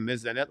puck and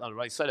miss the net on the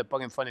right side. The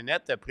puck in front of the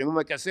net. Primo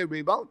Macassé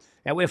rebound.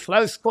 And with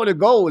Flyers score the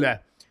goal.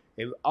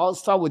 It all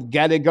start with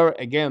Gallagher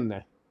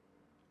again.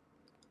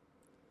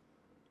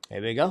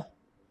 Here we go.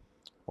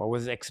 What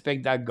was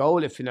expect that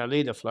goal?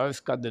 Finally, the Flyers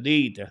got the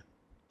lead.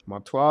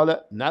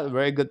 Montreal, not a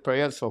very good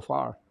period so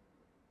far.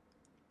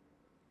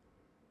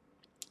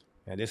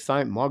 And this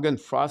time, Morgan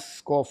Frost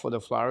scored for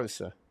the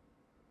Flyers.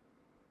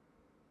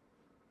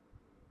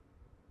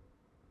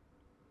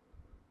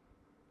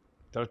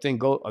 13th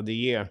goal of the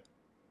year.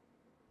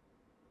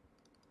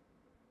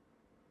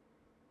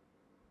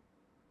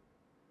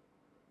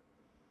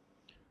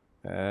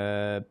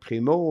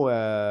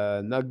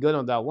 Primo, not good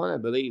on that one, I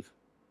believe.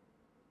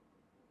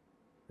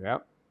 Yeah.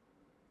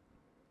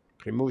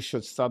 Primo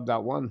should stop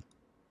that one.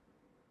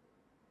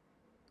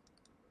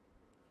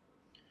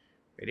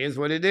 It is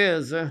what it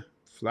is.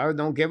 Flyers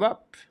don't give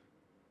up.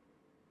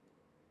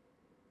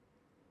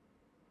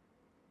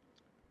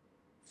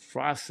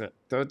 Frost,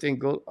 13th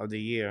goal of the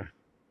year.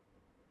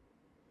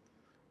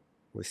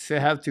 We still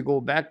have to go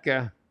back.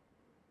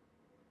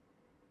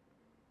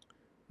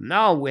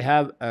 Now we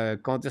have a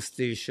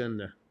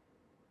contestation.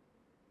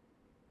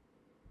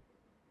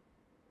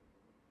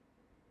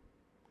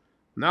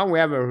 Now we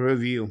have a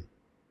review.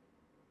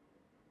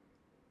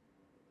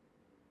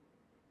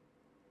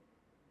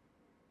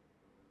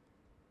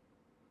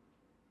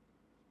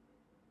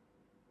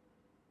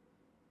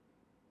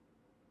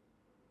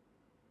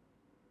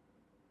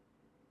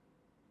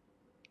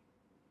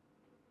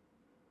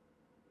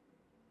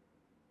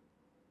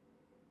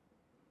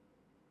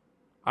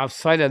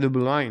 Outside of the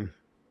blue line.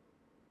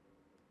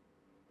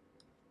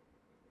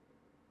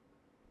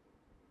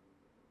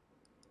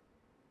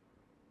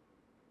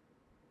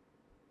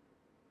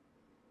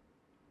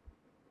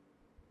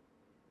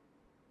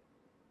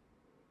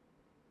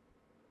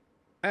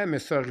 Hey,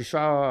 Mr.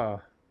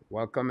 Richard,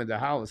 welcome in the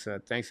house.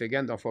 Thanks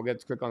again. Don't forget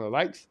to click on the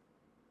likes.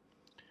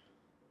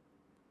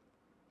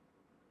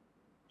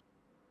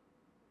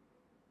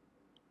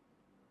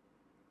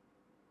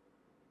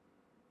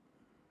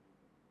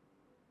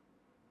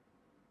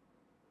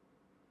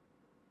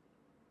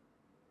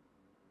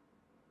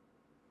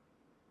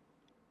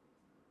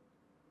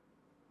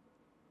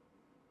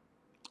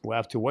 We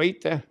have to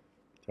wait.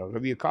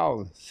 Review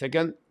call.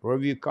 Second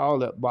review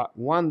call, but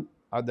one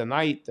of the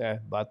night,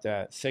 but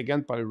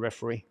second by the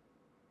referee.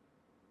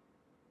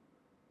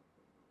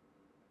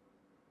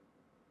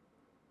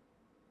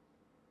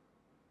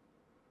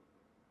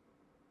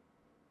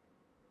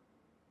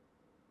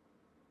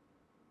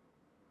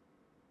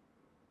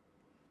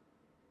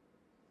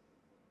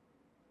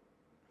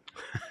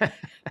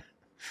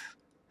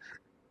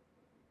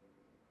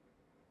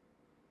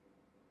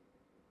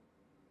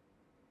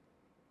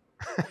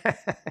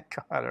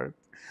 Carter.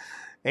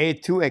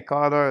 A2 a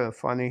Carter,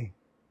 funny.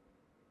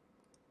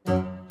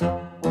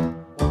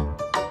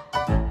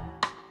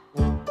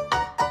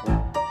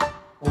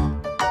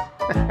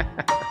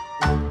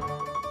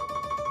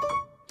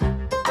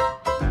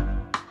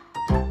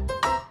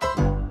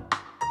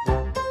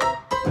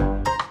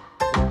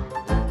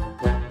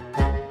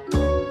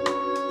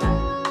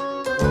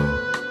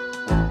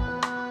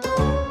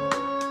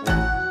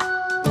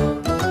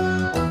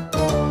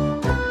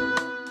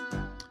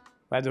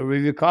 By the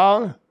review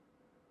call.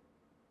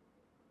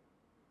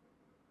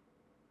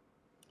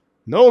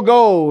 No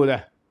goal.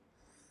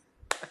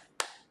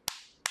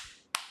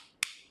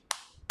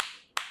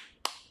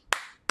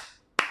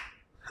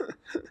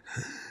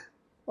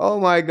 Oh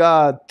my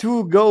God.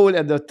 2 goals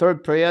at the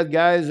third period,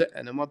 guys.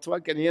 And the Montreal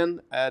Canadiens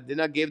did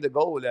not give the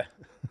goal.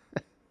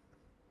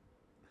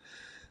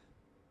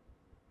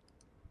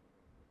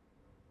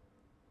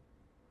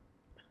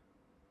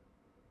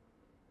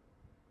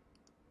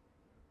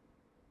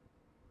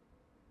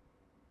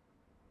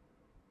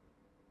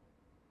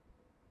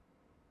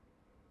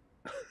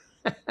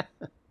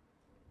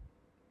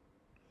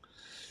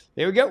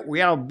 There we go.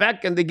 We are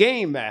back in the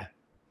game.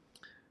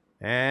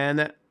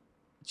 And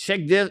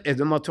check this. If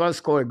the Montreal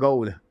score a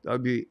goal, that'll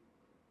be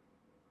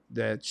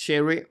the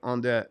cherry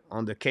on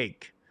the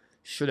cake.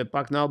 Shoot the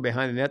puck now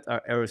behind the net.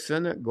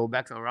 Harrison go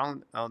back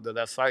around on the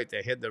left side.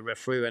 They hit the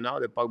referee right now.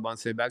 The puck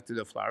bounces back to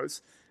the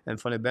Flyers. And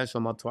from the bench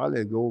of Montreal,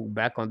 they go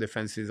back on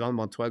defensive zone.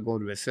 Montreal go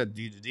to reset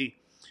D to D.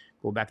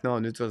 Go back now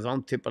on neutral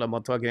zone. Tip of the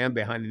Montreal again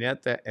behind the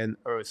net. And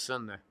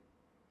Harrison.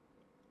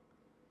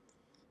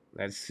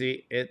 Let's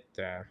see it.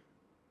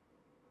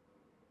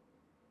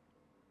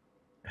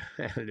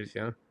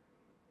 Lucien.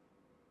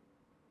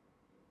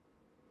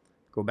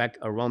 Go back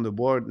around the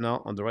board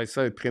now on the right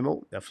side.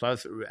 Primo. The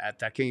Flyers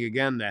attacking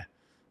again.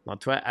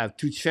 Montreal have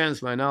two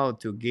chances right now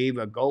to give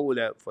a goal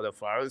for the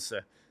Flyers.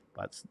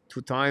 But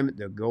two times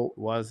the goal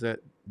was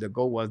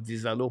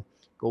Disalo.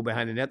 Go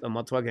behind the net on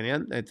Montreal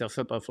Canadiens.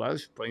 Intercept by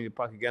Flyers. Putting the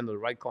puck again to the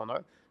right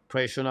corner.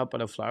 Pressure up on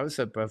the Flyers.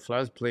 The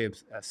Flyers play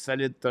a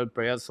solid third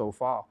period so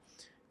far.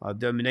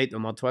 Dominate the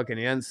Montreal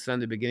Canadiens since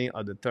the beginning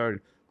of the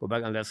third. Go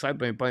back on the side,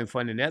 putting puck in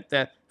front of the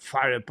net.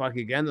 Fire the puck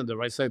again on the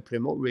right side.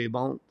 Primo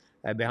rebound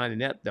behind the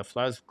net. The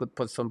Flyers could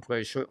put some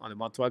pressure on the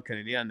Montreal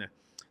Canadiens.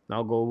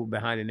 Now go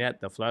behind the net.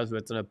 The Flyers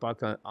return the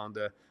puck on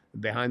the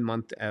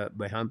behind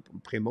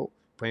Primo.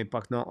 Putting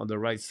puck now on the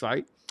right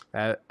side.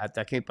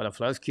 Attacking by the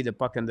Flyers. Keep the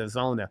puck in the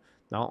zone.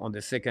 Now on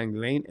the second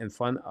lane in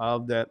front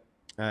of the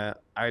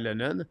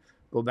Islander.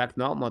 Go back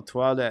now.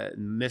 Montreal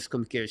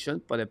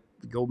miscommunication, but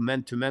go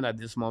man-to-man at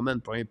this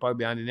moment. Putting puck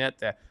behind the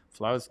net.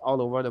 Flyers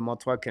all over the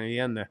Montreal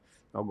Canadiens.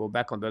 Now go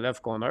back on the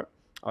left corner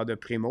of the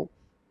Primo.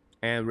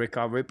 And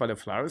recovery by the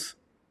Flyers.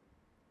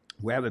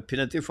 We have a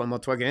penalty for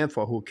Montreal Canadiens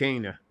for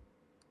hooking.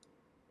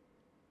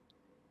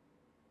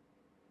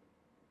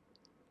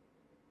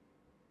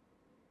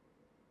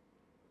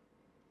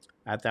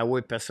 Ottawa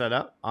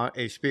Pesada.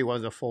 HP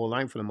was the full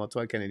line for the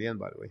Montreal Canadiens,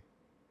 by the way.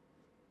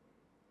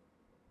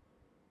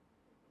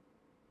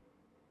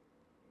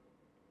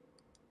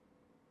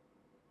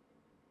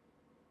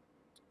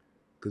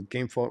 Good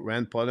game for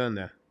Rand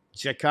Pollen.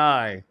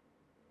 Jekai.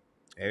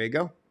 There we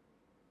go.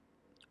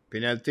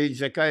 Penalty,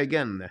 Jekai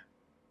again.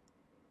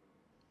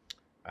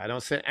 I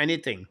don't say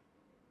anything.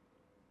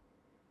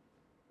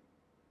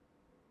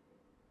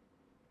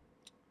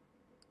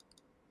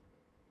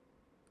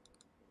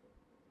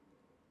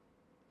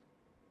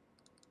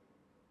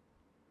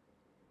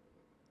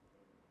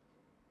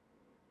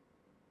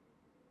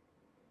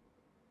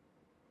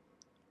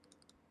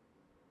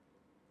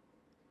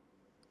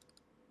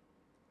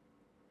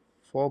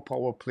 Full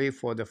power play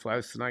for the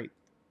Flyers tonight.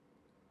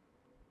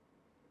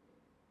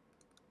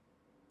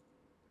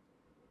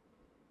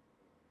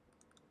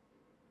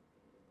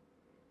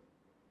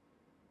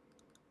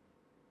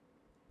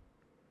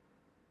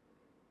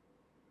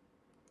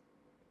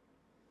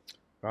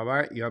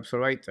 Robert, you're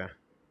absolutely right.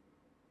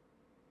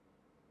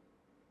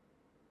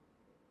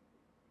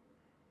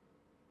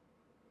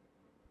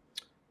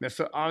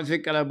 Mr.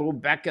 RJ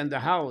Calabro back in the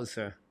house.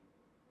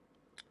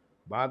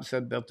 Bob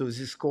said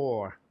Bertozzi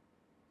score.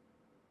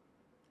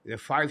 The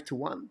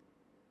 5-1.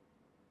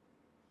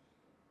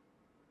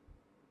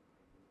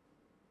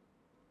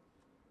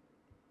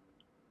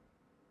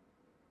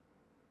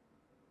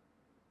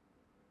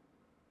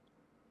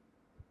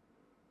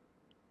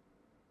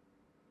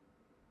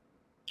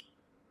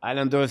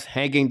 Islanders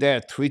hanging there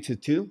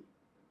 3-2.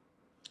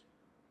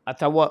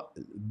 Ottawa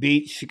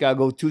beat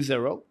Chicago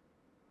 2-0.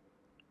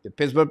 The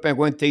Pittsburgh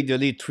Penguins take the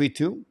lead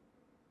 3-2.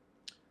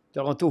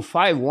 Toronto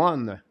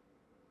 5-1.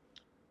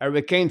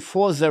 Hurricane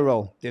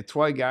 4-0.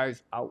 Detroit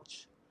guys,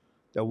 ouch.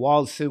 The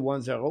Wild still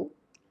 1-0.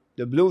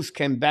 The Blues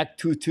came back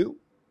 2-2.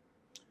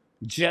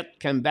 Jet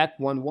came back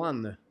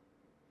 1-1.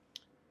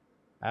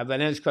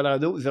 Avalanche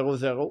Colorado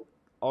 0-0.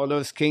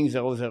 Oilers Kings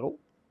 0-0.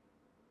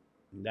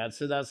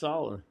 That's it, that's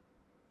all.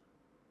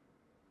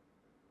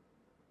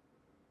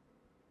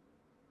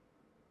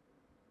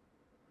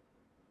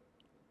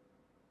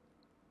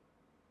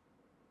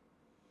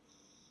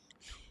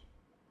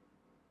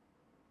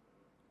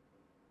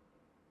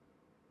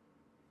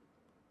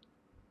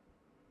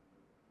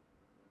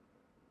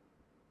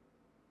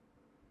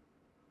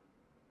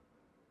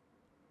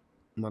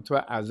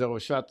 Montreal à 0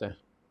 shot.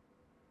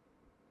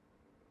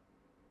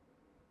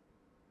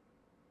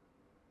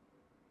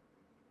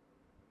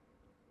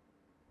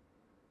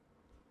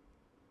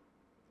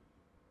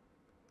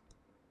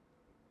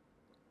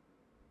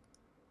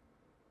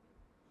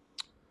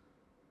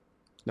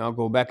 Now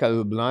go back at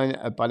the blind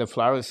by the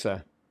Flyers.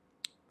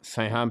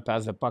 Saint-Ham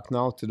pass the puck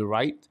now to the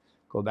right.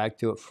 Go back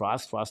to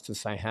Frost. Frost to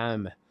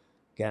Saint-Ham.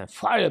 Again,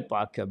 fire the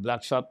puck. A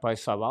black shot by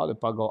Savard. The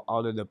puck go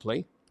out of the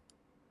play.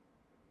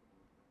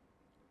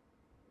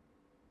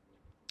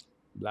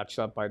 Black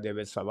shot by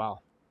David Savard.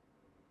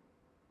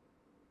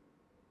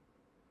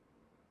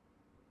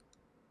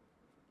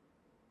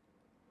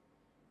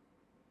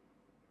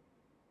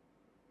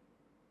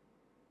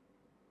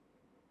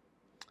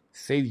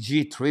 Save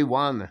G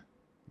 3-1.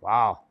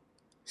 Wow.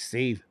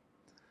 Steve.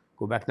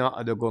 Go back now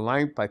at the goal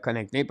line by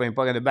connecting. Putting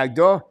puck at the back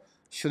door.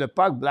 shoot the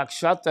puck, block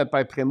shot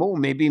by Primo,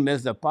 maybe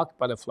miss the puck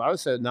by the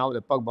Flyers. Now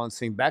the puck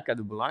bouncing back at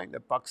the blue line. The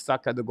puck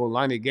stuck at the goal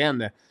line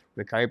again.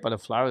 Recovered by the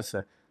Flyers.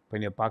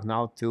 Bring the puck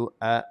now to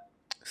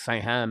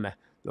St. Ham.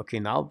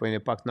 Looking now, bring the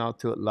puck now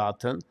to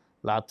Lawton.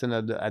 Lawton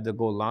at the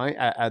goal line,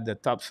 at the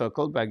top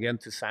circle, but again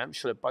to Sam.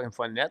 Shoot the puck in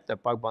front of net. The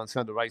puck bouncing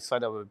on the right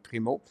side of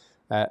Primo.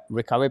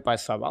 Recovered by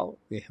Saval.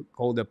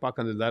 Hold the puck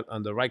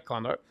on the right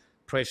corner.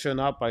 Pressure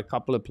now by a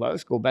couple of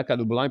players. Go back at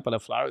the blue line by the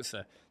Flyers.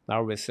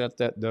 Now reset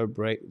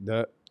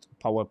the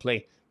power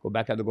play. Go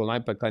back at the goal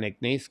line by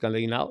Konechny.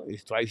 Scully now.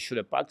 He's trying to shoot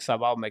a puck.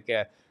 Saval make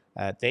a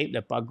tape.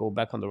 The puck go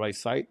back on the right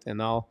side. And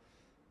now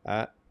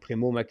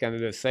Primo make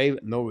another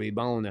save. No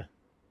rebound.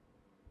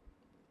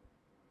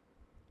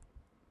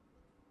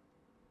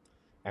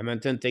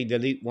 Edmonton take the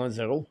lead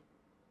 1-0.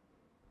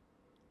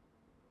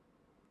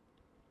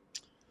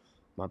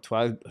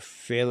 Montreal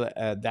feel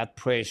that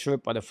pressure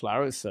by the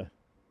Flyers.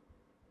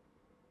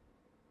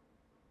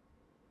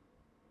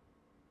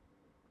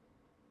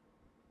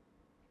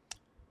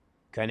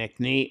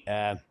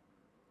 Konechny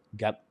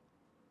got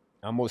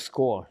almost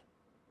score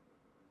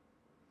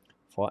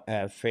for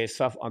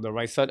face-off on the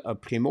right side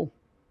of Primo.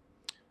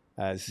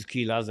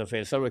 Zuki lost the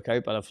face-off,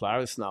 recovered by the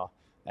Flyers now.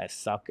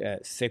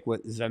 Sick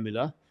with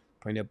Zamula.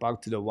 Bring the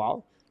puck to the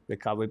wall.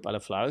 Recovered by the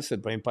Flyers.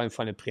 Bring the puck in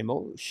front of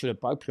Primo. Shoot the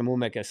puck. Primo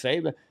make a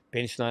save.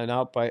 Pinch line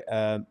out by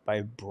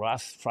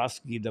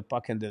Frost. Give the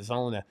puck in the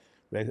zone.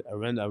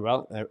 Run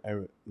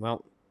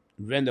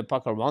the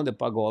puck around. The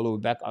puck go all the way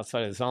back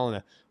outside the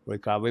zone.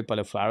 Recovered by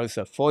the Flyers.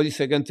 40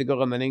 seconds to go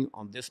remaining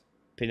on this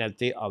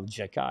penalty of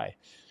Jekai.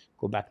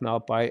 Go back now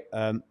by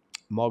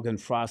Morgan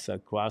Frost.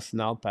 Cross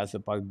now. Pass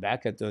the puck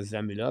back at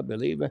Zamula, I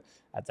believe.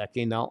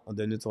 Attacking now on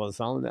the neutral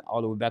zone.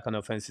 All the way back on the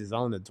offensive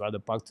zone. Draw the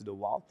puck to the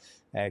wall.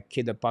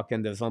 Kick the puck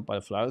in the zone by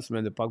the Flyers.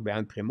 Run the puck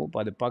behind Primo.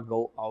 But the puck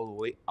go all the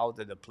way out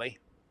of the play.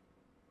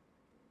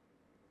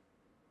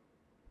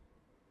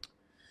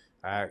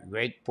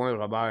 Great point,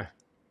 Robert.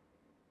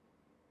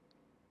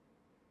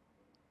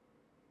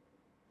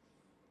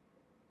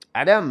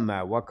 Adam,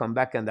 welcome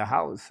back in the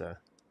house.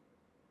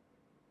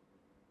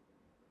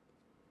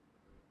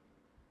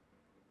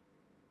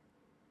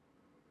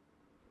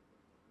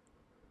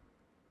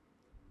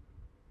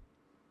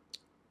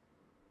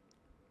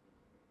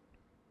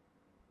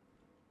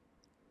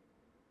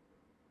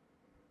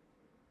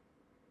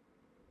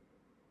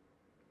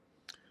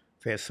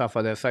 Face off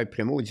on the side,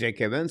 Primo,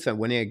 Jake Evans,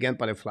 winning again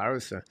by the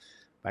Flyers.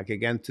 Back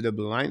again to the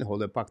blue line,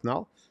 hold the puck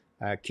now.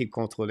 Keep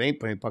controlling,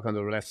 putting puck on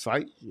the left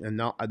side, and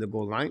now at the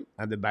goal line,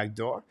 at the back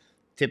door.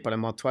 Tip by the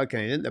Montreal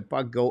Canadiens, the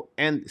puck go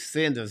and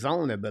stay in the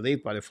zone, I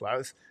believe, by the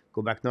Flyers.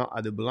 Go back now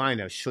at the blue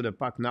line, shoot the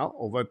puck now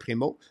over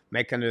Primo.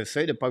 Make another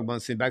save, the puck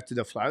bouncing back to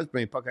the Flyers,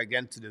 bring puck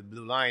again to the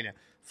blue line.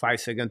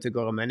 5 seconds to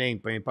go remaining,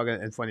 bring puck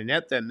in front of the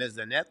net, miss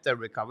the net,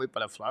 recovery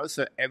by the Flyers.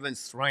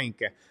 Evans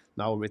Frank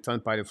now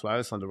returned by the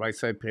Flyers on the right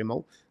side,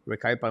 Primo.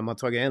 Recovered by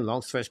Montreal again,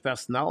 long stretch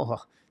pass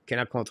now.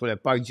 Cannot control the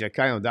puck,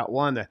 Jekai on that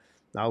one.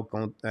 Now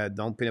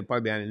don't pin the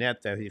puck behind the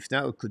net. If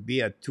not, it could be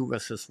a 2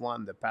 versus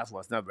 1. The pass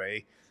was not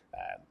very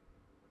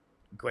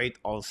great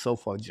also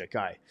for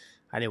Jekai.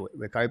 Anyway,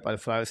 recovered by the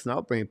Flyers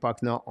now. Bring the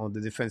puck now on the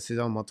defensive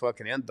zone. Montreal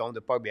Canadiens down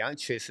the puck behind,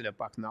 chasing the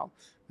puck now.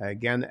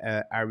 Again,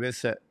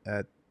 Harris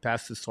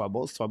pass to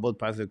Strabo. Strabo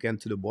pass again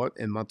to the board.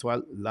 And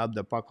Montreal lob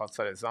the puck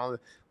outside the zone.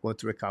 Going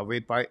to recovery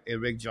by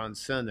Eric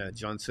Johnson.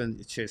 Johnson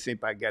chasing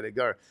by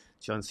Gallagher.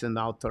 Johnson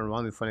now turn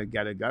around in front of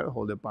Gallagher.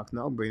 Hold the puck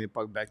now. Bring the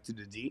puck back to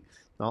the D.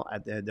 Now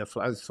at the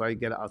Flyers try to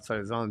get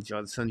outside the zone.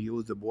 Johnson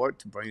used the board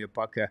to bring the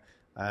puck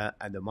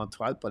at the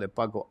Montreal. But the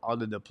puck go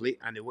out of the play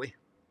anyway.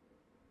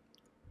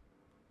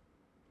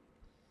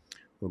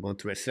 We're going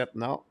to reset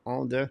now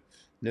on the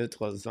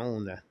neutral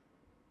zone.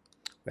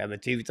 We have a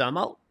TV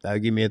timeout. That'll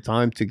give me a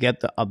time to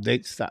get the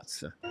update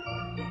stats.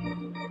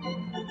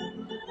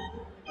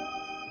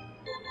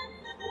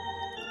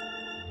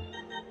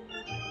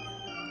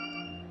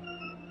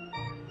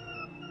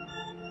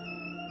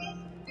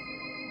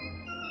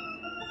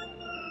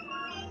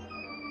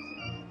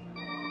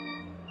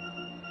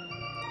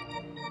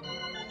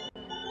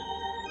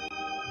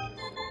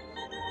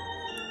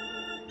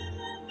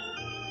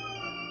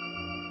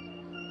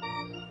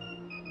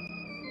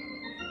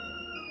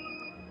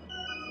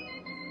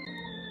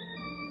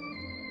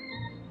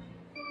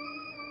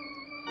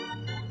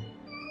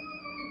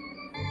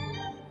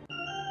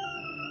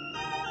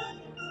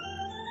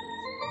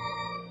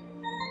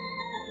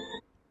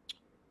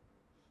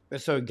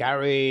 Mr.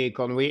 Gary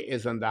Conway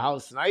is in the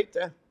house tonight.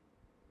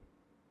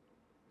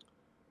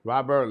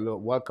 Robert,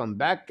 welcome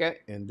back.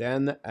 And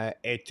then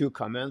A2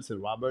 comments.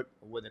 Robert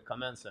with the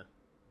comments.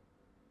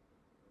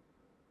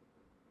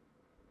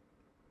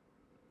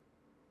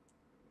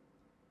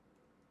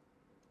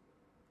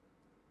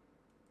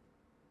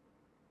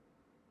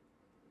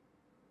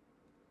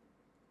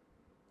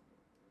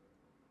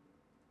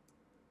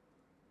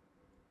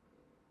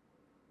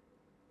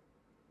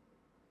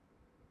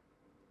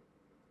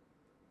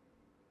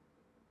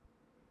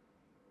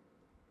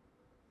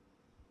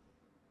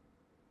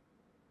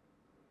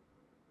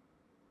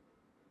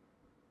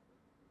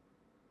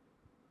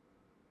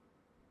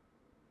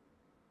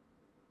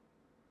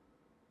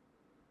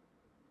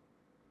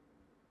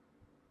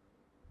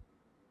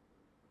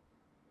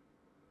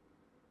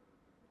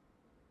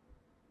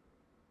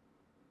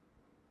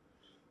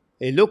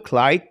 It looked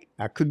like,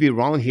 I could be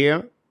wrong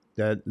here,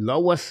 the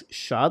lowest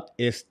shot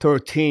is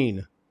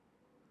 13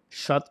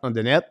 shot on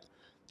the net.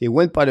 They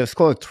went by the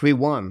score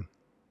 3-1.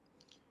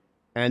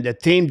 And the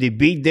team they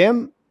beat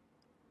them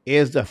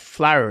is the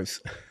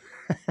Flyers.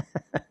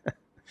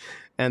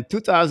 And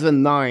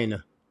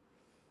 2009.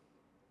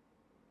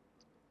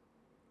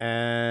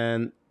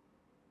 And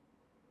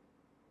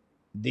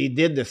they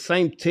did the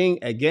same thing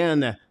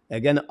again.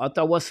 Again,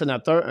 Ottawa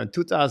Senator in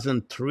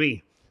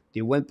 2003.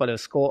 They went by the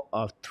score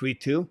of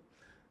 3-2.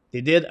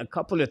 They did a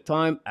couple of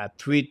times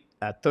at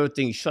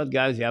 13 shot,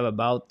 guys. You have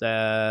about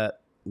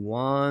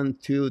 1,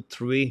 2,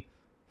 3,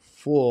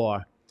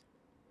 4,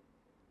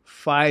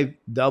 5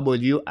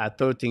 W at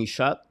 13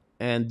 shot.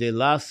 And the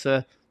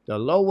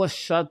lowest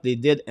shot they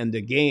did in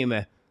the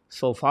game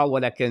so far,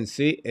 what I can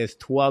see is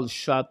 12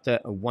 shot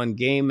one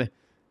game.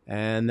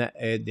 And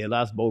the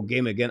last bowl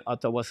game again,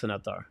 Ottawa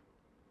Senator.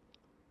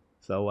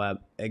 So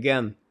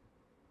again,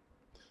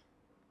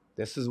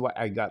 this is what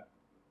I got.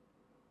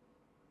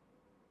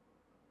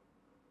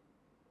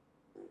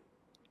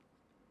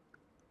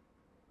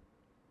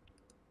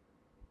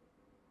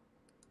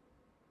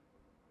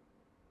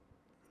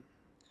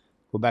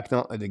 Go back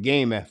now to the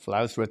game.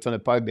 Flyers return the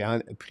puck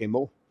behind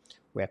Primo.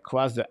 We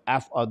across the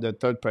half of the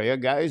third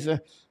period, guys,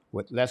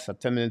 with less than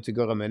 10 minutes to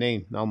go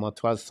remaining. Now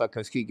Montreal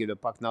Sarkowski give the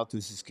puck now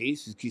to Suzuki.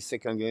 Suzuki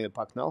second getting the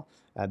puck now.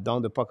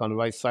 Down the puck on the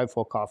right side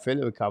for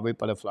Caulfield. Recovery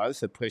by the Flyers.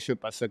 The pressure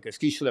by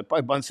Sarkowski. Shoot the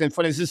puck. Bounce in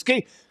front of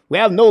Suzuki. We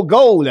have no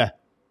goal. The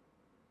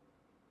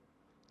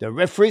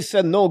referee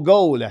said no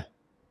goal.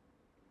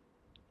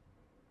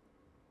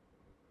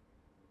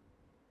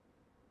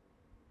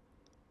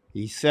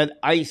 He said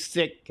ice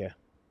stick.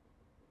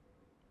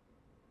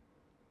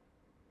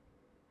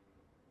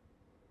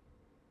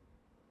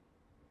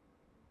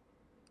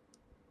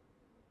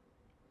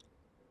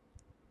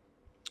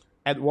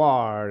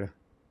 Edward,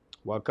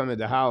 welcome to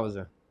the house.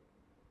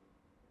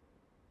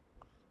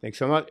 Thanks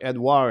so much,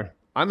 Edward.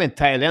 I'm in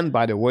Thailand,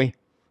 by the way,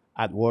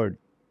 Edward.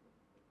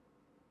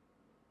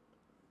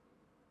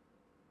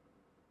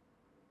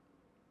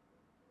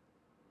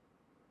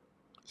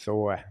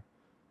 So,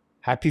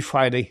 happy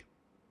Friday.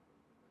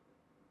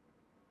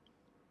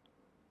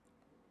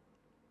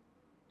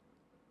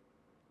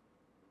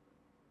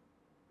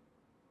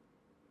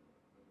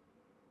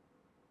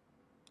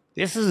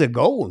 This is a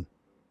goal.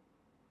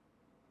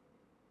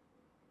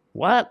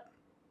 What?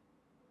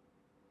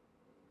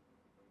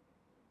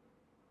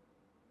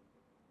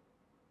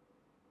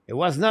 It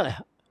was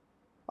not.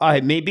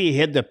 Maybe he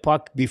hit the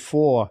puck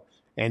before,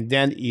 and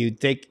then he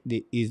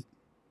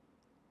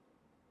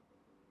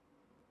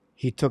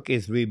took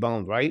his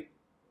rebound, right?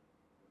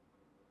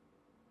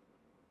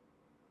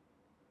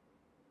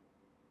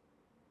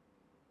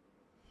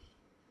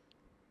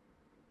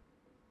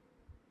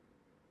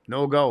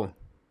 No goal.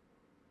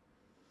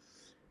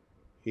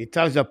 He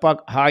touched the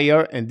puck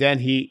higher, and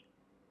then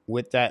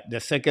with the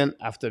second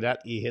after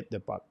that, he hit the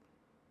puck.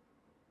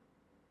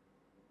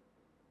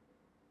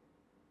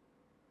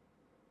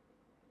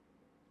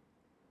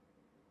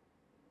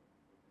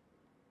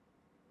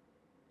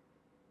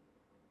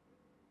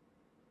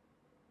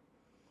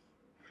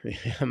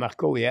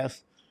 Marco,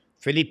 yes.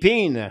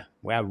 Philippine,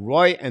 we have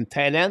Roy in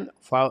Thailand.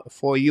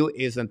 For you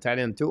is in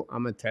Thailand too.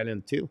 I'm in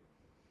Thailand too.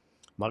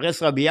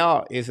 Maurice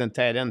Robillard is in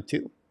Thailand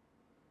too.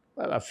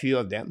 Well, a few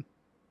of them.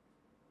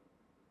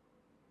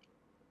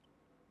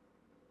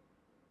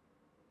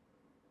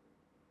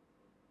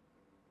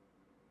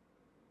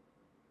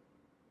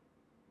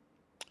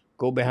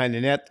 Go behind the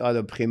net,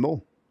 the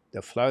Primo.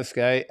 The Flyers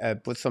guy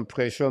put some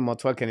pressure on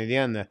Montreal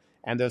Canadiens.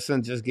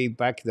 Anderson just gave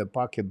back the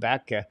puck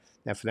back.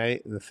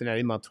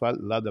 Finally, Montreal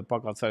led the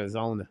puck outside the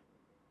zone.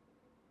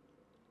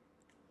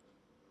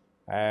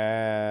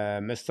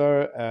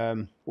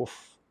 Mr.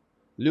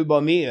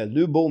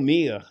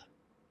 Lubomir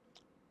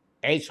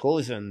H.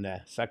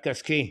 Rosen,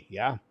 Sarkowski,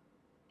 yeah.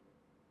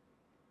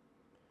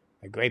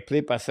 A great play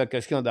by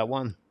Sarkowski on that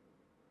one.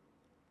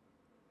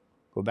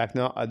 Go back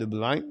now at the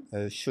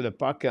blind. Shoot the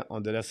puck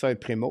on the left side,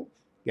 Primo.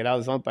 Get out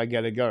of zone by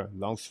Gallagher.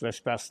 Long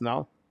stretch pass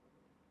now.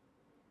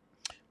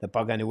 The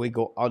puck anyway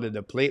go out of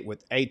the plate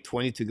with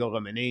 8:20 to go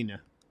remaining.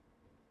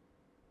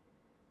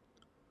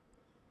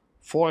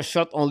 4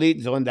 shots only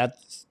during that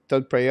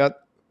third period.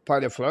 Par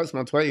the Flyers,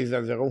 Montreal is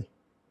at 0.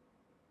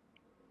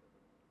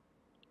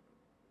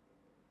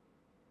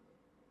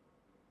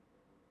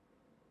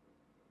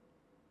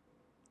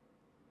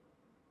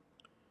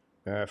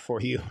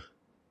 For you.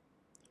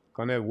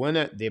 Gonna win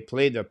it. They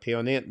play the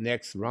Pioneer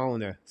next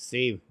round.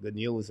 Save. Good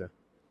news.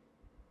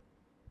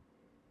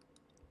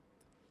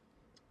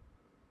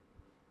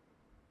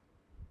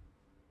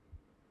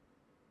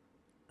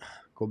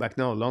 Go back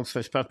now. Long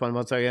stretch pass by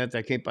Montreal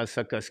attaqué par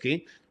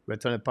Sarkowski.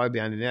 Return the puck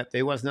behind the net.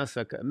 It was not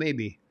Sarkowski.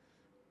 Maybe.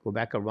 Go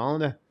back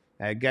around.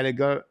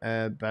 Gallagher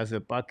pass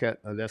the puck on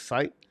the left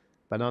side.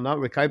 But no,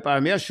 recovered par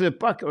Amir. Shoot the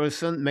puck.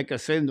 Urson make a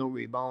save. No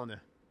rebound.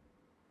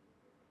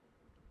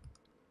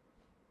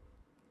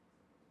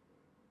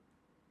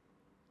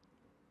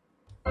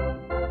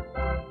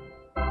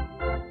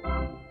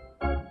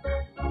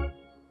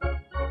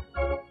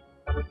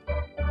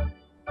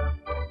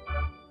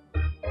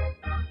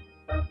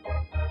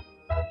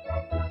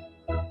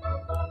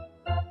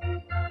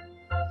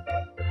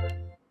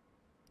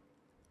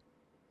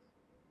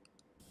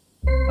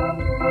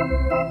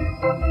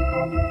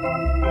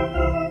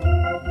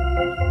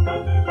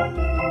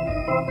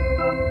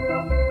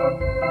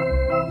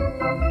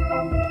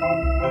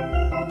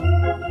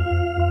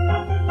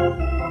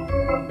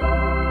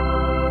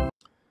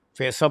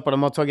 Face up for the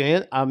Montreal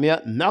Canadiens.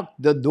 Armia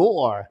knocked the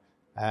door,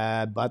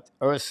 but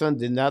Urson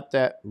did not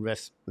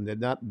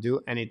do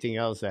anything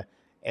else.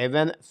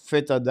 Evan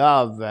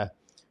Fitodov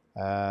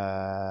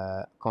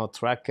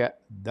contract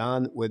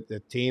done with the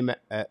team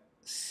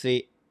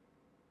CSKA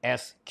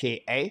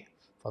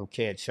from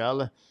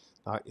KHL.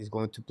 He's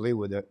going to play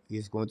with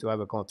he's going to have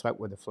a contract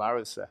with the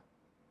Flyers.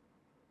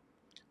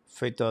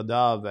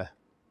 Fitodov.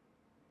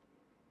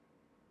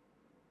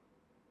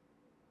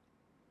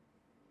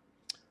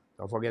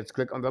 Don't forget to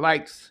click on the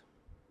likes.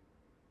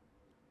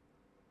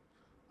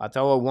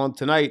 Ottawa won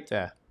tonight.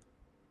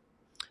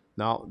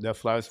 Now, the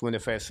Flyers win the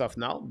face-off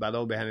now.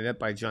 Battle behind the net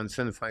by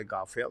Johnson and Frank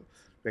Garfield.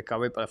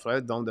 Recovery by the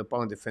Flyers. Down the puck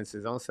on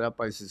defensive zone. Set up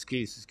by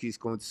Suzuki. Suzuki is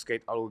going to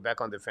skate all the way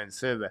back on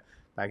defensive.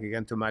 Back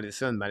again to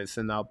Madison.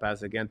 Madison now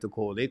pass again to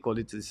Coley.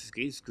 Coley to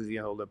Suzuki. Suzuki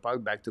hold the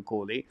puck. Back to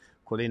Coley.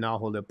 Coley now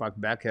hold the puck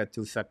back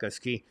to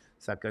Sakoski.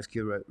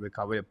 Sakoski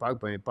recover the puck.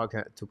 Bring the puck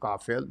to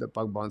Garfield. The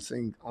puck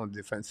bouncing on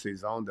defensive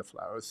zone. The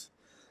Flyers.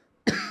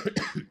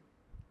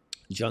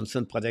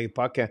 Johnson protège le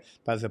puck,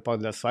 passe le puck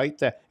de la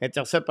site.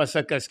 Intercept par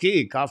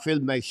Sakoski.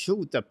 Caulfield may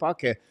shoot the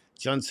puck.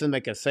 Johnson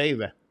make a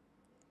save.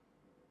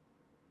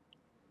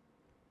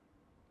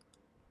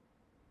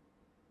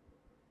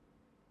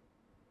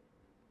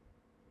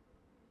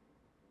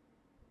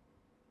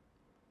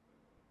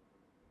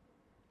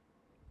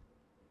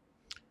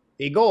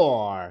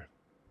 Igor.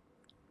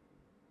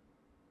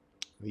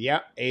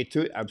 Yeah,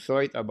 A2. I'm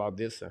sorry about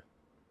this.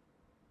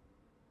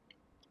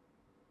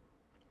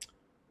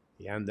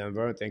 Jan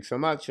Denver, thanks so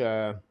much.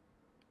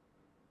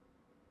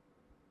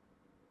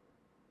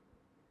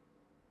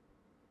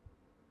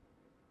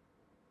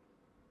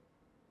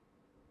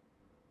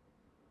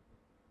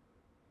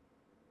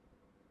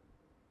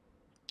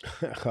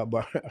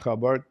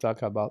 Robert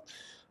talk about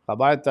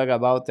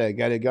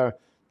Gallagher.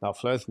 Now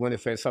Flyers win the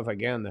face-off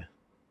again.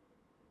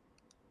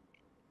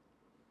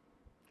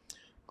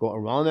 Go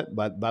around it,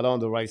 but on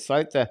the right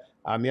side,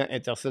 Amia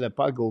intercept the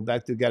puck, go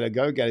back to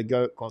Gallagher.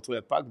 Gallagher control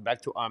the puck,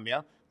 back to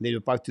Amia. Lead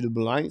the puck to the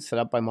blue line, set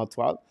up by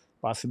Montreal.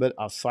 Possible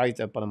offside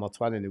by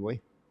Montreal anyway.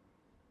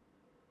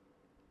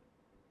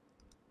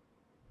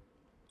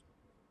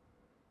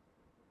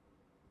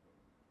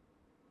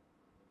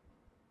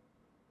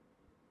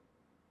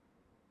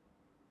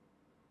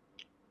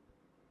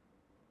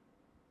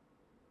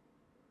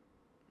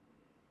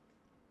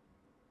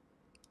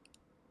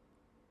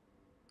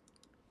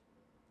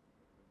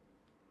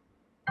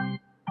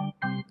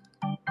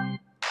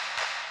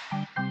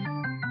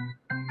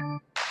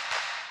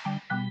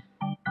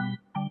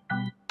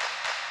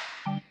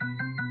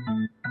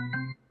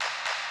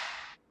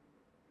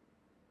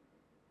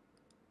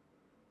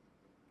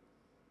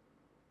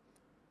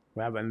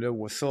 We have another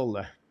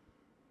whistle.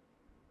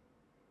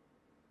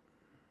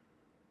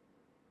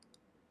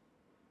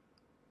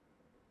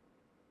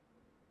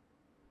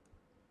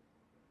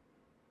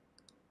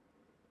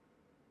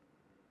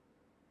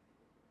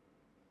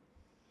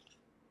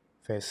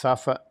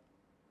 Face-off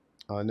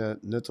on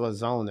notre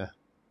zone.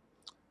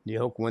 New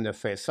York win the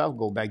face-off,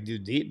 go back to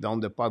deep, down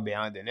the puck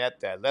behind the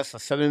net. Less than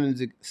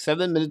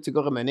 7 minutes to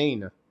go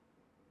remaining.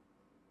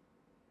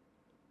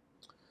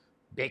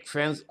 Big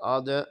fans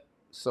of the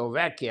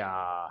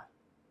Slovakia.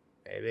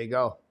 There we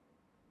go.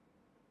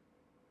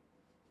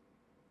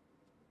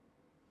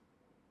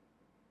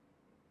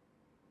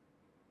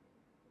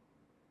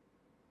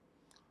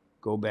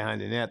 Go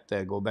behind the net,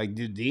 go back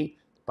to D.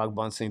 Puck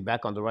bouncing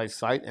back on the right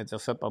side.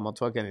 Intercept by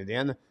Montreal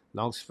Canadiens.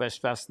 Long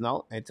stretch pass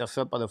now.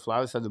 Intercept by the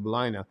Flyers at the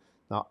blind.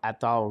 Now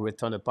Attar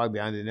return the puck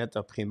behind the net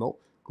of Primo.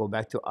 Go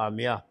back to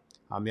Armia.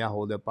 Armia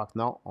hold the puck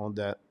now on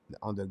the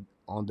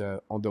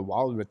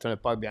wall. Return the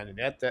puck behind the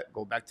net.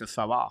 Go back to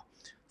Savard.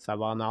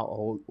 Savard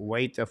now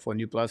wait for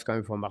new players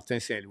coming from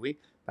Martin St. Louis.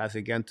 Pass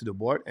again to the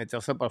board.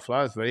 Intercept by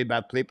Flyers. Very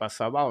bad play by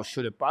Savard.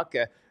 Shoot the puck.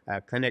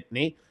 Connect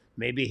knee.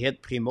 Maybe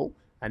hit Primo.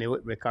 Anyway,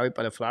 recovered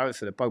by the Flyers.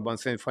 So the puck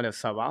bouncing in front of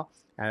Savard.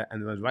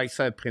 And the right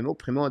side, Primo.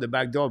 Primo on the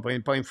back door. Bring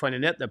the puck in front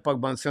of the net. The puck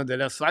bouncing on the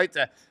left side.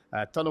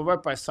 Turnover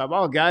by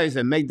Savard, guys.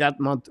 And make that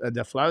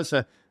the Flyers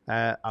a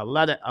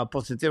lot of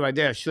opportunity right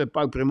there. Shoot the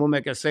puck. Primo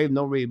make a save.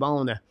 No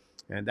rebound.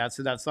 And that's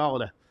it. That's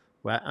all.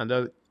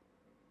 Well,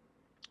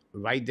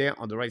 right there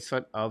on the right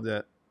side of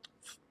the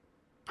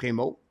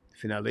Primo.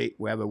 Finally,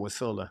 we have a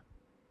whistle.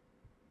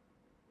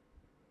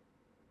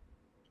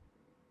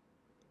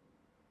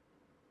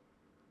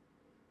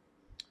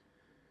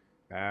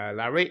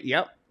 Larry,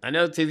 yep. I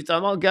know TV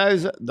timeout,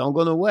 guys. Don't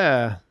go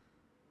nowhere.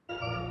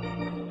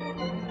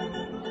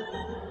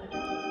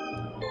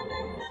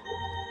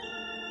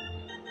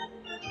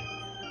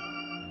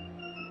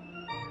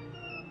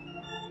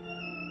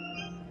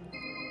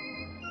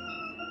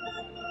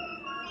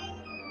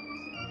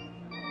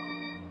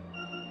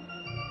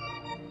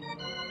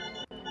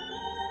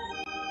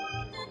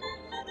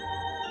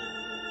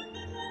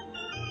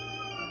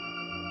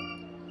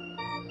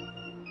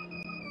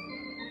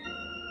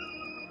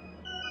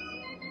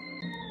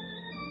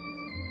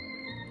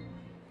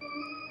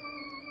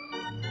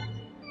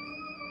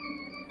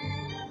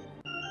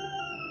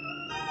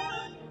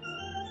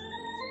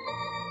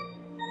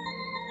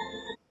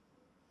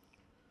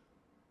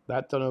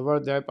 Bad turnover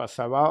there by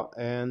Savard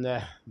and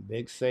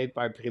big save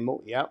by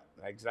Primo. Yeah,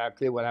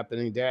 exactly what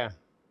happening there.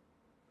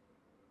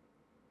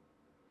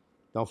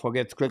 Don't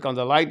forget to click on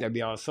the like. That'd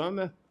be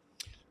awesome.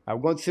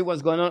 I'm going to see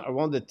what's going on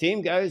around the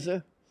team, guys.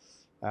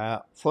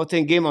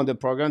 14th game on the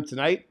program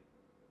tonight.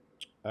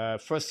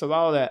 First of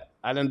all,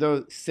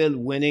 Islanders still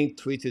winning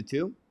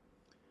 3-2.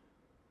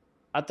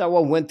 Ottawa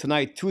win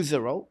tonight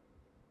 2-0.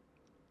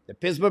 The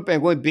Pittsburgh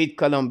Penguins beat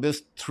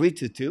Columbus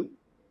 3-2.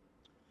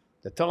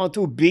 The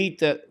Toronto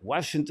beat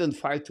Washington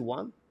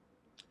 5-1.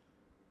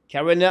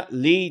 Carolina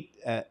lead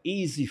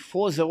easy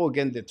 4-0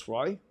 against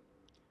Detroit.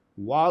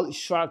 Wild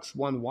Sharks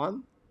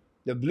 1-1.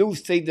 The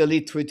Blues take the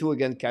lead 3-2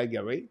 against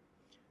Calgary.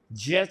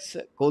 Jets,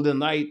 Golden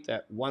Knight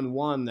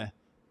 1-1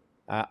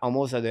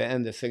 almost at the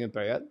end of the second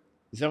period.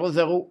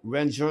 0-0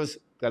 Rangers,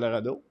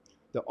 Colorado.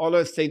 The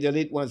Oilers take the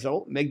lead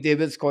 1-0.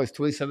 McDavid scores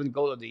 27th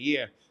goal of the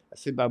year.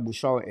 Assisted by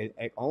Bouchard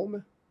at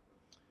home.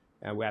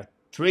 And we have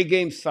 3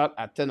 games start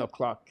at 10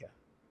 o'clock.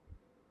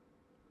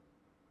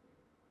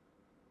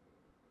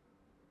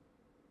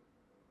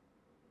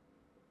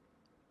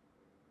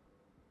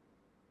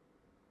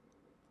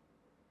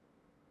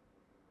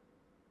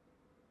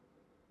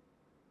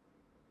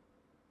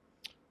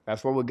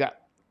 That's what we got.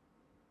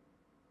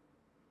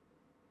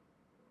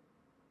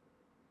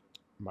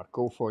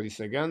 Marco 40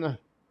 seconds.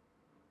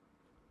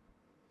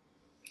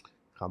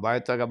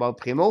 Robert talk about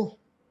Primo.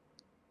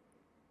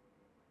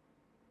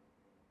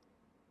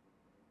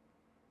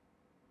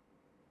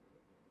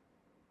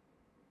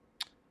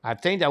 I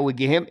think that we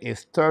give him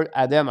his third,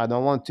 Adam. I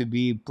don't want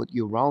to put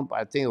you wrong, but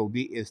I think it will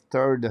be his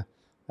third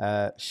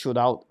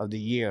shootout of the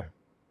year,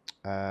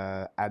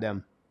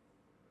 Adam.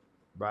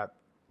 But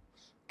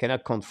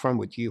cannot confirm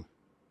with you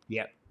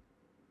yet.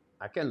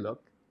 I can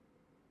look.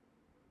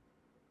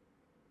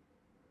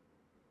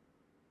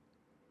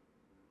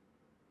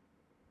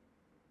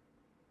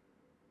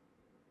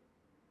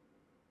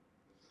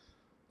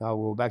 Now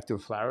we'll go back to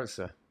Flowers.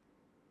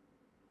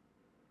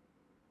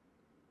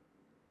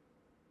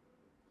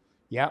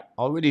 Yeah,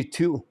 already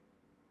 2.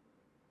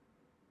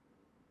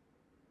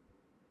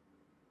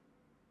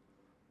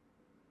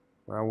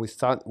 Well,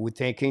 we're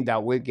thinking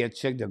that we'll get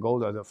checked the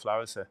goal of the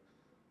Flowers.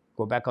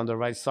 Go back on the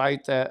right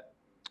side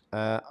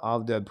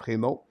of the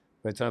Primo.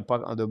 Return the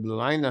puck on the blue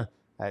line.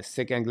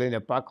 Stick angling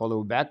the puck all the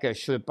way back.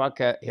 Should the puck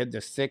hit the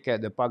stick,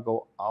 the puck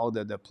go out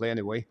of the play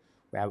anyway.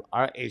 We have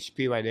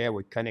RHP right there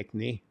with connect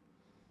knee.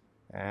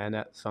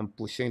 And some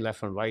pushing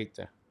left and right.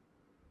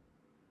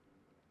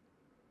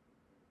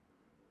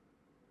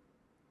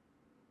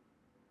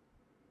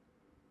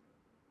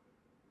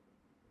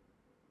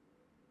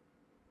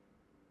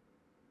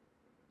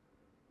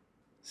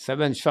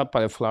 Seven shot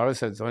by the Flowers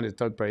during the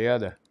third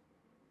period.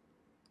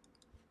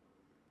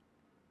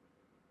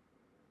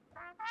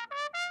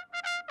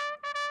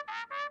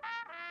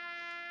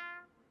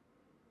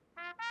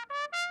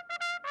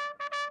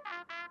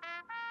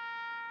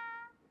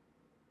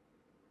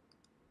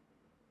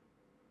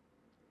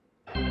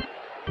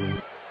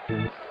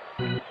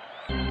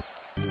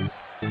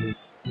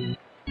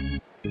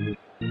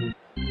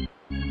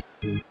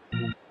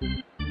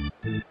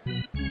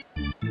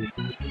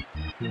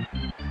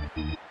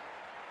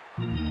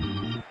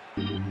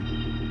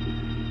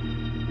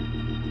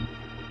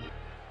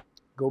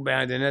 Go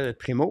behind the net at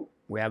Primo.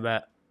 We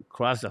have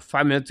crossed the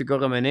 5 minutes to go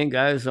remaining,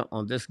 guys,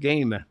 on this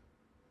game.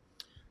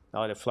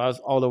 Now the Flyers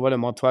all over the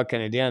Montreal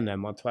Canadiens.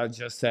 Montreal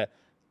just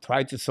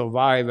tried to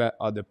survive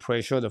the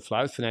pressure of the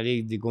Flyers.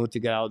 Finally, they're going to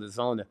get out of the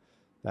zone.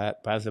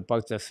 Pass the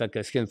puck to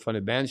Sakeski in front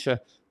of the bench.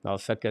 Now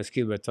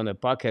Sakeski return the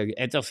puck.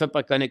 Intercept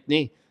by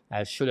Konechny.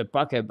 Shoot the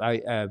puck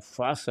by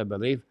Frost, I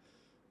believe.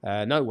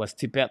 No, it was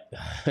Tippett.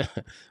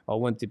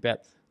 Owen Tippett.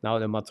 Now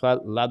the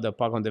Montreal led the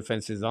puck on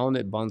defensive zone,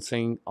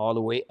 bouncing all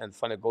the way in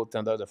front of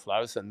goaltender of the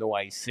Flyers. And no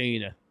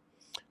icing.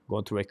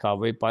 Going to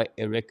recovery by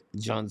Eric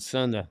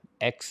Johnson,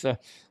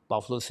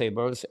 ex-Buffalo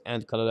Sabres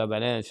and Colorado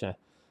Avalanche,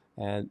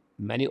 and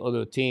many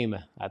other teams.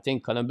 I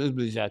think Columbus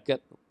Blue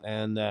Jacket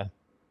and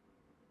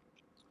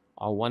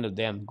are one of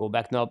them. Go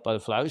back now by the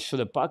Flyers. Shoot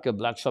the puck, a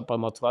black shot by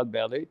Montreal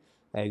barely.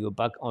 Go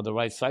back on the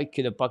right side,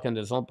 kill the puck in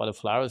the zone by the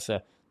Flyers.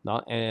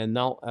 Now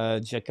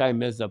Jekai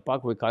missed the puck,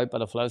 recovered by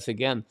the Flyers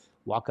again.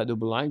 Walk at the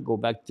blue line, go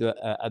back to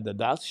at the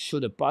dots, shoot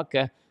the puck.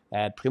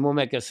 Primo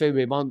make a save,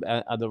 rebound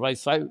at the right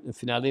side.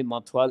 Finally,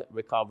 Montreal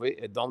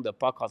recovery down the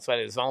puck outside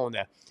the zone.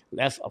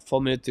 Less of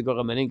 4 minutes to go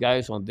remaining,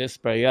 guys, on this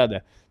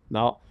period.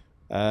 Now,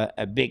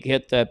 a big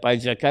hit by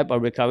Jacob, a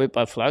recovery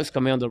by Flyers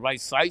coming on the right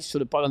side. Shoot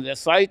the puck on the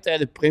side.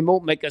 The Primo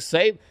make a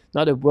save.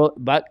 Now the ball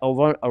back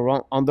over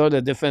around under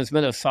the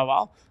defenseman of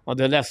Savard on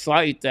the left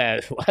side.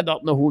 I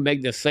don't know who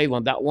make the save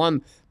on that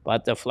one,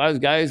 but the Flyers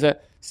guys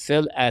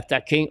still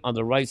attacking on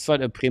the right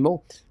side of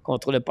Primo.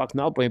 Control the puck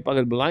now, putting puck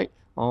at the blind.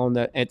 On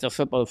the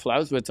intercept by the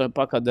Flyers, return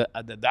puck at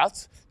the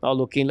dots. Now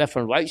looking left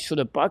and right, shoot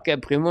the puck.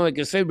 Primo make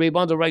a save,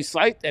 rebound the right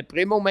side.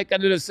 Primo make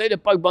another save, the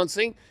puck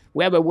bouncing.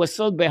 We have a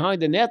whistle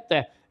behind the net.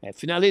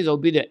 Finally, it will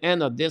be the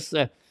end of this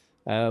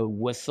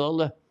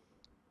whistle.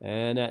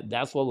 And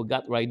that's what we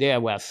got right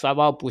there. We have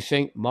Savard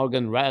pushing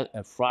Morgan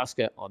Frost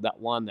on that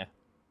one.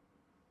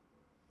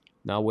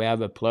 Now we have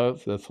the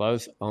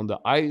Flyers on the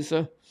ice.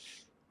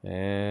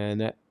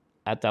 And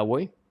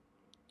Attaway.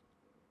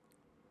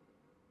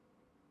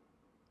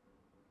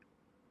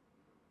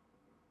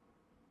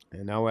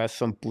 And now we have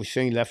some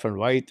pushing left and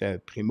right.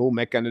 Primo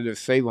make another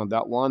save on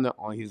that one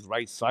on his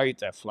right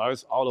side.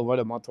 Flyers all over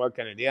the Montreal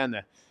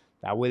Canadiens.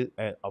 That will,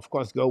 of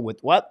course, go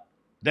with what?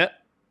 The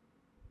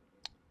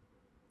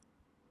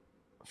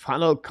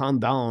final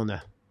countdown.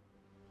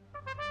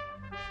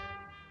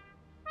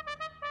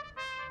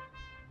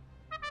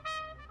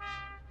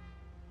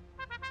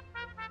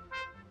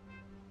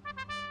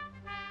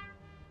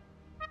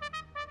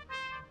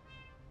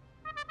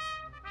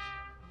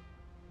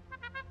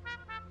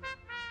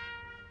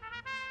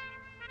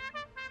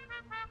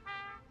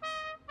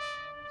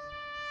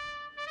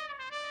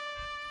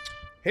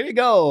 Here we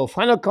go.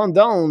 Final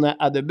countdown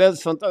at the Bell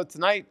Center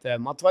tonight.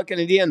 Montreal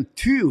Canadiens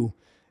 2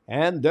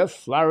 and the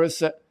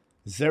Flyers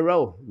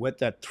 0 with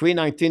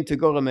 3:19 to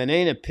go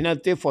remaining. A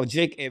penalty for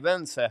Jake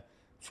Evans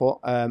for,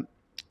 I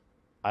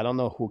don't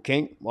know who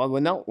came.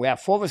 Well, we have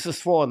 4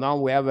 versus 4. Now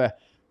we have,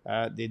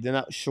 they did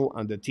not show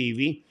on the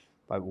TV,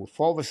 but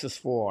 4 versus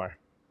 4.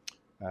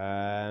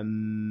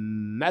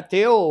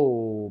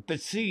 Matteo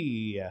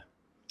Petit,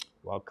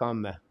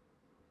 welcome.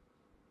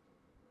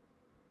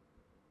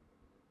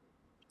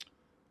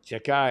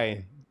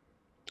 Chekai.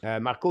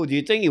 Marco, do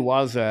you think it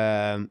was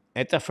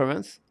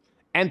interference?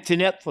 Empty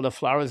net for the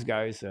Flyers,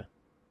 guys.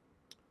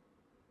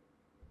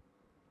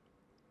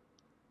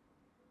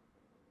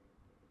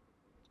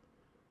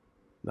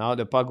 Now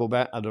the puck go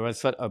back at the right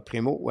side of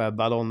Primo. We have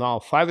battle now.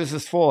 5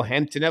 versus 4.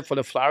 Empty net for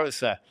the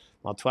Flyers.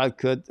 Montreal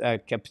could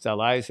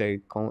capitalize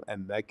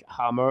and make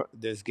hammer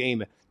this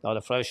game. Now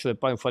the Flyers should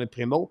have point for the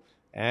Primo.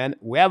 And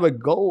we have a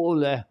goal.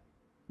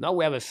 Now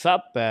we have a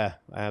sub.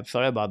 I'm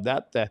sorry about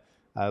that.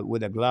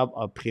 With a glove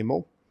of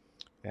Primo.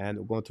 And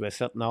we're going to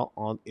reset now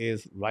on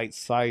his right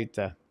side.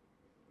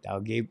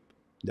 That'll give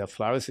the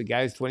Flyers, the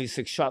guys,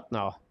 26 shot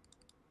now.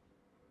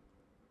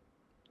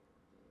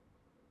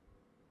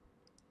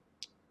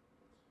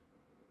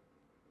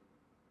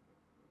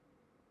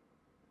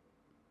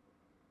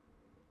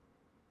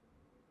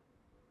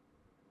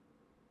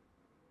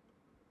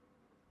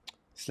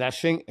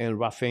 Slashing and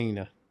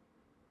roughing.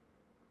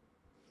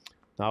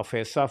 Now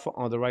face off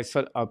on the right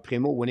side of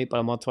Primo, winning par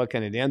le Montreal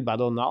Canadien.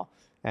 Battle now.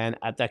 And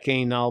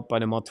attacking now par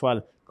le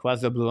Montreal.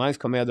 Cross the blue lines,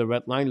 coming out the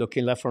red line,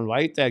 looking left and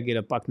right. Get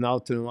a puck now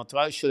to the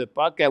Montreal. Shoot the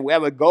puck. We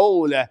have a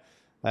goal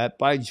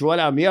by Joel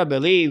Armia, I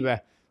believe.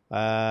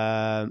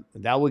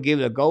 That will give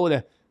the goal.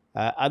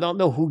 I don't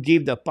know who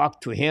gave the puck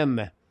to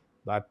him,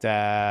 but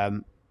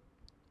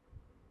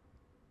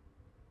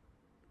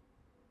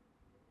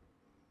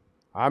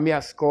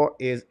Armia score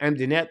is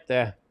empty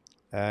net.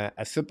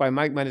 Assist by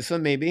Mike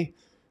Madison, maybe.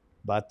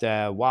 But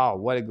wow,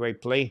 what a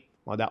great play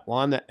on that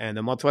one. And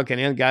the Montreal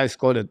Canadiens guys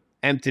scored an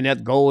empty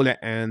net goal.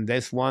 And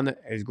this one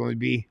is going to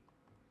be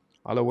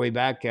all the way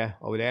back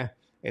over there.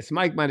 It's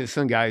Mike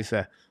Madison, guys.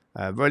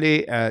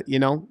 Really,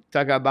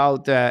 talk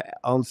about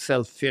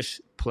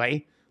unselfish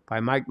play by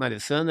Mike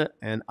Madison.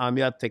 And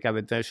Armia take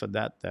advantage of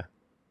that.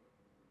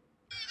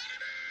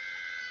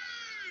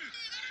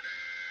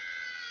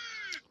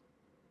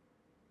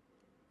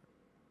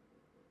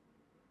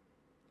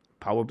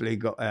 Power play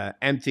go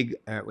empty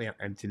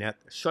net.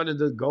 Shot at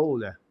the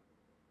goal.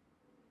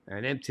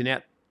 An empty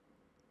net.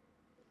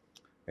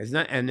 It's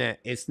not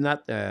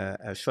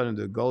a shot at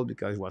the goal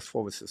because it was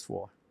 4 versus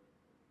 4.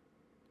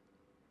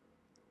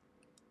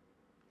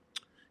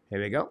 Here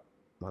we go.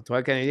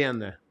 Montreal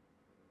Canadiens.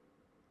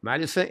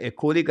 Madison and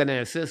Coley got an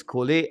assist.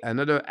 Coley,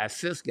 another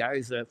assist,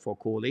 guys, for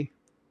Coley.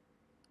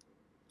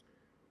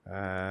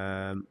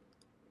 I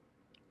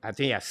think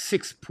he has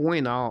 6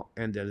 points now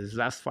in the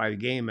last 5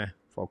 games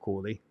for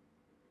Coley.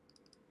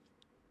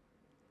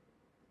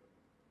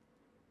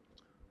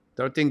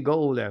 13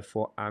 goals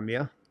for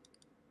Armia.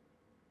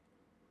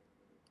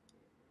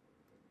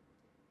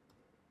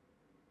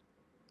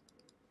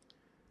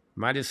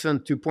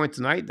 Madison, 2 points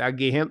tonight. That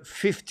gave him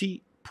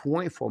 50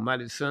 points for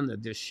Madison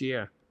this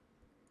year.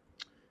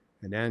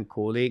 And then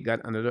Coley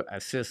got another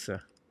assist.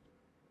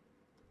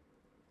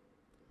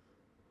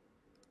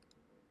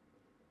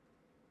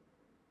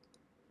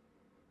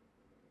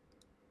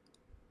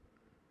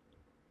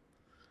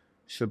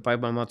 Should pipe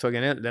by Montreal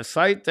again. The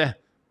side.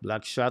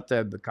 Black shot,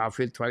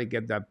 Caulfield trying to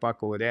get that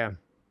puck over there.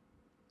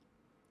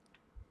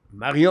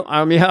 Mario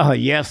Armia,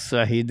 yes,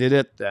 he did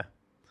it.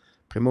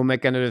 Primo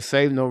make another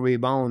save, no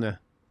rebound.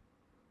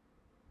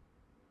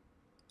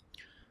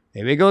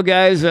 Here we go,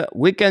 guys.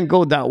 We can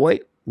go that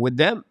way with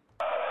them.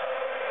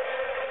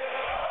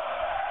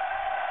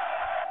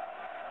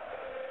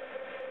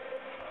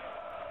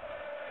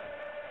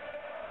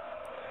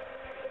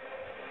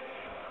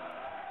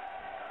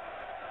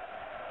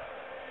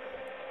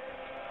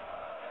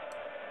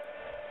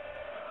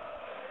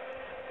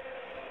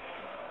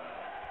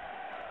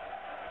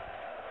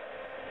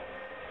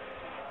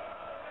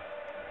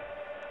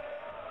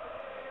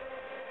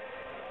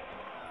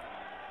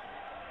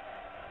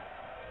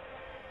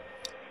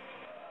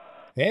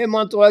 Hey,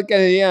 Montreal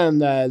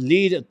Canadiens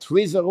lead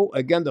 3-0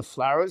 against the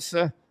Flyers.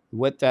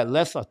 with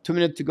less than 2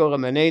 minutes to go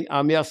remaining,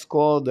 Armia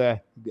scored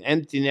the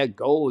empty net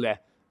goal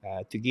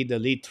to give the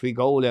lead 3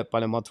 goals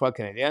par le Montreal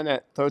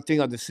Canadiens.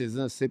 13 of the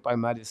season saved by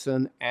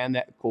Madison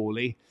and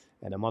Coley.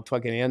 And the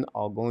Montreal Canadiens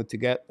are going to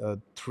get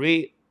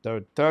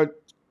their third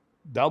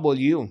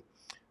W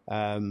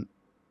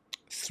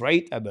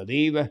straight, I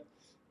believe.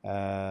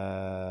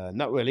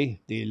 Not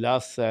really. They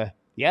lost,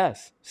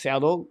 yes,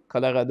 Seattle,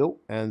 Colorado,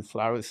 and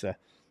Flowers. The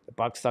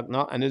puck stuck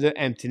now. Another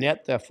empty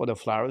net for the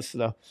Flowers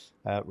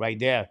right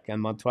there. Can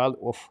Montreal,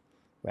 oof,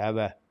 we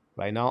have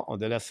right now on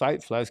the left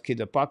side. Flowers keep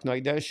the puck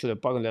right there. Shoot the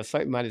puck on the left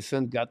side.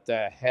 Madison got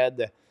the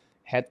head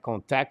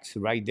contact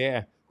right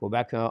there. Go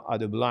back now at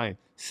the blind.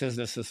 6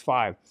 versus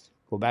 5.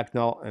 Go back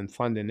now and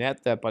find the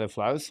net for the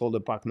Flowers. Hold the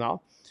puck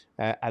now.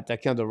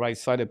 Attacking on the right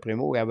side of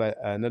Primo. We have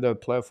another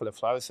player for the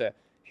Flowers.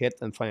 Hit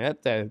and find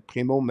it.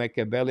 Primo make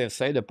a barely a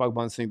save. The puck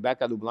bouncing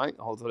back at the blind.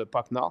 Hold the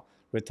puck now.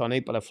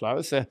 Returning for the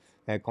Flowers.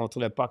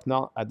 Control the puck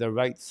now at the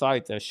right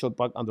side. Short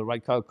puck on the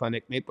right car.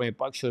 Connect me. Point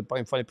puck. Short puck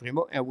in front of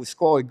Primo. And we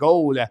score a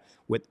goal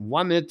with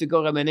 1 minute to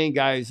go remaining,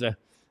 guys.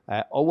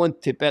 Owen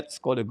Tippett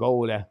scored a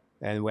goal.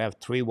 And we have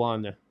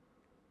 3-1.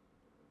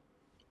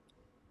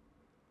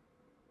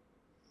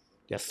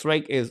 The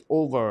strike is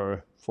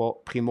over for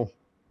Primo.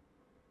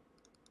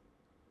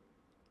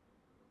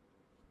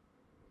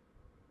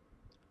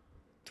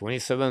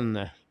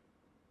 $27.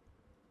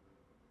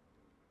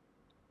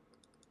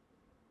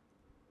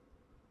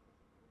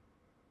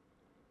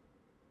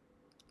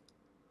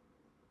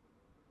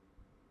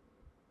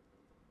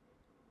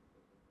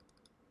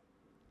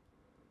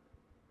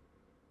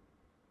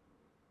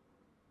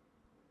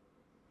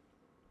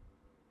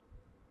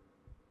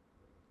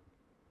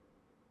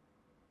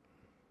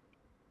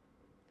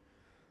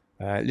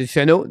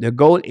 Luciano, the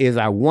goal is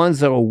at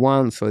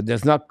 1-0-1, so it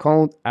does not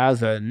count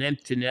as an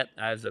empty net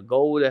as a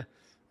goal.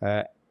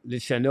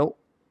 Luciano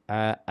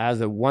has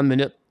a 1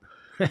 minute.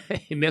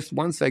 He missed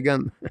once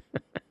again.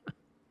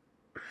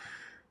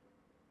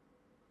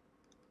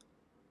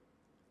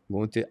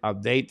 Going to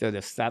update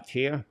the stat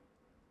here.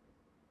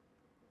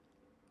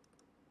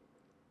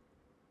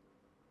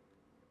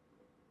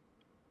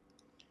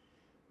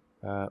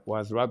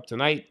 Was robbed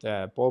tonight.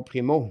 Paul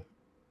Primo.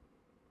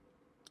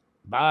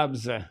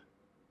 Babs.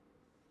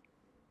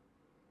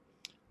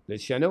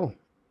 Luciano.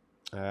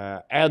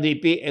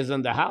 RDP is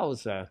in the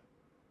house.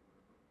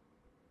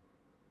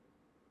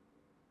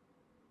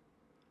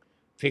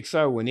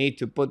 Fixer, we need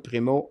to put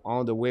Primo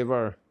on the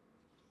waiver.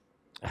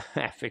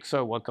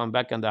 Fixer, welcome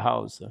back in the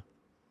house.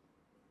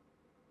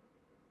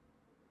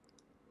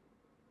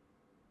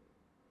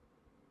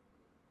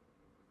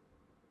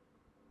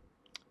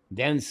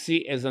 Dancy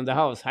is in the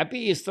house. Happy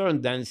Easter,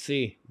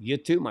 Dancy. You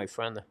too, my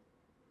friend.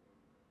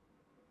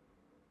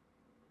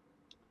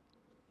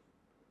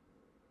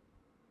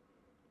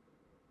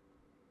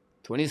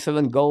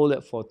 $27 goal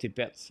for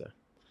Tippett.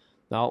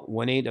 Now,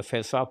 winning the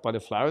face-off by the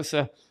Flowers.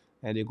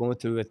 And they're going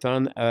to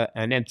return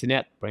an empty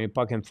net. Bring the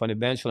puck in front of the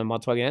bench for the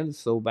Montreal again.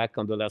 So back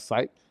on the left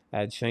side.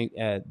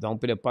 Don't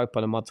put the puck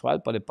for the Montreal,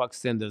 but the puck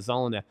still in the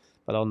zone.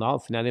 But now,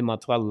 finally,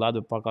 Montreal allowed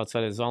the puck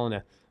outside the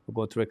zone. We'll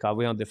go to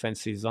recovery on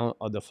defensive zone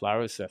of the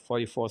Flowers.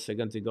 44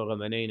 seconds to go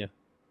remaining.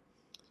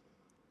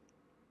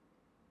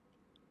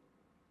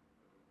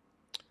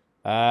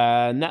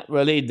 Not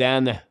really,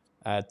 Dan.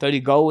 30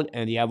 goals,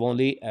 and you have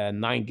only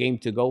 9 games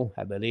to go,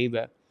 I believe,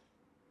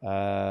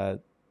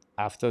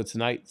 after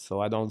tonight. So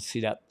I don't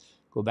see that.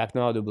 Go back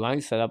now to the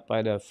blind, set up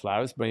by the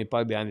Flowers. Bring it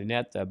puck behind the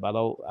net.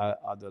 Battle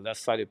on the left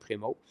side of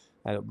Primo.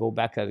 Go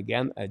back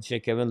again.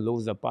 Jake Evans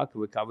loses the puck.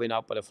 Recovery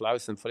now by the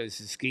Flowers and for the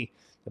ski.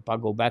 The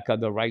puck go back on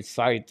the right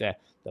side.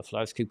 The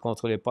Flowers keep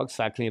controlling the puck,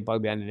 cycling the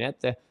puck behind the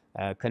net.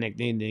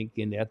 Connecting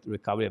the net,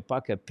 recovery the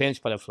puck. A pinch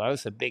by the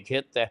Flowers, a big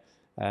hit.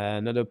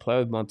 Another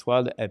player,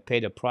 Montreal, pay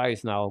the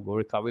price now. Go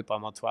recovery by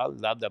Montreal.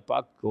 Love the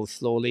puck. Go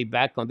slowly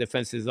back on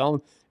defensive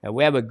zone. And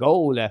we have a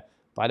goal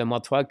by the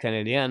Montreal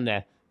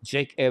Canadiens.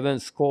 Jake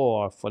Evans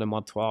score for the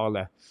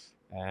Montreal.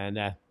 And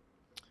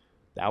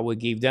that will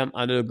give them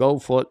another goal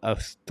for a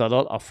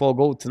total of 4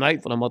 goals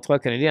tonight for the Montreal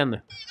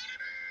Canadiens.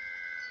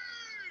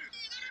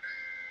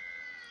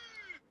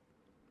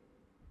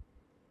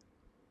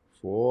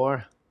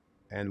 Four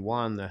and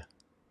 1. I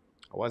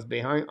was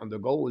behind on the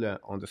goal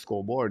on the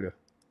scoreboard.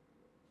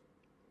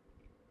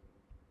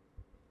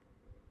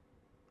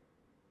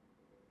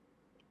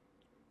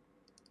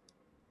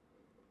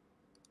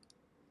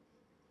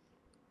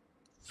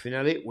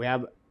 Finally, we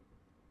have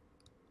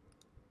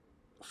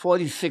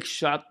 46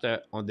 shots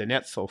on the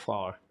net so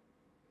far.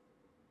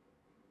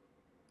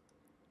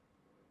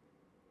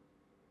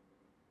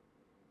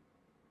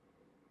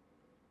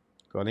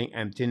 Calling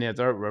empty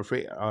netter,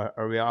 referee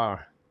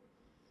area.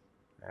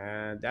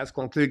 And that's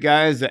concluded,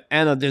 guys. The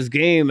end of this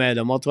game.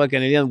 The Montreal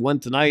Canadiens won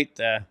tonight.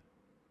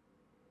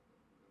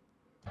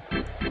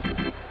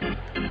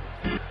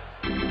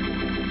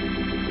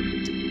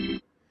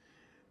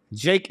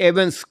 Jake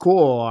Evans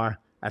score.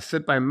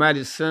 Assisted by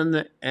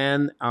Madison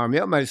and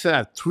Armia. Madison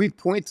had 3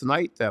 points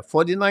tonight,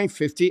 49,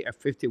 50, and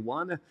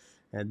 51.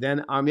 And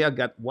then Armia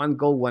got 1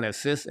 goal, 1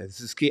 assist. And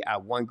Ziski had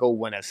 1 goal,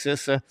 1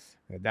 assist.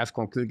 That's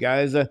conclude,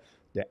 guys.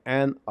 The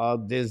end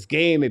of this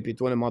game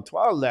between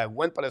Montreal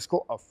went by the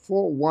score of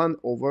 4-1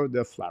 over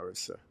the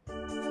Flyers.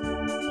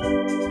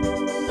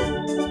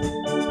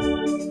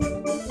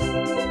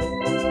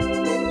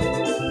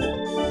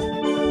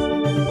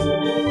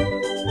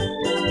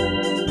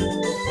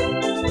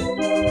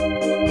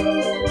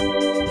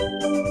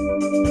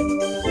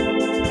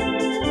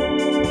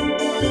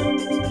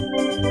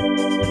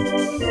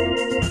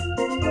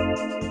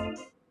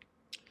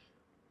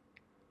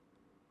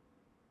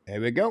 There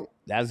we go.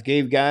 That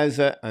gave guys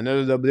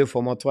another W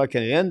for Montreal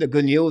Canadiens. The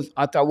good news,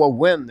 Ottawa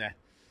win.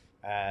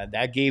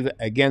 That gave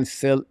again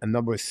still a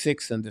number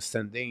 6 in the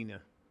standing.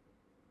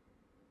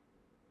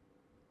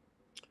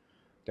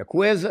 The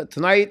quiz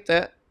tonight,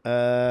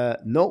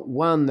 no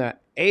one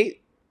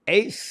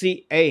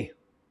ACA.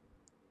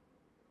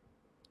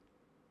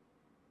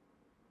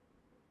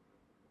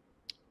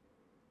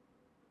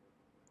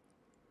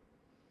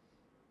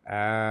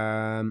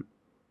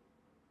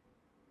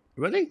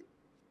 Really?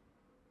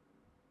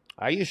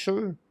 Are you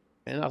sure?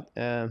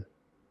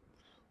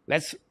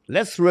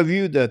 Let's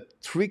review the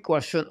 3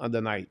 questions of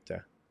the night.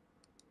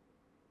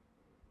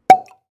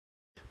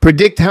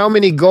 Predict how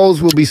many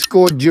goals will be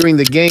scored during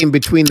the game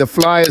between the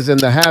Flyers and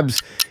the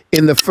Habs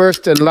in the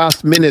first and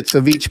last minutes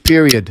of each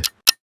period.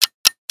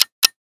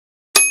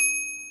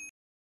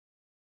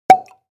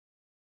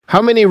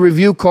 How many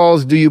review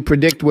calls do you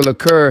predict will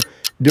occur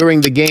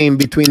during the game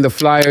between the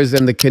Flyers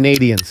and the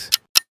Canadiens?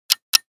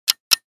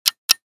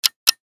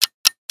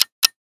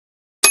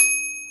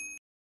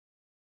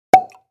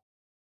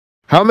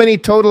 How many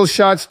total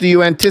shots do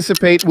you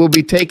anticipate will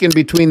be taken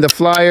between the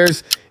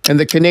Flyers and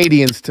the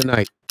Canadiens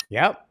tonight?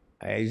 Yep,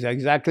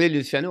 exactly,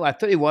 Luciano. I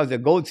thought it was the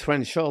goal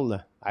differential.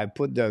 I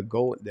put the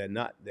goal,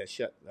 not the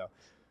shot.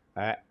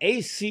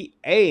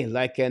 ACA,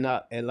 like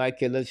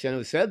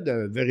Luciano said,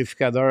 the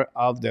verificator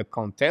of the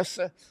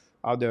contest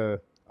of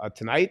the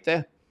tonight.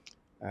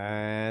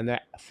 And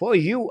for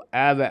you, I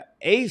have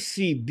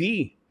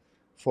ACB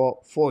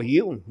for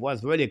you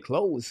was really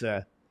close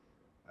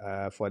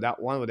for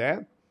that one over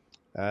there.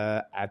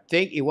 I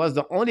think it was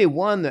the only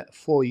one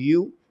for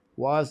you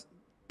was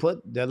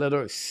put the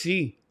letter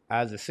C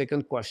as the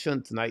second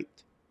question tonight.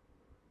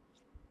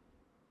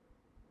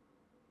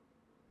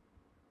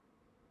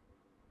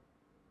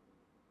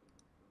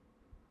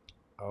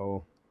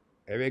 Oh,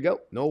 there we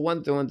go. No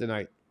 1-1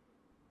 tonight.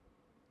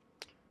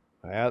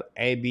 Well,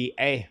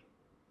 ABA.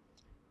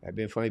 I've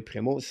been from a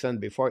promotion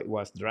before it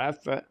was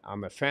draft.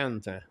 I'm a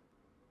fan. The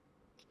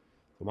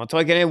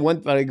Montreal Canadiens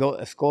went very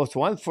good. Scores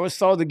one. First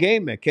start of the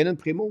game. Kenan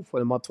Primo for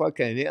the Montreal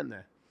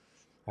Canadiens.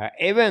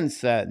 Evans,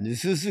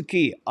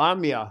 Suzuki,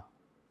 Armia,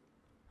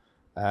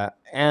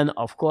 and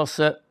of course,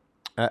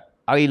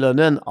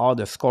 Arilonen are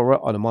the scorer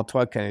of the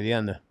Montreal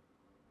Canadiens.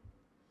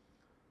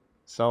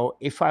 So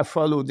if I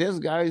follow this,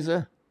 guys,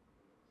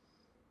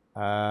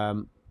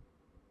 Armia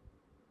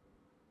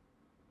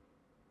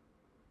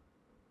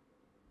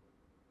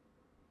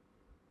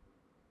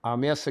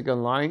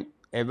second line,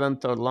 Evan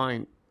third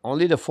line.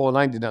 Only the 4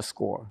 line did not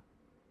score.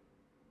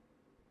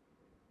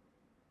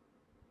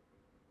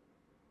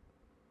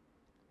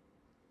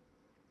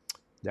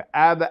 The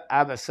Habs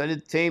have a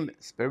solid team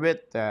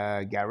spirit,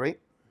 Gary.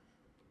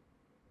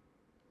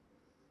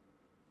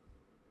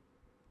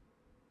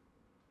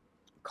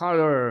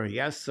 Color,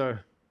 yes, sir.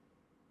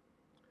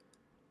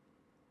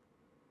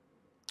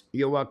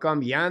 You're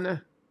welcome,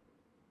 Yan.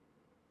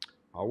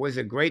 Always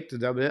a great to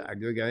double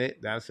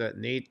aggregate. That's a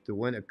need to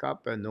win a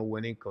cup and no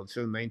winning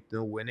culture means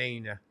no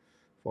winning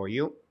for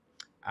you.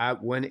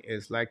 Win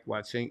is like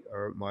watching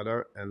her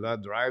mother-in-law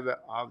drive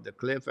off the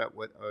cliff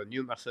with a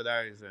new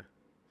Mercedes.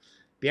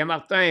 Pierre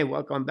Martin,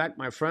 welcome back,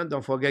 my friend.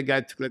 Don't forget,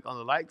 guys, to click on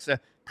the likes.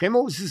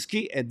 Primo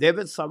Ziski and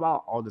David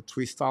Savard are the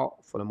 3-star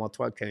for the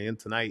Montreal Canadiens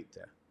tonight.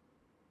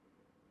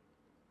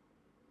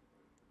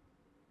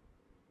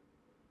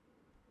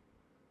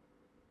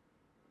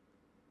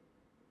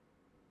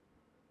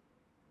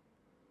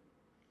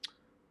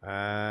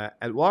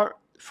 Edward,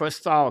 first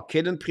star,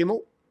 Caden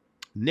Primo.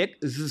 Nick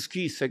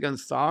Ziski, second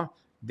star.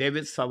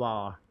 David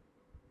Savard.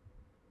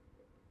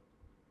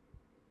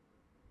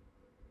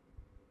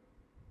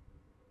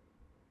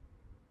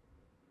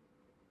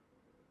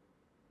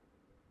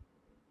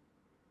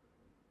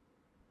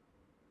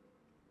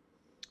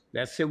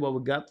 Let's see what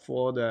we got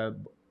for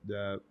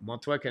the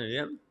Montreal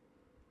Canadiens.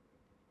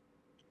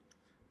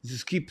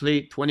 Ziski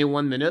played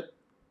 21 minutes.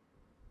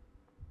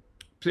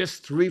 Plus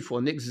 3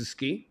 for Nick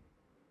Ziski.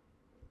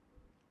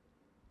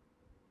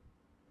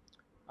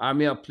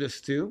 Amir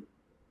plus 2.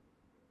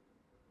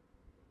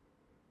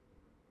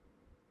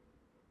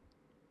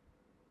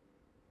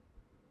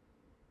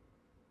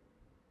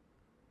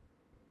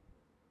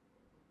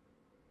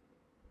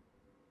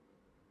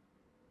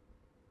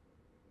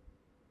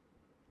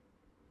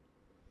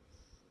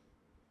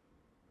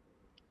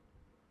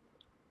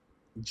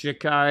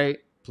 Jekai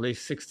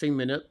plays 16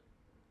 minutes.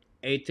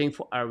 18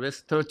 for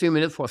Aris. 13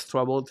 minutes for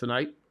Strubble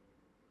tonight.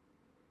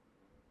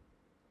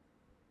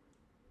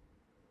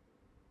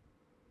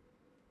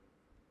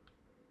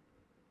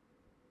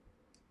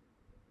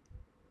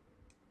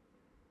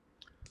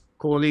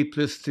 Corley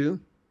 +2.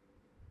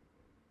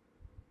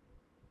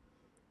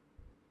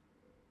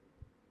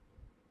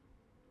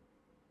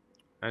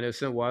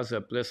 Anderson was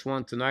a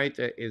 +1 tonight.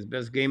 His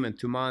best game in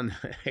 2 months.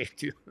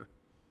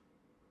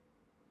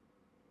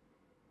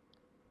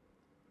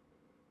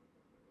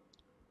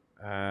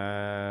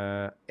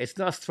 It's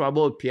not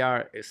Strabo,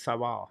 Pierre. It's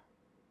Savard.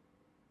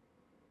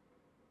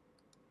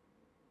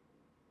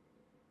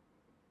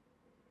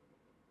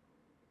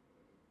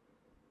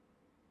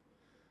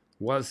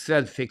 Well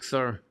said,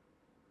 Fixer.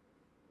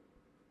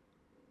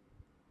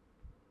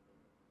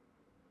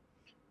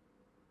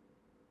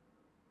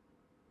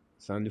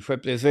 Ça nous fait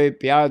plaisir,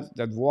 Pierre,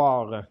 de te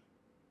voir.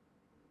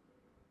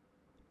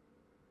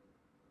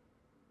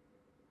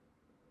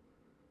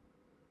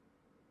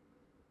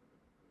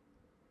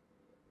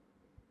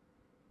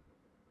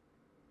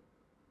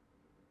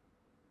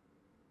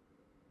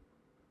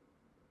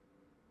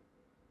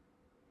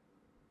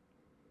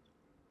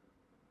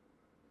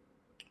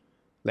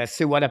 Let's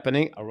see what's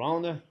happening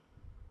around.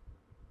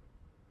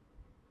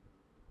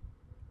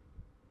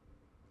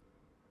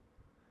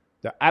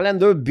 The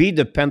Islanders beat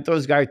the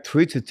Panthers guy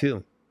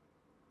 3-2.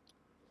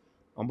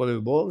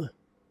 Unbelievable.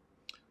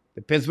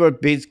 The Pittsburgh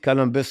beats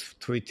Columbus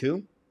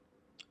 3-2.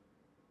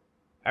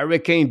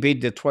 Hurricane beat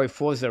Detroit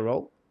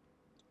 4-0.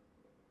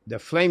 The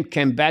Flame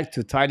came back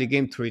to tie the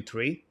game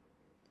 3-3.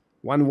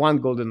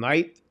 1-1 Golden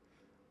Knight.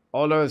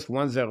 Oilers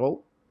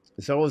 1-0.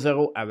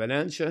 0-0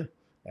 Avalanche.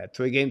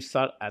 3 games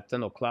start at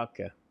 10 o'clock.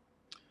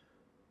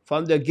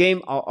 From the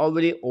game are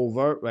already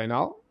over right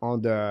now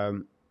on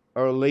the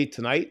early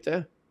tonight.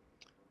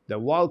 The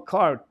wild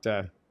card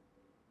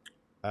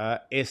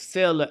is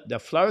still, the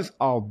Flyers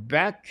are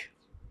back.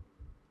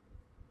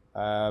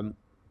 The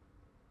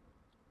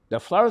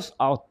Flyers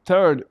are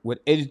third with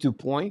 82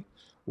 points.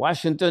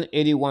 Washington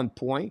 81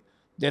 points.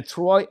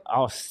 Detroit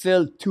are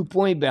still 2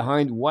 points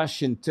behind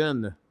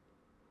Washington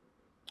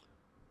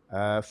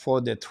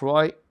for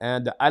Detroit.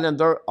 And the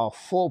Islanders are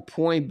 4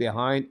 points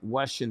behind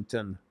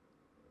Washington.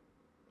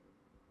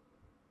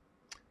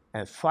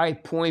 And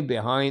 5 points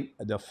behind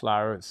the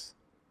Flyers.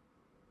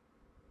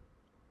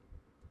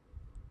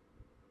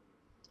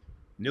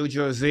 New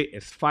Jersey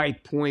is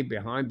 5 points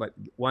behind, but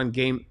 1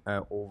 game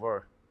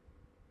over.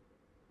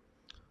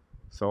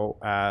 So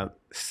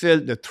still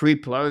the 3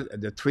 players,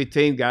 the 3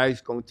 team guys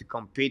going to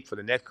compete for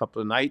the next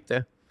couple of nights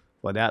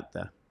for that.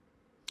 The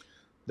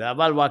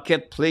Laval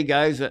Rocket play,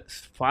 guys,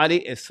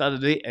 Friday and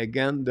Saturday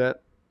again. The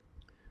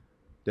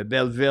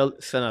Belleville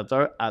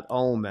Senator at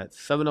home at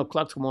 7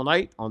 o'clock tomorrow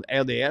night on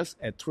RDS,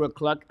 at 3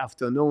 o'clock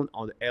afternoon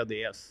on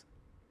RDS.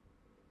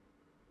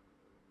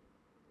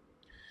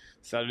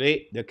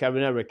 Saturday, the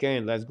Carolina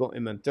Hurricane. Let's go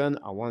Edmonton.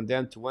 I want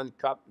them to win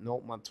Cup.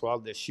 No Montreal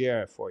this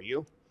year for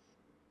you.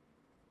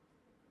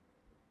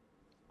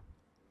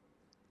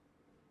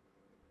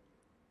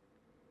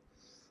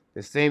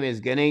 This team is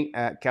getting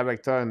a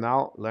character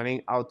now,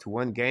 learning how to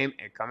win game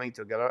and coming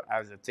together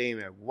as a team.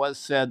 Well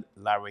said,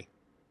 Larry.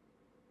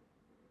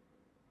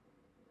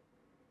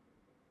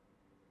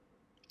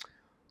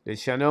 The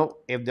channel,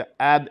 if the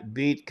Habs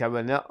beat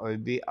Carolina,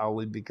 I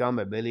will become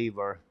a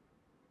believer.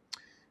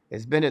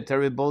 It's been a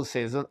terrible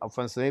season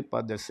offensively,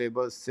 but the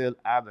Sabres still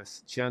have a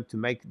chance to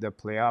make the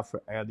playoff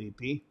for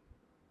LDP.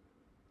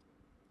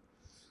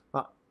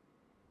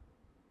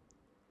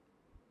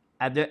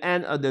 At the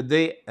end of the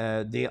day,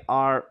 they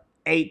are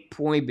 8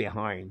 points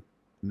behind.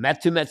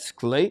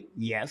 Mathematically,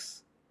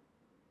 yes,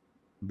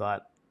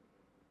 but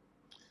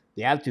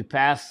they have to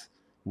pass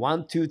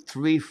 1, 2,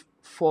 3,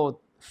 4,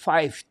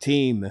 5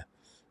 team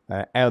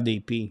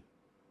LDP.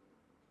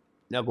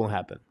 Not gonna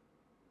happen.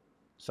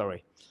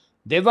 Sorry.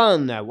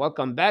 Devon,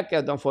 welcome back.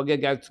 Don't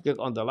forget, guys, to click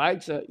on the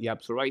likes. You're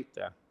absolutely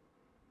right.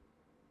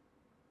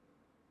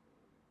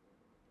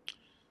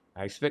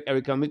 I expect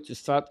every committee to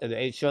start at the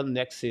HL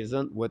next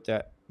season with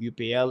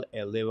UPL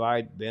and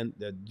Levi being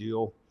the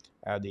duo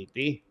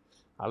LDP.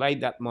 I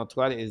like that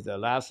Montreal is the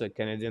last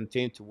Canadian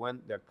team to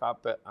win the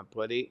Cup. I'm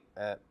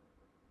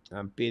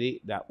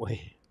pity that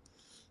way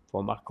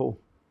for Marco.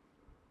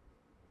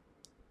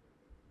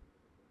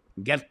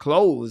 Get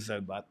close,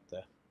 but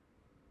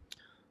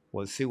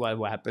we'll see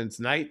what happens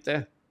tonight.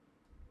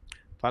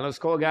 Final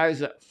score,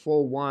 guys,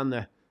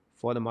 4-1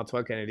 for the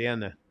Montreal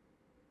Canadiens.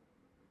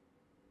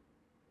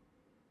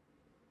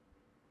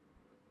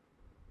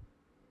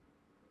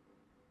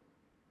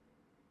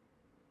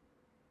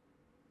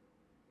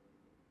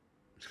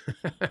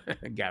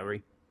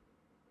 Gary.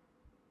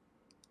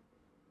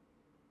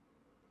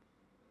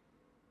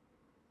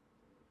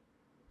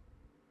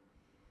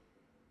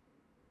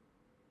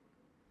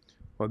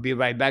 We'll be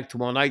right back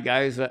tomorrow night,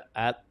 guys,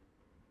 at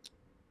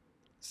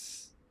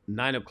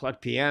 9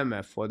 o'clock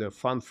p.m. For the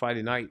fun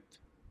Friday night.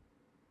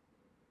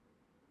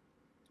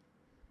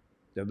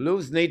 The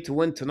Blues need to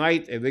win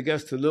tonight. If it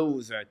gets to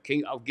lose,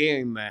 King of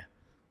Game.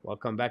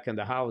 Welcome back in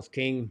the house,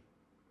 King.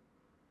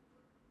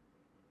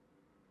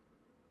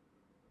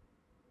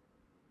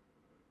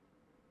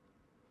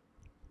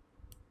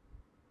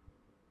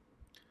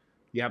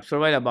 You're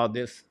absolutely right about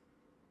this.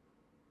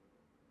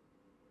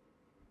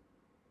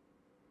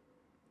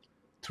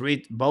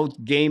 Three,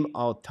 both game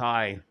are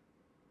tie.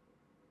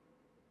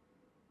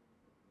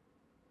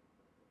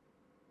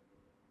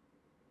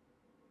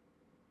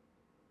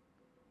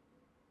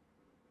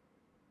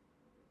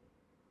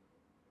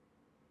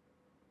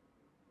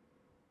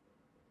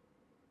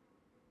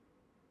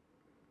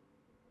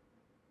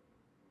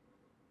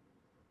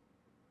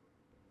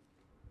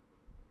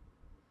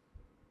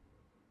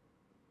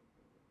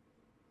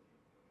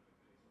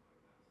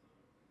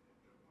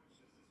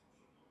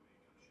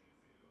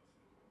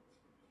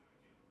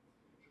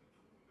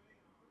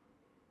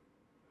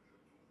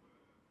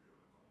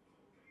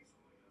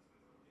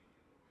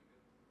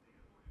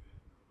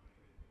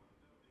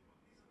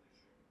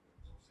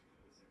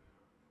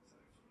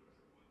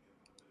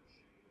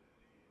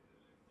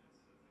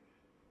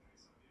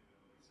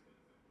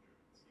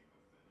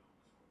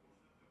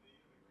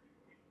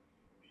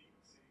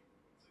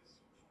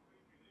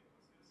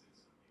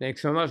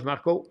 Thanks so much,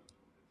 Marco.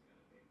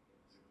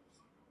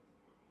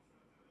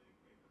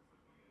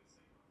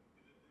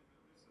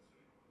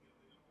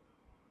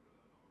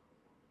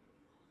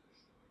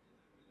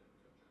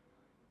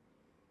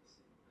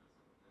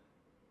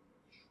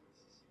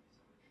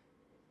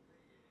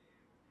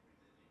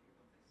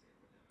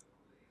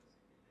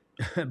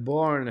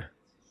 Born.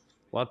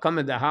 Welcome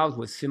in the house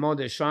with Simon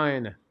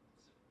Deschênes.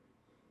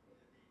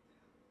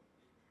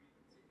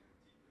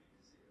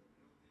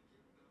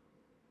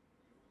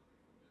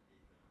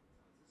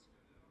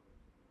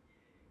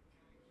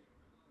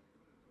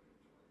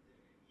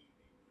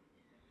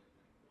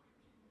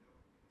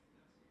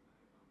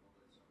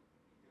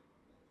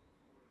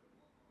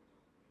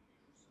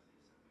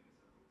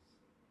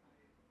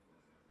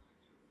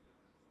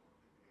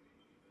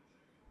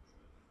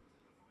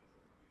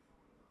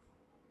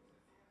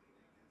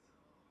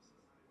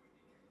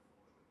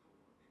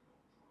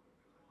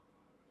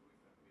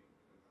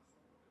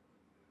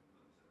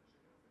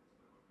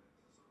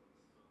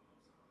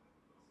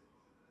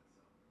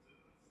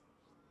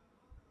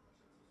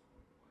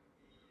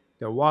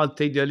 The Wild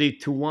take the lead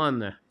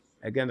 2-1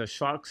 against the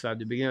Sharks at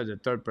the beginning of the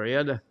third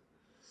period.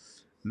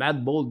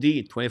 Matt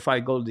Boldy,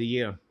 25 goals a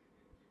year.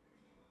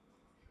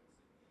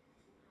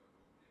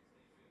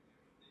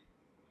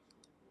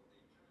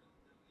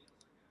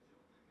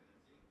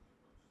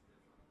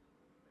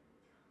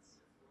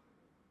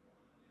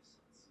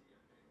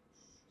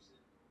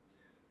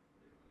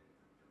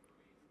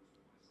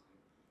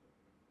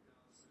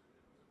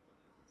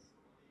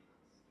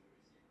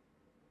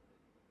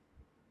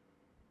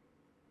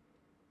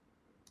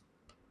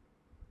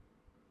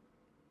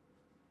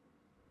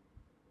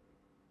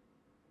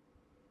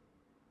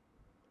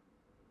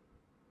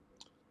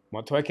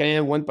 Montreal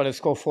Canadiens won by the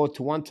score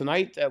 4-1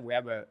 tonight. We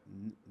have a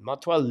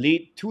Montreal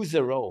lead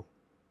 2-0.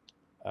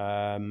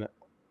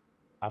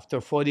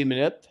 After 40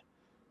 minutes,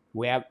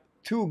 we have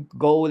 2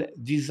 goals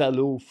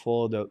disallowed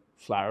for the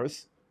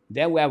Flyers.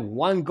 Then we have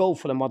 1 goal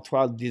for the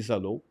Montreal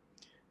disallowed.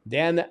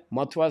 Then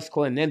Montreal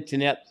scored an empty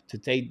net to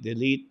take the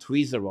lead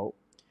 3-0.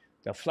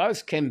 The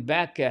Flyers came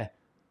back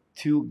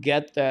to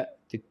get to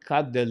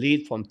cut the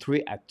lead from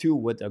 3-2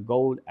 with a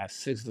goal at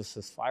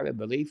 6-5, I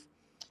believe.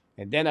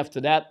 And then after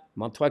that,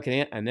 Montreal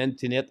Canadiens an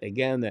empty net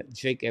again.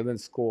 Jake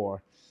Evans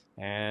score,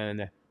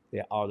 and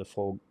they are the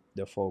four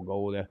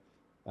goal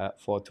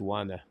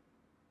 4-1.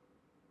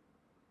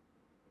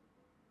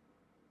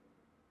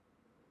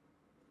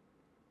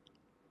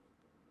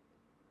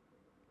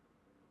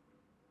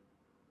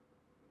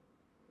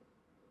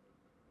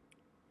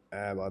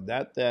 About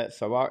that,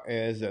 Savard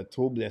is a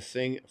true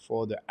blessing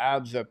for the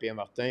Habs. Pierre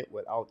Martin,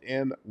 without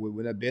him, we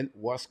would have been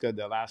worse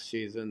the last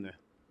season.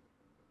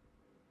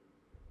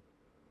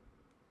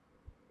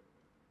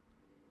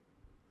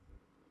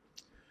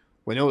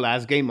 We know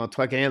last game,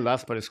 Montreal Canadiens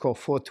lost by the score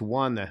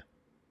 4-1.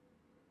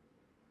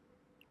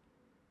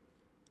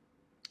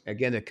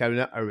 Again, the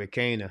Carolina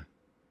Hurricane.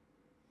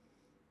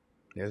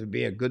 This will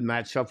be a good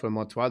matchup for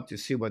Montreal to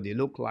see what they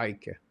look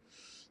like.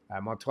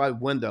 Montreal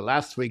won the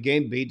last 3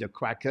 games, beat the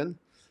Kraken,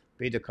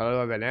 beat the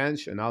Colorado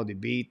Avalanche, and now they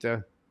beat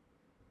the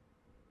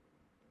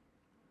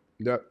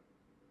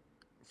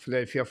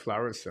Philadelphia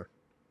Flyers.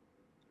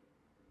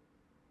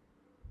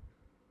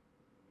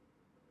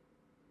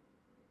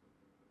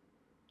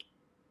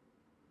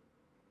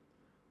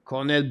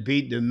 Cornell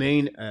beat the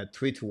Maine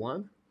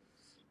 3-1.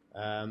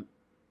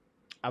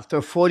 After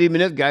 40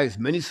 minutes, guys,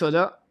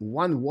 Minnesota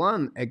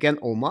 1-1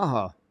 against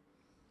Omaha.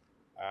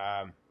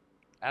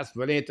 That's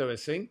really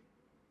interesting.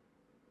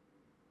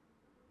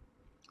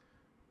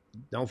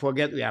 Don't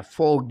forget, we have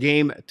 4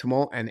 games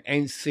tomorrow in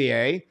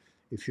NCAA.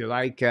 If you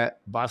like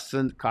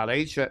Boston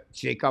College,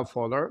 Jacob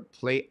Fowler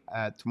play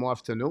tomorrow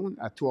afternoon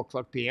at 2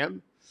 o'clock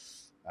p.m.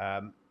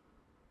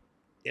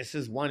 This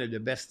is one of the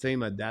best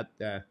teams at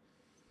that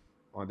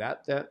on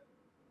that.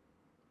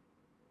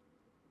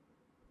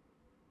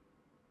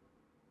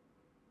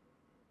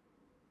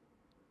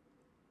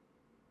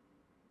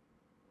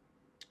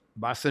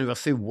 Boston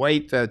University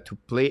wait to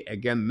play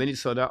against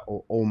Minnesota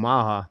or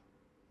Omaha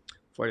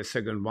for the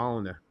second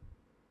round.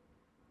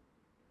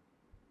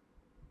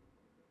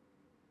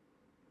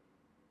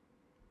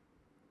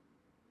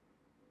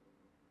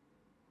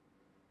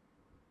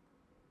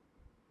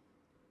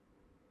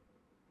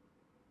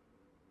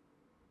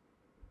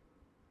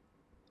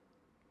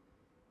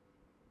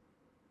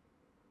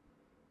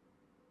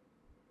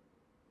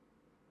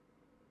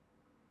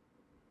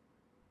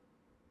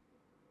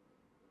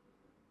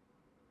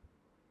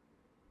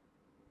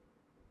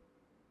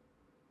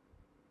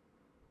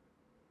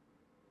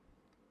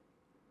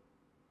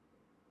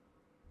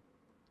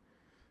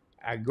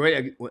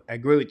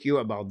 agree with you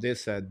about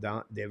this,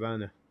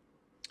 Devon.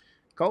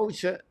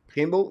 Coach,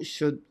 Primo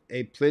should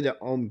play the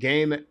home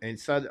game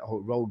instead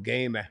of road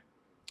game.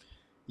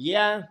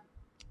 Yeah,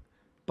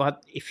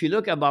 but if you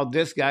look about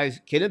this, guys,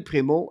 Caleb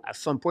Primo at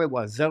some point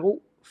was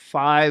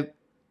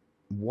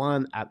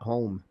 0-5-1 at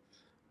home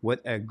with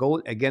a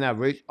goal again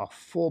average of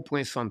 4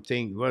 point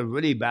something. It was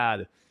really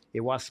bad.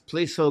 It was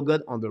played so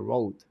good on the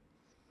road.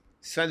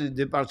 Since the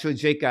departure of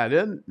Jake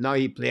Allen, now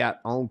he play at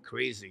home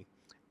crazy.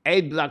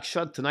 8 block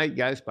shot tonight,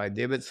 guys, by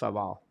David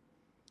Savard.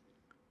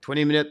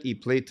 20 minutes he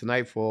played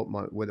tonight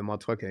with the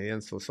Montreal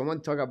Canadiens. So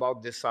someone talk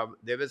about this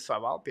David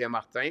Savard, Pierre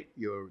Martin,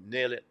 you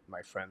nail it,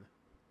 my friend.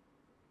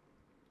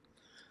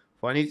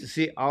 Funny to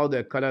see how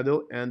the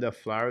Colorado and the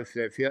Flyers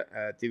Philadelphia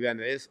TV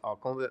analysts are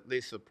completely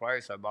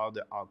surprised about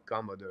the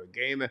outcome of the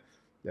game.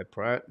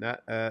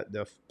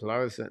 The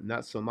Flyers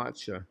not so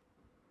much.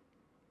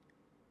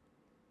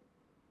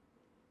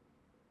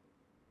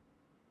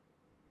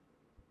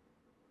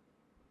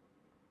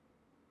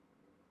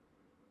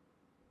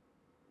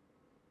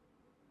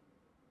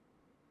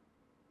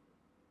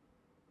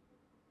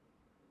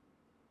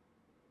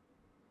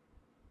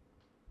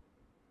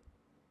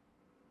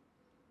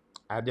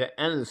 At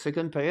the end of the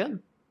second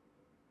period,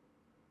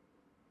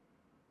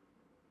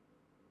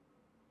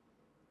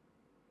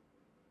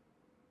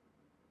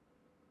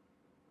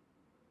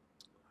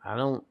 I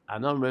don't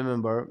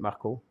remember,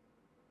 Marco.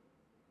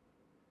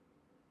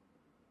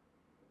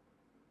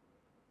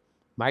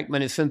 Mike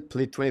Madison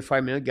played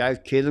 25 minutes, guys.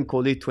 Caden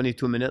Coley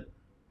 22 minutes.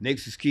 Nick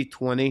Suzuki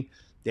 20.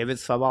 David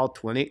Savard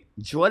 20.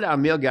 Joel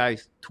Armia,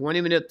 guys,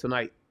 20 minutes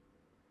tonight.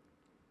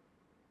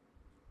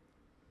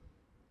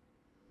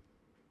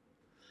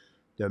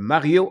 The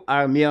Mario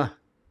Armia.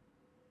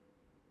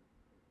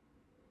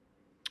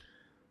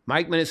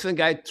 Mike Madison,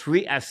 guys,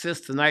 3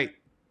 assists tonight.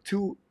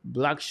 2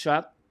 block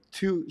shot,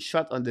 2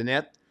 shot on the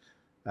net.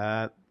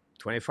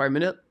 25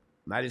 minutes.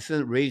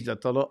 Madison reached a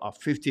total of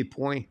 50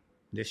 points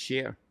this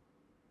year.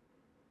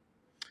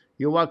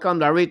 You're welcome,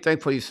 Larry.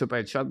 Thanks for your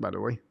super chat, by the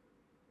way.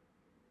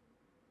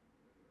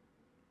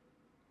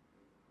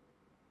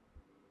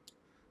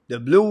 The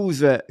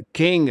Blues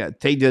King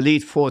take the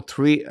lead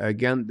 4-3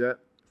 against the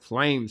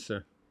Flames.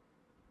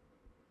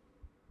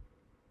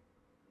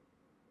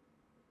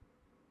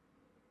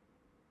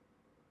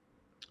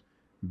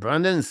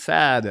 Brandon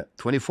Saad,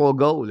 24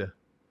 goals.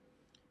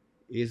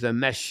 He's a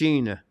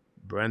machine.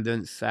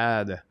 Brandon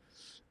Saad.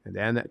 And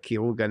then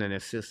Kiro got an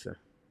assist.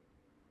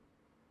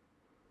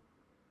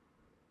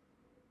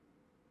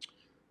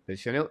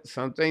 You know,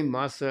 something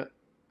must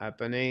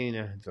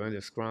happening during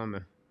the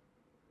scrum.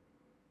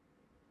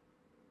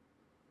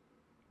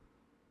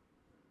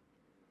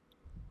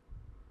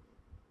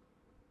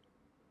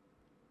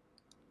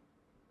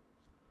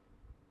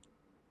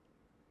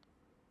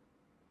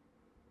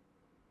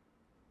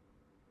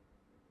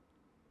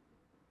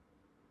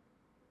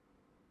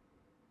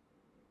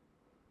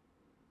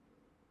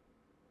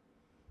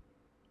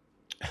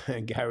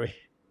 Gary.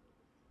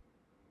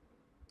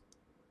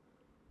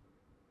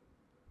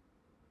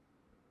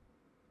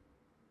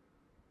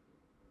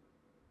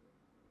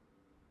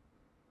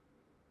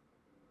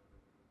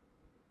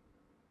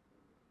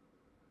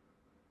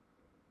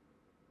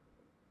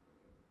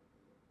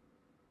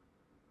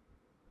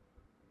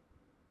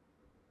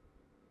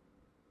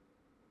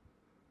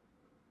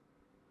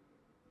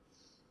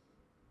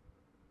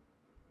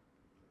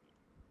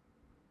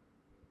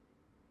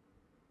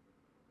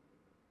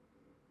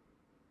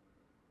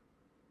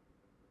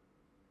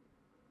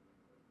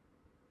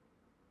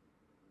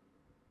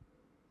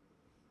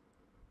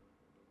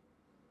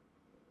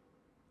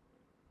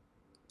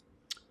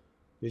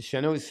 The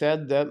channel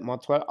said that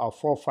Montreal are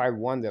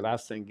 4-5-1 the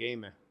last 10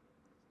 game.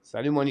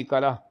 Salut, mon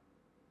Nicolas.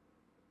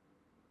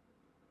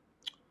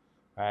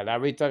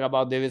 Larry talk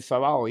about David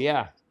Savard.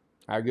 Yeah,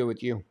 I agree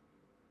with you.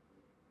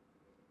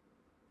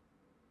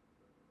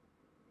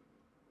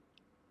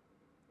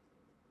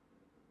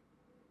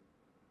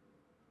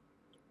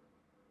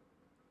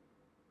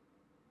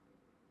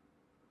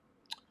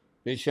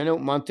 The channel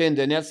Mountain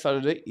the net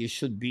Saturday, it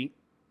should be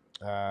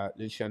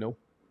the channel.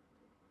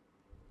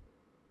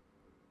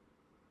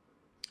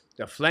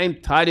 The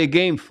Flame tied the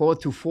game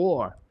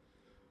 4-4.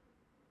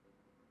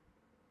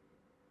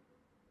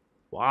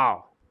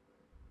 Wow.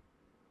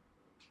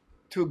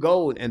 2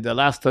 goals in the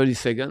last 30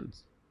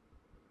 seconds.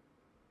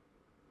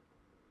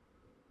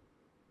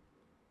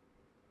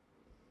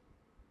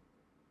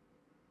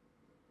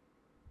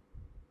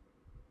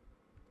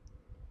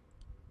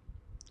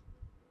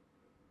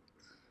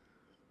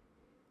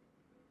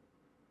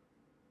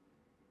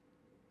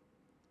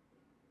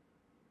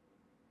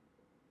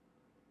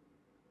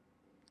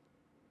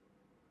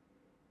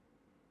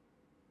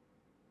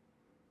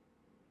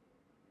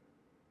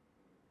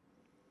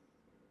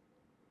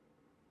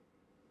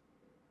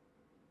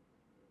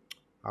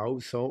 I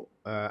hope so.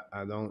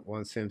 I don't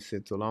want him to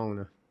sit too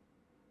long.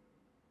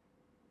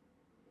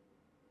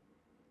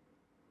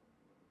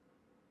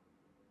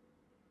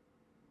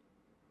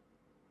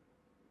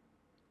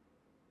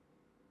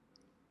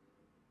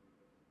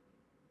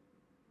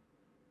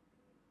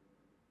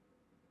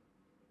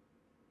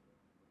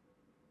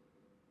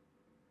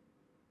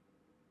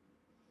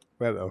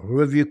 We have a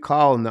review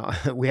call now.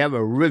 We have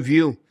a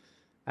review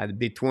at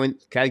between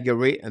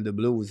Calgary and the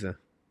Blues.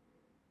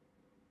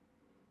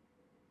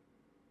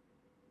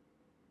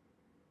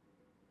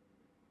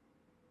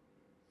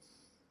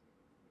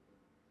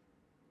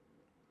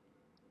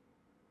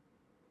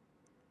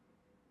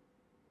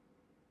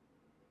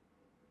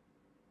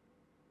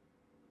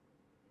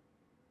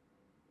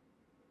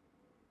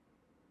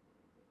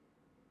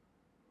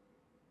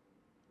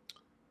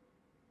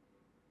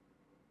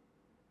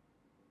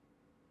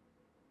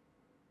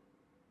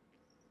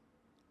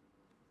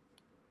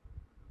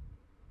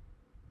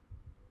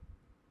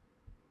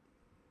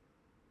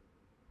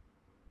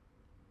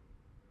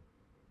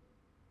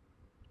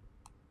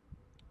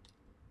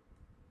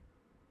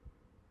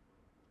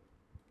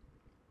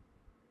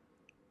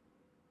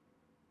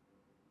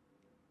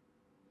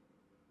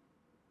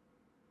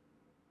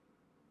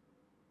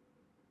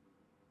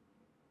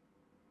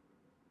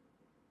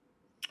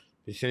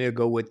 Just gonna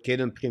go with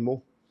Caden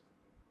Primo.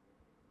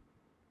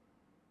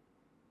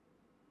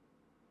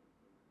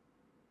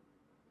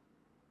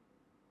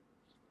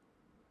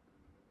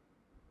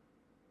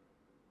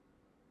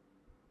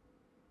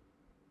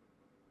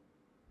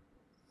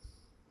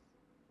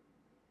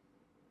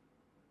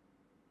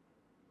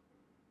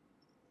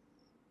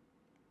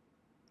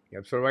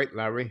 Yep, so right,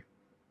 Larry.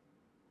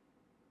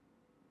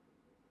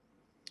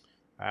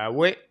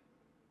 Oui,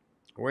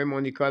 oui,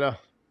 mon Nicolas.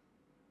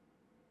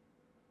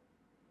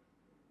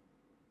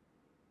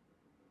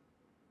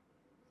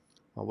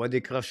 On va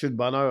décrocher de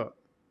bonheur.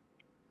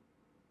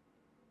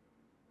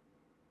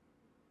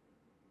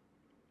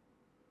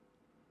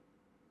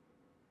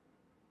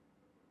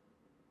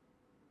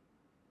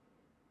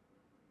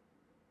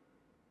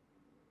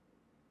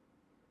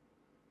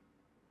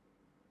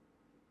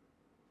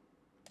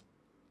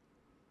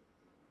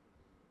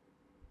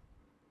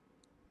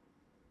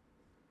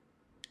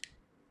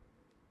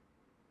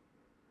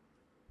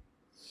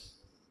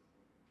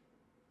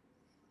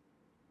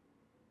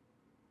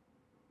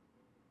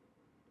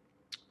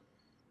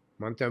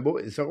 Montembeault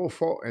is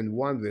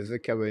 0-4-1 visit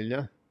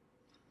Carolina.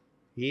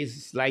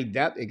 He's like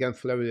that against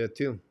Florida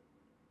too.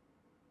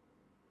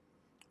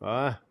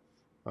 Ah,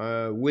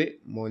 oui,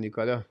 mon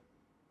Nicolas.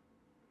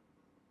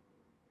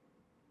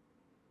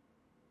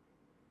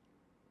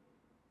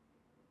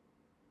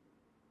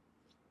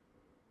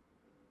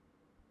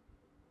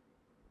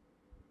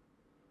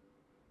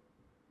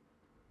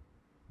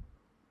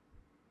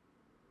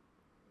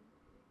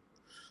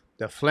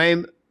 The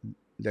flame,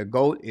 the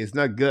goat is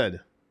not good.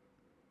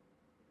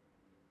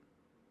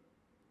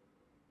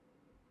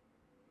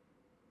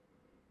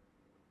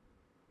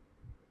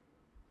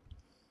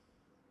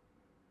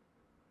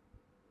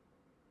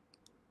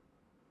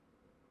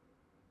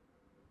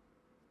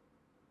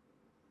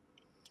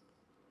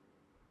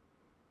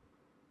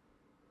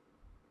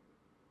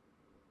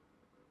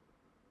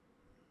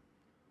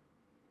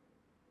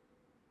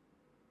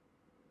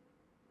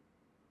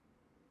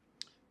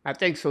 I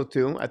think so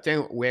too. I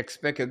think we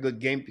expect a good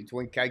game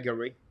between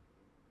Calgary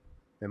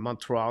and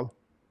Montreal.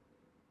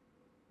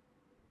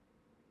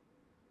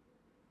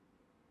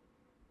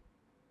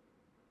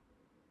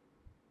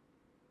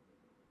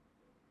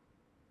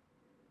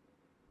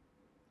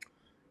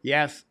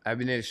 Yes,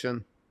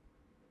 Abination.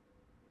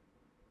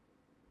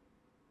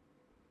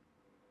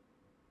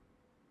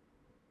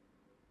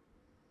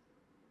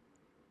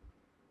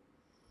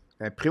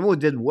 Primo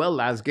did well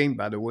last game,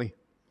 by the way.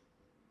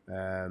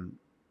 Um,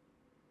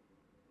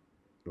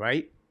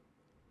 right?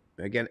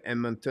 Again,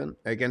 Edmonton,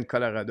 again,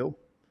 Colorado.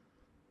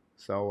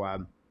 So I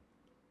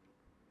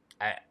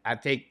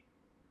think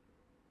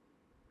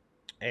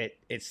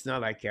it's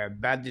not like a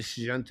bad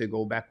decision to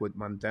go back with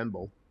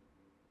Montembeault.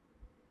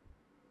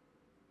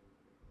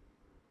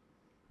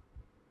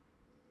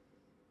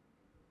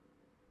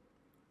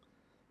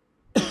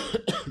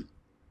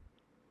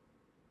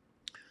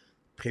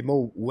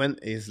 Primo win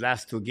his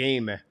last two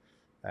games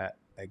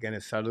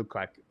against Saddle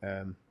Crack.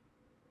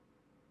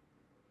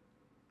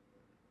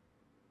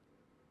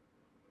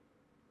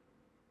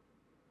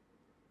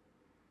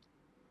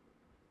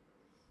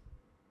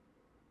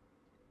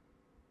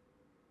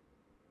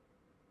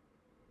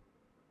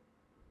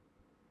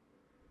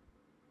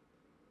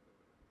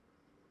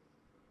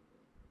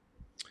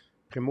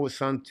 Primo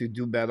sound to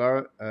do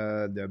better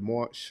the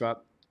more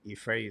shot he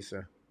face.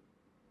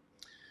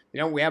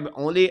 We have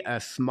only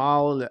a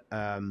small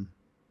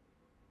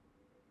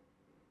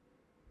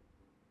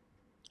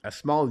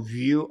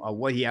view of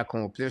what he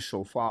accomplished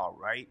so far,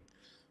 right?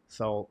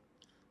 So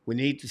we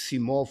need to see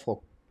more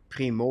for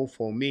Primo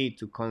for me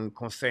to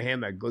consider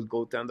him a good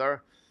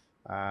goaltender.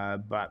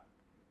 But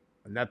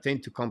nothing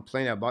to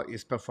complain about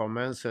his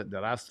performance the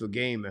last two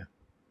games.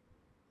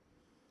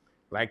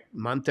 Like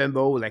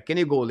Montembeault, like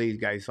any goalie,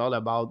 guys, all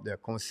about the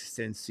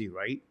consistency,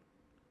 right?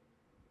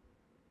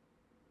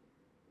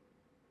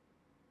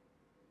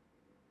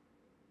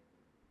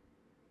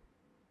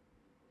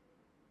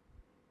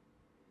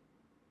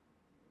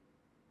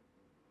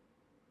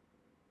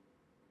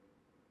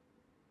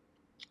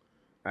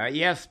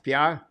 Yes,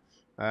 Pierre.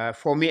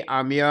 For me,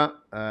 Amia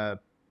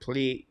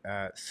play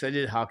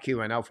solid hockey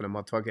right now for the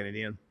Montreal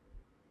Canadiens.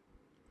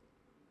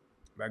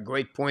 A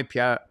great point,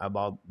 Pierre,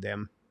 about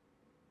them.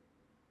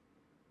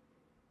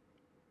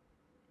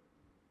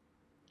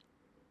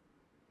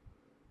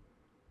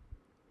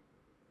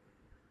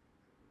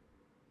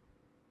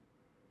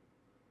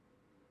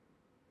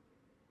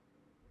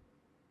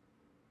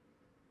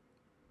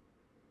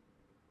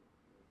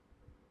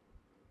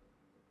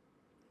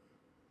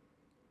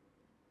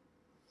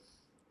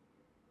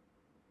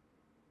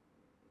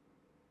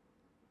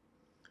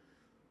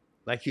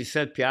 Like you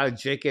said, Pierre,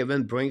 Jake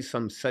Evans brings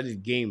some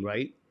solid game,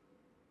 right?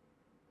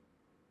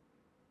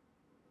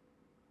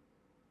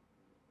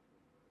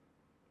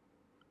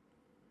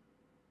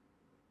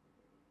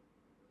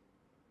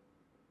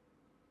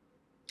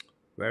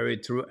 Very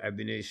true,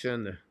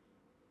 Abination.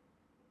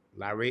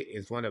 Larry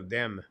is one of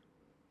them.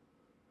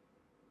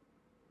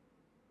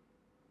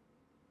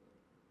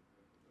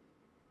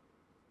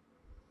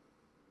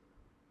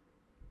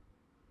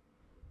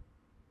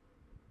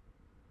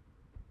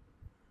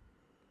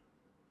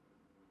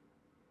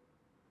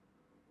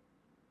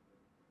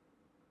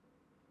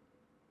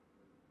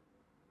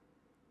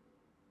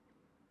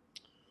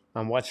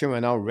 I'm watching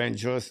right now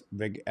Rangers.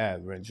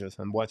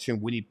 I'm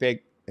watching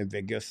Winnipeg and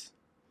Vegas.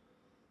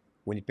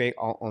 Winnipeg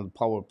on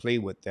power play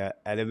with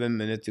 11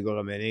 minutes to go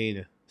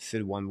remaining.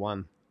 Still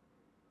 1-1.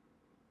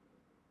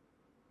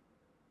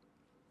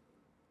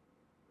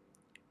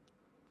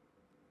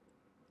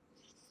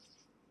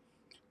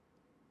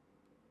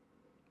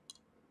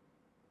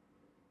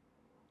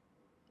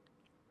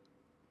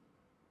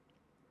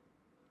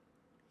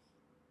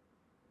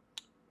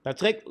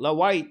 Patrick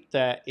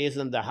LeWhite is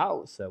in the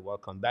house.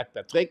 Welcome back,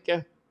 Patrick.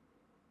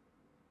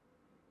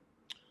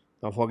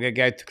 Don't forget,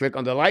 guys, to click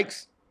on the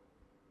likes.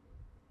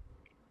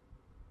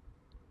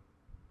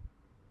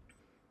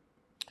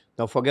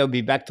 Don't forget, we'll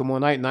be back tomorrow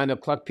night, 9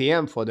 o'clock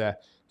p.m. for the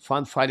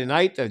fun Friday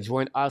night.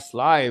 Join us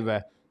live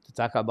to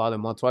talk about the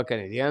Montreal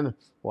Canadiens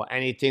or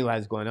anything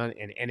that's going on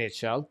in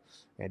NHL.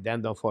 And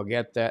then don't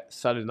forget,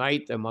 Saturday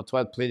night,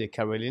 Montreal play the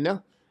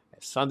Carolina.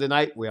 Sunday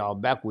night, we are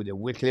back with a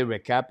weekly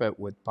recap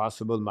with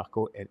possible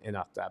Marco and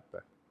Artap.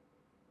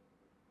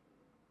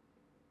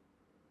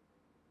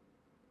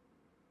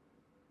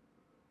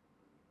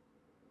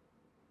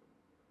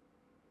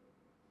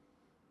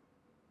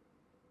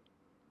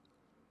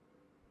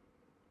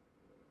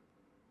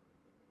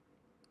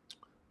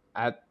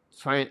 I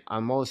find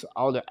almost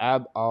all the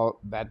app are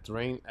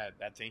batting.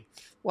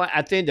 Well,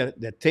 I think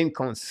the team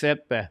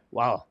concept,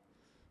 wow,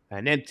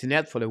 an empty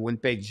net for the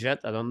Winnipeg Jet.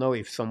 I don't know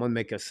if someone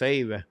make a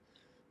save.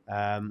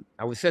 I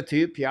would say to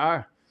you,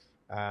 Pierre,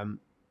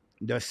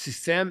 the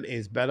system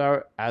is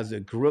better as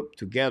a group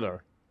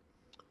together.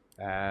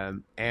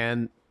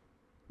 And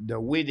the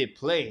way they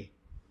play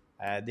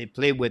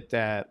with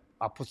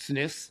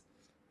opportunists.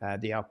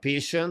 They are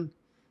patient.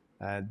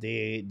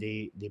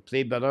 They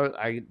play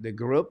better the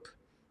group,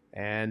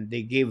 and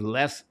they give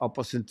less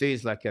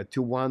opportunities like a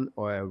 2-1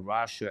 or a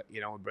rush,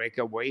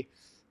 breakaway.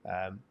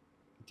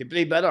 They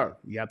play better.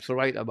 You're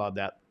absolutely right about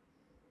that.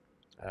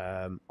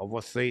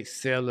 Obviously,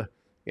 still,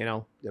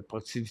 the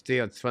productivity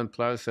of front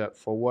players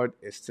forward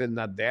is still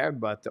not there,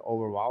 but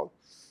overall,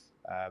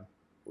 uh,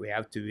 we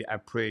have to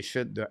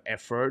appreciate the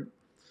effort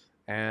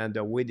and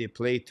the way they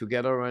play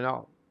together right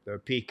now. The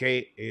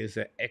PK is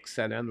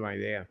excellent right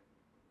there.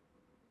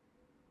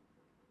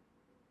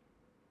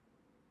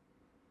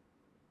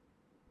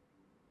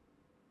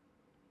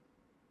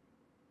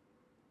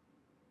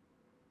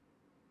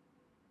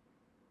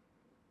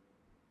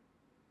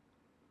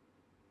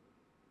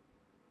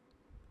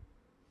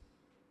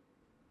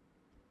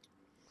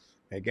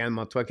 Again,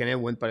 Montreal Canadiens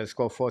win by the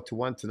score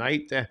 4-1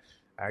 tonight.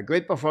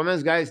 Great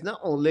performance, guys. Not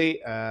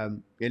only,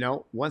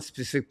 one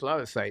specific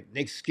player side.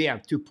 Nick Ski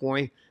have 2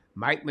 points.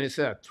 Mike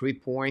Minnesota have 3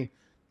 points.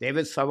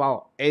 David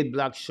Savard, 8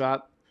 block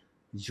shot.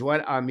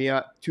 Joel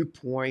Armia, 2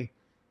 points.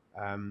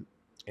 And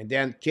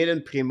then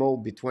Kaden Primo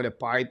between the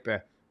pipe.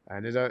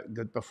 Another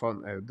good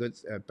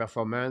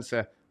performance.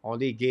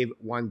 Only gave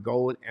 1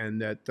 goal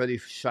and 30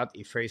 shot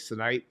he faced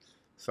tonight.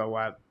 So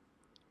I'll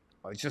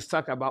just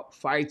talk about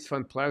 5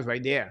 fun players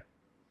right there.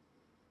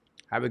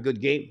 Have a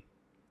good game.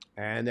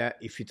 And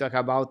if you talk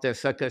about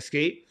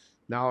Sakaski,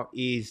 now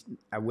he's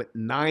with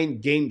 9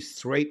 games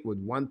straight with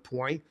 1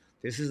 point.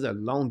 This is the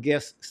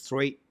longest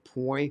straight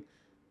point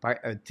by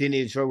a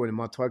teenager with the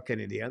Montreal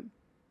Canadiens.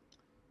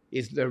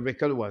 The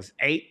record was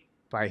 8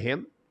 by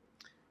him.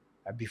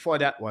 Before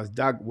that was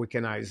Doug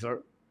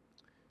Wickenheiser.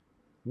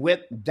 With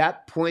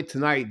that point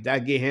tonight,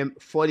 that gave him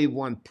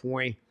 41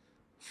 points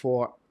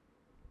for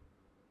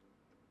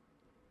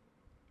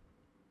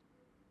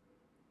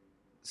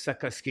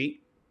Sakaski.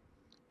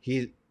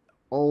 He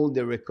owned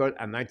the record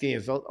at 19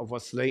 years old.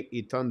 Obviously,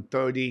 he turned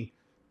 30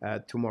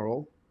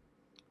 tomorrow.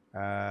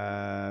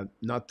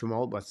 Not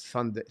tomorrow, but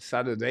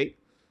Saturday.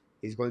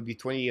 He's going to be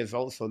 20 years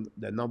old, so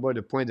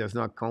the point does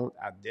not count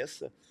at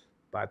this.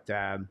 But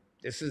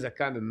this is the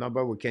kind of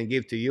number we can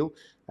give to you.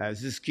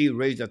 Ziski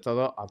raised a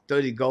total of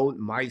 30 goal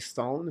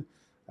milestone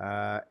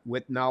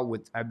with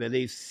I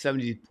believe,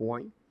 70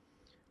 points.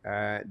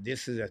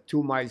 This is a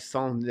two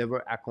milestone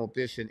never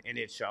accomplished in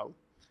NHL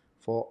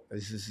for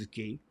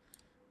Suzuki.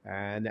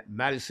 And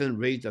Madison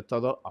reached a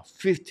total of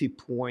 50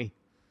 points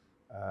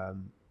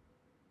um,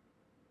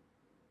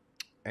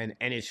 in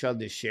NHL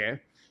this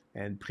year.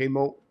 And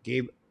Primo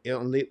gave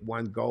only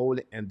one goal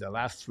in the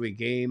last three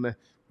games,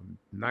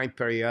 nine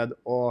period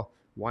or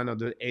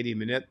 180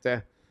 minutes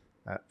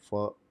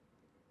for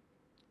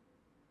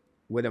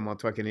with the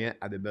Montreal Canadiens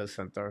at the Bell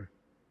Center.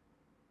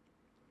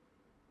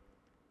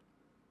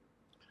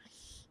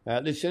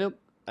 Listen,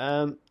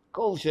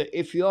 coach,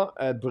 if you're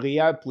a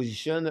Brière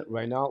position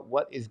right now,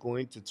 what is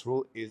going to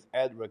throw his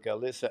head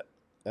regardless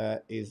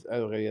is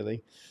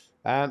really?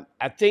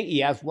 I think he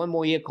has one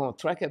more year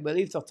contract, I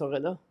believe,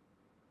 Tortorella,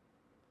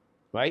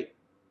 right?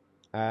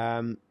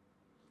 Um,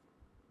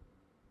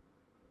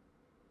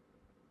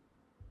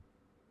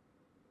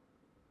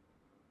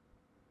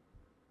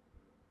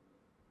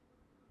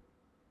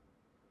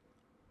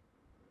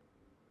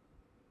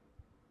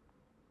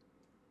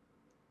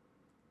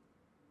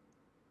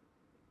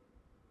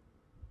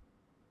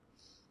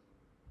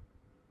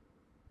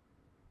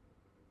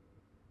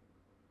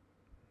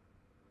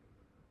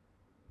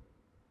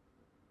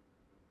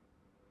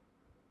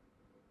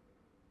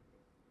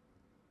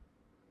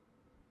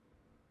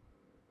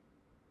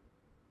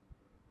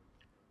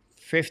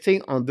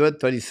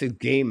 1,536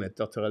 game at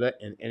Tortorella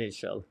in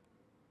NHL.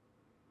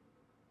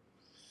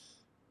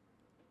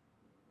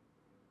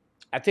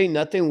 I think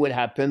nothing will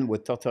happen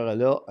with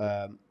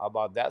Tortorella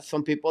about that.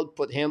 Some people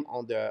put him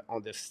on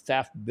the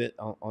staff bit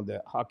on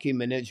the hockey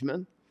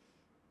management.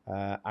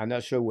 I'm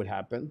not sure what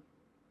happened.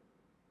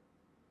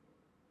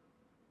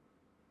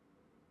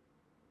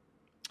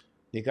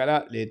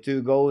 Nicolas, les deux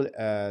goals,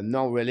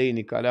 non relais,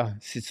 Nicolas.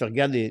 Si tu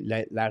regardes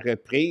la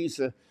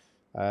reprise,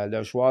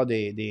 le joueur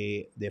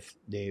des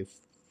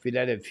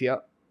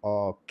Philadelphia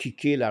a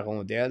kické la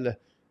rondelle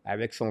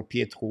avec son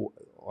pied trop,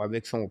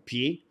 avec son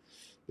pied.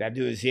 La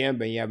deuxième,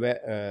 ben, il y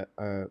avait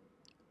un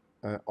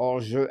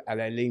hors-jeu à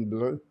la ligne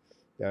bleue.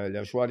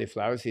 Le joueur des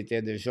Flyers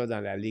était déjà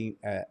dans la ligne,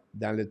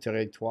 dans le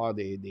territoire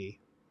du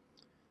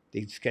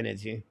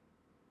Canadien.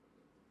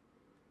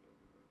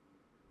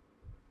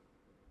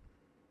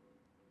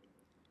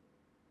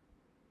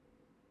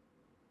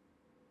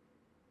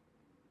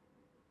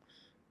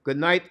 Good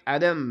night,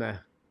 Adam.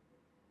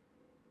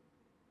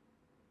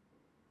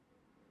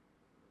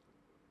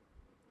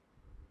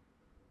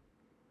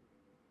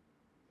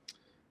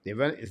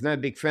 Devon is not a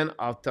big fan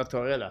of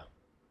Tortorella.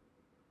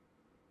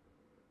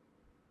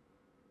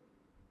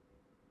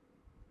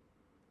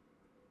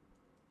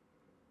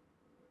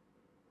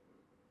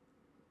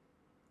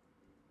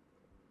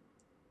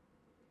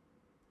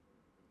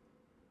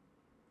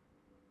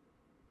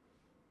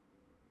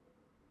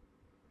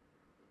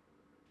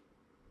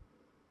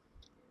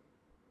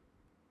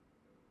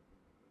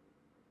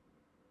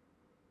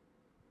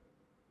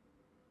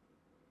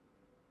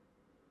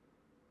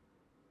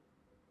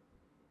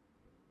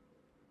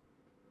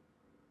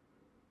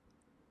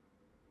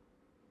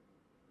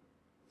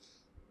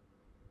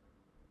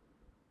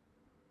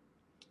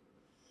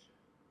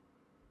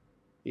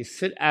 He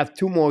still have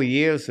 2 more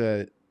years,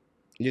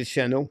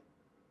 Luciano,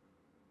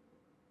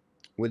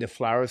 with the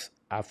Flyers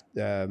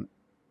after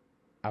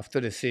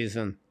the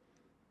season.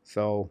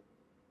 So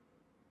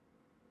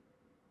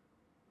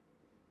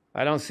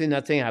I don't see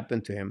nothing happen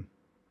to him.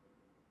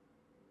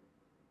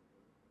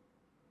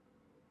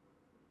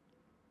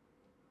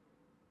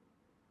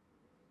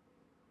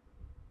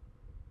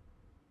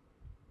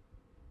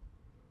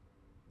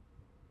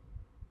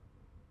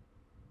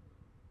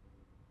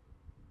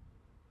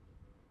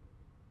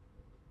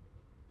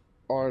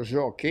 Hors-jeu,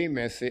 OK,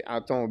 mais c'est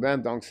en tombant,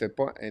 donc c'est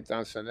pas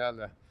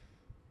intentionnel.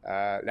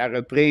 La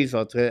reprise,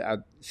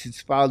 si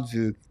tu parles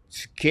du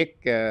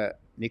kick,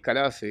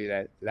 Nicolas,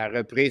 c'est la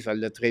reprise, elle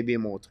l'a très bien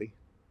montré.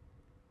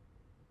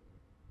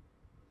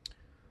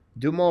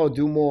 Do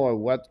more,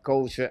 what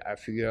coach a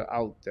figured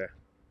out.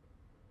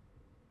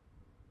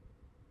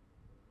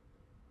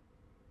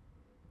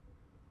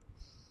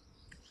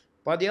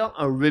 But they are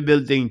a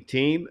rebuilding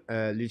team,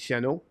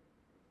 Luciano.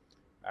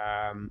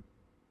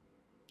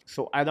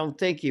 So I don't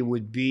think it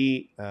would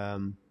be. I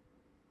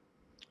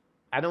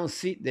don't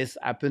see this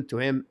happen to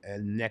him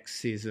next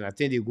season. I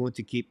think they're going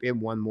to keep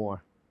him one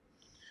more.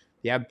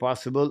 They have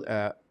possible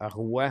a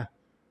Roy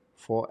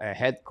for a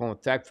head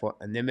contact for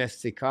an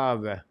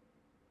Nemestikov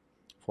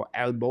for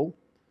elbow.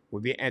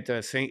 Would be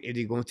interesting if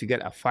they're going to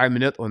get a 5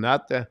 minute or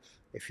not.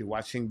 If you're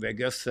watching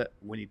Vegas,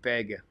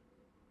 Winnipeg.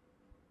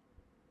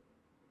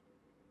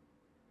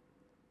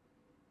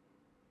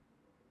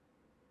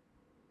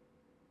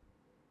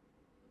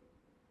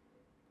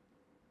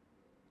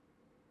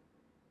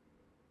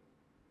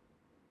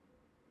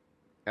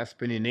 That's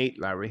pretty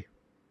neat, Larry.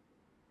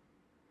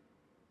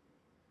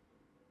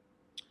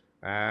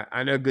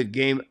 Another good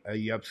game.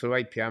 You're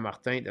absolutely right, Pierre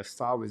Martin. The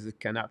star was the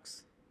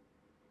Canucks.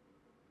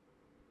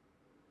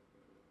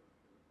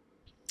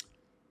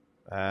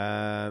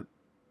 Oh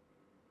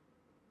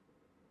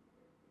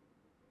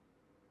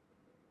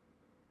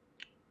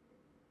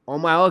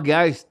my God,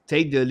 guys,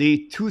 take the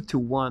lead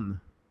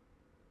 2-1.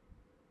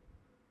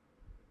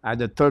 at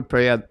the third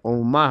period.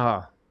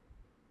 Omaha.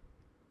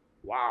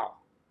 Wow.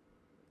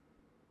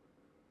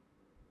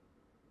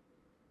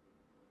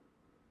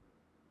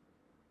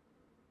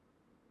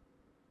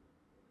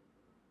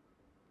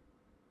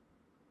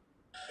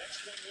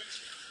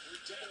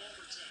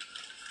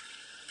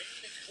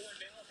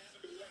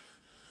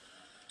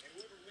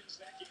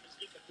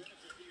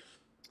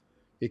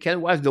 You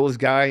can watch those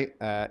guys.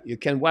 You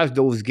can watch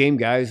those game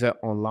guys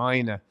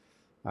online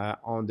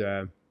on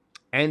the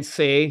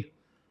ncaa.com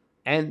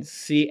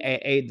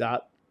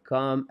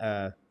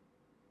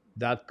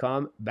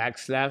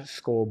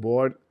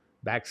 /scoreboard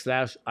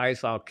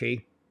 /ice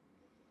hockey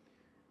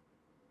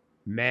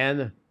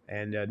man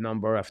and the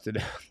number after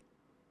that.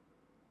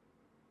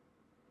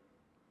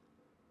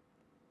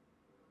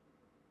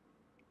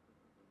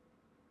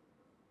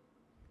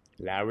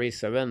 Larry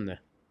 7.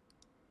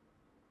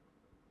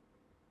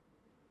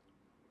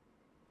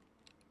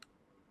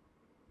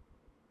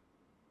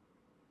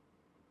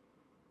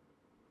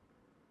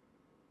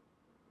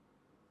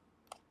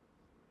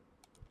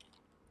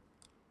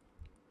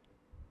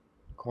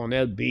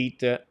 Cornell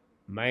beat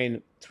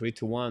Maine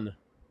 3-1.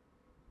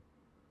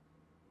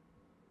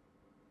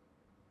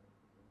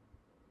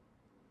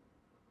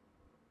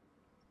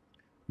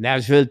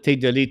 Nashville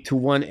take the lead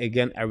 2-1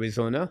 against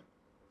Arizona.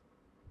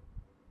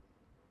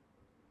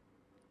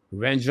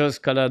 Rangers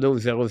Colorado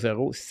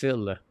 0-0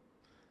 still.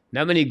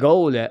 Not many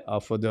goals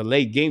for the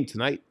late game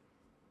tonight.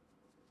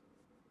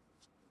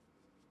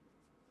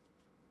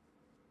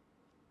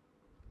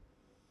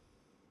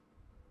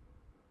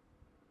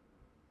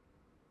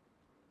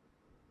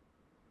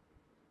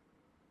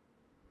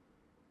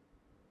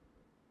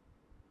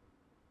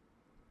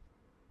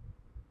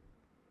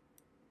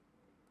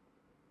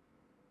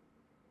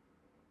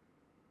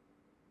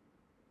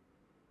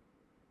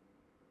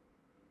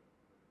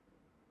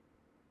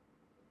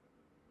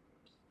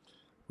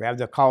 We have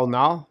the call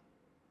now.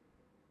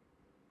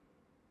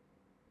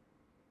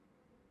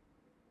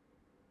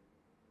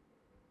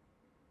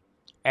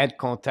 Head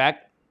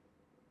contact.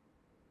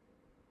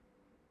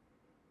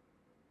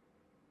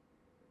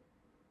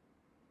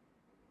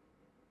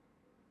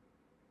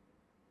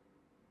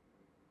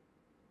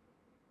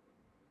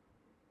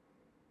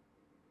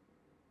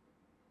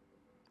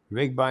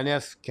 Rick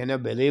Barnes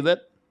cannot believe it.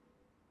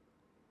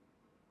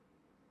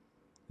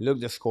 Look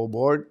the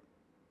scoreboard.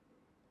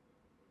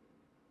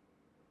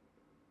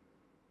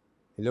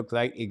 It looked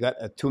like he got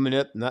a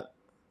 2-minute. Not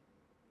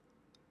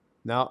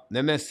now.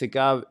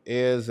 Nemestikov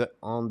is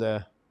on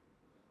the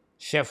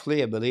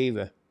Sheffley, I believe.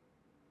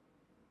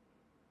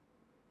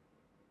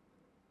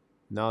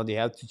 Now they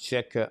have to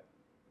check.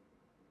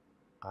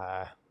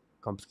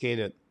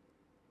 Complicated.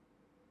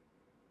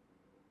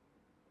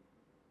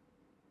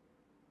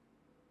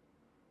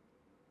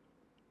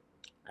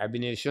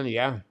 Abination,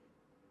 yeah.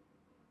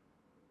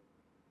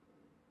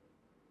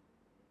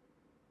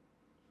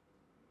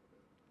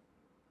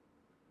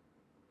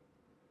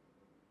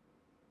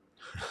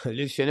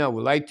 Luciano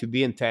would like to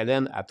be in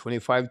Thailand at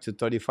 25 to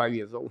 35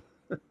 years old.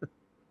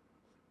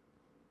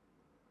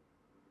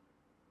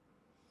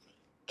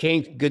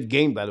 Kane, good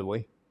game, by the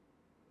way.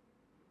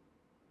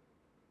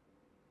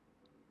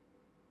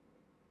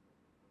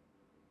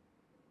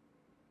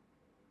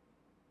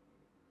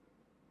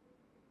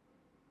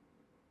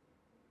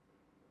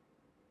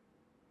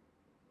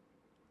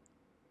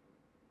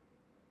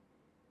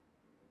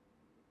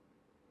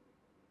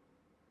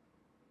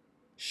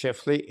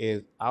 Sheffley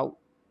is out.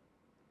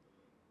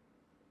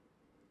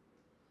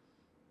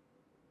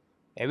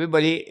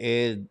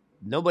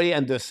 Nobody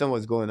understands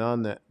what's going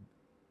on.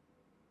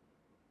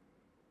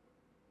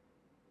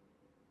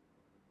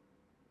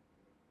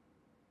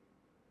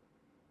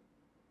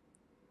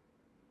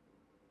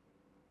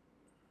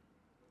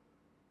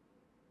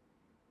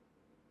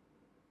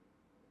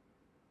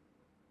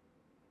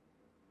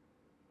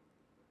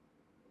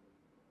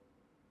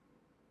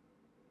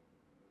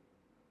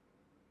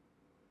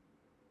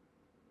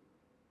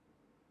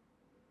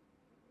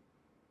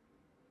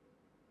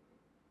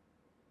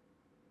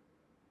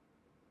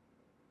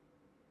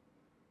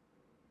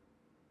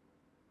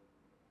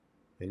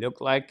 It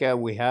looked like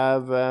we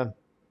have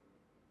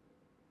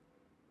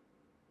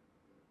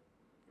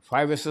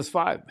 5 versus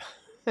 5.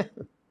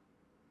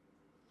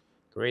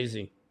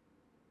 Crazy.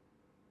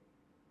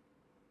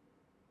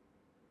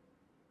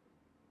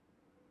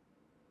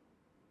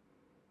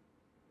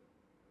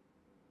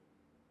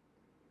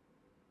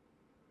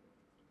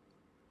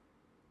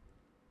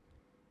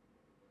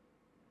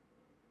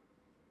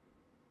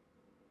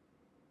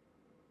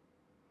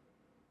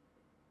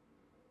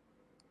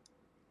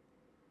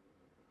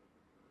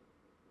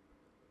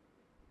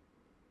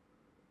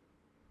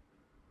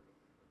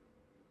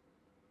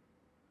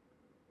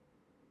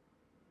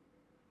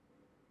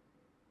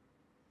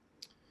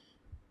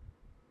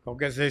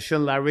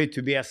 Congratulations, Larry,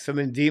 to be at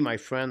 7D, my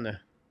friend.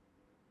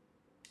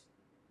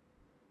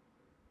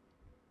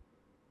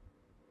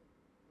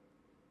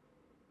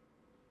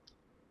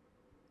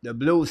 The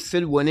Blues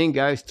still winning,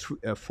 guys,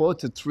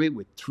 4-3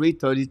 with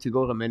 3:30 to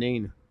go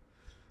remaining.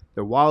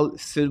 The Wild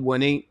still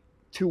winning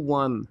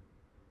 2-1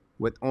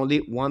 with only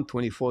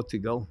 124 to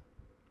go.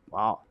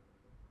 Wow.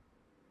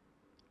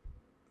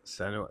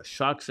 So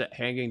Sharks are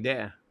hanging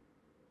there.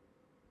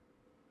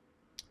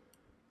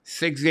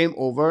 6 game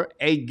over,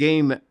 8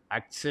 game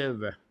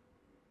active.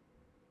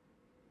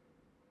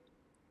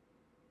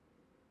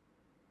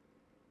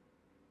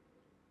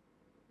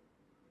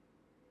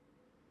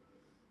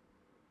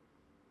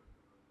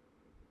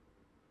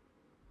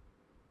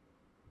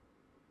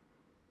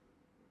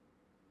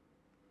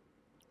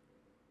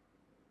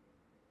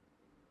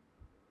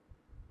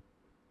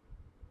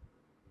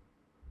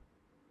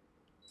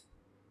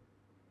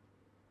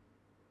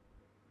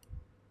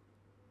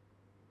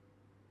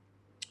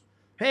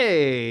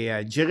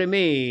 Hey,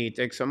 Jeremy,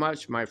 thanks so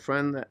much, my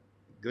friend.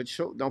 Good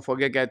show. Don't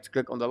forget to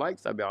click on the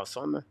likes. That'd be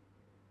awesome.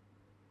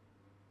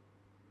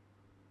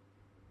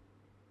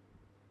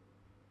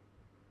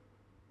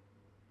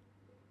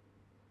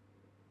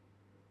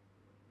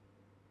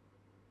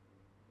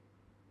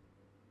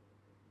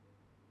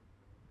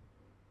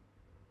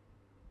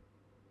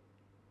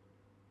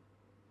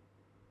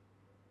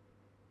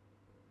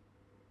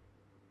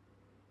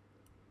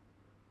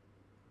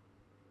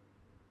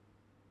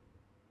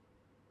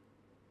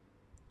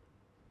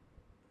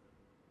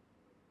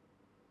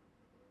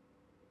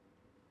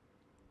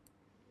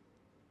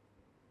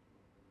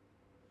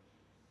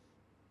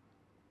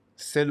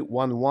 Still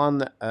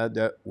 1-1,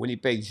 the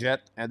Winnipeg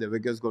Jet and the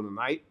Vegas Golden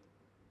Knight.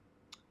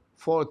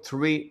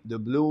 4-3, the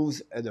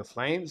Blues and the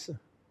Flames.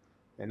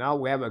 And now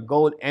we have a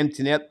goal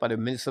empty net by the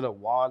Minnesota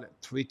Wild,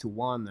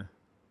 3-1.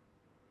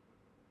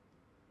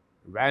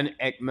 Ryan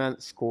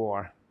Ekman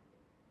score.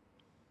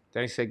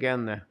 Thanks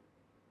again.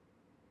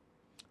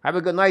 Have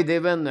a good night,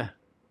 David.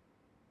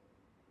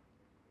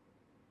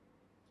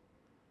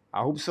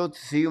 I hope so to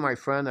see you, my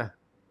friend,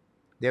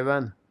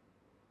 Devon.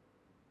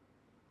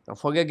 Don't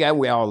forget, guys,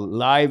 we are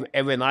live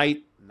every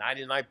night,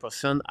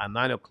 99% at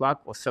 9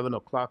 o'clock or 7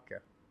 o'clock.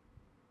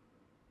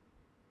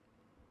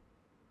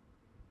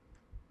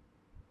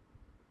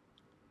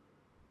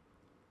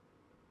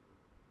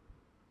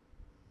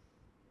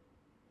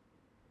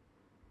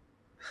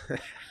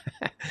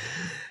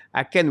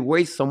 I can't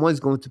wait.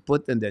 Someone's going to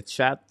put in the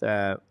chat.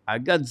 I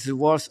got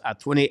divorced at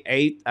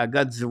 28. I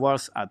got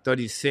divorced at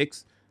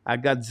 36. I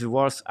got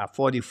divorced at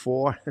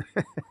 44.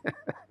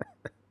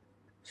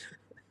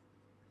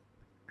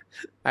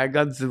 I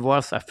got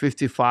divorced at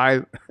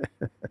 55.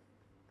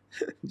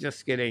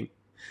 Just kidding.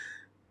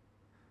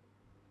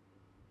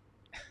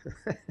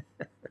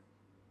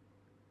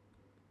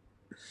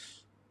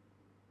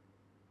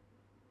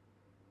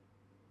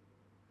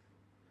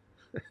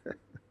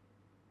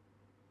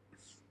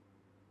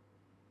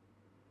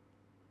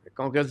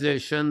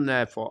 Congratulations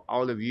for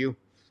all of you.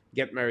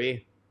 Get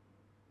married.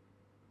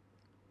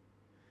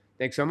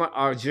 Thanks so much,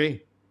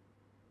 RJ.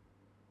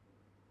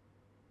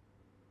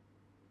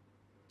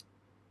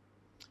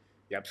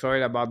 Yep,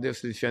 sorry about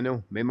this,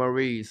 Luciano.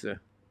 Memories.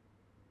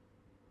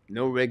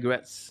 No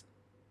regrets.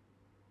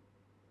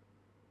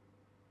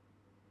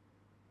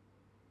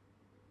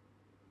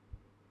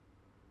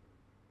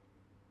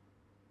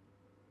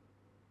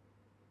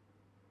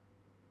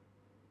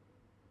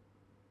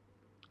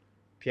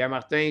 Pierre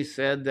Martin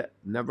said,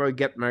 never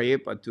get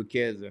married but 2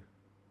 kids.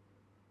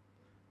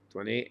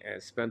 20,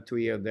 spent 2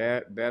 years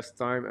there. Best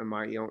time in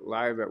my young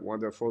life at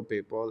wonderful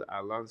people. I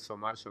learned so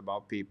much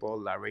about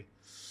people, Larry.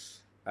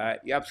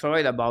 Yep,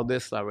 sorry about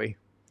this, Larry.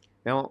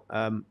 You know,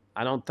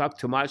 I don't talk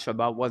too much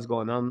about what's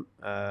going on,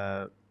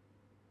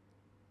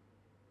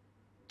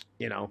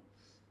 you know,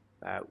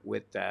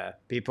 with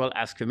people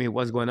asking me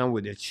what's going on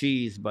with the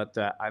cheese. But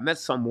I met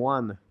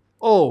someone.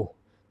 Oh,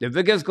 the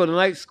Vegas Golden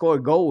Knights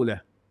scored goal.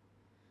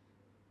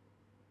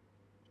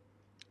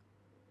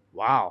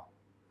 Wow.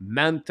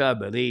 Manta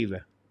believe.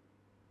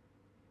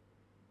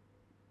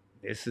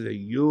 This is a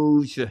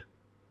huge.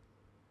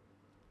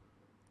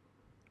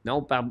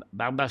 No,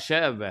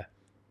 Barbachev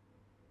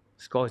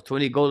scored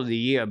 20 goals of the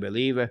year, I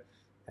believe,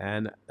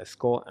 and a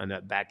score on the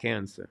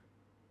backhand.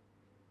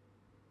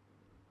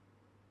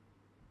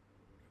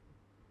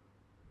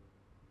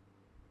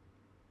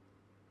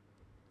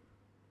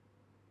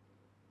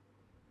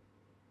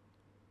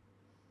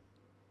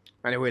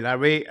 Anyway,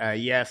 Larry,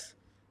 yes,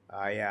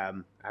 I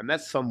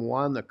met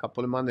someone a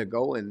couple of months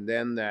ago, and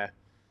then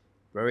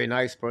very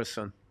nice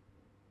person,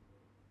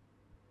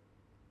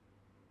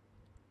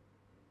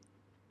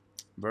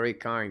 very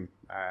kind,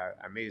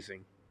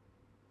 amazing.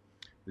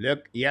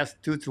 Look, yes,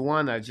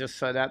 2-1. I just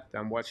saw that.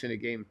 I'm watching the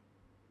game.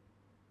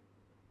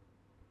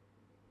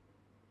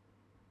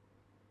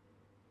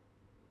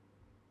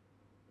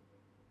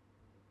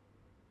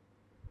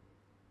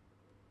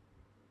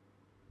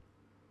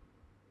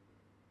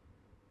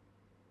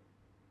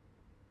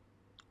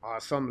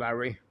 Awesome,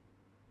 Larry.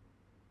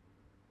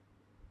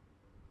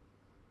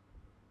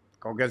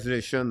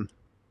 Congratulations.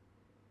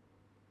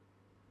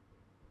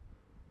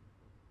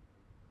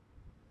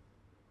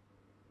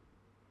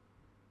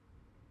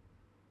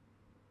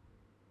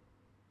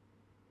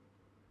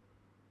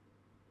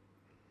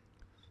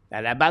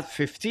 À la batte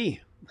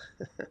 50.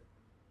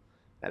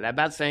 À la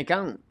batte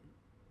 50.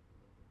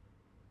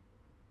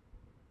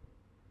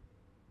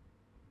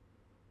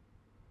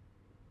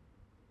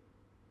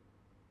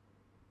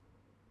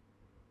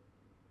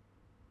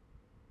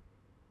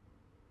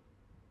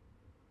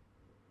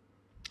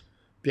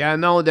 Pierre, I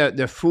know that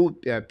the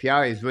food,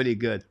 Pierre, is really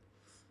good.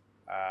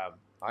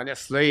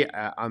 Honestly,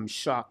 I'm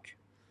shocked.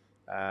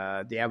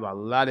 They have a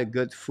lot of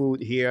good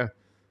food here.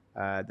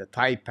 The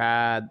Thai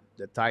pad,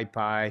 the Thai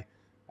pie,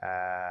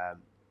 uh,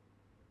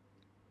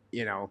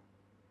 you know,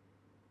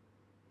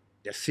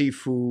 the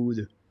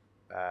seafood.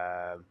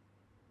 Uh,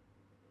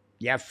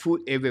 you have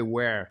food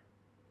everywhere.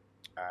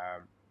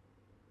 Um,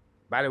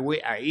 by the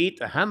way, I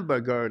ate a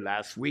hamburger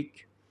last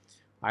week.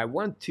 I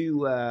went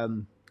to,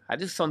 I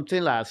did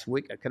something last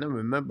week. I cannot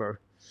remember.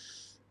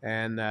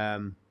 And,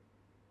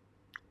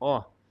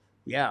 oh,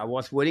 yeah, I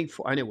was waiting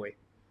for, anyway.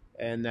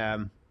 And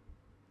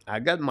I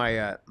got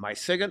my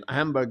second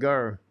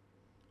hamburger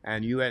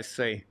in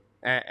USA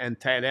and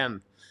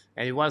Thailand.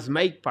 And it was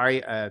made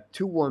by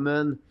two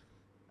women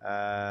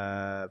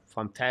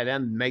from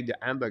Thailand make the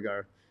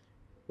hamburger.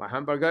 My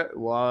hamburger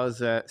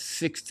was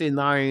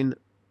 69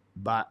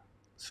 baht.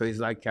 So it's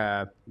like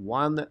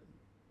one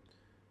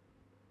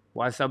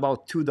was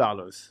about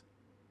 $2,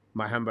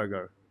 my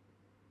hamburger.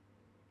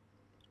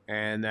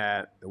 And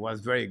it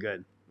was very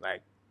good,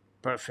 like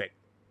perfect.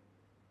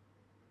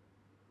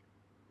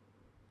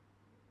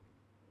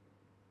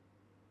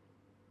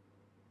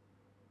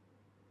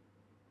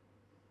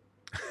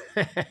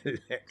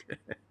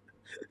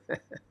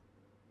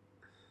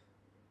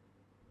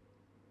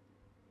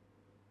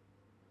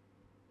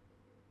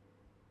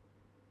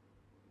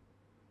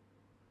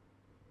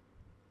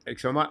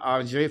 Excellent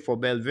RJ for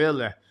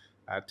Belleville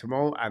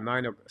tomorrow at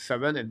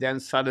 7, and then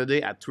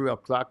Saturday at 3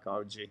 o'clock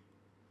RJ.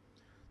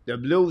 The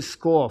Blues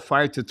score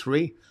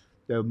 5-3.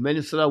 The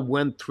Minnesota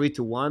win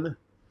 3-1.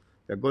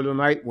 The Golden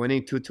Knight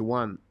winning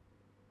 2-1.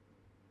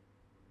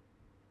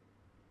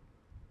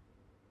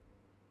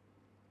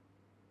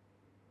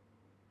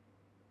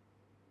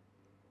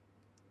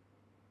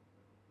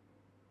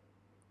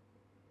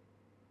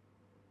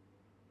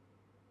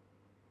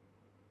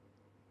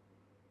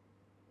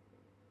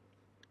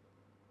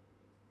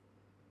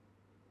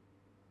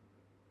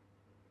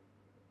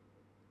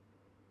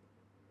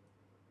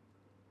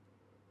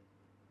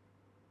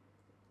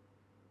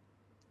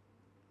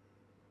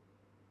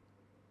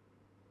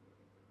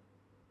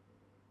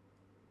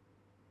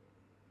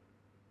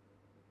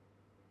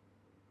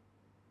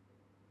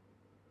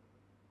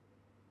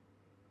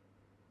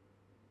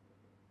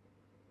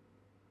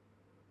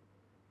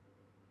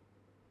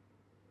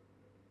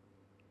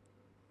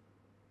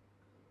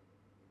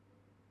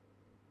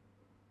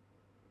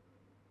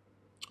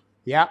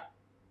 Yeah,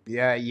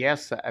 yeah,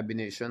 yes,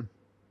 Abination.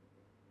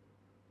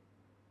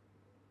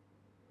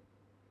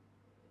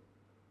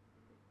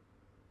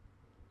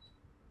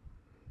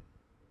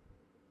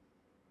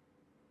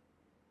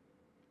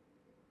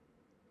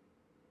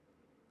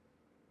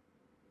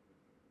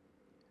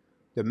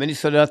 The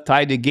Minnesota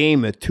tied the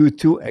game at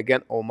 2-2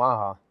 against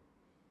Omaha.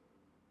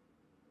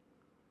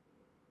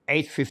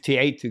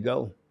 8:58 to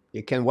go.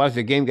 You can watch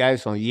the game,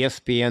 guys, on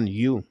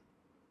ESPNU.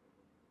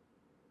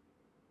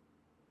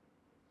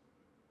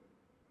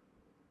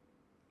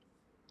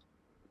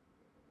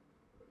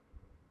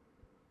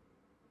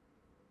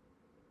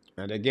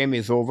 And the game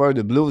is over.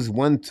 The Blues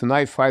won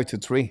tonight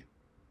 5-3.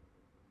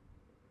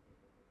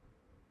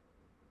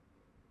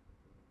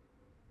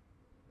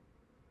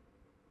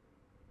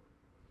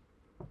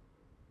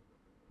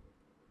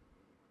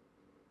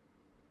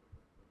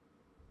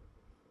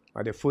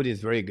 The food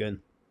is very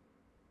good.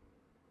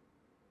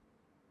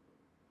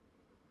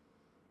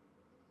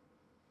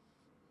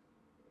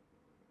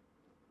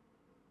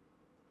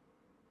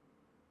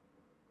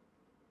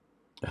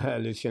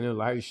 Luciano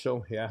live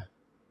show, yeah.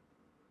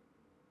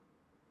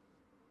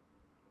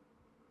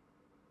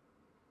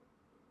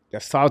 The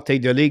South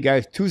take the lead,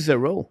 guys,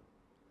 2-0.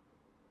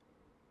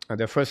 At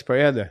the first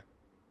period,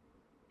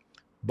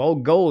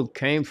 both goals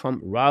came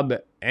from Rob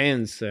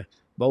Hens.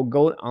 Both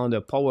goals on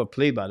the power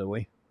play, by the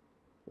way.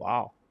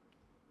 Wow.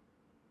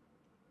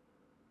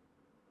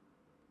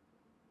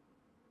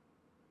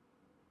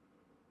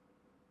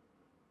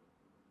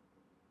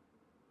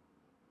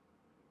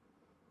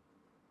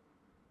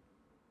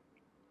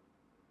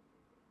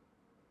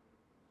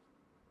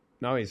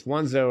 Now it's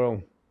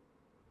 1-0.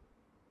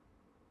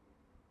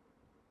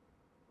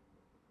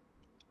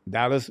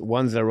 Dallas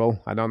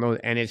 1-0. I don't know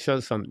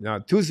NHL. Some no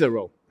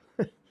 2-0.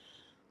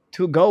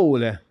 Two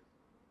goal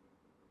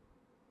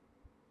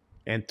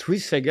and 3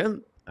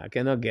 seconds. I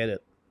cannot get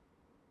it.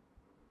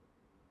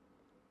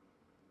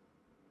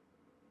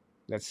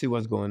 Let's see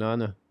what's going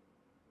on.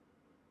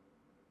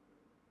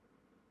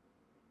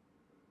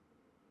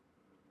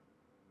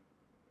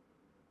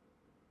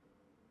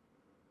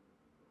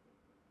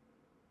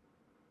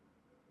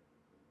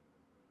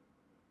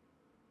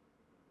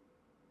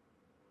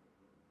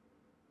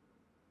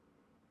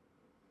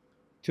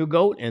 Two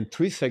goal and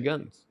 3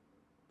 seconds.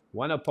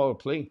 One a power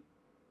play.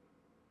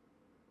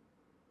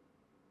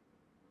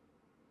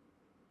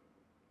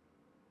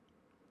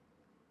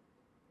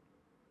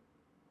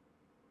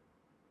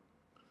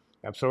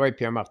 That's all right,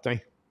 Pierre Martin.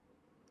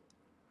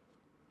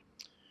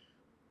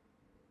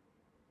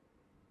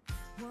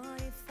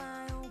 What if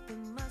I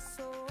open my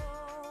soul?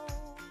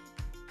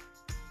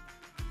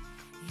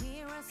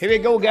 Here I Here we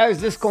go,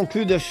 guys. This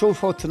concludes the show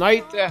for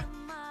tonight.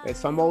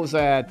 It's almost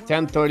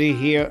 10:30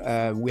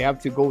 here. We have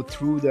to go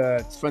through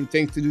the different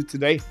things to do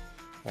today.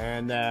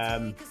 And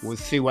we'll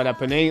see what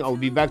happening. I'll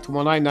be back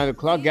tomorrow night, 9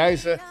 o'clock,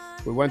 guys.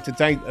 We want to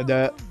thank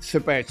the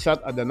super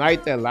chat of the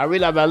night, Larry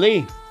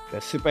Lavallée,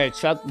 the super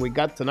chat we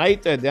got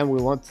tonight. Then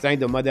we want to thank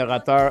the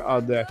moderator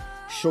of the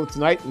show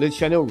tonight,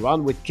 Luciano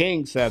Run with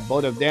Kings.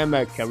 Both of them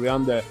carry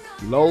on the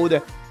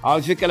load.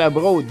 RJ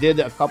Calabro did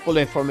a couple of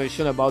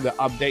information about the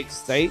update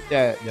state,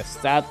 the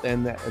stat,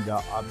 and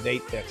the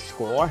update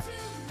score.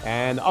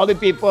 And other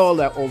people,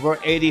 over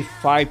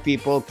 85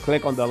 people,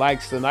 click on the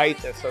likes tonight.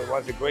 So it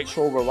was a great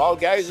show overall,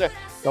 guys.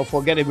 Don't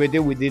forget every day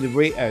we did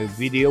a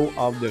video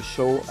of the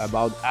show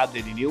about Add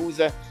the News.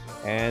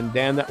 And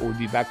then we'll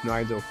be back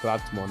 9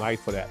 o'clock tomorrow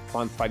night for that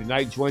fun Friday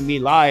night. Join me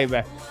live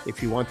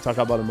if you want to talk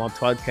about the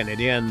Montreal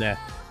Canadiens.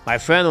 My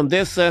friend, on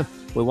this,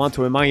 we want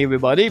to remind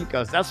everybody,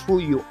 because that's who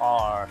you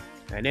are.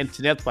 And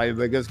internet by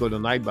Vegas go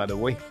tonight, by the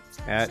way,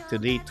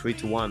 today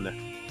 3-1.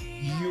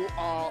 You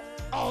are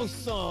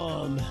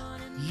awesome.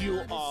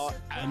 You are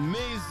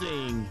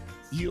amazing.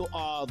 You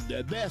are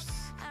the best.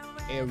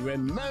 And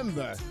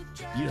remember,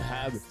 you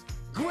have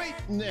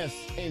greatness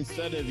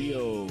inside of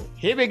you.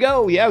 Here we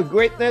go. You have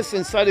greatness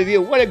inside of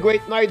you. What a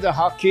great night. The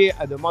hockey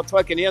at the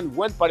Montreal Canadiens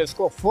went by the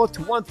score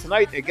 4-1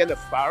 tonight against the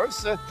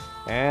Flyers.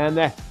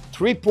 And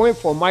 3 points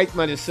for Mike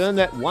Madison.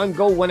 1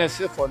 goal, 1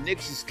 assist for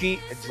Nick Suzuki,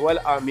 Joel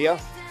Armia.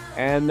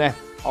 And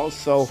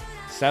also,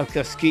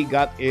 Sarkowski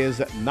got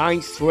his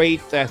 9th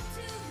straight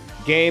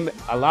game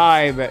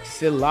alive,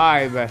 still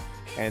live.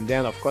 And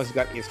then, of course,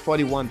 got his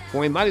 41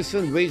 point.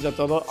 Madison raised a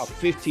total of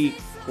 50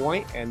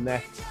 points. And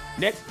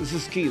Nick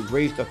Suzuki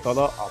raised a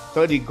total of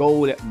 30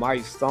 goal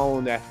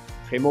milestone.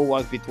 Primo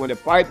was between the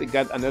pipe. He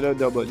got another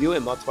W.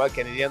 And Montreal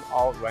Canadiens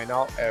all right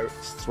now a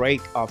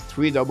streak of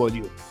 3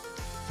 W.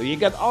 So you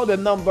got all the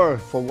number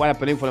for what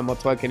happening for the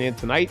Montreal Canadiens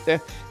tonight.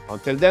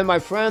 Until then, my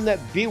friend,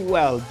 be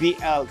well, be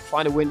healthy.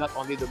 Find a way not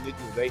only to dominate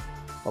today,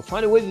 but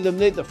find a way to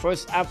dominate the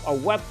first half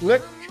of what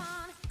Luke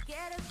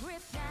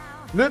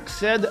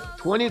said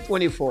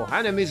 2024.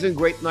 An amazing,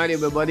 great night,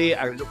 everybody.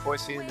 I look forward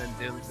to seeing you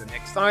until the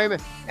next time.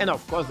 And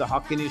of course, the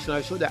Hockey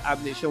Nation show, the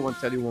Habs Nation, want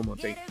to tell you one more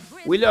thing.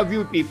 We love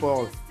you,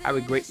 people. Have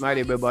a great night,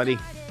 everybody.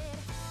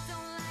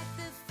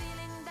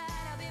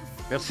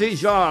 Merci,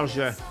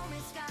 Georges,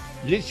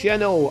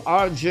 Luciano,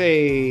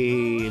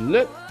 RJ,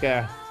 Luc,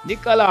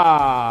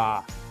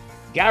 Nicolas,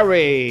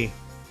 Gary,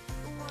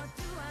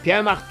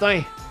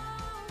 Pierre-Martin,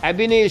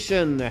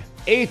 Abination,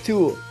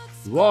 A2,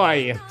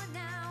 Roy,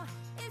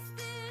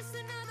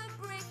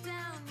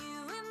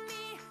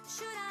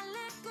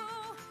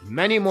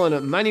 many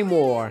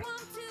more.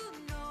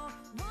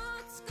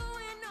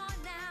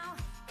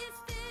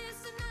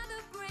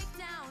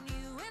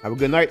 Have a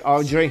good night,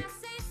 RJ.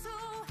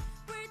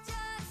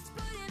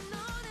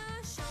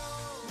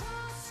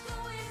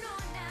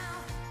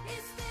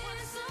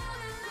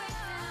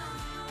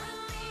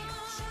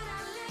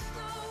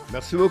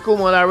 Merci beaucoup,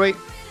 mon Larry.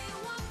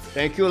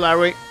 Thank you,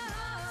 Larry.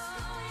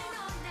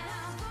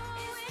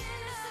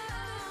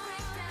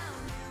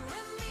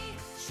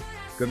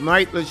 Good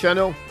night,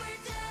 Luciano.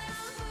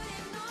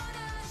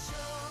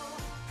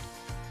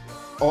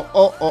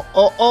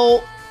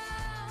 Oh.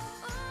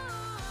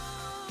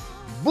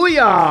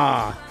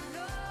 Booyah!